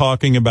you were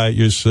talking about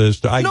your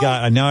sister.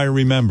 Now I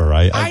remember.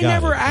 I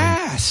never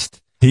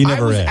asked. He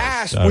never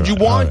asked. Would you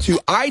want to?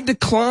 I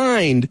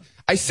declined.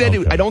 I said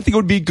I don't think it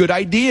would be a good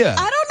idea. I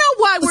don't know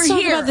why Let's we're talk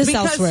here about this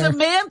because elsewhere.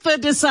 Samantha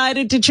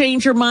decided to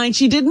change her mind.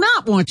 She did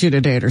not want you to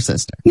date her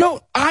sister.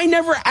 No, I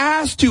never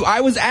asked to.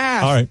 I was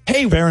asked. All right.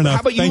 Hey, fair enough. How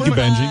about Thank you,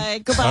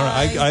 Benji. Goodbye. All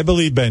right. I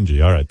believe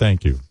Benji. All right.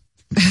 Thank you.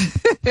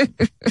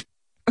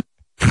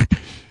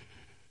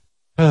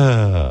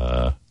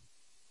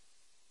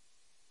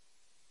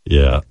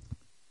 Yeah.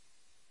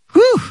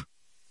 Whew.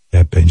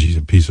 Yeah, Benji's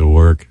a piece of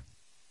work.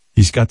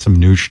 He's got some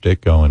new shtick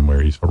going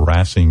where he's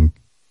harassing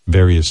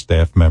various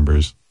staff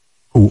members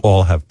who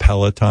all have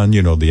Peloton,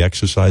 the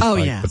exercise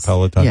bike, yes. the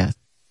Peloton. Yes.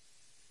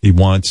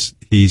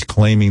 He's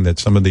claiming that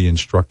some of the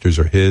instructors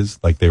are his,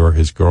 like they were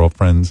his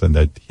girlfriends, and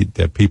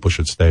that people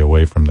should stay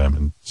away from them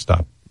and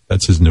stop.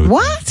 That's his new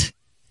What? thing.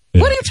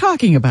 Yeah. What are you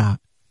talking about?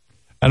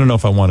 I don't know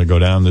if I want to go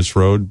down this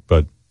road,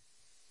 but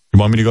you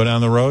want me to go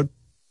down the road?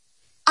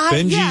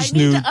 I need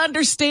to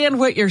understand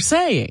what you're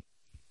saying.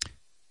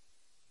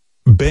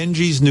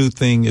 Benji's new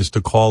thing is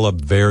to call up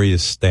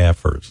various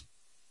staffers,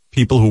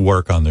 people who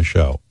work on the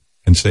show,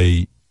 and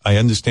say, I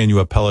understand you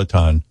have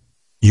Peloton.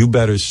 You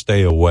better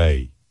stay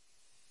away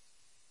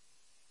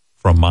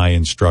from my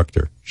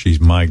instructor. She's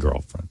my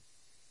girlfriend.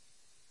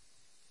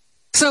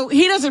 So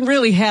he doesn't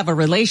really have a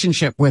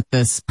relationship with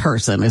this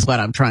person, is what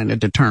I'm trying to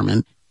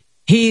determine.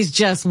 He's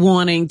just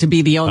wanting to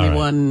be the only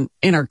one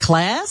in her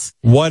class?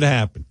 What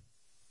happened?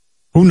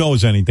 Who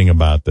knows anything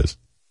about this?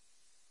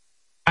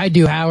 I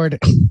do, Howard.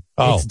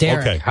 It's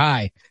Derek. Okay.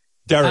 Hi.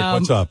 Derek,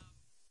 what's up?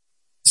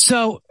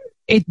 So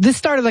this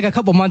started like a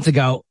couple months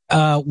ago,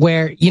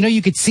 where,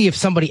 you could see if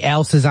somebody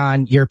else is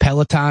on your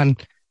Peloton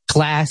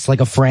class, like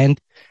a friend.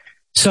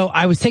 So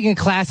I was taking a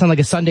class on like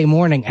a Sunday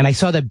morning, and I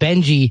saw that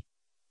Benji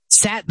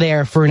sat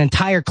there for an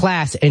entire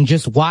class and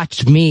just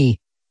watched me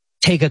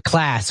take a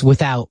class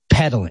without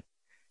pedaling.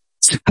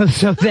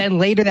 So then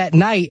later that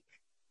night,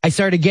 I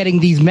started getting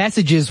these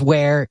messages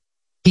where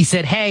he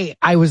said, hey,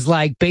 I was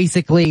like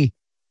basically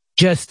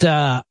just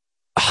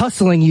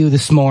hustling you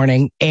this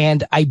morning,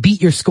 and I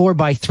beat your score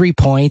by 3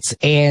 points,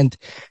 and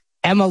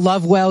Emma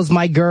Lovewell's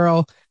my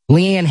girl,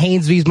 Leanne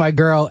Hainsby's my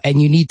girl,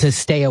 and you need to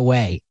stay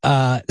away.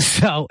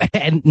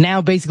 And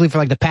now basically for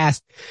like the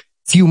past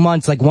few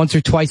months, like once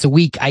or twice a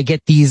week, I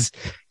get these,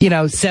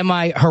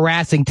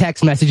 semi-harassing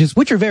text messages,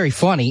 which are very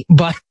funny,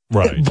 but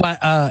Right.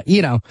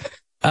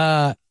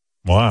 But,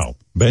 wow.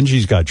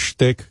 Benji's got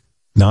shtick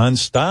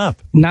nonstop.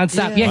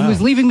 Nonstop. Yeah, Wow. he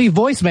was leaving me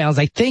voicemails.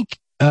 I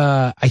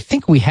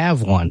think we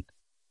have one.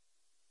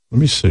 Let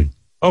me see.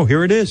 Oh,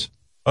 here it is.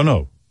 Oh,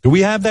 no. Do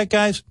we have that,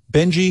 guys?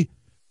 Benji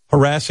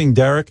harassing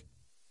Derek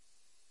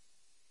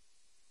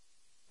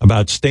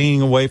about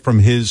staying away from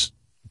his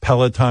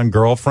Peloton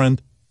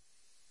girlfriend?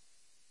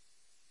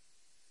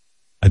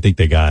 I think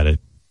they got it.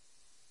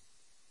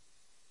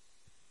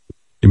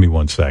 Give me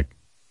 1 sec.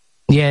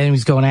 Yeah, and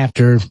he's going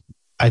after,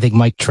 I think,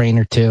 Mike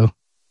Trainer, too.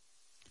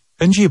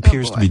 Benji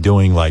appears to be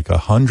doing like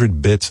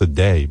 100 bits a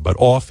day, but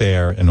off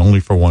air and only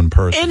for one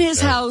person. In his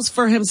house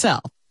for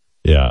himself.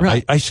 Yeah.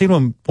 Right. I say to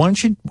him, why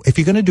don't you, if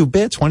you're going to do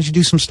bits, why don't you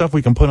do some stuff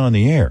we can put on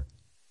the air?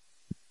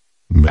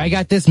 I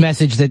got this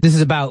message that this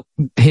is about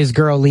his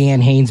girl,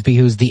 Leanne Hainsby,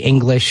 who's the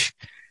English,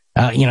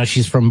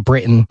 she's from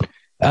Britain.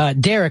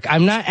 Derek,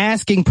 I'm not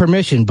asking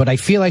permission, but I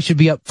feel I should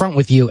be upfront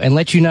with you and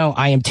let you know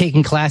I am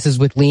taking classes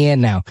with Leanne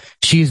now.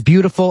 She is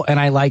beautiful and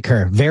I like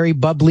her. Very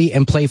bubbly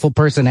and playful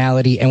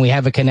personality, and we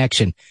have a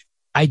connection.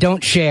 I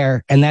don't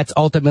share, and that's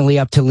ultimately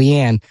up to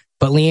Leanne,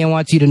 but Leanne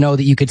wants you to know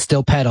that you could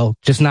still pedal,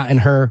 just not in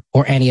her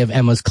or any of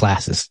Emma's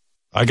classes.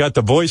 I got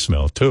the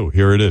voicemail, too.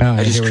 Here it is.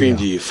 I just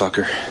creamed you,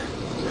 fucker.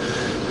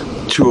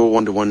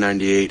 201 to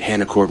 198,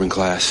 Hannah Corbin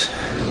class.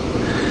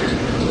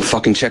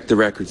 Fucking check the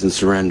records and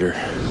surrender.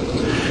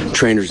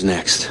 Trainer's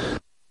next.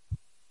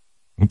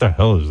 What the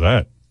hell is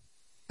that?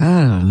 I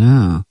don't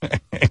know.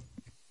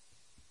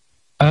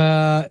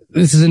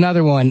 This is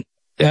another one.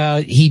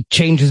 He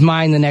changed his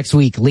mind the next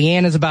week.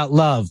 Leanne is about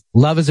love.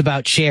 Love is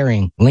about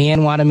sharing.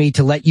 Leanne wanted me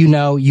to let you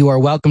know you are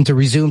welcome to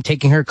resume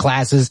taking her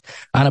classes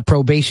on a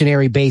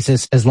probationary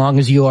basis as long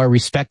as you are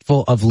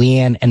respectful of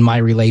Leanne and my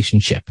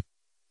relationship.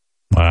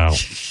 Wow.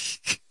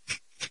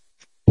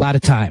 A lot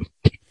of time.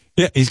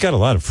 Yeah, he's got a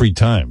lot of free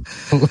time.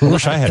 I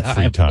wish I had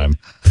free time.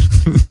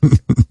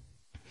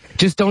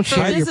 Just don't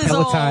share your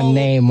Peloton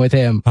name with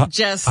him.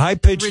 Just high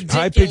pitch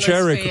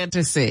Eric.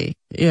 Fantasy.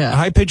 Yeah.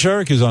 High pitch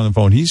Eric is on the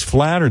phone. He's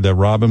flattered that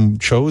Robin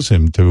chose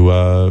him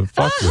to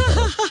fuck with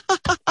her.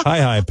 Hi,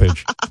 high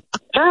pitch.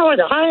 Howard,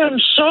 I am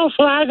so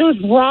flattered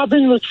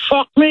Robin would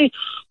fuck me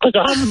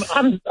because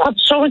I'm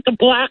so into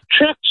black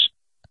chicks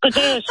because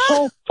they're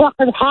so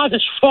fucking hot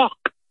as fuck.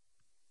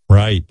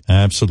 Right.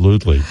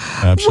 Absolutely.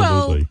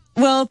 Absolutely.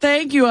 Well,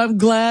 thank you. I'm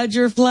glad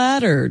you're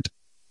flattered.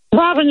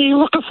 Robin, are you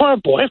looking for a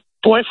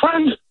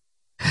boyfriend?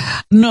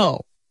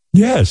 No.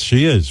 Yes,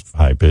 she is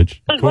high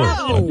pitch. Of course.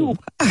 Wow.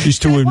 She's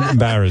too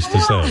embarrassed to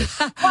say.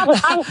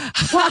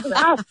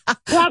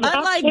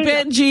 Unlike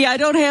Benji, I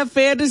don't have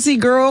fantasy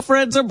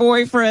girlfriends or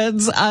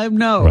boyfriends. I'm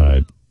no.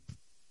 Right.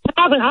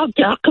 Robin,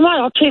 come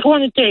on, I'll take you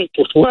on a date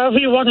wherever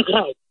you want to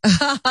go.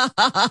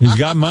 He's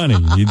got money.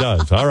 He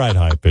does. All right,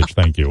 high pitch.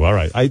 Thank you. All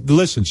right.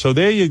 Listen. So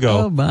there you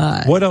go. Oh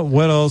my. What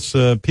else?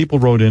 People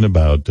wrote in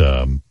about.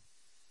 Oh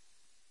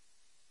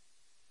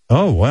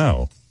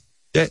wow.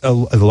 Yeah, a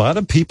lot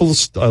of people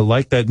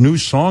like that new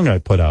song I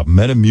put out,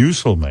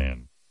 Metamucil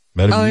Man.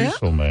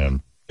 Metamucil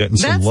Man. Getting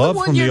some love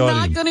from the audience. That's the one you're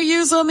not going to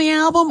use on the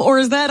album, or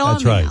is that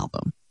on the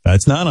album?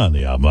 That's not on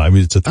the album. I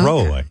mean, it's a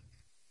throwaway.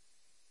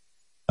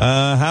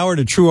 Howard,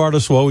 a true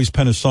artist will always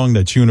pen a song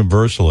that's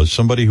universal. As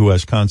somebody who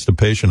has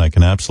constipation, I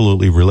can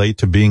absolutely relate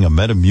to being a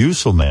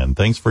Metamucil Man.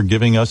 Thanks for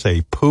giving us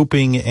a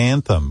pooping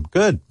anthem.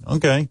 Good.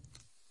 Okay.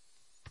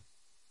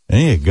 There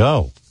you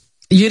go.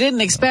 You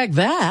didn't expect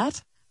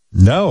that.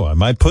 No, I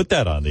might put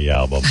that on the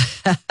album.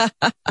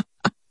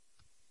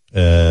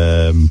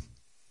 Let's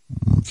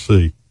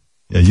see.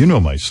 Yeah, you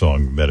know my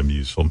song,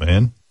 Metamucil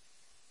Man,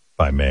 if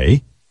I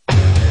may.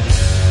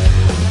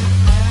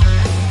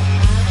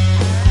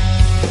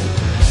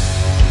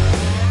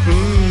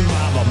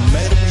 I'm a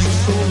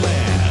Metamucil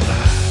Man.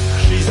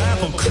 She's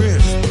apple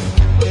crisp,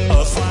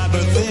 a fiber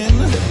thin,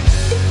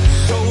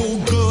 so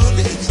good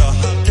it's a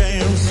hot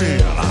damn sin.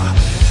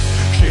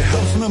 She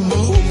helps me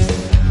move,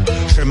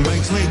 she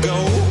makes me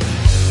go.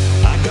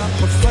 I got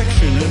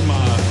perfection in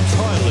my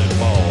toilet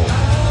bowl.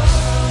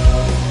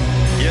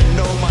 You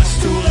know my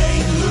stool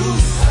ain't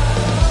loose.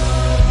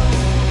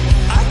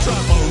 I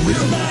drop a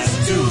real nice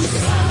deuce.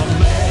 I'm a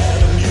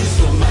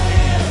Metamucil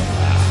Man.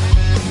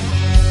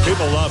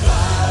 People love it.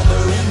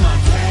 Fiber in my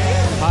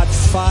can. Hot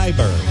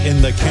fiber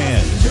in the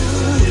can.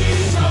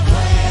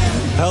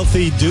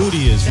 Healthy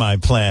duty is my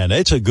plan.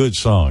 It's a good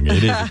song.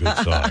 It is a good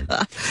song.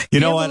 You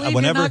know what?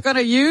 You're not going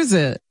to use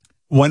it.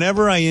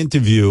 Whenever I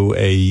interview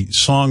a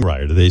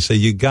songwriter, they say,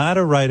 you got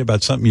to write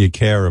about something you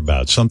care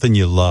about, something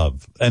you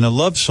love. And a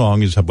love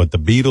song is what the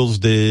Beatles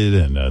did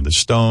and the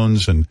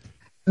Stones. And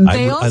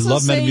I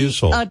love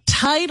Metamucil. A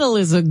title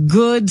is a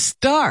good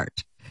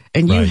start.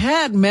 And you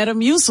had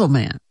Metamucil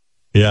Man.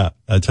 Yeah,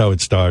 that's how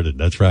it started.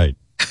 That's right.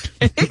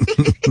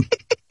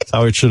 That's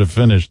how it should have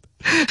finished.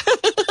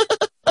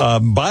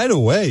 By the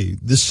way,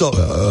 this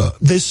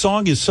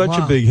song is such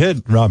a big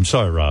hit. I'm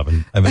sorry,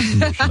 Robin. I have a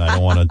condition. I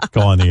don't want to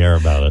go on the air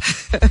about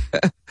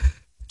it.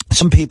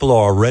 Some people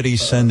are already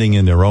sending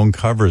in their own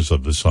covers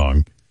of the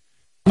song.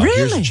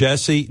 Here's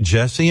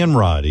Jesse and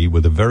Roddy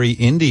with a very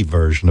indie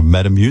version of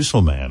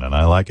Metamucil Man, and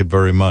I like it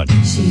very much.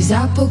 She's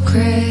apple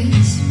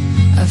crisp,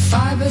 a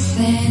fiber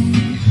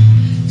thin,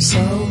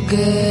 so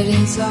good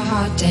it's a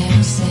hot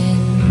damn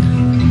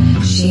sin.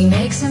 She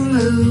makes him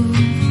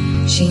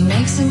move, she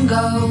makes him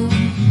go.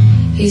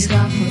 He's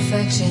got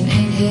perfection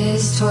in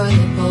his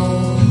toilet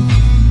bowl.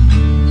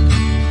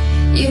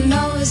 You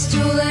know it's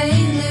too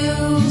late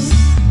loose.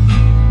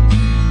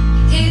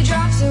 He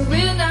drops a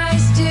real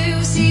nice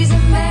deuce. He's a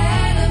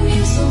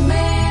Metamucil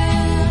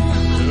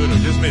man. Dude,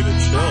 it just made it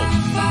chill.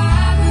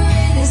 Fiber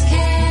in his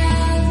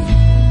can.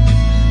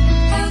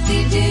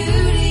 Healthy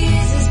duty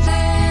is his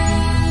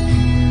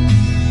plan.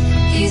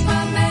 He's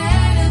my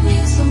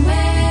Metamucil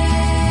man.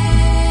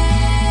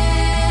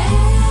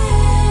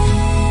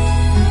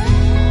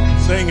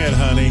 Sing it,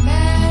 honey.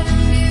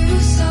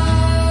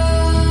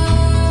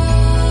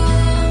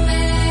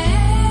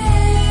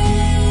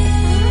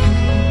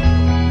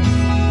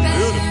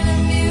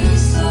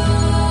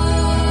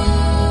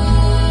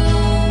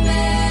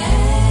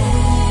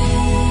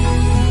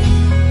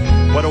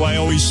 What do I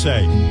always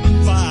say?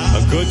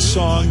 A good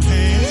song.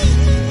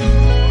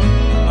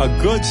 A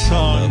good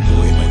song.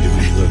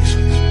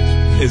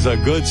 Is a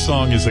good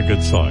song is a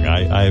good song.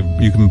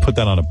 You can put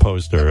that on a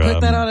poster.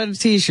 Put that on a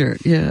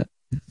T-shirt. Yeah.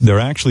 They're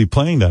actually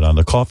playing that on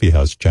the Coffee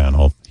House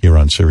channel here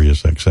on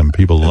Sirius XM.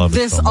 People love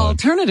this so much.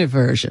 alternative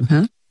version,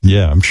 huh?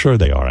 Yeah, I'm sure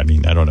they are. I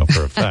mean, I don't know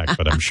for a fact,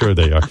 but I'm sure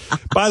they are.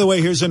 By the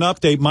way, here's an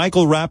update.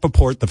 Michael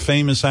Rappaport, the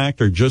famous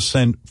actor, just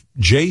sent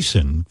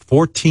Jason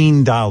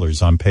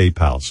 $14 on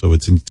PayPal. So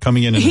it's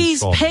coming in.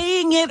 He's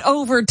paying it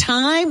over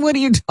time? What are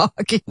you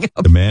talking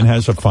about? The man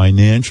has a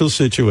financial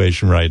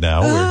situation right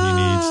now where he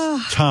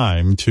needs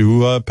time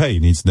to pay. He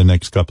needs the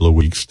next couple of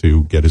weeks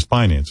to get his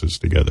finances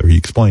together. He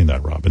explained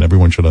that, Robin.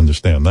 Everyone should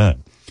understand that.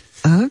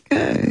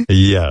 Okay.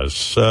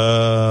 Yes.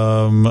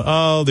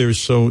 There's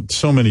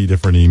so many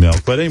different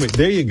emails. But anyway,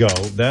 there you go.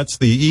 That's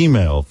the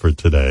email for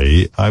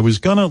today. Let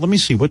me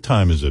see, what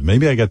time is it?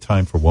 Maybe I got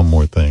time for one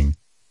more thing.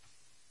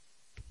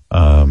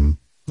 Let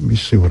me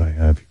see what I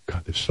have.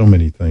 God, there's so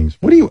many things.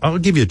 I'll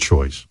give you a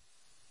choice.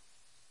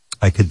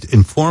 I could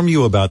inform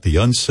you about the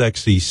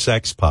Unsexy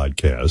Sex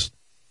podcast.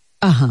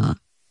 Uh-huh.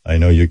 I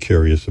know you're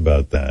curious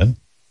about that.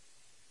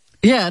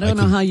 Yeah, I don't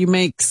know how you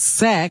make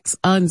sex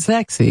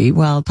unsexy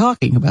while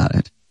talking about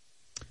it.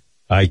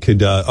 I could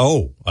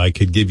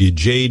give you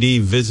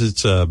JD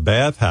Visits a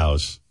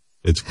Bathhouse.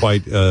 It's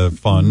quite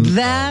fun.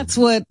 That's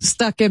what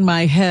stuck in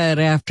my head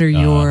after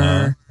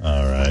your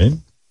all right.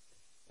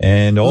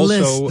 And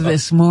also list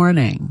this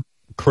morning.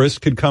 Chris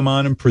could come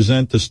on and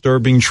present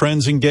disturbing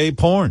trends in gay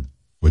porn,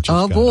 which is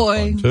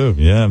fun too.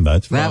 Yeah,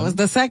 that's fun. That was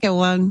the second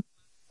one.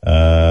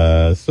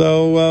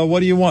 So what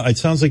do you want? It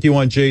sounds like you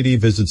want JD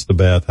Visits the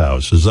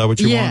Bathhouse. Is that what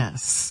you want?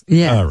 Yes.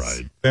 All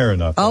right. Fair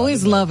enough.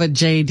 Always love a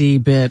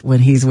JD bit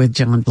when he's with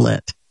Jon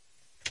Blitt.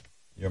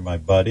 You're my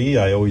buddy.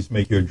 I always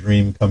make your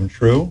dream come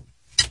true.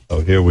 Oh,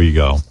 here we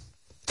go.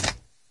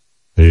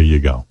 Here you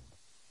go.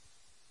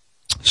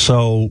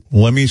 So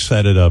let me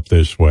set it up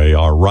this way.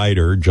 Our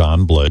writer,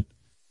 Jon Blitt,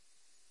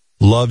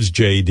 loves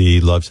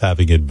JD, loves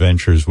having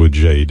adventures with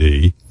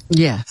JD.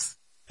 Yes.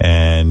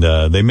 And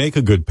they make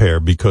a good pair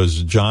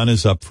because John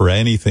is up for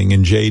anything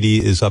and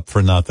JD is up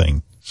for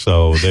nothing.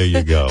 So there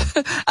you go.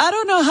 I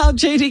don't know how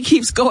JD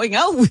keeps going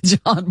out with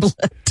Jon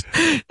Blitt.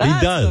 He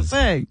does. The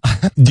thing.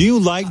 Do you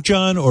like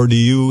John or do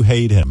you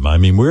hate him? I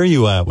mean, where are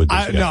you at with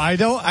this guy?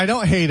 No, I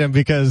don't hate him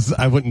because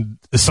I wouldn't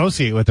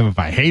associate with him if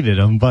I hated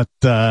him. But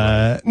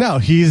no,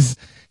 he is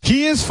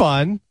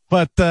fun.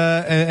 But,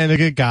 and a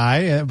good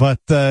guy, but,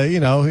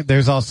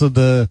 there's also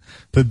the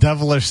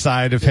devilish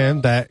side of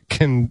him that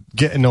can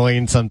get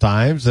annoying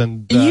sometimes.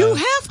 And, you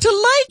have to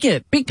like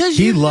it because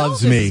he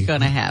loves me. Is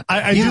going to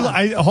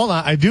happen. Hold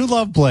on. I do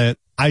love Blitt.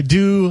 I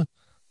do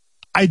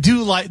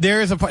like, there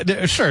is a part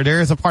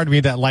of me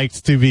that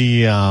likes to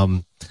be,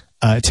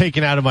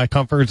 taken out of my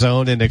comfort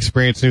zone and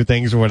experience new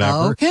things or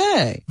whatever.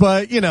 Okay.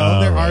 But, there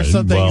are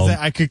some things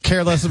that I could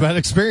care less about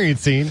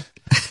experiencing.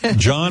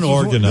 John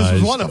organized.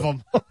 This is one of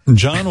them.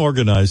 John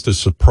organized a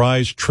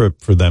surprise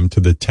trip for them to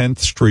the 10th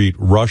Street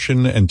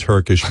Russian and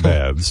Turkish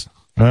baths.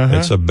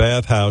 It's a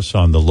bathhouse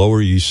on the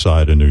Lower East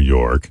Side of New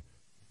York.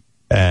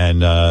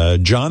 And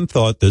John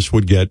thought this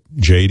would get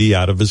JD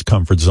out of his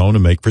comfort zone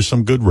and make for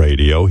some good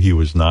radio. He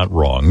was not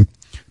wrong.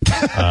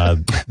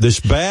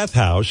 This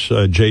bathhouse,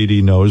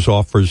 JD knows,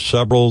 offers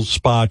several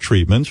spa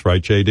treatments,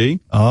 right, JD?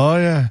 Oh,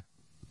 yeah.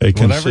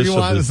 Whatever you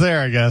want is there,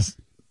 I guess.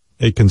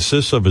 It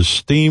consists of a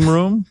steam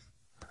room,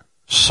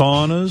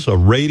 saunas, a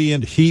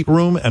radiant heat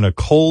room, and a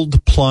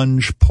cold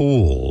plunge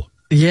pool.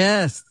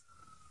 Yes.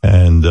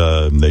 And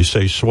they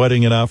say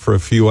sweating it out for a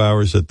few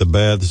hours at the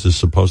baths is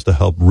supposed to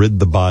help rid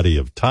the body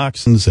of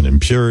toxins and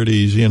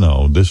impurities.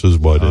 This is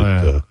what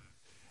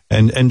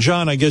And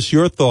John, I guess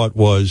your thought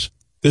was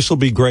this will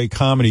be great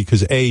comedy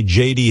because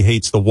JD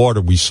hates the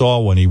water. We saw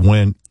when he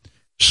went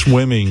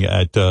swimming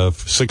at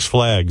Six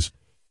Flags.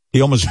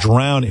 He almost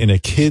drowned in a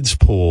kid's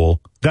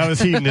pool. That was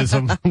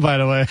hedonism, by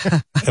the way.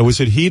 Was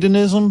it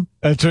hedonism?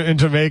 In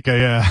Jamaica,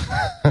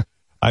 yeah.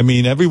 I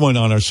mean, everyone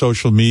on our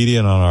social media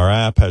and on our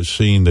app has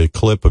seen the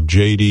clip of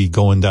JD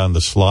going down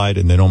the slide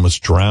and then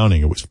almost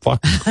drowning. It was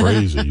fucking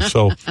crazy.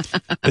 So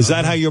is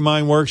that how your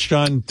mind works,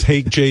 John?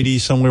 Take JD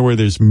somewhere where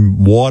there's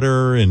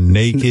water and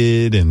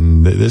naked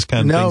and this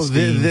kind of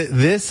thing? No,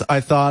 this,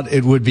 I thought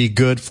it would be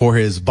good for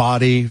his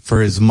body,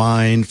 for his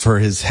mind, for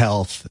his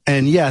health.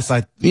 And yes,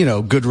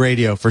 good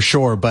radio for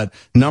sure. But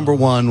number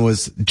one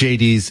was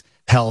JD's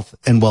health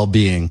and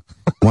well-being,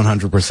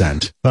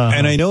 100%.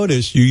 And I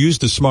noticed you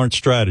used a smart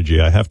strategy.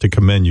 I have to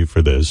commend you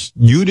for this.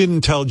 You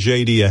didn't tell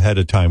JD ahead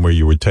of time where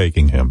you were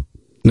taking him.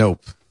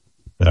 Nope.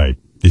 All right.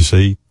 You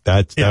see,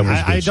 that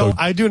was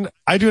good.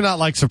 I do not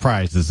like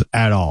surprises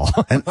at all.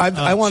 And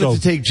I wanted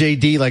to take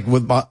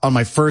JD on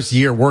my first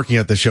year working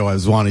at the show. I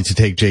was wanting to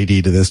take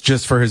JD to this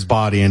just for his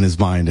body and his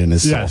mind and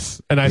his soul.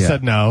 Yes, and I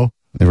said no.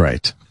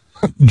 Right.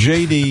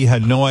 JD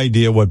had no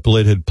idea what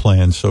Blitt had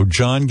planned, so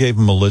John gave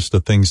him a list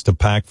of things to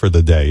pack for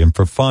the day. And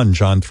for fun,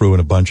 John threw in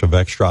a bunch of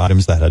extra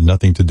items that had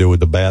nothing to do with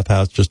the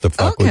bathhouse, just to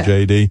fuck with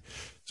JD.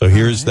 So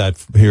here's that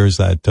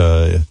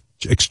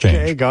exchange.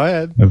 Okay, go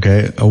ahead.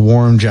 Okay, a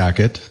warm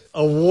jacket.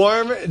 A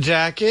warm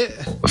jacket.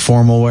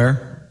 Formal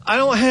wear. I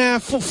don't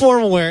have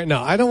formal wear.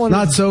 No, I don't want.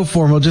 Not so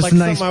formal, just like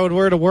nice. Something I would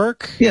wear to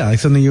work. Yeah, like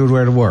something you would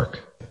wear to work.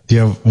 Do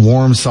you have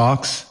warm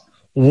socks?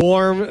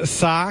 Warm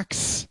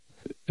socks.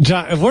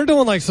 John, if we're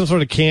doing like some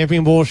sort of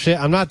camping bullshit,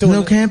 I'm not doing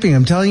no camping.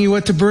 I'm telling you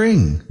what to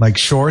bring, like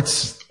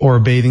shorts or a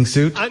bathing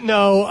suit.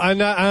 No, I'm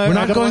not. We're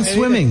not going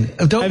swimming.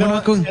 We're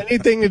not going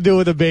anything to do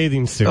with a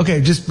bathing suit. Okay,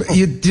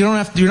 you don't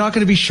have. You're not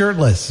going to be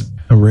shirtless.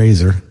 A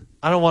razor.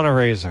 I don't want a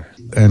razor.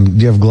 And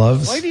do you have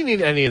gloves? Why do you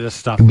need any of this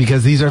stuff?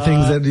 Because these are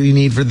things that you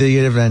need for the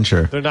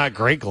adventure. They're not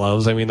great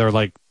gloves. I mean, they're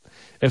like,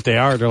 if they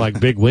are, they're like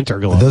big winter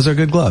gloves. Those are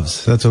good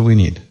gloves. That's what we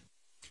need.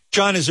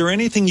 John, is there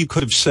anything you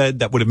could have said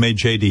that would have made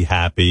JD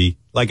happy?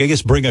 Like, I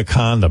guess bring a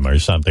condom or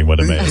something would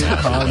have made him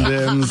happy.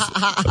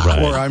 Condoms.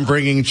 Right. Or I'm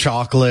bringing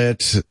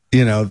chocolate.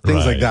 Things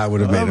like that would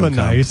have made him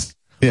nice.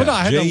 Yeah. But no,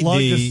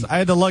 I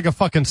had to lug a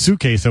fucking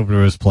suitcase over to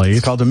his place.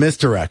 It's called a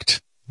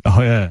misdirect. Oh,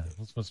 yeah.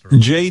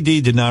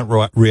 JD did not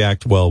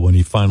react well when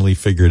he finally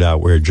figured out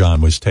where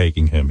John was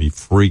taking him. He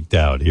freaked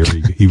out. Here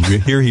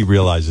he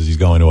realizes he's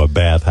going to a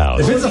bathhouse.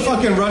 If it's a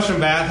fucking Russian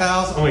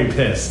bathhouse, I'm gonna be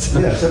pissed.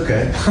 Yeah, it's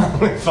okay. I'm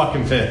gonna be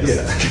fucking pissed.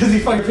 Yeah. Because he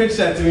fucking pitched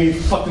that to me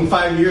fucking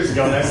 5 years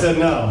ago, and I said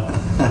no.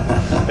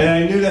 And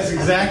I knew that's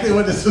exactly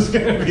what this was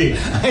gonna be.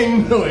 I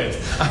knew it.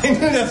 I knew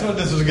that's what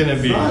this was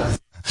gonna be.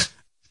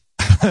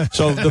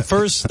 So the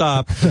first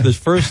stop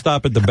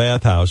at the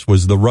bathhouse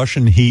was the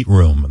Russian heat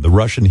room. The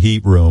Russian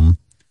heat room.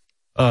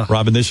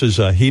 Robin, this is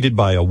heated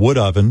by a wood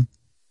oven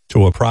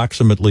to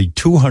approximately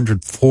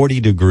 240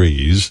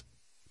 degrees.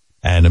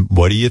 And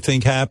what do you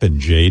think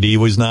happened? JD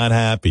was not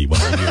happy when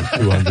he was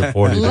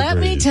 240 degrees. Let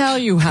me tell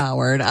you,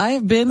 Howard, I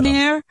have been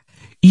there.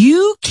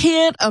 You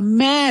can't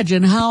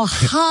imagine how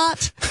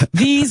hot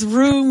these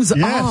rooms are.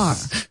 Yeah.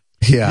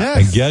 Yes.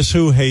 And guess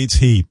who hates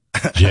heat?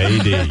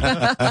 JD.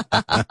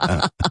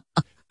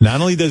 Not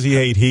only does he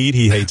hate heat,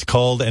 he hates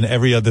cold and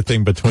every other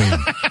thing between.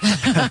 Up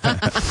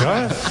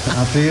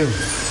to you.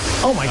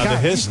 Oh my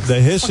God.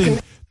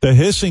 The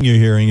hissing you're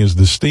hearing is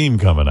the steam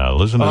coming out.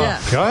 Listen to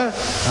that. Go ahead.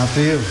 Up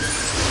to you.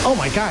 Oh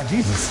my God,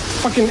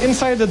 Jesus. Fucking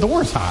inside the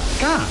door's hot.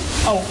 God.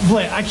 Oh,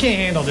 Blitt, I can't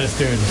handle this,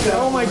 dude.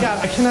 Oh my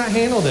God, I cannot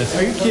handle this.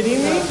 Are you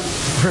kidding me?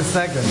 For a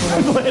second.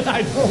 Blitt,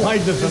 I don't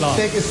like this at all.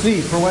 Take a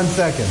seat for 1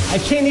 second. I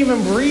can't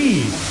even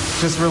breathe.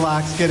 Just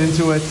relax, get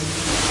into it.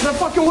 The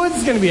fucking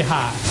wood's gonna be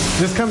hot.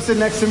 Just come sit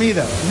next to me,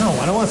 though. No,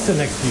 I don't want to sit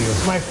next to you.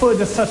 My foot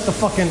just touched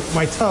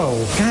my toe.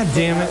 God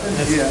damn it.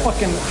 It's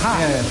fucking hot.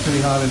 Yeah, it's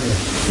pretty hot in here.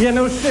 Yeah,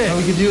 no shit. So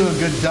we could do a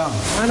good dunk.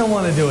 I don't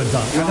want to do a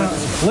dunk.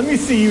 Let me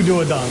see you do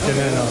a dunk. And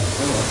then,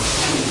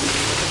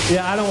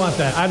 yeah, I don't want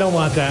that. I don't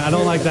want that. I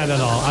don't like that at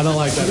all. I don't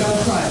like that. You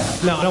gotta try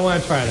it. No, I don't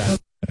want to try that.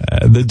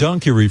 The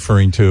dunk you're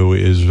referring to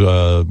is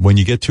when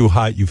you get too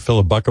hot, you fill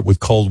a bucket with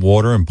cold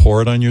water and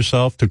pour it on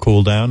yourself to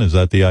cool down. Is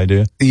that the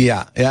idea?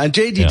 Yeah.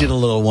 JD did a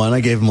little one. I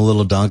gave him a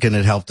little dunk, and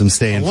it helped him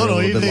stay in for a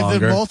little bit longer.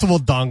 They did multiple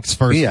dunks,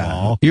 first of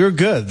all. You were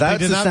good.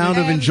 That's the sound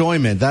of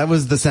enjoyment. That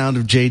was the sound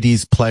of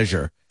JD's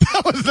pleasure.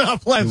 That was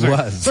not pleasure. It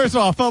was. First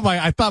of all,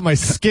 I thought my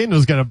skin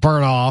was going to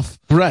burn off.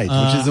 Right,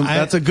 which is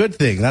that's a good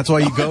thing. That's why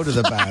you go to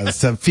the baths,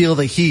 to feel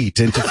the heat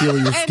and to feel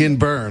your skin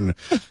burn.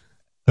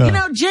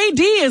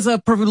 JD is a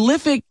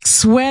prolific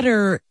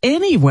sweater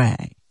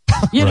anyway.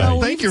 You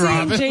know, Thank you,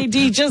 Robin.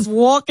 JD just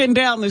walking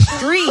down the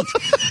street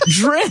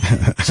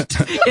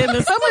drenched in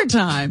the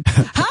summertime.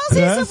 How's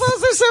he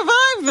supposed to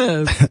survive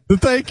this?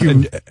 Thank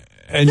you.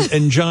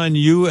 And John,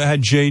 you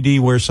had JD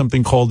wear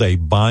something called a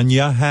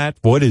banya hat.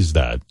 What is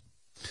that?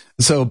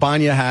 So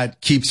banya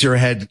hat keeps your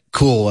head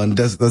cool and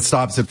that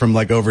stops it from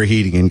like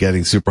overheating and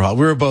getting super hot.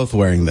 We were both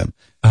wearing them.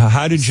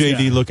 How did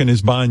JD look in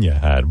his banya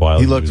hat?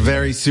 While he looked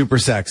very super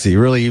sexy.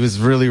 Really, he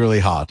was really, really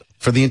hot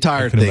for the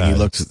entire thing. He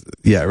looked,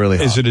 really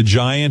hot. Is it a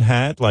giant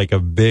hat, like a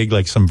big,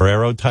 like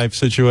sombrero type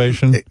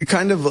situation? It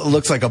kind of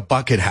looks like a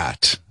bucket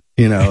hat.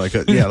 You know, it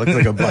looks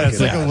like a bucket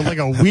hat. Like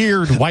a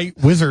weird white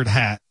wizard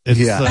hat. It's,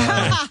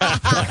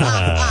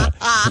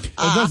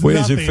 Wait,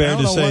 is it fair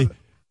to say?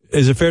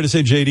 is it fair to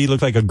say JD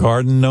looked like a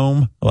garden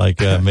gnome? Like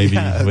maybe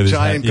yeah, with his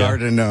giant hat?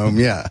 garden gnome,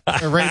 yeah.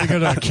 Ready to go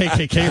to a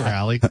KKK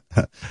rally.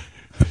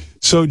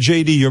 So,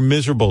 JD, you're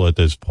miserable at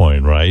this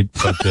point, right?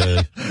 But,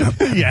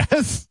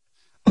 yes.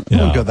 I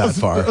won't go that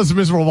far. I was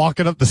miserable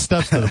walking up the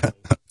steps to the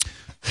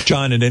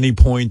John, at any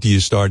point do you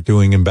start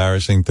doing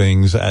embarrassing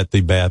things at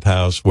the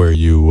bathhouse where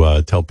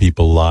you tell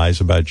people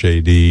lies about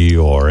JD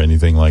or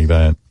anything like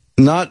that?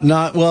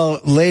 Not well,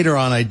 later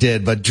on I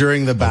did, but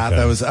during the bath,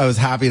 Okay. I was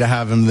happy to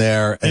have him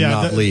there and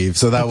not leave.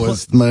 So that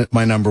was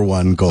my number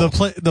one goal.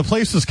 The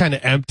place was kind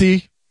of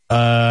empty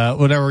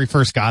whenever we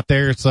first got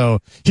there, so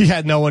he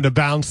had no one to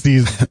bounce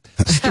these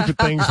stupid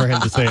things for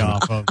him to say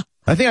off of.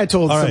 I think I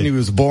told somebody he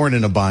was born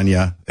in a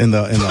banya in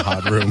the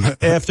hot room.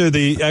 After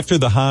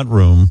the hot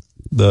room,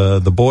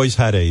 the boys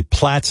had a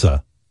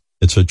platza.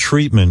 It's a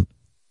treatment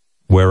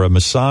where a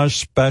massage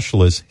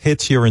specialist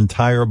hits your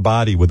entire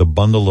body with a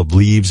bundle of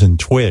leaves and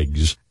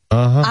twigs.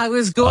 I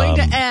was going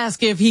to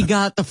ask if he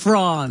got the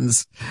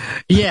fronds.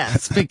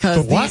 Yes,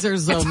 because these are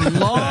some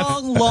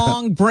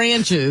long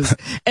branches,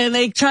 and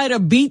they try to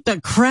beat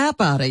the crap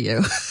out of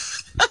you.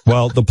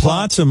 Well, the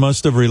Plaza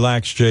must have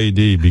relaxed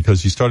JD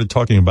because he started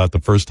talking about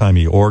the first time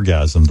he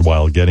orgasmed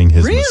while getting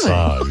his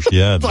massage.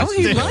 Yeah. Oh,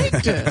 he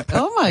liked it.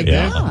 Oh, my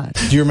God.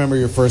 Do you remember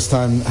your first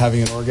time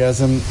having an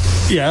orgasm?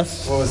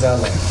 Yes. What was that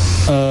like?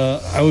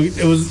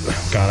 It was,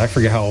 God, I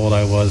forget how old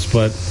I was,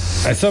 but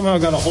I somehow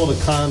got a hold of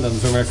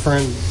condoms, or my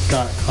friend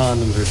got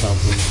condoms or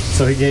something.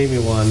 So he gave me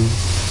one,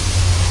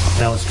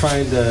 and I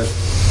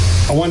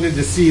wanted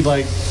to see,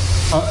 like,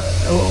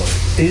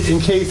 in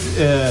case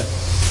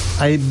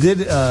I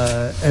did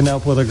end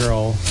up with a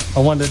girl, I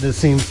wanted to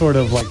seem sort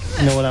of like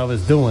know what I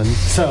was doing.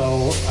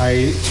 So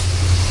I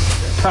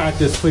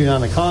practiced putting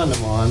on a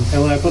condom on,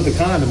 and when I put the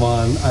condom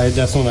on,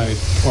 that's when I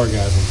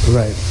orgasmed.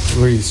 Right.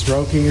 Were you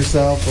stroking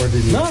yourself, or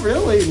did you? Not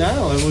really,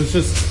 no. It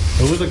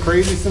was a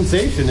crazy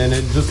sensation, and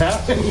it just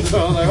happened. So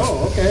I was like,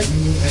 oh, okay.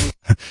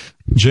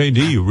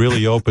 JD, you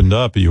really opened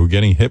up. You were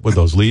getting hit with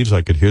those leaves.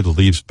 I could hear the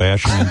leaves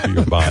bashing into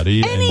your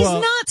body. And he's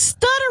not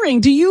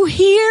stuttering. Do you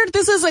hear?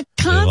 This is a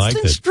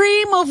constant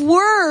stream of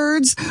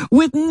words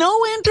with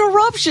no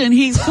interruption.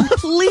 He's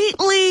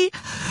completely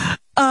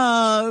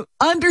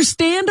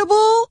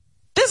understandable.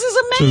 This is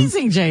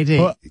amazing, JD.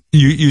 Well,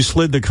 you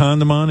slid the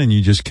condom on and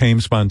you just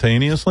came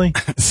spontaneously?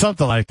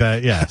 Something like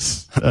that,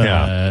 yes.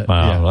 Yeah.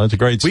 Wow, yeah. Well, that's a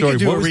great story. We could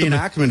do a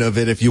reenactment of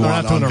it if you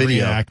want on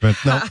video.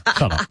 Reenactment. No,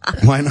 shut up.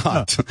 Why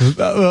not?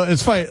 Well,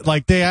 it's funny.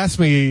 Like, they asked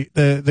me,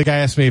 the guy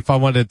asked me if I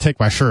wanted to take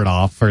my shirt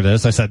off for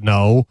this. I said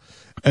no.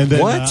 And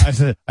then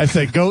I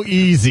said, go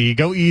easy,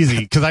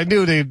 because I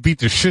knew they'd beat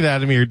the shit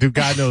out of me or do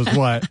God knows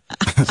what.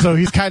 So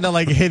he's kind of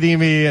like hitting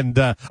me, and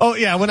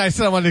when I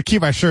said I wanted to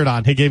keep my shirt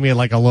on, he gave me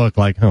like a look,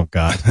 like, oh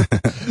God.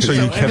 So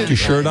you kept your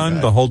shirt on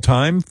the whole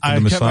time for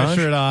the massage? I kept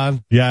my shirt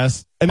on,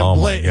 yes. And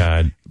my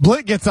God.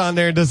 Blitt gets on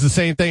there and does the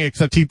same thing,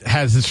 except he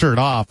has his shirt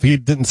off. He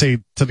didn't say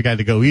to the guy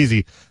to go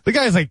easy. The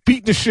guy's like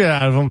beating the shit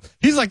out of him.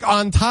 He's like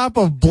on top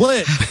of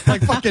Blitt,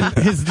 like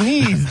fucking his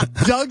knees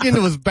dug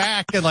into his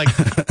back and like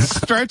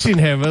stretching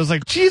him. It was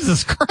like,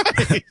 Jesus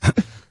Christ.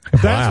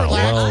 Wow.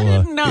 I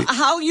didn't know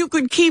how you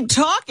could keep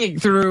talking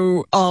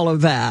through all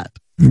of that.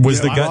 Did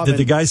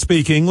the guy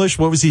speak English?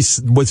 What was he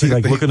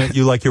like looking at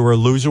you like you were a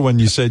loser when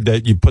you said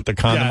that you put the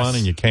condom on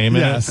and you came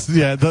in? Yes.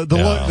 Yeah.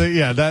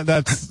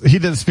 That's he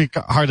didn't speak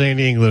hardly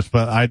any English,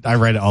 but I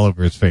read it all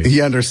over his face.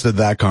 He understood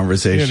that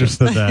conversation. He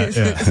understood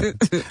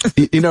that.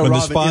 Yeah. You know, when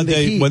Robin, the spa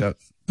day,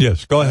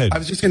 yes, go ahead. I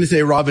was just going to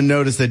say, Robin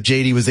noticed that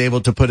JD was able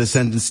to put a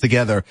sentence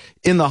together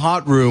in the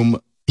hot room.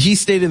 He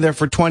stayed in there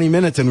for 20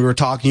 minutes, and we were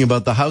talking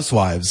about the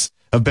housewives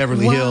of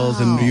Beverly Hills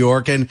and New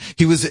York, and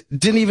he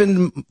didn't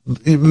even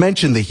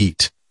mention the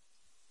heat.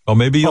 Oh,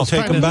 maybe you'll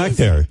take him back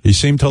there. He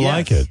seemed to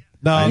like it.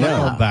 No, I'm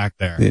not back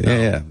there.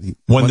 Yeah.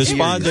 When the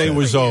spa day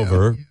was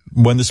over,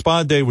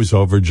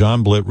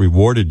 Jon Blitt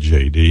rewarded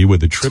JD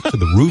with a trip to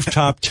the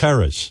rooftop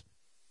terrace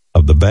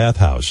of the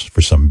bathhouse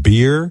for some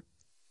beer,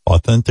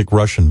 authentic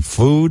Russian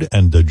food,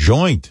 and a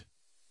joint.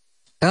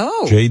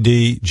 Oh.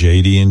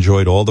 JD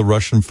enjoyed all the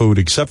Russian food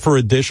except for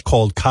a dish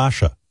called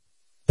kasha,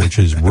 which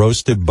is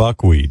roasted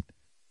buckwheat.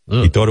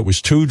 He thought it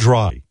was too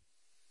dry.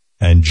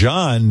 And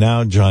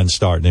John's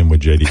starting in with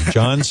JD.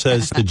 John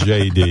says to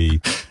JD,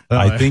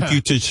 I think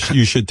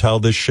you should tell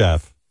the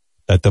chef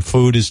that the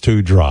food is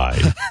too dry.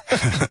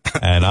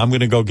 And I'm going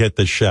to go get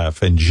the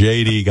chef. And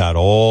JD got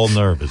all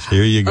nervous.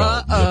 Here you go.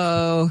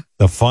 Uh-oh.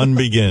 The fun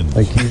begins.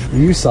 Like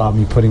you saw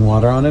me putting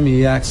water on him.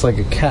 He acts like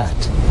a cat.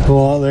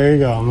 Well, there you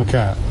go. I'm a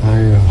cat.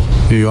 There you go.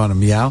 Do you want to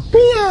meow?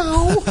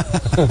 Meow.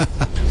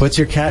 What's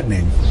your cat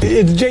name?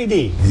 It's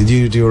JD. Did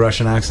you do a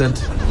Russian accent,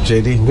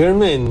 JD?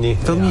 Vermini. I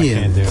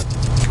can't do it.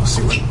 Let's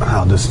see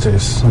how this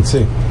tastes. Let's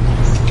see.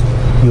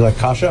 You like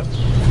kasha?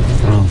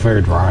 Oh,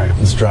 very dry.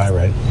 It's dry,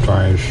 right?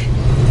 Dryish.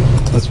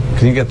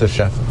 Can you get the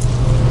chef,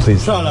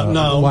 please? Shut up!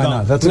 No, why don't.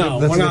 not? That's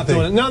we're not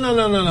doing it. No,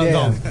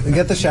 don't.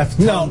 Get the chef.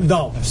 No,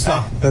 don't.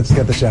 Stop. Let's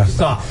get the chef.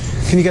 Stop.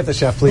 Can you get the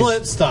chef, please?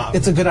 Blitt, stop.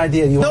 It's a good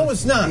idea. No,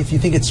 it's not. If you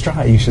think it's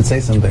dry, you should say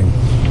something.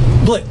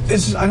 Blitt,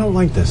 I don't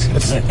like this.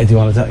 Do you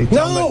want to tell?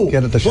 No!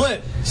 Get at the show.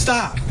 Blitt,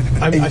 stop!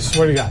 I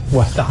swear to God.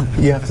 What? Stop.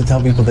 You have to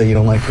tell people that you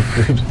don't like the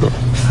food.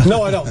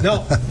 No, I don't.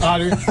 No.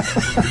 Otter.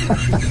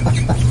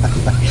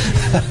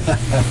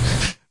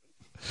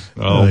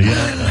 Oh,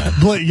 yeah.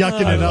 Blitt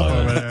yucking it up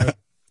over there.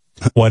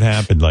 What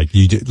happened? Like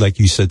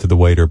you said to the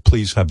waiter,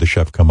 please have the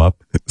chef come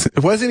up.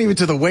 It wasn't even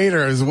to the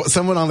waiter. It was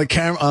someone on the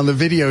camera, on the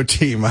video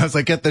team. I was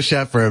like, get the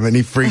chef for him. And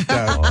he freaked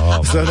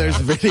out. So there's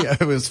video.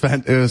 It was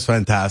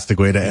fantastic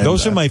way to end.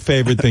 Those are my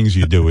favorite things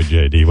you do with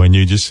JD, when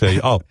you just say,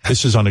 oh,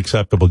 this is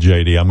unacceptable,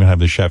 JD. I'm going to have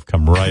the chef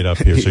come right up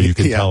here so you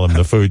can tell him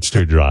the food's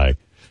too dry.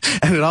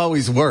 And it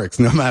always works,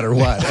 no matter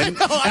what. And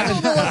the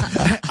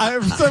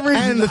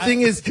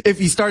thing is, if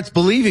he starts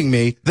believing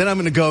me, then I'm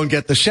going to go and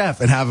get the chef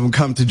and have him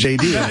come to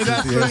JD.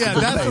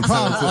 That's the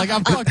problem. Like,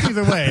 I'm fucked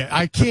either way.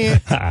 I can't,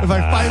 if I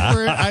fight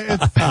for it, I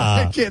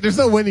can't. There's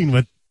no winning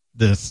with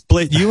this.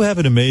 Blitt, you have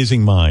an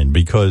amazing mind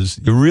because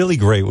you're really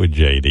great with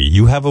JD.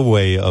 You have a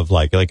way of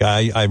like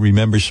I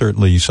remember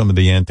certainly some of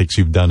the antics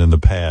you've done in the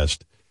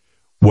past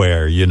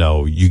where, you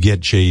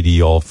get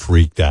JD all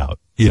freaked out.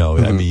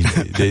 I mean,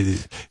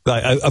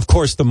 of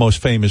course, the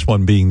most famous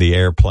one being the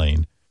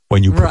airplane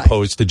when you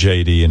proposed to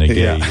JD in a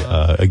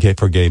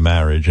gay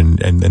marriage and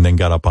then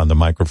got up on the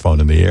microphone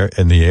in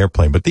the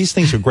airplane. But these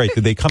things are great.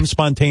 Did they come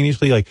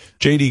spontaneously? Like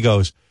JD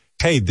goes,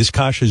 hey, this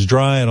kash is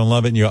dry. I don't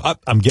love it. And you're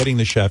up. I'm getting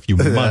the chef. You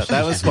must.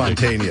 That was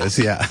spontaneous.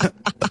 Yeah,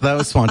 that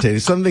was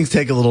spontaneous. Some things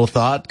take a little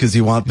thought because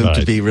you want them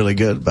to be really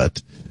good,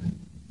 but.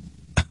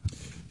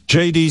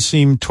 JD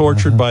seemed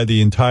tortured by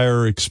the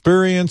entire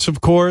experience,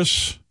 of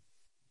course.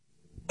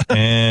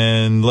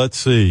 And let's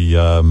see.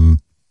 Here's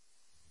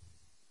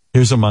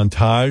a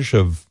montage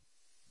of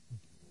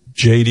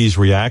JD's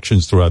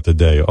reactions throughout the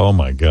day. Oh,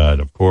 my God.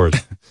 Of course.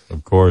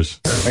 Of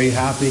course. Are you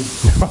happy?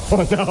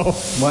 Oh, no.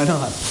 Why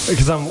not?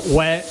 Because I'm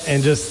wet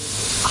and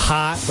just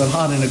hot. But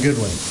hot in a good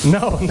way.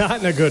 No, not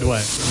in a good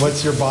way.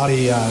 What's your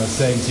body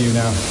saying to you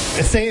now?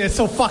 It's saying it's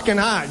so fucking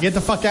hot. Get the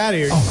fuck out of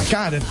here. Oh, my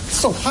God. It's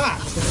so hot.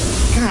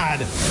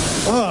 God.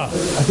 Ugh.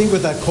 I think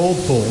with that cold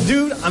pool.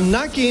 Dude, I'm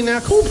not getting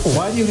that cold pool.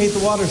 Why do you hate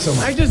the water so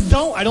much? I just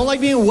don't. I don't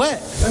like being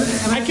wet.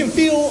 I can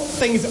feel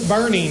things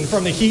burning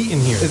from the heat in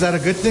here. Is that a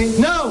good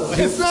thing? No,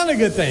 it's not a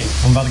good thing.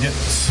 I'm about to get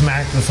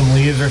smacked with some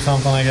leaves or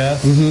something, I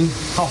guess. Mm-hmm.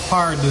 How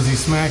hard does he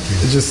smack you?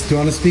 Just, do you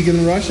want to speak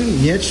in Russian?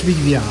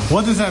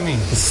 What does that mean?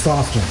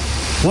 Softer.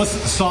 What's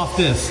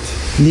softest?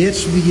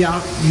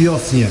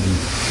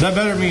 That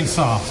better mean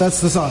soft.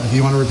 That's the song. If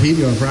you want to repeat,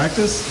 you want to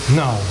practice?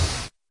 No.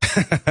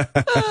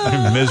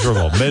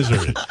 Miserable.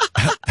 Misery.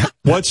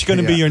 What's going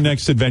to be your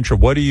next adventure?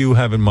 What do you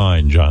have in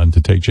mind, John, to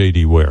take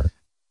JD where?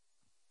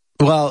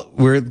 Well,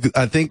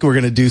 I think we're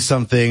going to do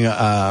something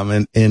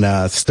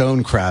in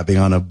stone crabbing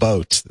on a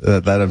boat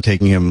that I'm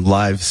taking him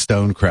live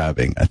stone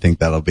crabbing. I think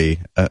that'll be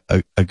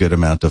a good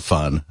amount of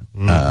fun.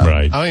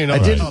 Right. I don't even know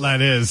what all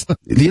that is.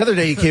 The other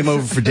day he came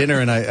over for dinner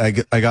and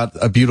I got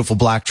a beautiful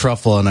black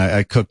truffle and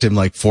I cooked him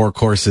like 4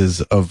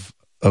 courses of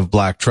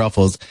black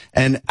truffles.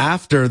 And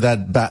after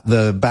that,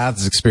 the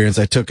baths experience,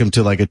 I took him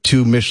to like a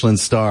 2 Michelin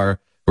star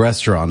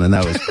restaurant, and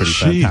that was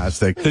pretty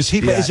fantastic. Does he?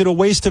 Yeah. Is it a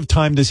waste of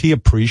time? Does he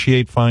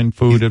appreciate fine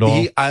food at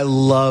all? I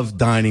love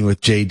dining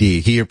with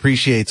JD. He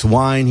appreciates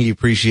wine. He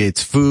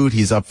appreciates food.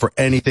 He's up for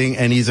anything,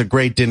 and he's a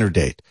great dinner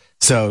date.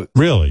 So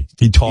really,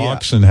 he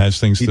talks and has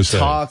things to say.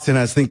 He talks and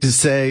has things to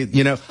say.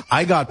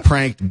 I got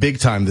pranked big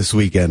time this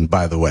weekend,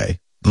 by the way.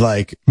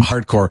 Like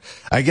hardcore.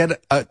 I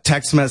get a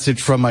text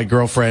message from my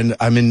girlfriend.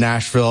 I'm in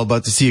Nashville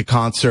about to see a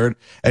concert,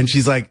 and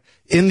she's like,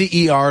 in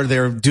the ER,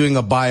 they're doing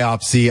a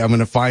biopsy. I'm going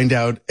to find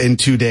out in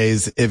 2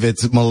 days if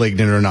it's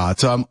malignant or not.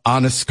 So I'm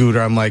on a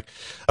scooter. I'm like,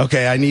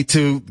 okay, I need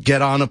to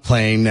get on a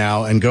plane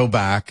now and go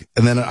back.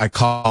 And then I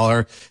call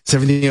her. Is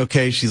everything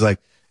okay? She's like,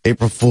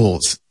 April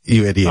Fools,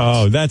 you idiot.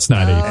 Oh, that's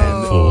not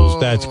April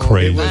Fools. That's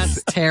crazy.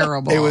 That's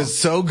terrible. It was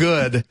so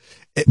good.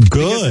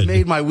 Good. It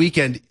made my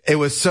weekend. It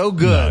was so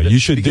good. No, you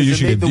should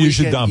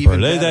dump her.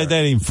 That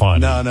ain't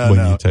fun.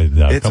 No.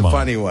 It's a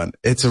funny one.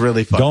 It's a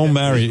really fun. Don't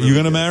marry. You're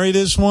going to marry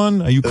this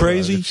one? Are you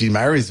crazy? If she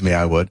marries me,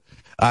 I would.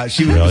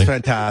 She was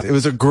fantastic. It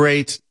was a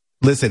great,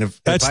 listen,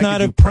 that's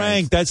not a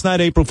prank. That's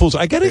not April Fool's.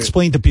 I got to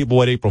explain to people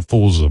what April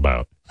Fool's is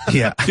about.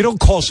 Yeah. You don't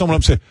call someone up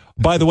and say,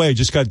 by the way, I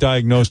just got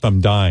diagnosed.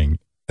 I'm dying.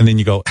 And then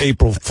you go,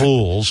 April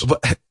Fool's.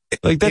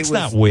 Like, that's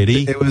not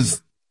witty.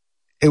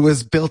 It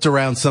was built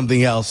around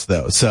something else,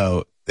 though.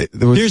 So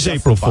here's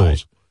April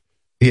Fool's.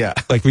 Yeah.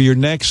 Like for your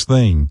next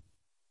thing,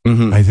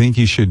 I think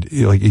you should,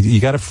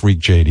 you got to freak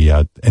JD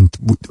out. And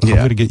I'm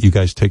going to get you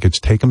guys tickets.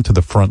 Take them to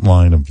the front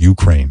line of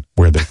Ukraine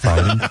where they're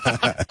fighting. And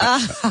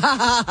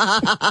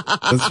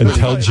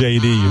tell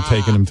JD you're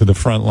taking him to the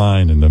front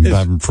line and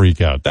have him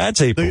freak out.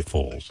 That's April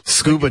Fool's.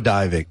 Scuba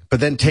diving.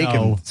 But then take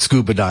him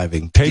scuba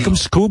diving. Take him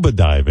scuba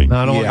diving.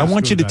 No, I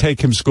want you to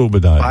take him scuba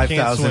diving.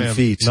 5,000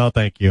 feet. No,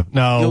 thank you.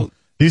 No.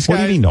 What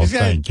do you mean, no,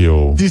 thank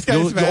you? These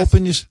guys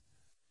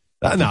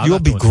you'll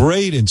be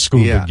great in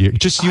scuba gear.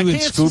 Just you in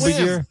scuba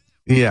gear?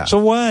 Yeah. So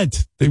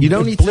what? You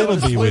don't need Blitt to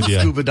will be with you.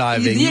 scuba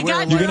diving. You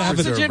got your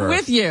oxygen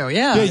with you.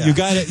 Yeah. You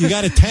got it. You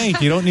got a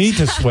tank. You don't need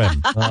to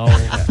swim.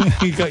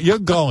 You're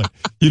going.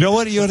 You know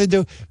what you ought to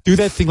do? Do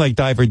that thing like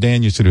Diver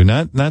Dan used to do.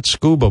 Not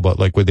scuba, but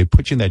like where they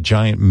put you in that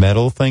giant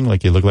metal thing,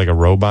 like you look like a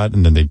robot,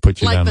 and then they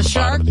put you like down the in the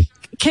shark bottom of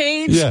the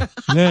cage.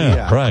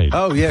 Yeah, right.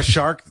 Oh yeah,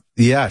 shark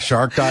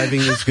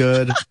diving is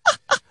good.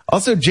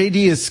 Also, JD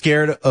is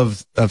scared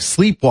of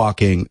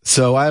sleepwalking.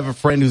 So I have a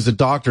friend who's a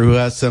doctor who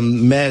has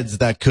some meds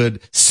that could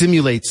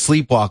simulate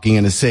sleepwalking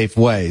in a safe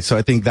way. So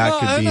I think that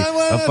could be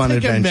a fun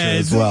adventure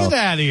as well. Get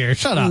out of here.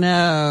 Shut up.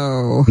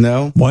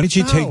 No? Why don't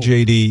you take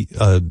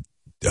JD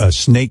a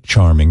snake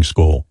charming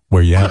school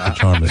where you have to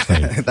charm a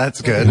snake?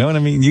 That's good. You know what I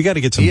mean? You got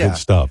to get some good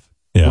stuff.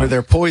 Yeah. Where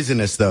they're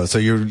poisonous though, so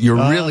you're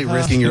really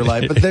risking your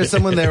life. But there's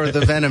someone there with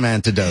the venom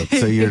antidote,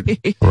 so you're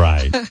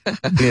right.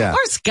 Yeah.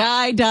 Or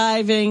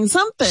skydiving,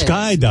 something.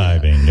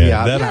 Skydiving,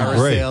 that'd be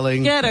great.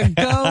 Parasailing. Get a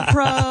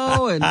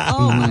GoPro and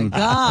oh my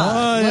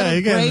God, what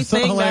a great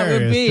thing that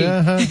would be.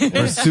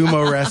 Or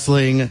sumo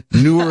wrestling,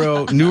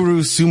 Nuru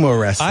sumo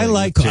wrestling.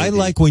 I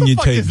like when you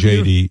take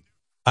JD.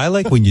 I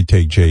like when you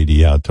take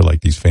JD out to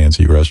like these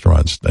fancy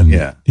restaurants and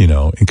you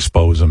know,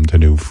 expose them to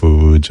new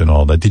foods and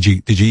all that. Did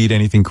you eat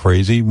anything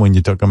crazy when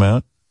you took him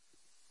out?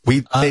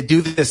 They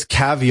do this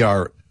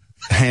caviar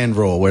hand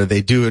roll where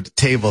they do it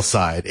table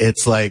side.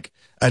 It's like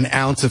an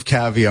ounce of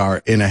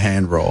caviar in a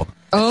hand roll,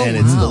 and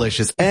it's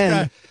delicious.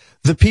 And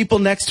the people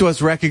next to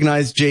us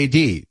recognize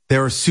JD. They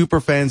were super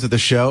fans of the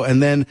show,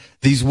 and then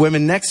these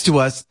women next to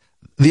us,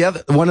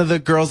 one of the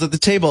girls at the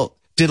table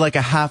did like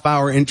a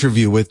half-hour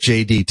interview with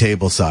JD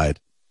tableside.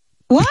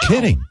 Wow. You're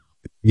kidding.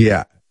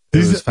 Yeah.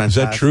 Is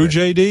that true,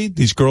 JD?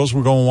 These girls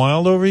were going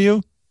wild over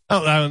you?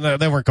 Oh, no,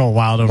 they weren't going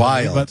wild over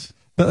me,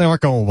 but they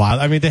weren't going wild.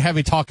 I mean, they had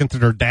me talking to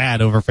their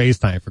dad over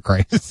FaceTime, for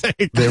Christ's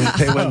sake. They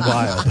went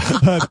wild.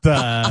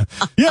 But,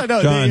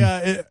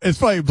 it's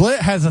funny. Blitt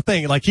has a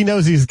thing. Like, he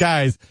knows these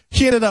guys.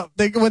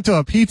 They went to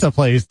a pizza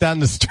place down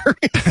the street.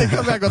 They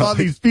come back with all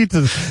these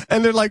pizzas,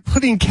 and they're like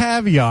putting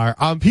caviar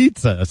on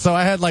pizza. So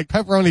I had like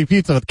pepperoni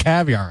pizza with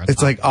caviar on It's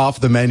top. like off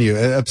the menu.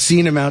 An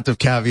obscene amount of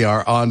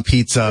caviar on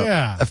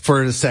pizza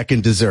for a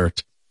second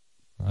dessert.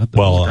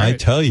 Well, I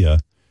tell you,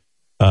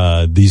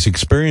 these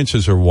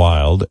experiences are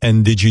wild.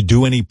 And did you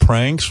do any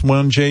pranks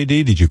on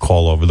JD? Did you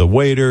call over the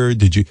waiter?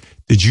 Did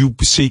you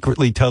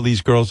secretly tell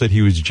these girls that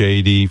he was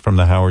JD from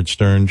the Howard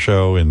Stern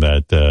show and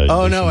that?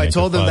 Oh no, I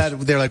told them that.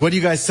 They're like, "What do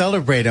you guys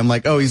celebrate?" I'm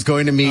like, "Oh, he's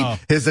going to meet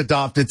his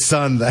adopted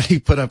son that he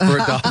put up for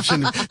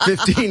adoption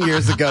 15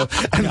 years ago,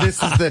 and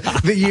this is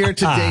the year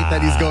to date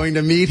that he's going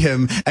to meet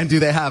him. And do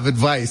they have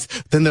advice?"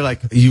 Then they're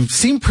like, "You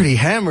seem pretty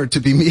hammered to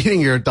be meeting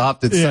your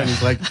adopted son."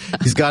 He's like,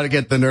 "He's got to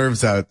get the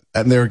nerves out,"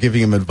 and they were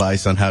giving him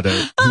advice on how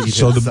to meet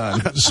his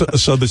son.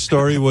 So the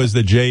story was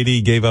that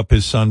JD gave up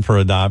his son for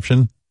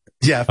adoption.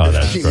 Yeah,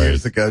 15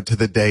 years ago to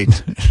the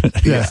date.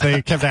 Yes,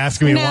 they kept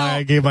asking me why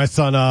I gave my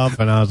son up,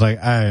 and I was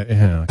like,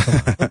 come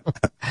on.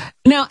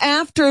 Now,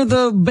 after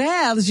the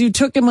baths, you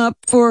took him up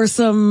for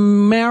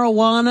some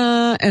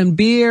marijuana and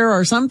beer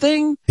or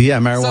something? Yeah,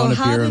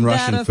 marijuana, beer, and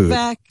Russian food.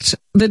 How did that affect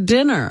the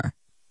dinner?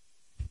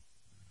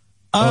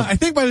 I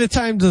think by the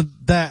time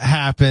that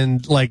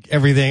happened, like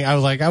everything, I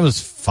was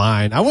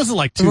fine. I wasn't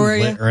like too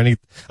lit or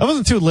anything. I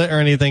wasn't too lit or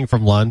anything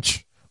from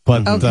lunch,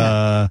 but,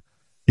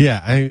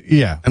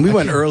 And we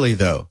went early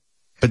though.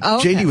 But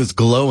JD was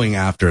glowing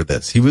after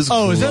this. He was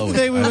glowing. Is that the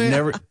day we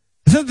went?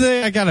 Is that the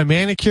day I got a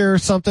manicure or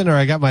something, or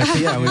I got my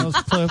fingernails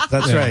clipped?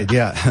 That's right,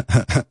 yeah.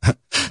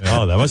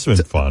 Oh, that must have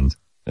been fun.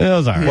 It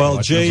was all right. Well,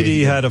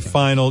 JD had a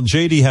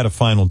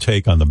final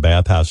take on the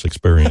bathhouse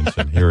experience,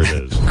 and here it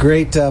is.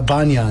 Great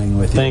banyaing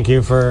with you. Thank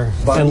you for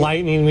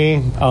enlightening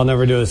me. I'll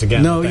never do this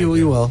again. No, you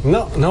will.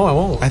 No, I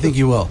won't. I think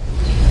you will.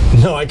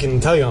 No, I can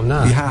tell you I'm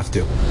not. You have to.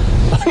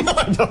 No,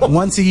 I don't.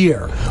 Once a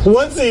year.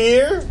 Once a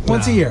year?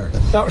 Once a year.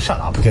 No, shut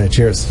up. Okay,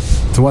 cheers.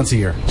 To once a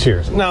year.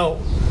 Cheers. No.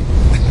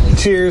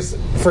 Cheers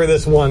for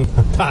this one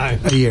time.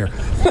 A year.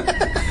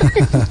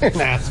 You're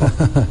an asshole.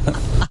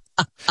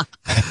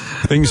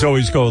 Things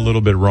always go a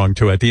little bit wrong,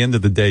 too. At the end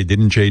of the day,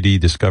 didn't JD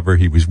discover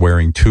he was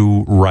wearing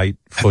two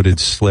right-footed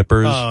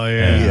slippers? Oh,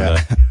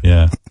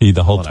 yeah. And,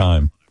 the whole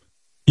time.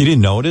 You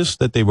didn't notice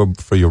that they were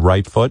for your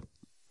right foot?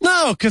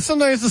 No, because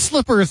sometimes the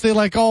slippers, they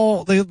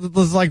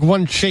was like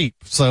one shape.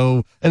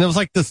 So, and it was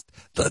like this,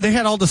 they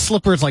had all the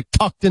slippers like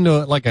tucked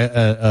into like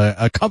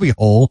a cubby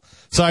hole.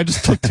 So I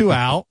just took two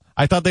out.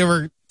 I thought they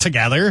were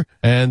together,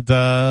 and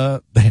they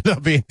ended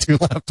up being two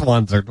left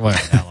ones or what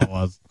the hell it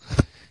was.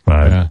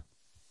 Right. Yeah.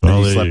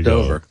 Well, you slept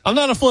over. I'm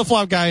not a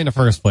flip-flop guy in the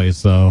first place,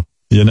 so.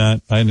 You're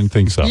not? I didn't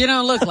think so. You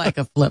don't look like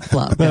a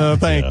flip-flop. No,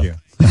 thank you.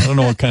 I don't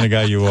know what kind of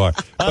guy you are.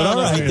 But all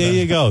right, there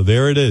you go.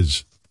 There it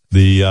is.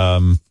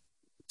 The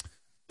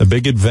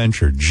big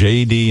adventure,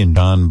 JD and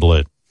Jon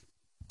Blitt.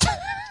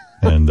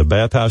 And the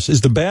bathhouse.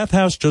 Is the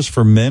bathhouse just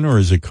for men or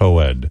is it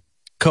co-ed?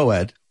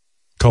 Co-ed.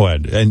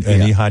 Co-ed. And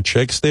any hot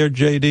chicks there,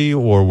 JD,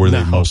 or were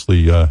they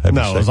mostly heavy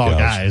No, it was all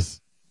guys.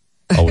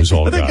 Oh, it was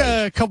all I think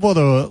guys. a couple of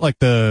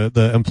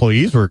the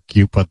employees were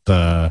cute, but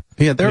there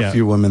are a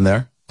few women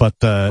there. But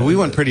we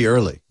went pretty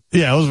early.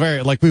 Yeah, it was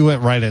very, like, we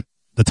went right at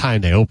the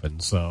time they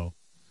opened, so.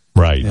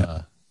 Right.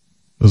 It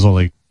was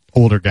only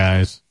older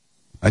guys.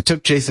 I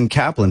took Jason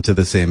Kaplan to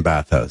the same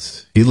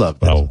bathhouse. He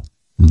loved it. Oh,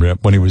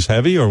 when he was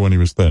heavy or when he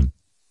was thin?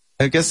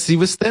 I guess he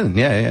was thin.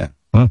 Yeah.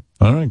 Huh.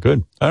 All right,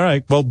 good. All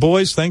right. Well,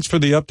 boys, thanks for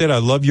the update. I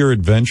love your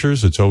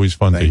adventures. It's always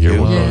fun to hear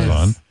what goes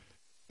on.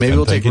 Maybe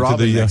we'll take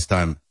Robin next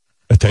time.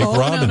 Take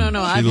Robin.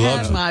 No. I've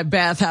had my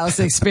bathhouse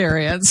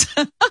experience.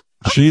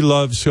 She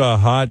loves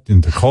hot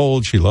and the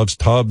cold. She loves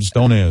tubs.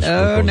 Don't ask.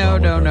 Oh,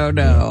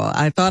 no.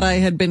 I thought I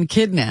had been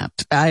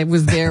kidnapped. I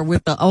was there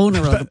with the owner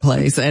of the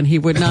place, and he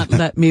would not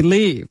let me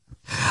leave.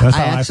 I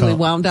actually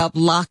wound up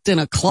locked in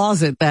a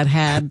closet that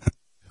had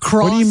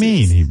crosses. What do you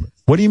mean?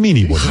 What do you mean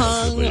he wouldn't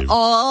let you leave?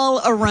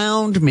 All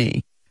around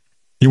me.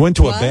 You went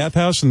to a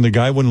bathhouse and the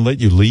guy wouldn't let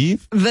you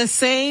leave? The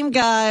same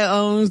guy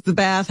owns the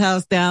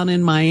bathhouse down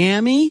in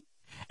Miami.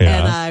 Yeah.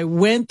 And I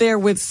went there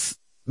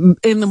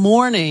in the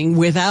morning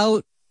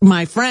without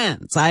my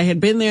friends. I had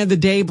been there the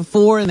day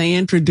before and they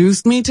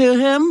introduced me to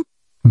him.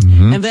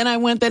 Mm-hmm. And then I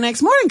went the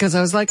next morning because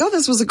I was like, oh,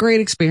 this was a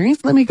great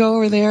experience. Let me go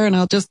over there and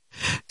I'll just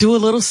do a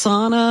little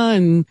sauna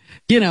and,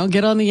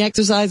 get on the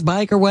exercise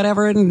bike or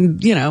whatever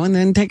and, and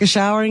then take a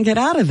shower and get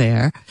out of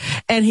there.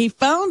 And he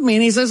found me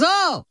and he says,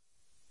 oh,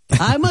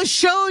 I must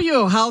show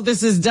you how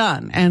this is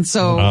done. And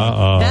so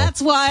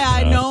that's why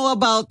I know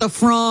about the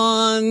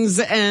fronds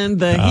and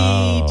the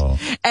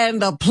heat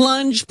and the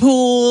plunge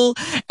pool.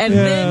 And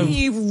then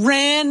he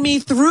ran me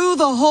through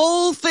the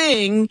whole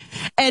thing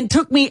and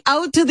took me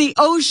out to the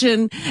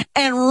ocean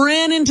and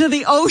ran into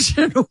the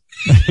ocean.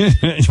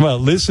 Well,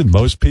 listen,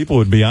 most people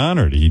would be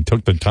honored. He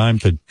took the time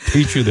to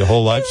teach you the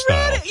whole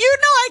lifestyle.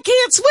 I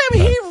can't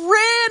swim. He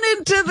ran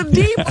into the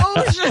deep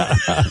ocean.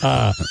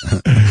 I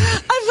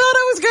thought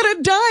I was going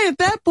to die at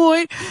that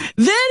point.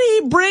 Then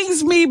he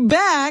brings me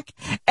back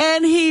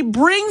and he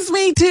brings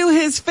me to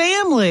his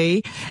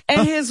family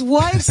and his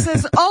wife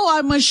says, oh,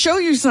 I must show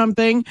you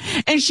something.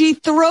 And she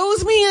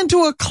throws me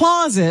into a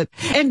closet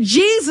and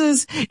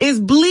Jesus is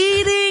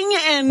bleeding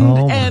and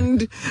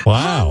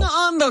hung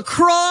on the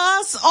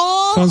cross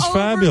all Sounds over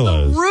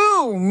fabulous. the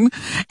room.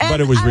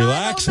 But it was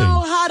relaxing. I don't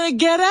know how to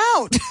get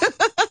out.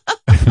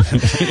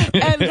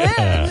 And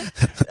then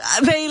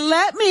they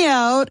let me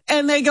out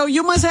and they go,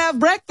 you must have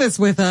breakfast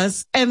with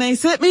us. And they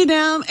sit me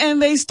down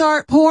and they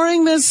start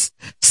pouring this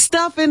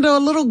stuff into a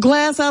little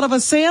glass out of a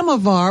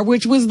samovar,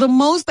 which was the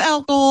most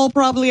alcohol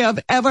probably I've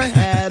ever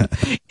had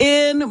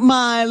in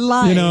my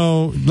life.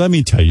 Let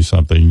me tell you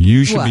something.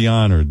 You should be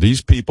honored.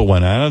 These people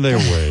went out of their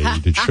way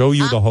to show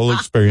you the whole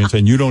experience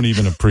and you don't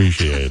even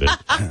appreciate it.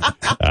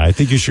 I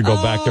think you should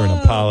go back there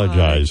and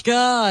apologize.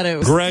 God, it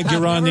was, Greg,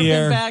 you're on the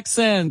air. Been back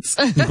since.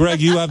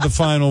 Greg, you have the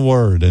final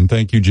word. And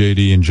thank you,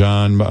 JD and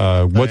John.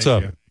 What's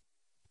up?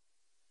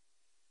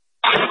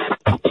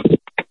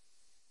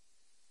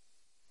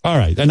 All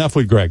right, enough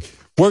with Greg.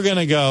 We're going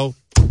to go.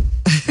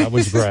 That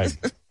was Greg.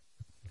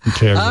 Who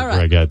cares what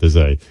Greg had to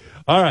say?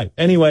 All right.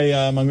 Anyway,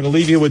 I'm going to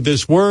leave you with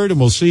this word, and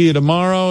we'll see you tomorrow.